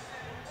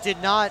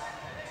did not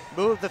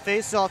move the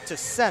faceoff to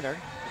center.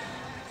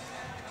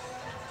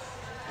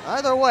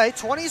 Either way,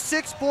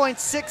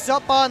 26.6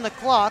 up on the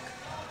clock.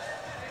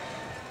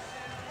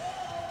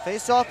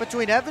 Face-off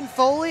between Evan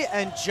Foley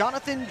and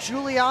Jonathan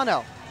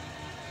Giuliano.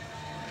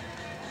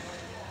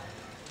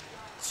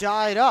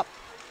 Tied up.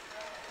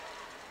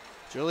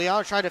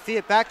 Giuliano tried to feed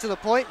it back to the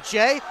point.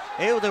 Jay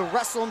able to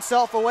wrestle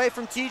himself away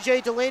from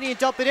TJ Delaney and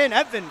dump it in.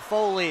 Evan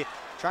Foley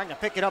trying to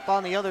pick it up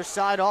on the other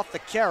side off the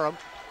carom.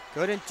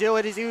 Couldn't do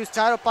it as he was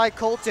tied up by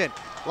Colton.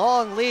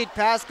 Long lead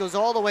pass goes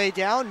all the way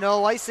down.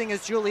 No icing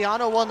as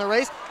Giuliano won the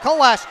race.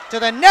 Kowash to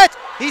the net.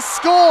 He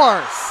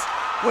scores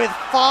with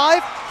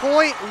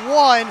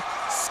 5.1.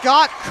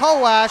 Scott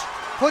Kowash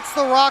puts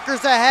the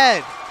Rockers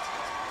ahead.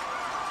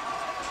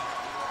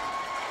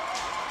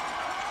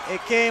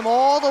 It came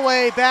all the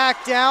way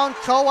back down.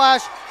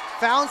 Kowash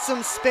found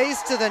some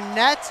space to the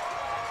net.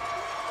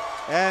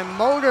 And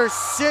Motor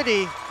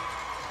City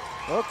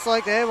looks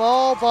like they've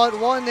all but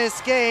won this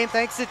game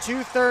thanks to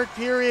 2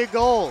 third-period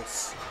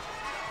goals.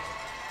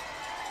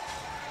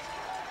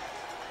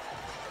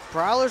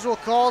 Prowlers will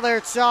call their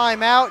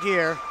timeout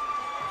here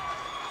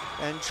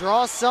and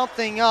draw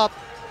something up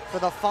for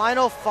the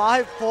final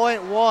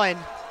 5.1.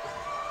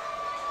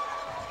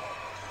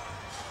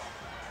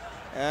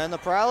 And the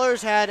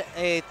Prowlers had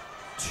a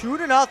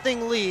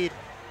 2-0 lead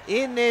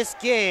in this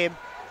game.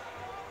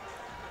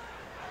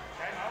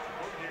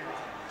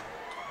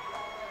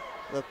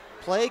 The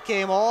play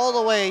came all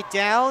the way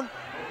down.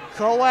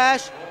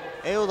 Kowash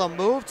able to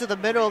move to the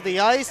middle of the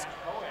ice,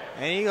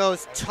 and he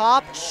goes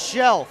top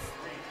shelf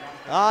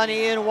on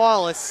Ian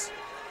Wallace.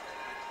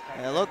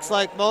 And it looks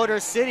like Motor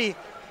City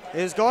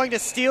is going to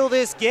steal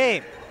this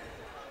game,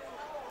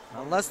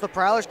 unless the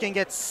Prowlers can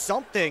get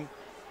something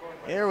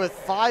here with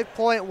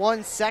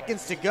 5.1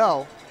 seconds to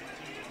go.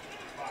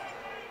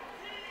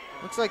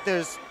 Looks like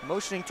there's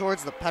motioning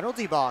towards the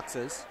penalty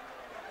boxes.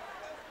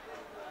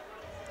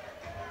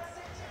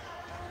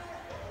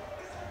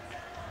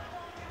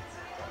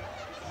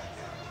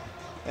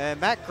 And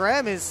Matt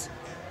Graham is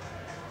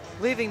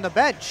leaving the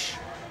bench.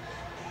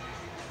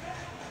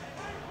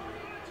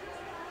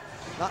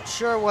 Not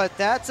sure what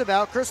that's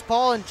about. Chris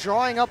Paulin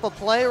drawing up a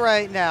play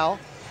right now.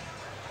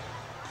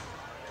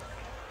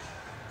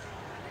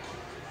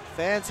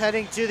 Fans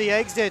heading to the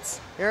exits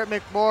here at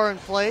McMorran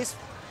Place.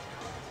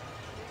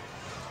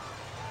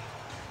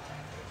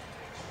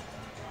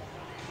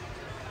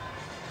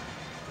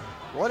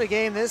 What a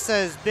game this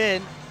has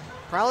been.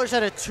 Prowlers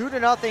had a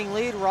 2-0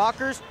 lead.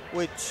 Rockers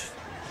with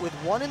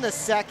one in the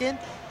second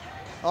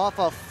off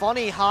a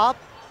funny hop.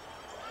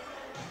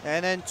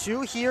 And then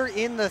two here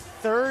in the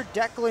third.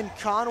 Declan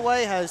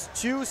Conway has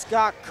two.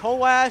 Scott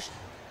Kowash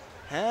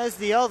has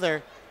the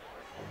other.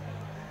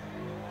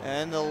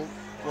 And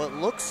what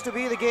looks to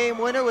be the game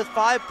winner with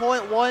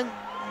 5.1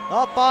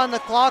 up on the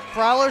clock.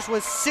 Prowlers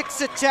with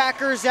 6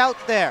 attackers out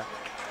there.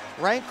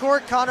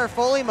 Rancourt, Connor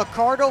Foley,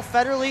 McCardo,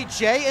 Federley,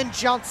 Jay, and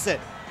Johnson.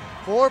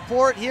 For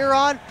Port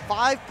Huron,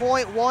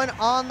 5.1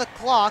 on the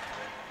clock.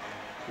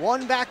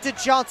 One back to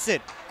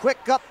Johnson.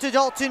 Quick up to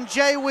Dalton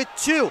Jay with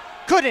 2.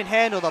 Couldn't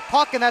handle the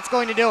puck, and that's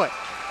going to do it.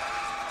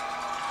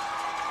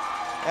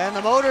 And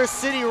the Motor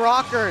City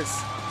Rockers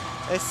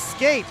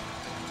escape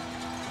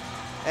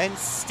and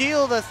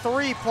steal the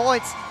 3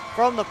 points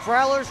from the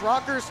Prowlers.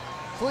 Rockers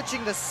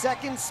clinching the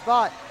second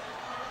spot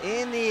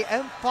in the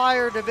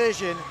Empire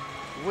Division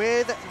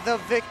with the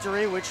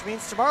victory, which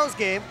means tomorrow's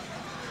game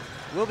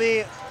will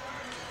be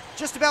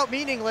just about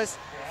meaningless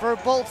for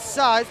both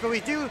sides, but we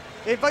do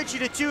invite you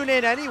to tune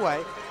in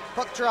anyway.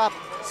 Puck drop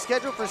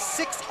scheduled for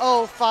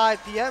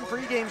 6:05 p.m.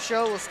 Pre-game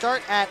show will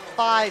start at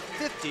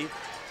 5:50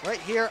 right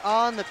here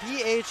on the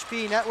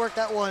PHP network.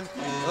 That one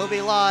will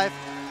be live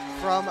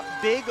from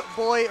Big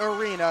Boy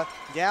Arena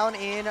down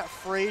in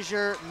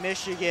Fraser,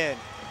 Michigan.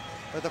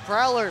 But the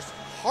Prowlers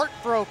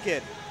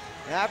heartbroken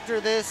after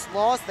this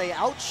loss. They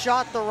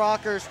outshot the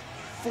Rockers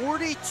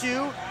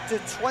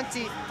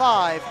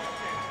 42-25.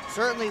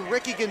 Certainly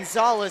Ricky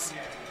Gonzalez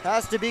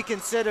has to be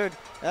considered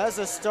as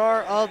a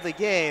star of the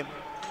game,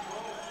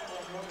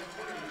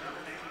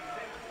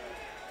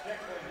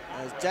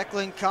 as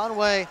Declan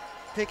Conway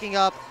picking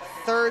up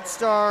third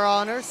star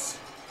honors.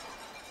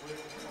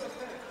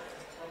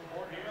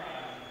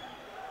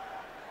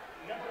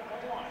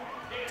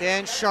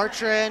 Dan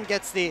Chartrand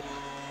gets the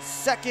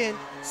second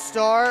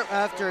star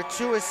after a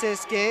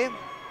 2-assist game.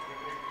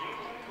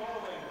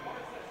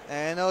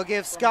 And they'll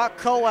give Scott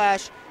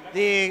Kowash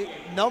the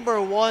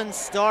 #1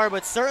 star,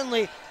 but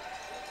certainly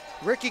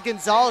Ricky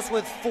Gonzalez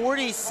with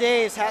 40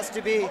 saves has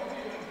to be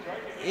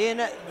in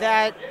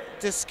that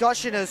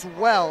discussion as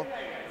well,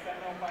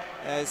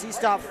 as he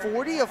stopped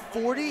 40 of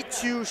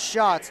 42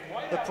 shots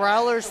the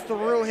Prowlers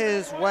threw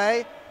his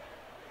way.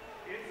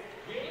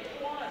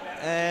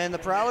 And the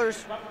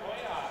Prowlers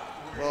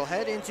will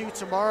head into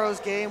tomorrow's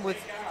game with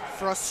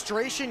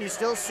frustration. You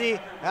still see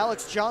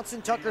Alex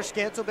Johnson, Tucker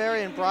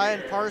Scantleberry, and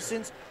Brian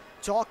Parsons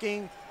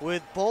talking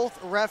with both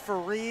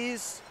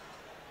referees.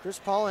 Chris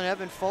Paul and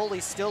Evan Foley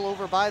still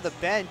over by the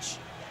bench.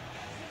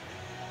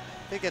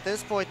 I think at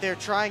this point they're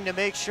trying to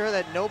make sure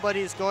that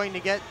nobody's going to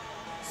get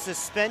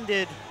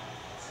suspended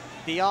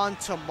beyond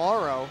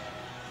tomorrow,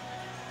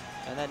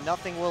 and that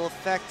nothing will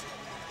affect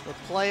the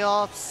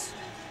playoffs.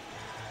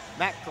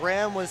 Matt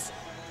Graham was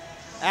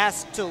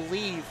asked to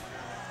leave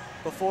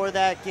before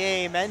that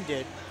game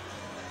ended.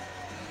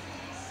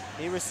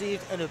 He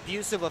received an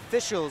abusive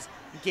officials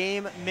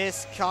game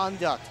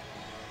misconduct.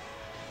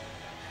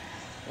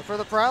 And for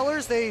the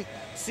Prowlers, they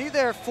see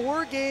their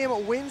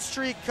 4-game win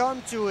streak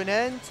come to an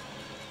end.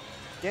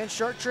 Dan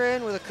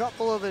Chartrand with a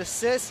couple of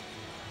assists.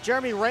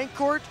 Jeremy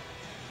Rancourt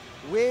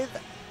with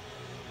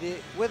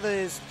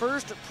his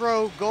first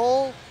pro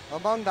goal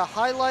among the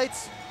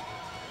highlights.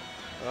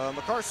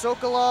 Makar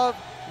Sokolov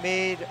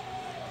made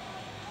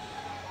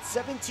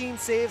 17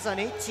 saves on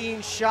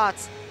 18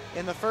 shots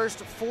in the first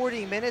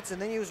 40 minutes, and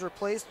then he was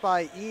replaced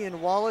by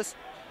Ian Wallace,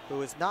 who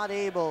was not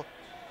able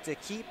to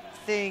keep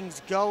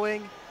things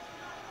going.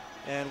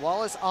 And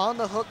Wallace on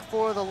the hook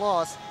for the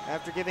loss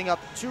after giving up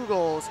 2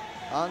 goals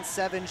on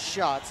 7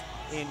 shots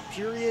in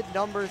period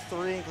number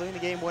 3, including the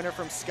game winner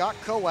from Scott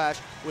Kowash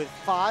with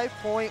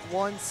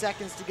 5.1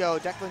 seconds to go.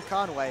 Declan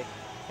Conway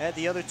had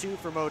the other 2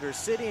 for Motor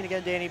City. And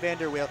again, Danny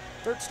Vanderweel,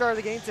 third star of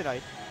the game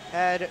tonight,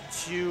 had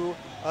 2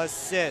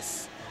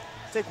 assists.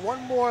 Take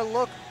one more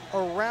look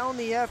around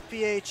the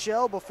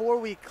FPHL before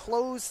we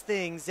close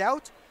things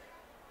out.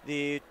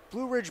 The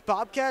Blue Ridge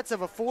Bobcats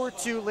have a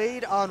 4-2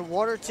 lead on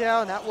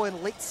Watertown. That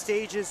one late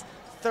stages,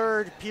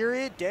 third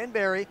period.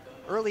 Danbury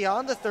early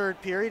on the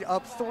third period,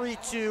 up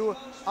 3-2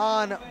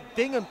 on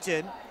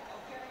Binghamton.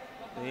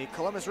 The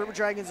Columbus River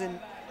Dragons and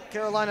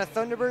Carolina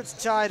Thunderbirds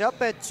tied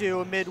up at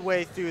 2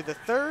 midway through the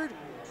third.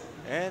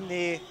 And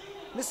the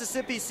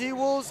Mississippi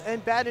Seawolves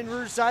and Baton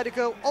Rouge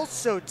Zydeco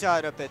also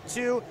tied up at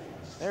 2.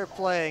 They're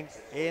playing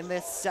in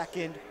the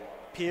second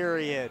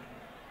period.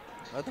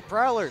 But the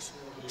Prowlers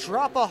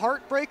drop a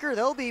heartbreaker.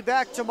 They'll be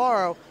back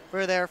tomorrow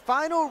for their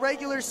final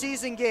regular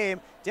season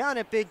game down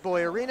at Big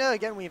Boy Arena.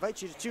 Again, we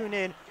invite you to tune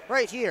in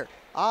right here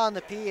on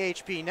the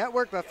PHP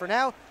Network. But for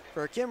now,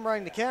 for Kim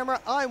running the camera,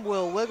 I'm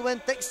Will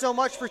Wiggleman. Thanks so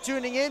much for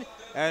tuning in,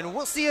 and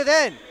we'll see you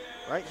then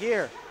right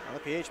here on the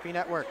PHP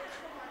Network.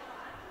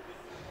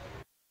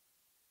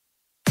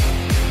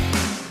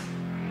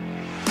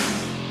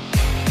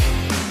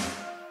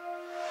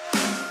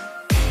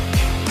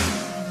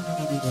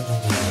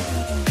 Thank you.